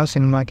నటన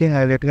సినిమాకి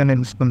హైలైట్గా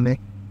నిలుస్తుంది.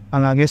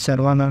 అలాగే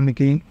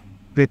శర్వానంద్కి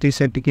కృతి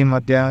శెట్టికి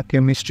మధ్య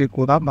కెమిస్ట్రీ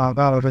కూడా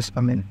బాగా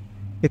ఆలోచిస్తుంది.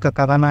 ఇక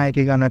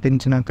కథానాయకిగా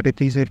నటించిన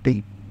కృతి శెట్టి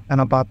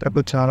తన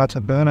పాత్రకు చాలా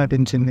చక్కగా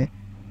నటించింది.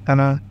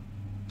 తన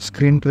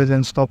స్క్రీన్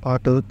ప్రెజెన్స్తో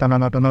పాటు తన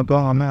నటనతో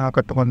ఆమె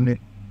ఆకట్టుకుంది.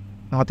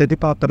 అతిథి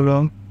పాత్రలో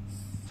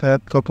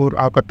శరత్ కపూర్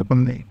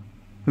ఆకట్టుకుంది.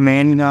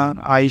 మెయిన్గా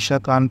ఆయిషా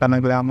ఖాన్ తన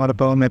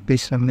గ్లామర్తో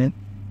మెప్పిస్తుంది.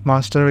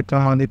 మాస్టర్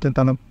విక్రమాదిత్య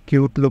తన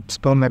క్యూట్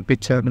లుక్స్తో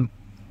మెప్పించాడు.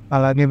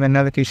 అలాగే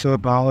వెన్నెల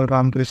కిషోర్, రాహుల్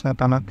రామకృష్ణ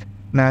తన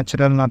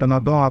న్యాచురల్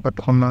నటనతో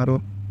ఆకట్టుకున్నారు.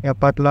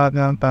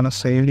 ఎప్పట్లాగా తన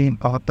శైలి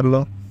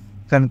పాత్రలో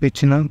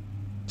కనిపించిన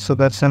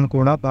సుదర్శన్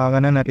కూడా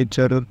బాగానే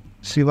నటించారు.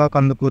 శివ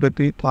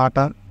కందుకూరికి పాట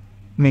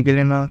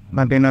మిగిలిన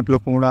నటినట్లు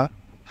కూడా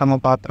తమ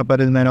పాత్ర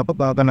పరిధిమైనప్పుడు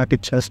బాగా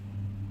నటించారు.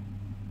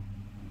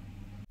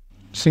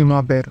 సినిమా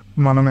పేరు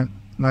మనమే.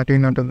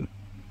 నటీనటులు: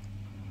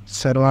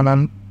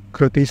 శర్వానంద్,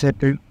 కృతి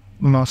శెట్టి,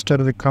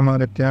 మాస్టర్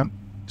విక్రమాదిత్య,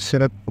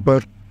 శరత్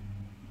కపూర్,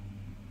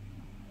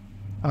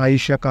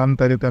 ఆయిషా ఖాన్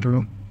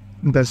తదితరులు.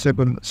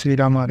 దర్శకుడు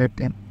శ్రీరామ్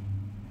ఆదిత్య.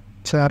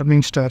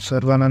 చార్మింగ్ స్టార్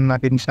శర్వానంద్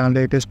నటించిన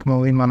లేటెస్ట్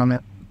మూవీ మనమే.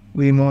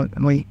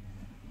 ఈ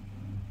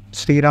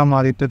శ్రీరామ్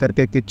ఆదిత్య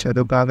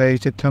తెరకెక్కించారు. కాగా ఈ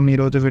చిత్రం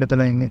ఈరోజు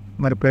విడుదలైంది.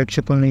 మరి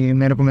ప్రేక్షకుల్ని ఏ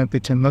మేరకు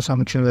మెప్పించిందో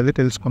సమీక్షలు వెళ్ళి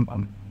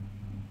తెలుసుకుంటాం.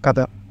 కథ: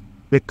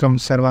 విక్రమ్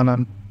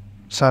శర్వానంద్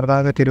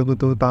సరదాగా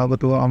తిరుగుతూ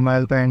తాగుతూ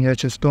అమ్మాయిలతో ఎంజాయ్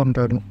చేస్తూ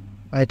ఉంటాడు.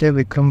 అయితే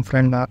విక్రమ్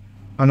ఫ్రెండ్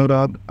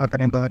అనురాగ్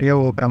అతని భార్య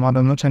ఓ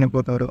ప్రమాదంలో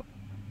చనిపోతాడు.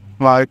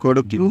 వారి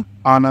కొడుకు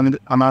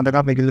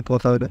అనాథగా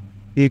మిగిలిపోతాడు.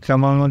 ఈ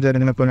క్రమంలో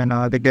జరిగిన కొన్ని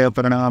రాజకీయ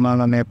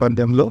పరిణామాల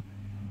నేపథ్యంలో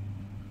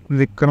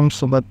విక్రమ్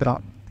సుభద్ర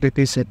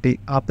కృతి శెట్టి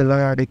ఆ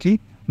పిల్లగాడికి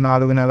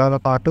 4 నెలల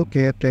పాటు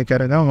కేర్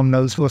టేకర్గా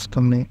ఉండాల్సి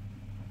వస్తుంది.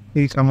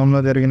 ఈ క్రమంలో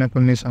జరిగిన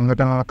కొన్ని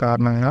సంఘటనల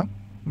కారణంగా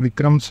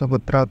విక్రమ్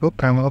సుభద్రకు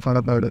ప్రేమలో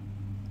పడతాడు.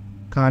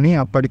 కానీ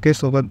అప్పటికే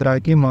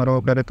సుభద్రకి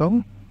మరొకరితో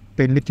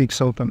పెళ్లి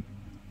ఫిక్స్ అవుతుంది.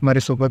 మరి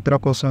సుభద్ర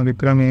కోసం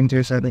విక్రమ్ ఏం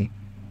చేశాడు?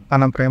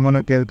 తన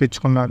ప్రేమను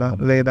గెలిపించుకున్నాడా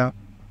లేదా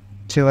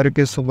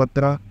చివరికి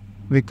సుభద్ర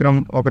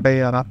విక్రమ్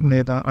ఒకటయ్యారా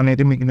లేదా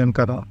అనేది మిగిలిన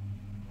కదా.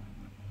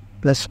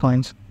 ప్లస్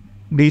పాయింట్స్: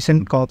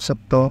 డీసెంట్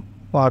కాన్సెప్ట్తో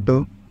పాటు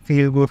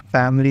ఫీల్ గుడ్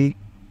ఫ్యామిలీ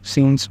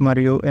సీన్స్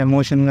మరియు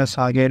ఎమోషన్గా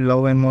సాగే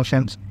లవ్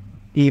ఎమోషన్స్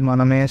ఈ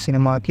మనమే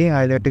సినిమాకి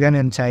హైలైట్గా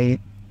నిలిచాయి.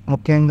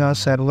 ముఖ్యంగా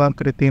సర్వ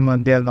కృతి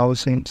మధ్య లవ్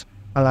సీన్స్,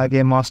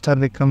 అలాగే మాస్టర్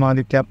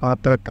విక్రమాదిత్య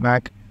పాత్ర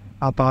ట్రాక్,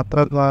 ఆ పాత్ర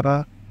ద్వారా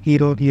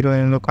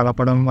హీరోయిన్లు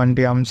కలపడం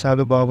వంటి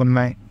అంశాలు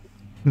బాగున్నాయి.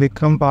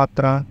 విక్రమ్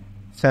పాత్ర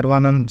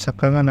శర్వానంద్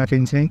చక్కగా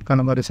నటించి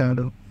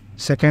కనబరిచాడు.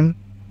 సెకండ్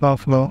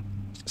హాఫ్లో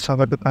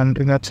సగటు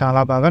తండ్రిగా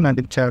చాలా బాగా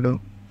నటించాడు.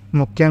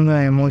 ముఖ్యంగా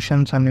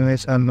ఎమోషన్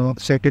సన్నివేశాల్లో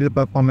సెటిల్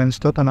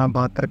పర్ఫార్మెన్స్తో తన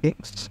పాత్రకి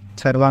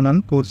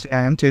శర్వానంద్ పూర్తి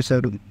న్యాయం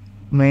చేశాడు.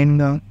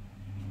 మెయిన్గా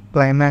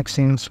క్లైమాక్స్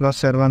సీన్స్లో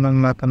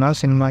శర్వానంద్ నటన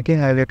సినిమాకి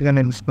హైలైట్గా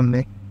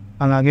నిలుస్తుంది.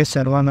 అలాగే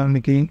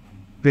శర్వానంద్కి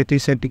కృతి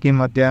శెట్టికి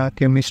మధ్య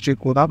కెమిస్ట్రీ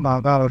కూడా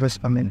బాగా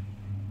ఆలోచిస్తుంది.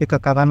 ఇక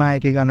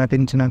కథానాయకిగా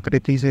నటించిన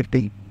కృతి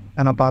శెట్టి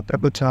తన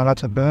పాత్రకు చాలా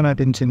చక్కగా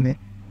నటించింది.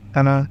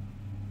 తన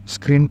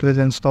స్క్రీన్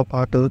ప్రెజెన్స్తో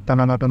పాటు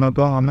తన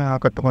నటనతో ఆమె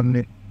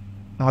ఆకట్టుకుంది.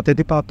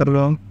 అతిథి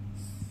పాత్రలో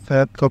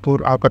శరత్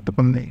కపూర్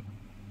ఆకట్టుకుంది.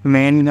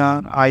 మెయిన్గా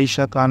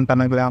ఆయిషా ఖాన్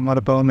తన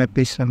గ్లామర్తో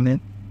మెప్పిస్తుంది.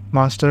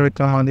 మాస్టర్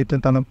విక్రమాదిత్య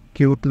తన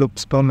క్యూట్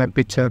లుక్స్తో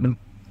మెప్పించాడు.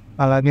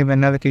 అలాగే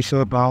వెన్నెల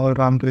కిషోర్, రాహుల్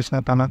రామకృష్ణ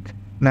తన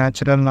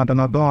న్యాచురల్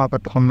నటనతో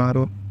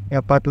ఆకట్టుకున్నారు.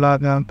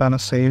 ఎప్పట్లాగా తన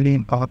శైలి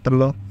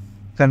పాత్రలో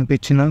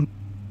కనిపించిన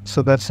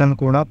సుదర్శన్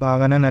కూడా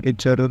బాగానే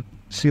నటించారు.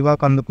 శివ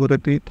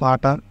కందుకూరికి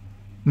పాట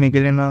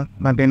మిగిలిన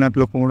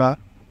నటినట్లు కూడా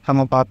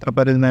తమ పాత్ర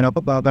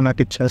పరిధిమైనప్పుడు బాగా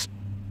నటించారు.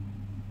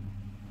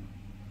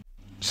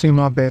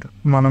 సినిమా పేరు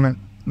మనమే.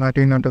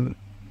 నటీనటులు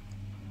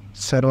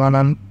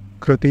శర్వానంద్,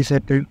 కృతి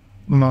శెట్టి,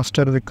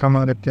 మాస్టర్ విక్రమ్,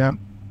 ఆదిత్య,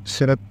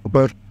 శరత్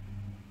కపూర్,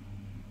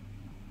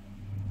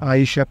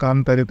 ఆయిషా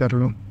ఖాన్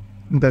తదితరులు.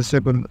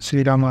 దర్శకులు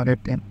శ్రీరామ్,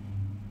 ఆదిత్య.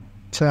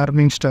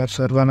 చార్మింగ్ స్టార్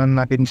శర్వానంద్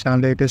నటించిన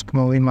లేటెస్ట్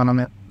మూవీ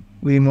మనమే.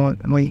 ఈ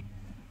మూవీ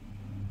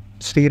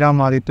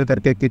శ్రీరామ్, ఆదిత్య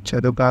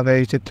తెరకెక్కించారు. కాగా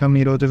ఈ చిత్రం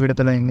ఈరోజు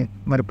విడుదలైంది.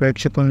 మరి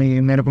ప్రేక్షకుల్ని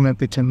ఏ మేరకు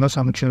మెప్పించిందో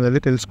సమీక్షలు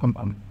వెళ్ళి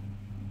తెలుసుకుంటాం.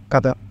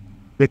 కథ: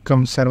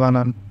 విక్రమ్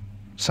శర్వానంద్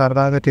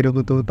సరదాగా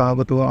తిరుగుతూ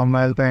తాగుతూ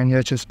అమ్మాయిలతో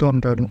ఎంజాయ్ చేస్తూ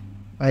ఉంటాడు.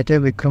 అయితే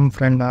విక్రమ్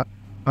ఫ్రెండ్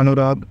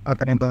అనురాగ్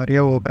అతని భార్య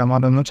ఓ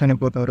ప్రమాదంలో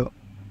చనిపోతాడు.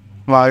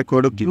 వారి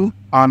కొడుకు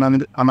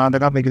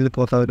అనాథగా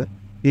మిగిలిపోతాడు.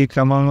 ఈ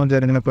క్రమంలో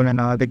జరిగిన కొన్ని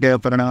రాజకీయ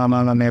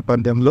పరిణామాల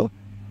నేపథ్యంలో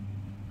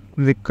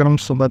విక్రమ్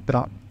సుభద్ర,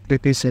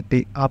 కృతి శెట్టి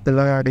ఆ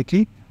పిల్లగాడికి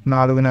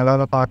 4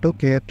 నెలల పాటు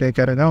కేర్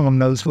టేకర్గా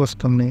ఉండాల్సి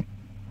వస్తుంది.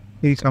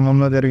 ఈ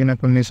క్రమంలో జరిగిన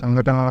కొన్ని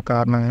సంఘటనల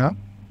కారణంగా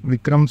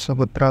విక్రమ్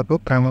సుభద్రతో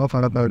ప్రేమలో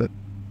పడతాడు.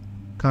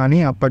 కానీ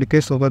అప్పటికే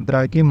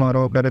సుభద్రకి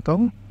మరొకరితో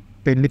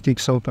పెళ్లి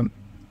ఫిక్స్ అవుతుంది.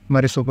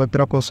 మరి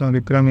సుభద్ర కోసం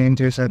విక్రమ్ ఏం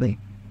చేసేది?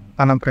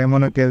 తన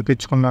ప్రేమను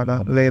గెలిపించుకున్నాడా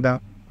లేదా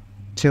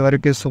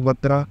చివరికి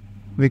సుభద్ర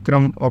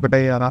విక్రమ్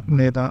ఒకటయ్యారా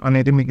లేదా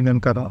అనేది మిగిలిన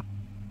కదా.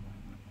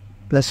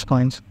 ప్లస్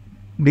పాయింట్స్: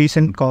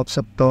 డీసెంట్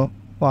కాన్సెప్ట్తో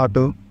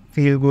పాటు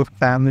ఫీల్ గుడ్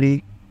ఫ్యామిలీ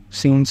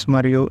సీన్స్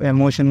మరియు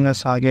ఎమోషన్గా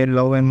సాగే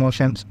లవ్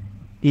ఎమోషన్స్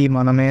ఈ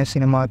మనమే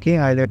సినిమాకి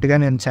హైలైట్గా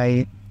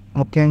నిలిచాయి.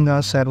 ముఖ్యంగా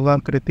సర్వ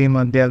కృతి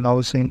మధ్య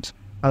లవ్ సీన్స్,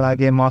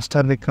 అలాగే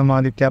మాస్టర్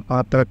విక్రమాదిత్య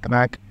పాత్ర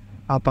ట్రాక్,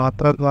 ఆ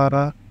పాత్ర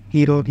ద్వారా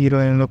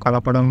హీరోయిన్లు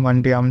కలపడం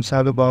వంటి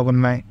అంశాలు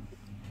బాగున్నాయి.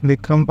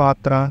 విక్రమ్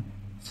పాత్ర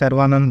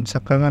శర్వానంద్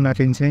చక్కగా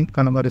నటించి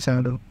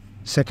కనబరిచాడు.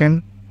 సెకండ్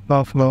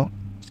హాఫ్లో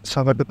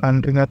సగటు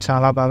తండ్రిగా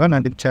చాలా బాగా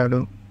నటించాడు.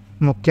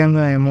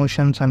 ముఖ్యంగా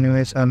ఎమోషన్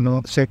సన్నివేశాల్లో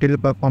సెటిల్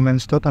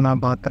పర్ఫార్మెన్స్తో తన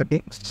పాత్రకి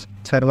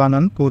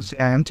శర్వానంద్ పూర్తి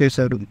న్యాయం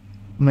చేశాడు.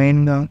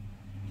 మెయిన్గా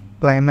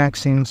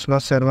క్లైమాక్స్ సీన్స్లో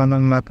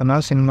శర్వానంద్ నటన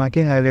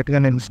సినిమాకి హైలైట్గా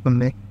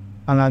నిలుస్తుంది.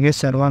 అలాగే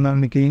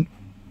శర్వానంద్కి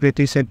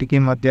కృతి శెట్టికి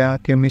మధ్య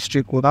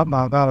కెమిస్ట్రీ కూడా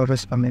బాగా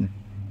ఆలోచిస్తుంది.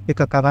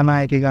 ఇక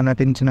కథానాయకిగా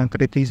నటించిన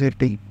కృతి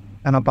శెట్టి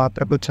తన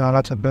పాత్రకు చాలా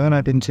చక్కగా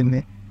నటించింది.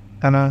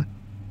 తన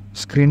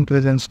స్క్రీన్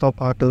ప్రెజెన్స్తో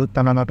పాటు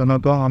తన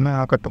నటనతో ఆమె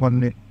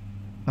ఆకట్టుకుంది.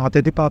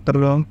 అతిథి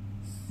పాత్రలో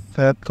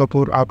శరత్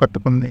కపూర్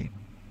ఆకట్టుకుంది.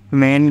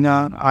 మెయిన్గా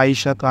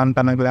ఆయిషా ఖాన్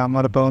తన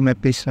గ్లామర్తో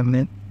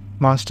మెప్పిస్తుంది.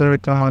 మాస్టర్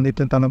విక్రమ్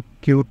ఆదిత్య తన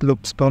క్యూట్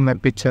లుక్స్తో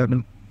మెప్పించాడు.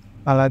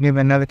 అలాగే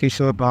వెన్నెల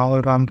కిషోర్,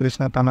 రాహుల్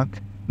రామకృష్ణ తన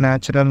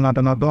న్యాచురల్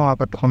నటనతో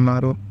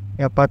ఆకట్టుకున్నారు.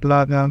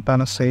 ఎప్పట్లాగా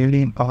తన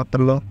శైలి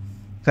పాత్రలో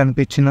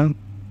కనిపించిన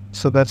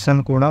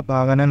సుదర్శన్ కూడా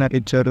బాగానే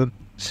నటించారు.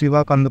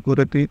 శివ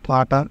కందుకూరికి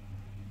పాట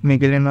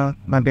మిగిలిన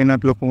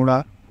నటినట్లు కూడా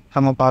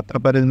తమ పాత్ర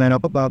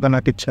పరిధిమైనప్పుడు బాగా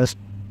నటించారు.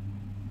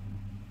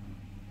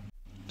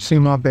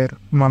 సినిమా పేరు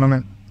మనమే.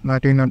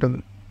 నటీనటులు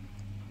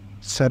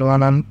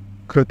శర్వానంద్,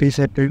 కృతి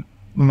శెట్టి,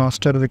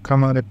 మాస్టర్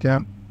విక్రమ్, ఆదిత్య,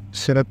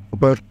 శరత్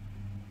కపూర్,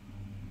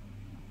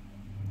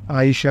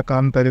 ఆయిషా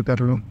ఖాన్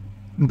తదితరులు.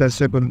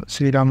 దర్శకులు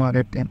శ్రీరామ్,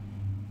 ఆదిత్య.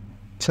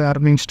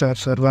 చార్మింగ్ స్టార్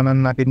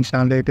శర్వానంద్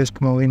నటించిన లేటెస్ట్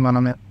మూవీ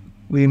మనమే.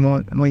 ఈ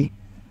మూవీ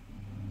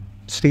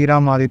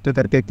శ్రీరామ్, ఆదిత్య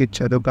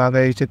తెరకెక్కించారు. కాగా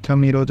ఈ చిత్రం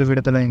ఈరోజు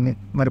విడుదలైంది.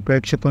 మరి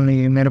ప్రేక్షకుల్ని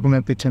ఏ మేరకు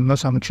మెప్పించిందో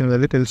సమీక్షలు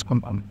వెళ్ళి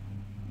తెలుసుకుంటాం.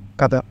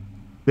 కథ: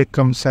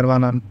 విక్రమ్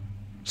శర్వానంద్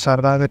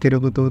సరదాగా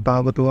తిరుగుతూ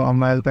తాగుతూ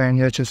అమ్మాయిలతో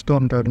ఎంజాయ్ చేస్తూ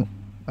ఉంటాడు.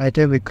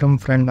 అయితే విక్రమ్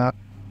ఫ్రెండ్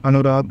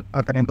అనురాగ్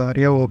అతని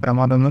భార్య ఓ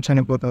ప్రమాదంలో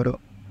చనిపోతాడు.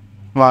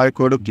 వారి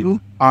కొడుకు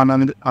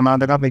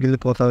అనాథగా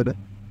మిగిలిపోతాడు.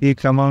 ఈ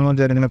క్రమంలో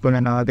జరిగిన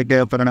కొన్ని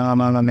రాజకీయ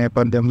పరిణామాల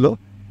నేపథ్యంలో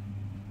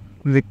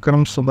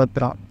విక్రమ్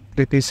సుభద్ర,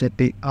 కృతి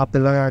శెట్టి ఆ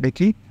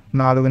పిల్లగాడికి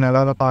 4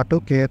 నెలల పాటు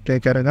కేర్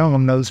టేకర్గా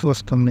ఉండాల్సి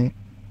వస్తుంది.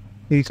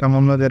 ఈ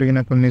క్రమంలో జరిగిన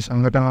కొన్ని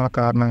సంఘటనల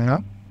కారణంగా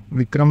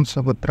విక్రమ్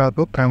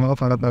సుభద్రతో ప్రేమలో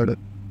పడతాడు.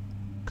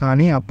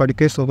 కానీ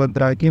అప్పటికే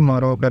సుభద్రకి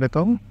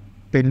మరొకరితో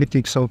పెళ్లి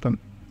ఫిక్స్ అవుతుంది.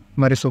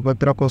 మరి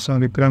సుభద్ర కోసం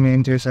విక్రమ్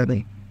ఏం చేసేది?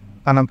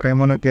 తన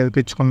ప్రేమను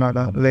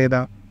గెలిపించుకున్నాడా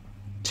లేదా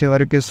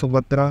చివరికి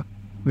సుభద్ర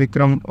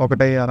విక్రమ్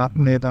ఒకటయ్యారా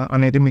లేదా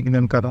అనేది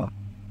మిగిలిన కదా.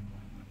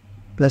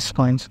 ప్లస్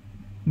పాయింట్స్: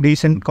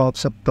 డీసెంట్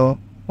కాన్సెప్ట్తో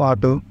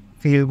పాటు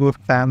ఫీల్ గుడ్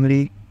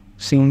ఫ్యామిలీ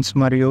సీన్స్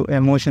మరియు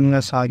ఎమోషన్గా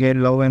సాగే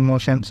లవ్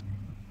ఎమోషన్స్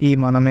ఈ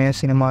మనమే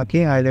సినిమాకి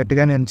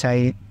హైలైట్గా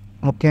నిలిచాయి.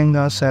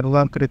 ముఖ్యంగా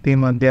సర్వ కృతి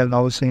మధ్య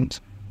లవ్ సీన్స్,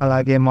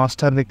 అలాగే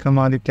మాస్టర్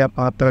విక్రమాదిత్య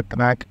పాత్ర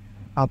ట్రాక్,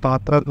 ఆ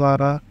పాత్ర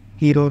ద్వారా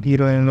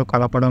హీరోయిన్లు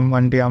కలపడం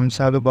వంటి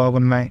అంశాలు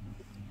బాగున్నాయి.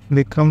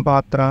 విక్రమ్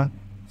పాత్ర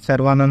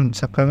శర్వానంద్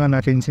చక్కగా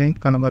నటించి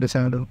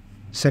కనబరిచాడు.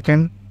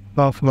 సెకండ్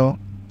హాఫ్లో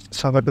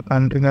సగటు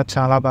తండ్రిగా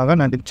చాలా బాగా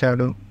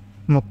నటించాడు.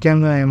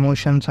 ముఖ్యంగా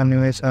ఎమోషన్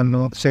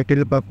సన్నివేశాల్లో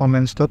సెటిల్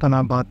పర్ఫార్మెన్స్తో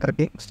తన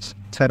పాత్రకి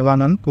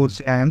శర్వానంద్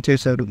పూర్తి న్యాయం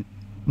చేశాడు.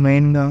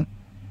 మెయిన్గా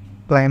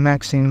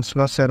క్లైమాక్స్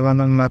సీన్స్లో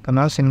శర్వానంద్ నటన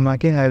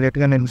సినిమాకి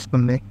హైలైట్గా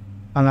నిలుస్తుంది.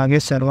 అలాగే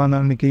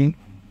శర్వానంద్కి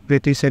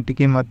కృతి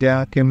శెట్టికి మధ్య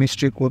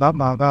కెమిస్ట్రీ కూడా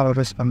బాగా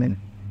ఆలోచిస్తుంది.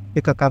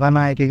 ఇక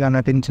కథానాయకిగా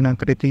నటించిన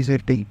కృతి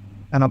శెట్టి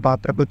తన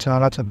పాత్రకు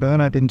చాలా చక్కగా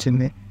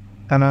నటించింది.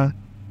 తన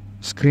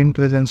స్క్రీన్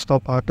ప్రెజెన్స్తో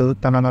పాటు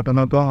తన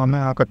నటనతో ఆమె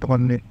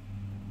ఆకట్టుకుంది.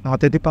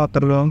 అతిథి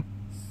పాత్రలో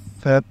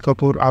శరత్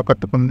కపూర్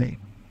ఆకట్టుకుంది.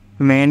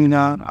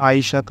 మెయిన్గా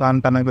ఆయిషా ఖాన్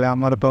తన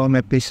గ్లామర్తో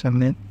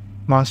మెప్పిస్తుంది.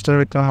 మాస్టర్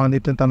విక్రమ్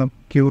ఆదిత్య తన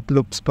క్యూట్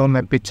లుక్స్తో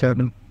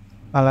మెప్పించాడు.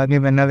 అలాగే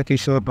వెన్నెల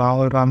కిషోర్,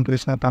 రాహుల్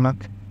రామకృష్ణ తన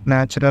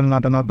న్యాచురల్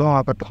నటనతో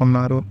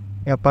ఆకట్టుకున్నారు.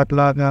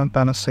 ఎప్పట్లాగా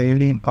తన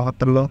శైలి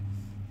పాత్రలో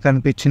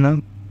కనిపించిన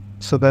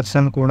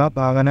సుదర్శన్ కూడా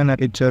బాగానే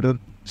నటించారు.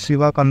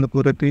 శివ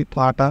కందుకూరికి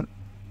పాట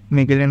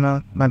మిగిలిన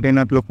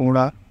నటినట్లు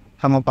కూడా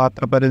తమ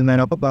పాత్ర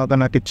పరిధిమైనప్పుడు బాగా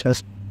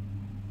నటించారు.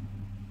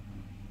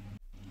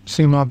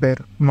 సినిమా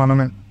పేరు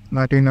మనమే.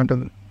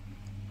 నటీనటులు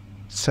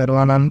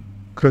శర్వానంద్,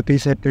 కృతి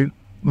శెట్టి,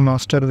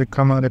 మాస్టర్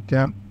విక్రమ్, ఆదిత్య,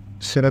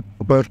 శరత్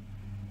కపూర్,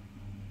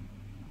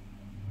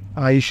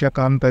 ఆయిషా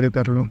ఖాన్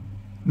తదితరులు.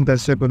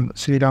 దర్శకులు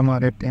శ్రీరామ్,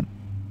 ఆదిత్య.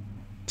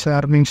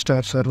 చార్మింగ్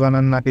స్టార్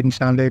శర్వానంద్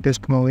నటించిన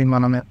లేటెస్ట్ మూవీ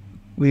మనమే.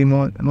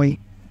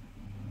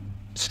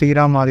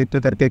 శ్రీరామ్ ఆదిత్య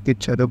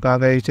తెరకెక్కించారు.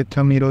 కాగా ఈ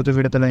చిత్రం ఈరోజు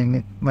విడుదలైంది.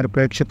 మరి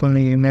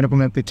ప్రేక్షకుల్ని ఏ మేరకు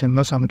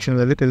మెప్పించిందో సమీక్షలు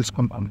వెళ్ళి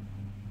తెలుసుకుంటాం.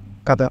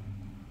 కథ: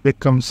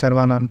 విక్రమ్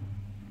శర్వానంద్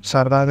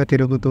సరదాగా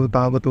తిరుగుతూ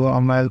తాగుతూ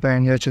అమ్మాయిలతో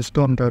ఎంజాయ్ చేస్తూ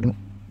ఉంటాడు.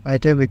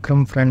 అయితే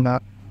విక్రమ్ ఫ్రెండ్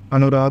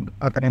అనురాగ్,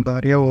 అతని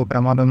భార్య ఓ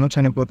ప్రమాదంలో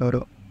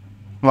చనిపోతారు.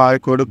 వారి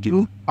కొడుకు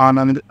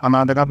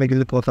అనాథగా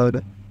మిగిలిపోతాడు.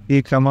 ఈ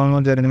క్రమంలో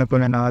జరిగిన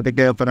కొన్ని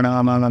రాజకీయ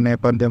పరిణామాల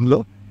నేపథ్యంలో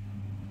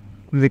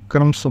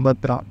విక్రమ్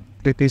సుభద్ర,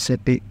 కృతి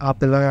శెట్టి ఆ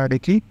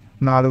పిల్లగాడికి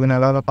 4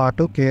 నెలల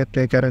పాటు కేర్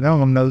టేకర్గా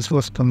ఉండాల్సి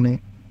వస్తుంది.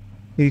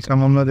 ఈ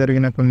క్రమంలో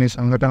జరిగిన కొన్ని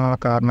సంఘటనల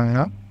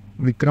కారణంగా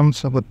విక్రమ్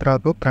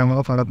సుభద్రకు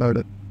ప్రేమలో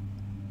పడతాడు.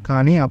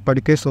 కానీ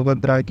అప్పటికే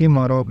సుభద్రకి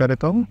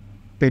మరొకరితో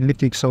పెళ్లి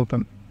ఫిక్స్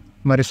అవుతుంది.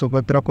 మరి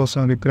సుభద్ర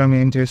కోసం విక్రమ్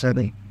ఏం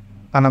చేశాడు?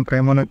 తన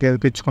ప్రేమను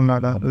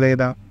గెలిపించుకున్నాడా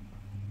లేదా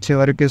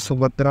చివరికి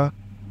సుభద్ర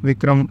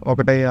విక్రమ్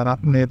ఒకటయ్యారా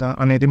లేదా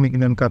అనేది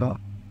మిగిలిన కదా.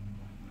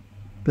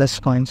 ప్లస్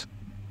పాయింట్స్: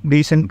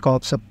 డీసెంట్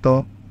కాన్సెప్ట్తో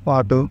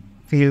పాటు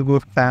ఫీల్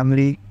గుడ్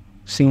ఫ్యామిలీ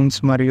సీన్స్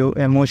మరియు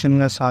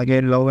ఎమోషన్గా సాగే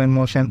లవ్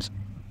ఎమోషన్స్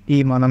ఈ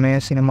మనమే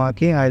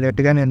సినిమాకి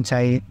హైలైట్గా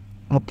నిలిచాయి.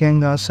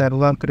 ముఖ్యంగా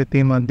శర్వ,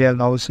 కృతి మధ్య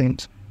లవ్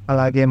సీన్స్,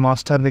 అలాగే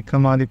మాస్టర్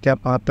విక్రమాదిత్య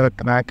పాత్ర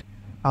ట్రాక్,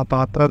 ఆ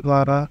పాత్ర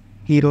ద్వారా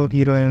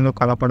హీరోయిన్లు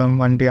కలపడం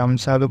వంటి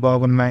అంశాలు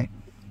బాగున్నాయి.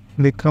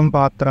 విక్రమ్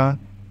పాత్ర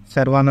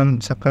శర్వానంద్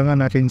చక్కగా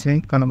నటించి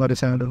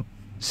కనబరిచాడు.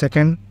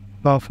 సెకండ్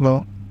హాఫ్లో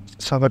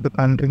సగటు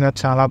తండ్రిగా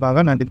చాలా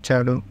బాగా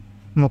నటించాడు.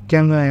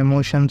 ముఖ్యంగా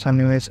ఎమోషన్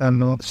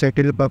సన్నివేశాల్లో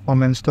సెటిల్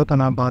పర్ఫార్మెన్స్తో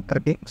తన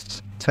పాత్రకి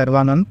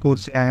శర్వానంద్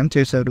పూర్తి న్యాయం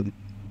చేశాడు.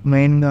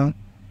 మెయిన్గా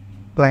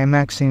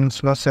క్లైమాక్స్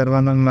సీన్స్లో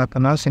శర్వానంద్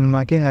నటన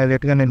సినిమాకి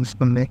హైలైట్గా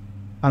నిలుస్తుంది.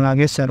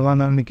 అలాగే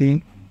శర్వానంద్కి,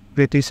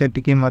 కృతి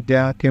శెట్టికి మధ్య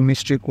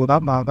కెమిస్ట్రీ కూడా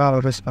బాగా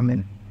ఆలోచిస్తుంది.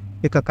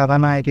 ఇక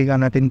కథానాయకిగా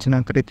నటించిన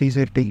కృతి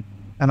శెట్టి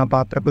తన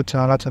పాత్రకు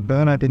చాలా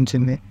చక్కగా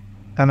నటించింది.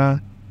 తన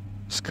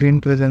స్క్రీన్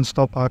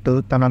ప్రెజెన్స్తో పాటు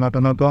తన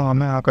నటనతో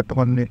ఆమె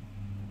ఆకట్టుకుంది.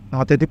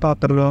 అతిథి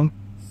పాత్రలో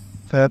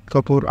శరత్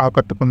కపూర్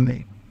ఆకట్టుకుంది.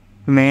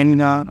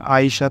 మెయిన్గా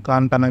ఆయిషా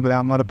ఖాన్ తన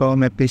గ్లామర్తో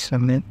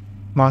మెప్పిస్తుంది.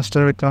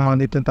 మాస్టర్ విక్రమ్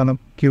ఆదిత్య తన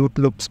క్యూట్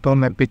లుక్స్తో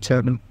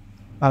మెప్పించాడు.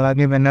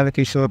 అలాగే వెన్నెల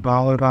కిషోర్,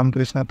 రాహుల్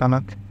రామకృష్ణ తన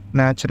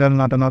న్యాచురల్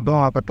నటనతో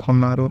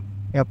ఆకట్టుకున్నారు.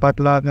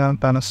 ఎప్పట్లాగా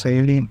తన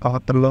శైలి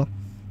పాత్రలో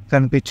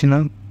కనిపించిన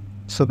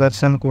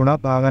సుదర్శన్ కూడా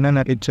బాగానే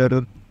నటించారు.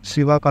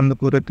 శివ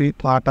కందుకూరికి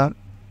పాట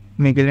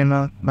మిగిలిన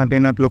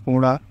నటినట్లు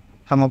కూడా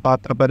తమ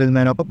పాత్ర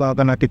పరిధిమైనప్పుడు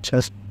బాగా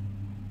నటించారు.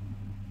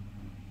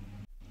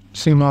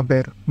 సినిమా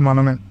పేరు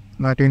మనమే.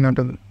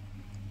 నటీనటులు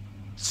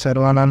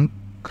శర్వానంద్,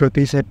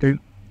 కృతి శెట్టి,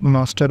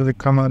 మాస్టర్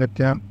విక్రమ్,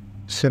 ఆదిత్య,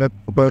 శరత్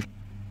కపూర్,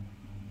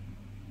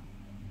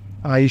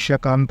 ఆయిషా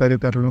ఖాన్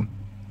తదితరులు.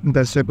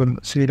 దర్శకులు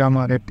శ్రీరామ్,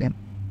 ఆదిత్య.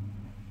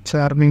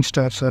 చార్మింగ్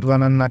స్టార్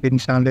శర్వానంద్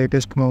నటించిన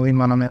లేటెస్ట్ మూవీ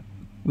మనమే.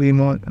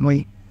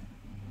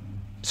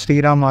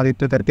 శ్రీరామ్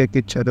ఆదిత్య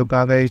తెరకెక్కించారు.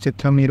 కాగా ఈ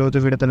చిత్రం ఈరోజు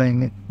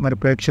విడుదలైంది. మరి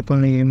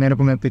ప్రేక్షకుల్ని ఏ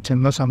మేరకు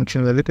మెప్పించిందో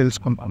సమీక్షలు వెళ్ళి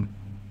తెలుసుకుంటాం.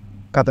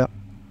 కథ: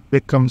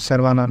 విక్రమ్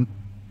శర్వానంద్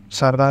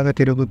సరదాగా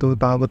తిరుగుతూ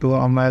తాగుతూ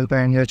అమ్మాయిలతో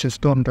ఎంజాయ్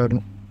చేస్తూ ఉంటాడు.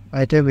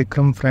 అయితే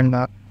విక్రమ్ ఫ్రెండ్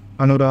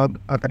అనురాగ్,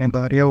 అతని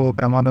భార్య ఓ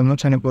ప్రమాదంలో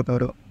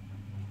చనిపోతారు.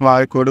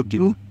 వారి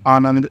కొడుకు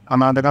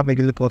అనాథగా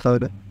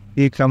మిగిలిపోతాడు.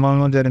 ఈ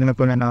క్రమంలో జరిగిన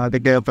కొన్ని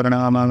రాజకీయ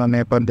పరిణామాల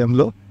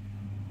నేపథ్యంలో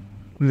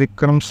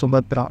విక్రమ్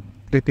సుభద్ర,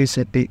 కృతి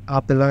శెట్టి ఆ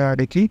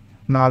పిల్లగాడికి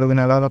 4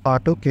 నెలల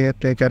పాటు కేర్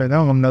టేకర్గా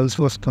ఉండాల్సి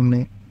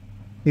వస్తుంది.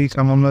 ఈ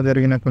క్రమంలో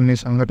జరిగిన కొన్ని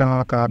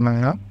సంఘటనల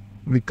కారణంగా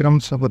విక్రమ్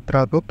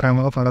సుభద్రకు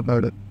ప్రేమలో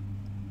పడతాడు.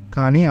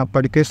 కానీ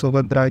అప్పటికే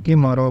సుభద్రకి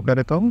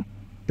మరొకరితో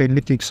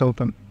పెళ్లి ఫిక్స్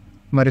అవుతుంది.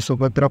 మరి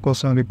సుభద్ర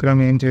కోసం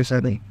విక్రమ్ ఏం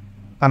చేశాడు?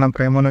 తన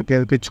ప్రేమను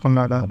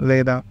గెలిపించుకున్నాడా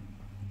లేదా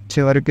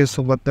చివరికి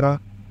సుభద్ర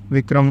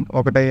విక్రమ్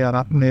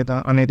ఒకటయ్యారా లేదా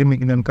అనేది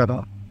మిగిలిన కదా.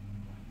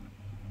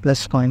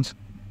 ప్లస్ పాయింట్స్: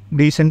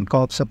 డీసెంట్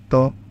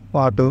కాన్సెప్ట్తో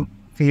పాటు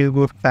ఫీల్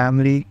గుడ్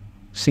ఫ్యామిలీ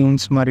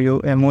సీన్స్ మరియు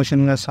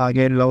ఎమోషన్గా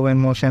సాగే లవ్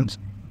ఎమోషన్స్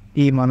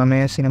ఈ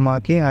మనమే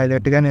సినిమాకి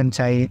హైలైట్గా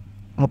నిలిచాయి.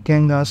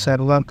 ముఖ్యంగా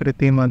శర్వ,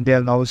 కృతి మధ్య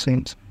లవ్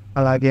సీన్స్,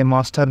 అలాగే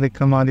మాస్టర్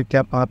విక్రమాదిత్య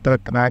పాత్ర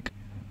ట్రాక్,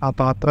 ఆ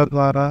పాత్ర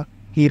ద్వారా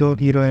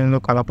హీరోయిన్లు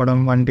కలపడం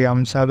వంటి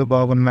అంశాలు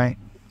బాగున్నాయి.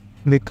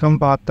 విక్రమ్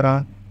పాత్ర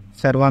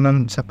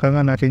శర్వానంద్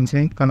చక్కగా నటించి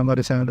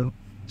కనబరిచాడు.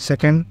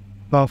 సెకండ్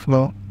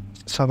హాఫ్లో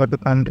సగటు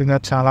తండ్రిగా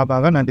చాలా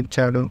బాగా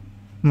నటించాడు.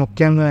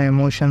 ముఖ్యంగా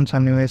ఎమోషన్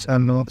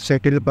సన్నివేశాల్లో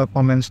సెటిల్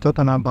పర్ఫార్మెన్స్తో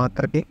తన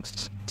పాత్రకి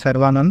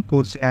శర్వానంద్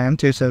పూర్తి న్యాయం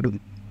చేశాడు.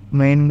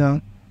 మెయిన్గా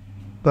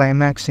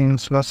క్లైమాక్స్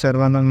సీన్స్లో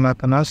శర్వానంద్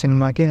నటన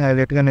సినిమాకి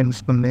హైలైట్గా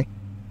నిలుస్తుంది.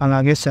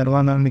 అలాగే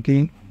శర్వానంద్కి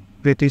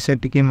కృతి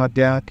శెట్టికి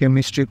మధ్య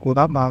కెమిస్ట్రీ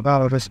కూడా బాగా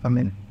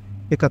ఆలోచిస్తుంది.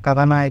 ఇక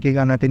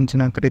కథానాయకిగా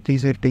నటించిన కృతి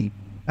శెట్టి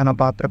తన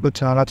పాత్రకు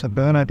చాలా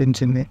చక్కగా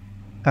నటించింది.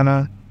 తన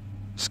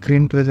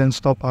స్క్రీన్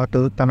ప్రెజెన్స్తో పాటు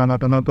తన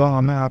నటనతో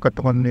ఆమె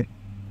ఆకట్టుకుంది.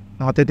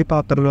 అతిథి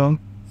పాత్రలో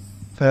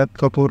శరత్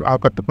కపూర్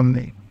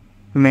ఆకట్టుకుంది.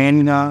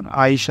 మెయిన్గా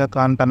ఆయిషా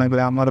ఖాన్ తన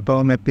గ్లామర్తో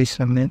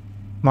మెప్పిస్తుంది.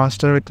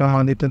 మాస్టర్ విక్రమ్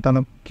ఆదిత్య తన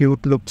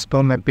క్యూట్ లుక్స్తో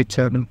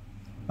మెప్పించాడు.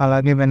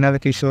 అలాగే వెన్నెల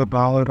కిషోర్,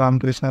 రాహుల్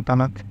రామకృష్ణ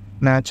తన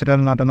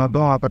న్యాచురల్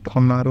నటనతో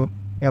ఆకట్టుకున్నారు.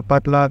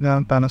 ఎప్పట్లాగా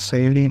తన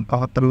శైలి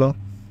పాత్రలో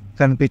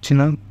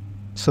కనిపించిన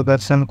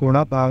సుదర్శన్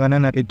కూడా బాగానే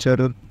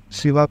నటించారు.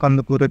 శివ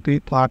కందుకూరికి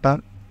పాట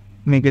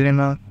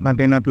మిగిలిన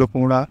నటినట్లు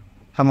కూడా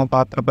తమ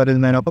పాత్ర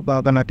పరిధిమైనప్పుడు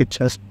బాగా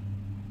నటించారు.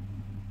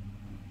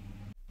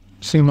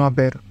 సినిమా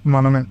పేరు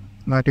మనమే.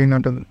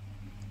 నటీనటులు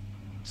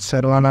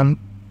శర్వానంద్,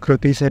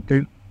 కృతి శెట్టి,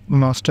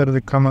 మాస్టర్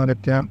విక్రమ్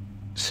ఆదిత్య,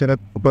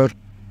 శరత్ కపూర్,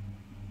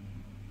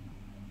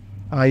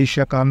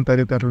 ఆయిషా ఖాన్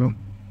తదితరులు.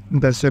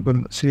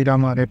 దర్శకులు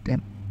శ్రీరామ్.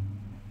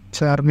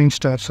 చార్మింగ్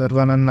స్టార్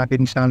శర్వానంద్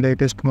నటించిన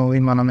లేటెస్ట్ మూవీ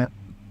మనమే.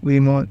 ఈ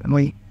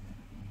మూవీ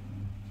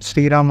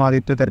శ్రీరామ్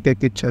ఆదిత్య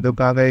తెరకెక్కించారు.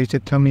 కాగా ఈ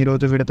చిత్రం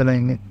ఈరోజు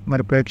విడుదలైంది.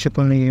 మరి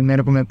ప్రేక్షకుల్ని ఏ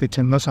మేరకు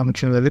మెప్పించిందో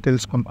సమీక్షలు వెళ్ళి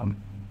తెలుసుకుంటాం.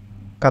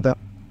 కథ: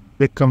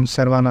 విక్రమ్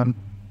శర్వానంద్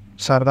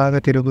సరదాగా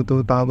తిరుగుతూ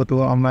తాగుతూ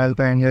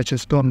అమ్మాయిలతో ఎంజాయ్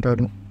చేస్తూ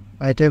ఉంటాడు.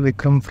 అయితే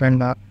విక్రమ్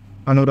ఫ్రెండ్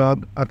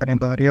అనురాగ్ అతని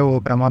భార్య ఓ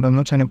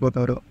ప్రమాదంలో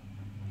చనిపోతాడు.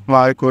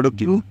 వారి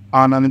కొడుకు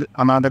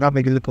అనాథగా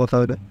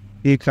మిగిలిపోతాడు.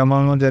 ఈ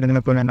క్రమంలో జరిగిన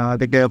కొన్ని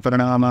రాజకీయ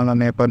పరిణామాల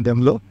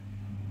నేపథ్యంలో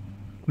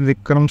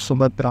విక్రమ్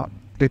సుభద్ర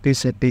కృతి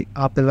శెట్టి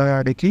ఆ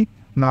పిల్లగాడికి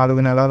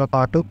 4 నెలల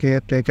పాటు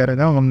కేర్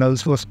టేకర్గా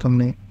ఉండాల్సి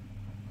వస్తుంది.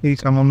 ఈ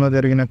క్రమంలో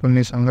జరిగిన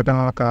కొన్ని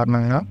సంఘటనల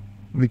కారణంగా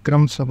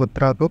విక్రమ్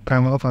సుభద్రతో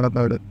ప్రేమలో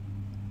పడతాడు.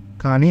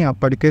 కానీ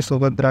అప్పటికే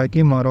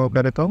సుభద్రకి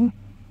మరొకరితో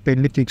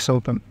పెళ్లి ఫిక్స్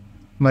అవుతుంది.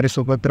 మరి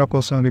సుభద్ర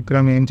కోసం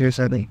విక్రమ్ ఏం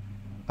చేసేది?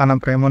 తన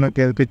ప్రేమను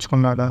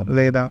గెలిపించుకున్నాడా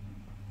లేదా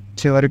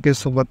చివరికి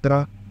సుభద్ర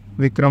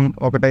విక్రమ్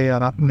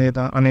ఒకటయ్యారా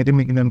లేదా అనేది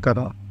మిగిలిన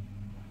కదా.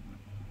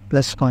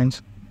 ప్లస్ పాయింట్స్: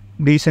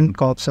 డీసెంట్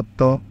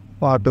కాన్సెప్ట్తో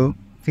పాటు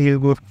ఫీల్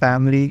గుడ్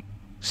ఫ్యామిలీ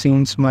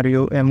సీన్స్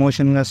మరియు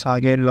ఎమోషన్గా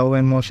సాగే లవ్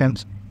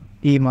ఎమోషన్స్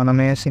ఈ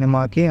మనమే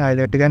సినిమాకి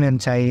హైలైట్గా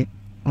నిలిచాయి.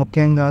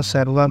 ముఖ్యంగా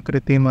శర్వ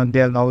కృతి మధ్య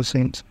లవ్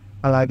సీన్స్,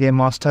 అలాగే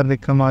మాస్టర్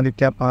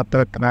విక్రమాదిత్య పాత్ర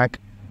ట్రాక్,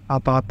 ఆ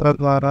పాత్ర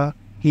ద్వారా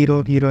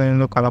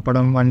హీరోయిన్లు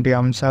కలపడం వంటి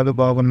అంశాలు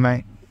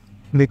బాగున్నాయి.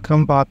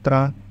 విక్రమ్ పాత్ర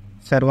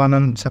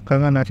శర్వానంద్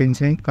చక్కగా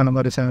నటించి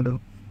కనబరిచాడు.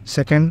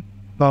 సెకండ్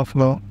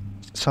హాఫ్లో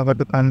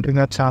సగటు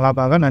తండ్రిగా చాలా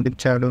బాగా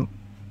నటించాడు.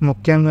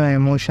 ముఖ్యంగా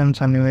ఎమోషన్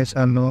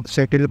సన్నివేశాల్లో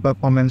సెటిల్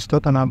పర్ఫార్మెన్స్తో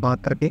తన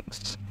పాత్రకి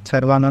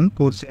శర్వానంద్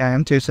పూర్తి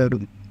న్యాయం చేశాడు.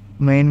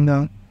 మెయిన్గా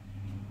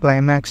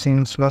క్లైమాక్స్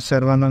సీన్స్లో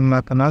శర్వానంద్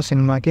నటన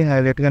సినిమాకి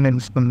హైలైట్గా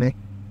నిలుస్తుంది.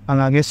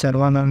 అలాగే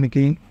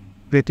శర్వానంద్కి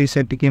కృతి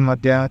శెట్టికి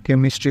మధ్య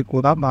కెమిస్ట్రీ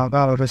కూడా బాగా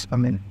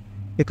ఆలోచిస్తుంది.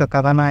 ఇక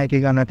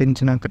కథానాయకిగా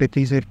నటించిన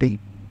కృతి శెట్టి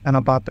తన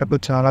పాత్రకు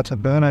చాలా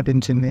చక్కగా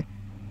నటించింది.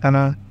 తన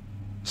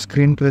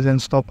స్క్రీన్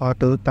ప్రెజెన్స్తో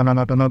పాటు తన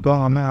నటనతో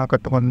ఆమె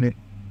ఆకట్టుకుంది.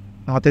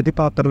 అతిథి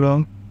పాత్రలో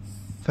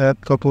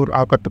శరత్ కపూర్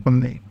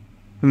ఆకట్టుకుంది.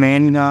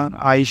 మెయిన్గా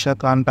ఆయిషా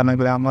ఖాన్ తన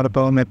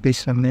గ్లామర్తో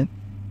మెప్పిస్తుంది.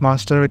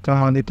 మాస్టర్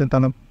విక్రమ్ ఆదిత్య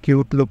తన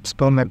క్యూట్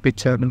లుక్స్తో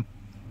మెప్పించాడు.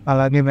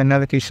 అలాగే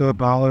వెన్నెల కిషోర్,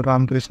 రాహుల్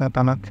రామకృష్ణ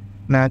తన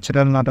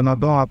న్యాచురల్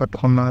నటనతో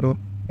ఆకట్టుకున్నారు.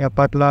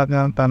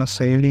 ఎప్పట్లాగా తన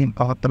శైలి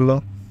పాత్రలో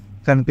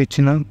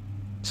కనిపించిన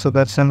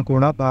సుదర్శన్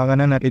కూడా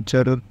బాగానే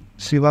నటించారు.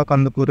 శివ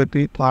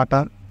కందుకూరికి పాట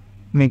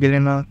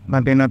మిగిలిన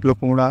నటినట్లు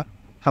కూడా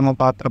తమ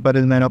పాత్ర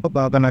పరిధిమైనప్పుడు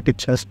బాగా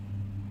నటించారు.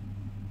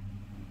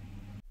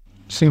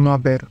 సినిమా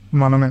పేరు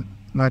మనమే.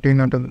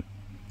 నటీనటులు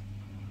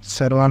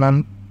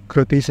శర్వానంద్,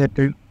 కృతి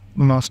శెట్టి,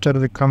 మాస్టర్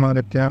విక్రమ్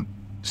ఆదిత్య,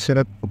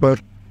 శరత్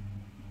కపూర్,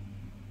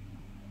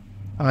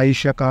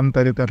 ఆయిషా ఖాన్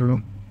తదితరులు.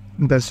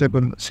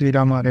 దర్శకులు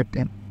శ్రీరామ్.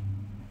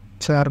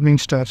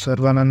 చార్మింగ్ స్టార్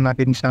శర్వానంద్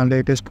నటించిన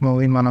లేటెస్ట్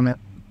మూవీ మనమే.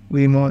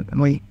 ఈ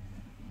మూవీ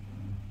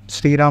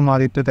శ్రీరామ్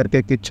ఆదిత్య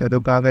తెరకెక్కించారు.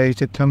 కాగా ఈ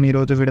చిత్రం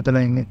ఈరోజు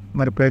విడుదలైంది.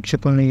 మరి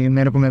ప్రేక్షకుల్ని ఏ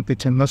మేరకు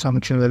మెప్పించిందో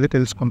సమీక్షలు వెళ్ళి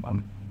తెలుసుకుంటాం.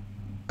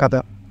 కథ: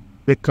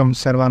 విక్రమ్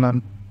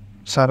శర్వానంద్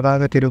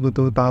సరదాగా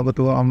తిరుగుతూ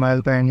తాగుతూ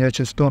అమ్మాయిలతో ఎంజాయ్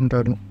చేస్తూ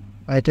ఉంటాడు.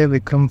 అయితే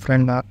విక్రమ్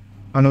ఫ్రెండ్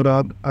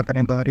అనురాగ్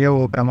అతని భార్య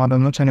ఓ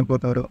ప్రమాదంలో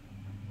చనిపోతాడు.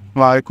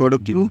 వారి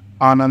కొడుకు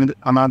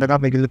అనాథగా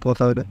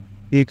మిగిలిపోతాడు.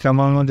 ఈ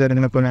క్రమంలో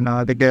జరిగిన కొన్ని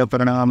రాజకీయ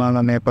పరిణామాల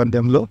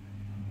నేపథ్యంలో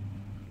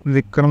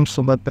విక్రమ్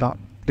సుభద్ర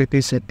కృతి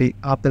శెట్టి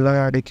ఆ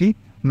పిల్లగాడికి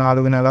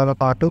 4 నెలల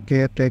పాటు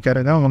కేర్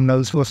టేకర్గా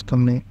ఉండాల్సి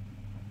వస్తుంది.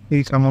 ఈ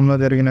క్రమంలో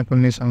జరిగిన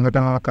కొన్ని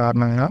సంఘటనల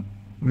కారణంగా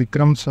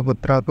విక్రమ్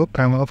సుభద్రతో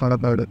ప్రేమలో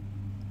పడతాడు.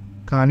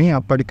 కానీ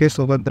అప్పటికే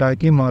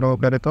సుభద్రకి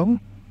మరొకరితో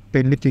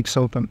పెళ్లి ఫిక్స్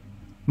అవుతుంది.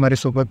 మరి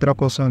సుభద్ర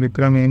కోసం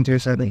విక్రమ్ ఏం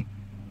చేసేది?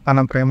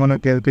 తన ప్రేమను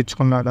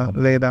గెలిపించుకున్నాడా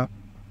లేదా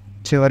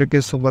చివరికి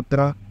సుభద్ర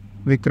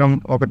విక్రమ్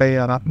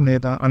ఒకటయ్యారా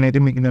లేదా అనేది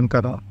మిగిలిన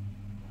కదా.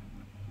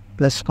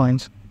 ప్లస్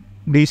పాయింట్స్: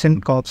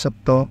 డీసెంట్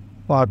కాన్సెప్ట్తో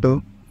పాటు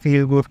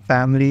ఫీల్ గుడ్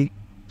ఫ్యామిలీ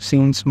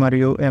సీన్స్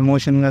మరియు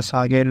ఎమోషన్గా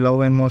సాగే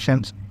లవ్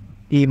ఎమోషన్స్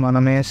ఈ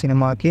మనమే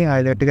సినిమాకి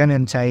హైలైట్గా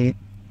నిలిచాయి.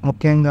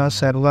 ముఖ్యంగా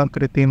శర్వ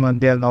కృతి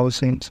మధ్య లవ్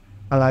సీన్స్,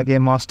 అలాగే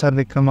మాస్టర్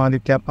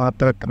విక్రమాదిత్య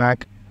పాత్ర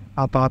ట్రాక్,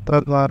 ఆ పాత్ర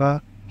ద్వారా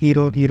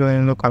హీరో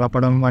హీరోయిన్లు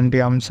కలపడం వంటి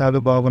అంశాలు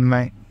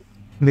బాగున్నాయి.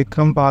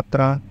 విక్రమ్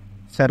పాత్ర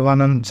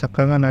శర్వానంద్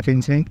చక్కగా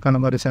నటించి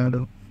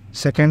కనబరిచాడు.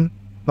 సెకండ్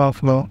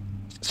హాఫ్లో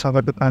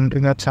సగటు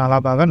తండ్రిగా చాలా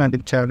బాగా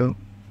నటించాడు.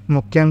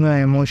 ముఖ్యంగా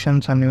ఎమోషన్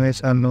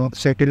సన్నివేశాల్లో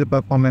సెటిల్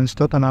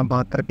పర్ఫార్మెన్స్తో తన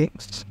పాత్రకి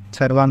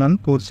శర్వానంద్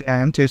పూర్తి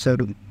న్యాయం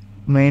చేశాడు.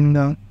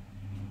 మెయిన్గా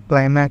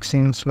క్లైమాక్స్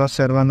సీన్స్లో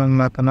శర్వానంద్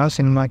నటన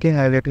సినిమాకి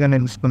హైలైట్గా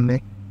నిలుస్తుంది.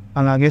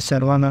 అలాగే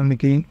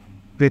శర్వానంద్కి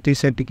కృతి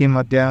శెట్టికి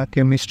మధ్య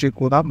కెమిస్ట్రీ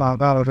కూడా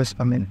బాగా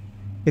అలరిస్తుంది.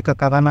 ఇక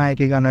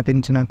కథానాయకిగా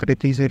నటించిన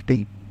కృతి శెట్టి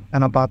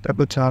తన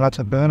పాత్రకు చాలా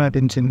చక్కగా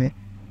నటించింది.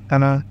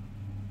 తన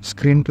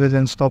స్క్రీన్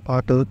ప్రెజెన్స్తో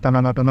పాటు తన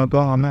నటనతో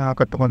ఆమె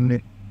ఆకట్టుకుంది.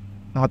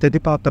 అతిథి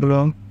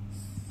పాత్రలో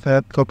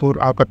శరత్ కపూర్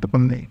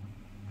ఆకట్టుకుంది.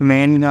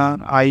 మెయిన్గా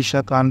ఆయిషా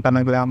ఖాన్ తన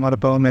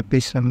గ్లామర్తో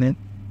మెప్పిస్తుంది.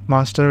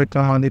 మాస్టర్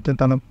విక్రమాదిత్య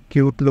తన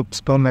క్యూట్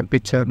లుక్స్తో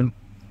మెప్పించాడు.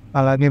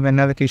 అలాగే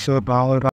వెన్నెల కిషోర్, రాహుల్